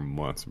 3 or 4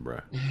 months, bro.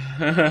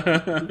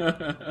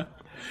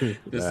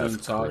 Just them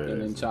talking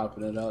crazy. And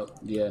chopping it up.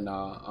 Yeah,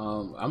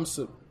 nah.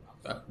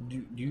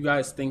 Do you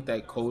guys think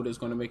that Code is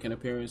going to make an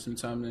appearance in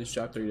time in this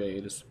chapter?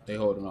 They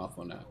holding off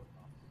on that.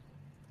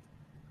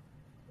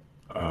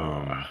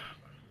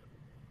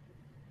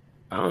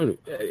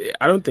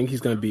 I don't think he's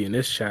going to be in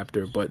this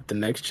chapter, but the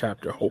next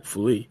chapter,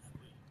 hopefully.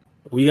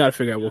 We got to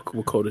figure out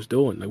what Code is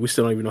doing. Like, we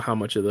still don't even know how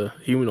much of the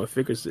humanoid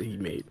figures that he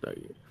made. Like,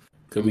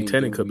 could be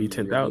 10, it could be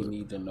 10,000. We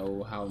need to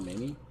know how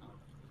many.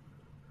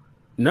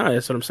 No,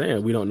 that's what I'm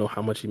saying. We don't know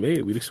how much he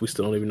made. We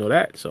still don't even know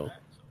that. So,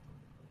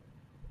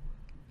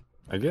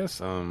 I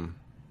guess I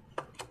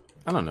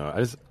don't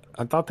know.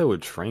 I thought they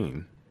would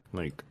train.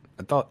 Like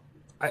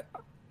I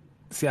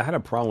had a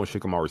problem with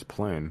Shikamaru's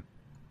plan.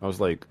 I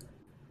was like,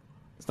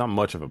 it's not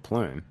much of a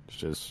plan. It's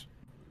just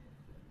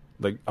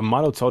like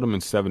Amato told him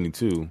in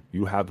 72,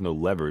 you have no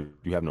leverage,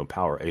 you have no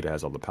power. Ada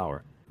has all the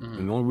power. Mm-hmm.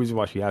 And the only reason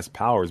why she has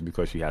power is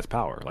because she has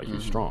power. Like,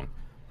 she's strong.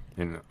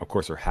 And, of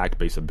course, her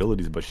hack-based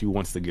abilities, but she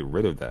wants to get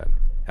rid of that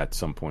at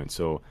some point.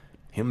 So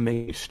him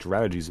making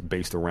strategies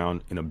based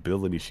around an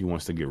ability she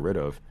wants to get rid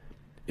of,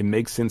 it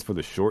makes sense for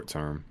the short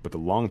term, but the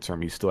long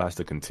term, he still has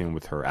to contend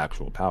with her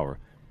actual power.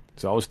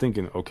 So I was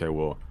thinking, okay,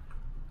 well,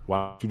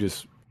 why don't you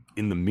just,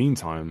 in the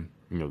meantime,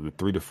 the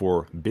 3 to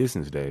 4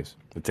 business days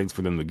it takes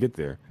for them to get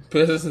there.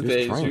 Business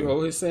days? Train. You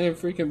always saying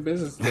freaking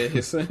business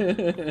days.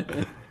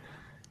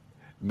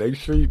 Make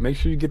sure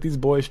you get these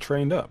boys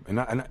trained up,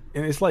 and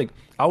it's like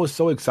I was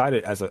so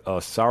excited as a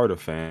Sarada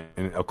fan,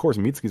 and of course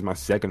Mitsuki's my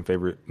second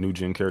favorite new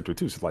gen character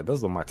too. So like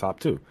those are my top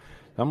 2.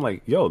 I'm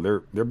like, yo,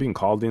 they're being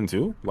called in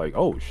too. Like,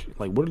 oh,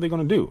 like what are they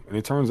gonna do? And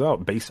it turns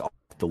out, based off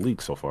the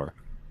leak so far,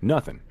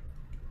 nothing.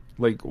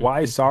 Like,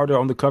 why is Sarada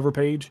on the cover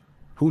page?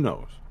 Who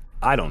knows?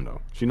 I don't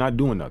know. She's not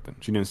doing nothing.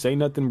 She didn't say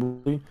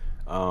nothing really.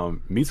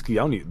 Mitsuki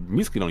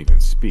don't even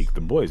speak.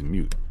 The boy's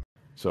mute.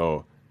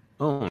 So,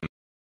 no,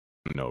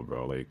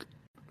 bro. Like.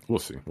 We'll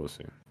see.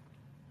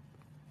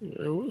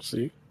 Yeah, we'll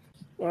see.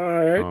 All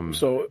right.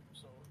 So,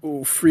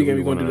 free game.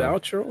 You gonna do the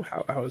outro?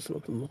 How is it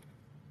looking?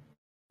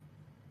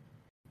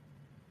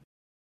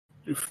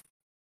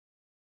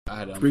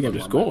 Free game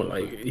just going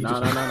like.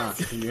 No.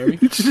 Can you hear me?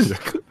 Can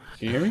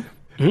you hear me?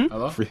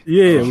 Hello?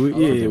 Yeah.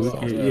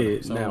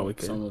 Now we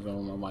can. Someone's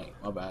on my mic.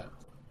 My bad.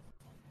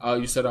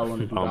 You said I want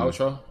to do the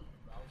outro.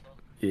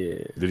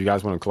 Yeah. Did you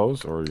guys want to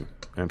close or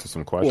answer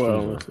some questions?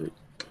 Well, it's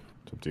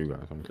up to you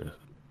guys. Okay.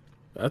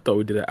 I thought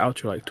we did an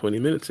outro like 20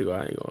 minutes ago.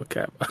 I ain't gonna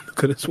cap. I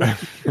could have sworn.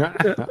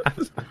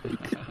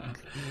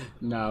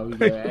 Nah, we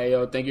good. Hey,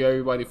 yo, thank you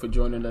everybody for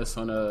joining us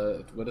on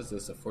what is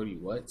this, a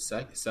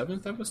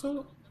 7th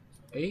episode?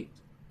 8th?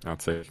 I'll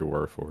take your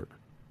word for it.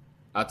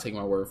 I'll take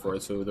my word for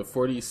it too. The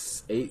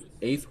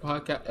 48th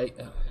podcast.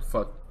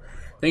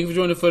 Thank you for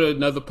joining for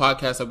another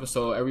podcast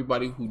episode.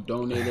 Everybody who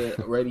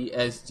donated, Ready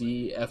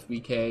SG,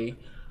 FBK,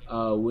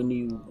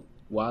 Whitney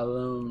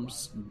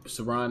Willems,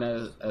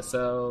 Saran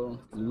SL,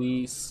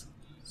 Luis,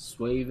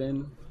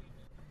 Swaven,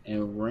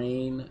 and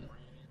Rain.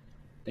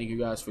 Thank you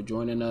guys for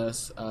joining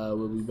us.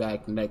 We'll be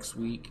back next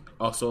week.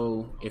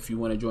 Also, if you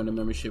want to join the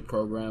membership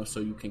program so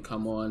you can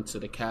come on to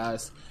the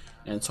cast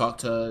and talk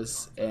to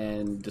us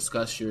and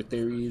discuss your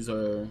theories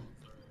or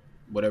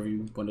whatever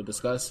you want to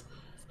discuss,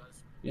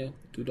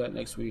 do that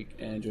next week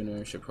and join the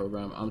membership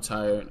program. I'm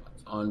tired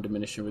on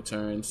diminishing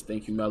returns.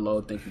 Thank you,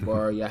 Mello. Thank you,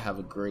 Bar. Y'all have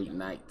a great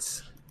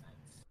night.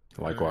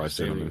 Likewise,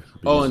 gentlemen.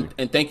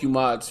 And thank you,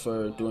 mods,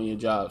 for doing your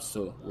jobs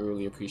too. We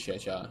really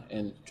appreciate y'all.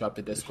 And drop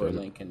the Discord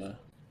link in the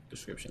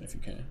description if you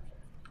can.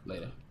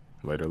 Later.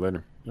 All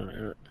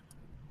right.